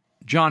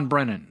 John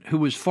Brennan, who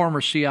was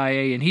former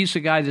CIA, and he's the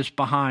guy that's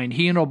behind,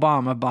 he and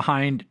Obama,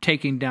 behind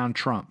taking down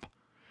Trump.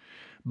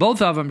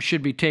 Both of them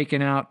should be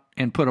taken out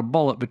and put a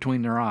bullet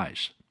between their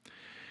eyes.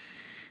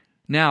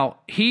 Now,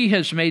 he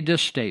has made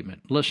this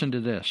statement. Listen to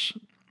this.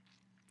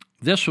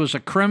 This was a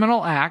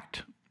criminal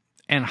act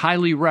and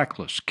highly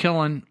reckless,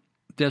 killing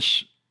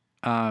this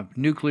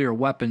nuclear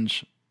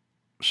weapons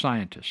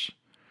scientist.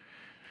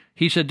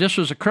 He said this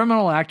was a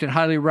criminal act and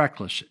highly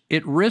reckless.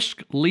 It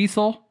risked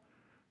lethal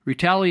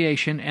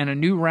retaliation and a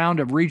new round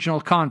of regional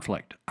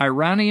conflict.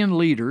 Iranian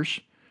leaders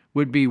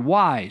would be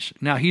wise.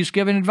 Now, he's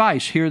given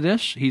advice. Hear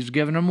this? He's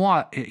given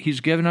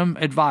them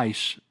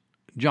advice,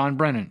 John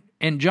Brennan.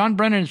 And John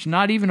Brennan is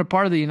not even a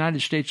part of the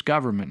United States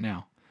government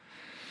now.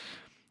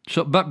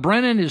 But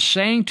Brennan is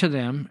saying to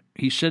them,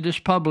 he said this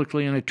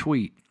publicly in a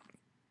tweet,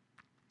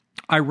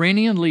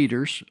 Iranian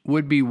leaders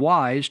would be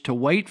wise to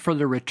wait for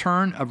the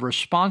return of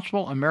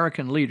responsible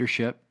American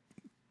leadership.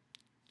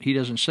 He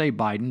doesn't say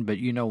Biden, but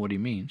you know what he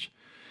means.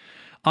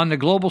 On the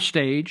global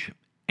stage,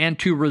 and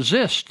to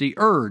resist the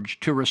urge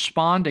to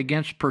respond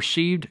against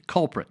perceived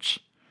culprits.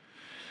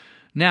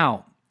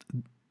 Now,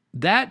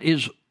 that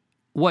is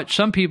what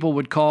some people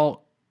would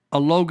call a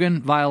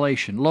Logan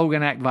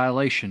Act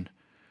violation.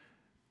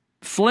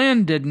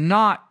 Flynn did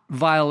not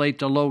violate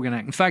the Logan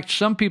Act. In fact,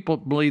 some people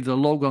believe the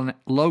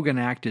Logan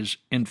Act is,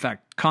 in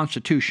fact,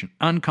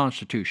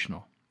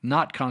 unconstitutional,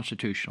 not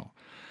constitutional.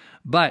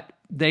 But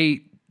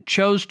they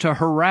chose to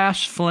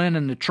harass Flynn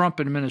and the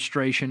Trump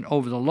administration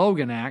over the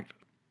Logan Act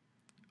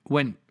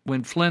when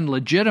Flynn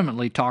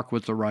legitimately talked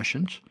with the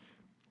Russians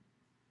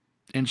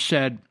and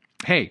said,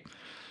 hey,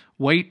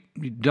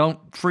 wait,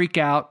 don't freak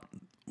out.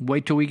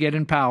 Wait till we get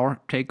in power,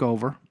 take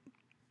over,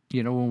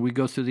 when we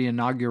go through the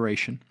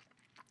inauguration.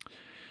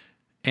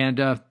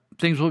 And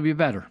things will be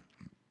better,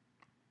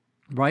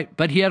 right?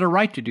 But he had a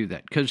right to do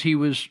that because he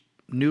was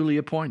newly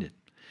appointed.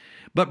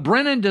 But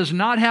Brennan does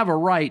not have a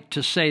right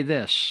to say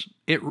this,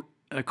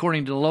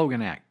 according to the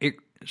Logan Act.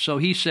 So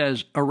he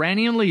says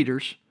Iranian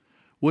leaders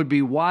would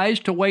be wise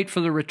to wait for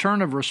the return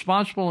of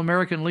responsible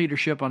American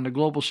leadership on the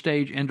global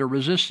stage and to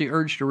resist the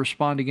urge to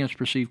respond against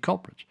perceived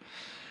culprits.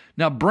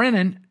 Now,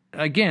 Brennan,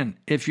 again,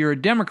 if you're a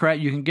Democrat,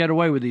 you can get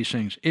away with these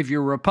things. If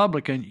you're a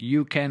Republican,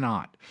 you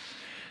cannot.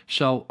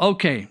 So,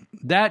 okay,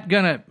 that's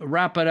going to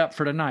wrap it up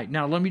for tonight.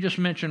 Now, let me just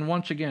mention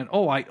once again.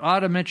 Oh, I ought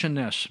to mention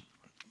this.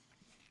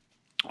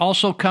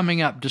 Also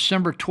coming up,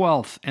 December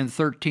 12th and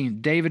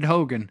 13th, David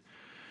Hogan.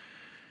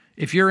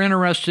 If you're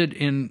interested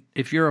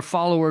if you're a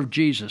follower of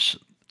Jesus,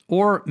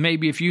 or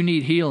maybe if you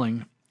need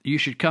healing, you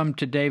should come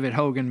to David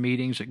Hogan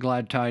meetings at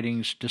Glad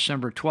Tidings,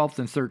 December 12th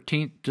and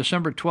 13th.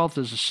 December 12th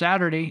is a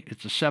Saturday.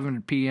 It's a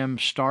 7 p.m.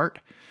 start.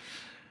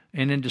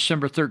 And then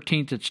December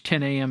 13th, it's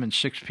 10 a.m. and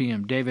 6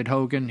 p.m. David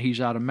Hogan,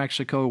 he's out of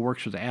Mexico,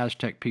 works with the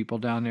Aztec people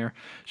down there.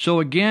 So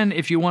again,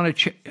 if you want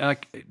to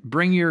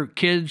bring your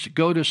kids,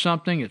 go to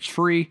something, it's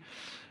free.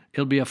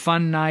 It'll be a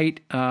fun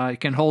night. It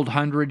can hold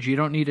hundreds. You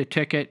don't need a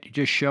ticket. You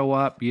just show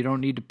up. You don't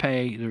need to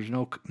pay. There's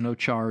no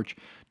charge.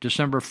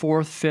 December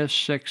 4th,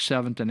 5th, 6th,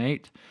 7th, and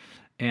 8th.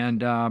 And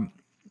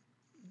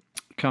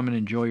come and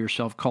enjoy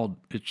yourself.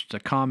 It's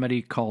a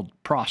comedy called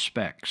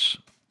Prospects.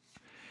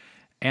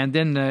 And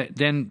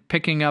then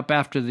picking up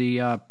after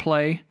the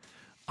play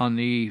on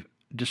the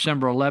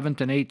December 11th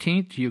and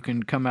 18th, you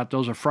can come out.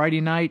 Those are Friday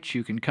nights.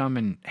 You can come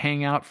and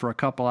hang out for a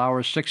couple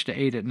hours, 6 to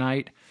 8 at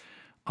night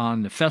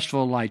on the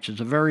Festival of Lights. It's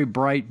a very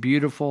bright,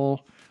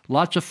 beautiful,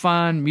 lots of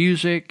fun,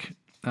 music,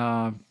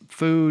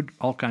 food,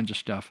 all kinds of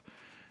stuff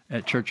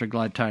at Church of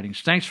Glad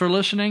Tidings. Thanks for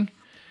listening.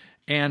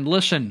 And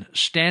listen,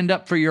 stand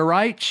up for your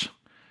rights.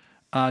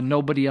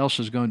 Nobody else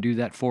is going to do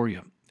that for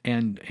you.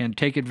 And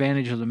take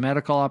advantage of the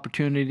medical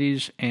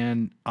opportunities,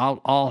 and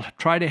I'll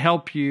try to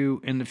help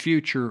you in the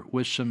future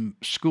with some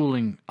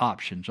schooling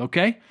options,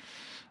 okay?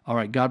 All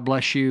right, God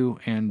bless you,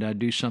 and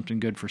do something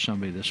good for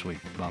somebody this week.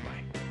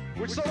 Bye-bye.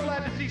 We're so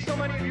glad to see so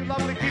many of you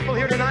lovely people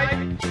here tonight.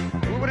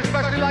 We would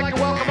especially like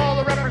to welcome all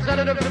the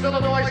representatives of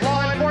Illinois'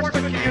 law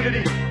enforcement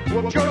community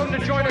who have chosen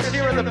to join us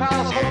here in the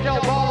Palace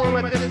Hotel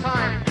Ballroom at this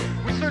time.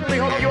 We certainly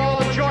hope you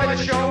all enjoy the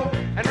show,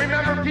 and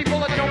remember, people,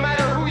 that no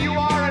matter who you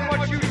are and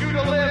what you do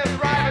to live,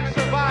 thrive, and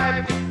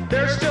survive,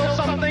 there's still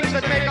some things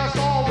that make us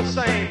all the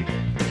same.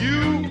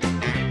 You,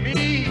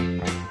 me,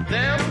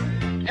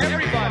 them,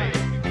 everybody.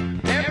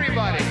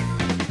 Everybody.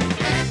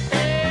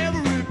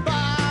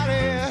 Everybody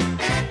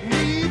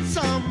needs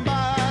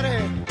somebody.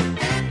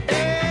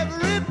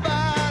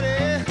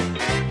 Everybody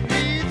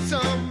needs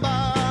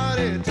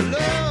somebody to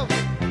love.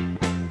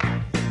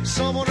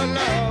 Someone to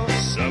love.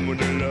 Someone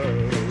to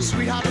love.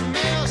 Sweetheart to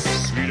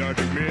miss. Sweetheart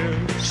to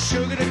miss.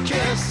 Sugar to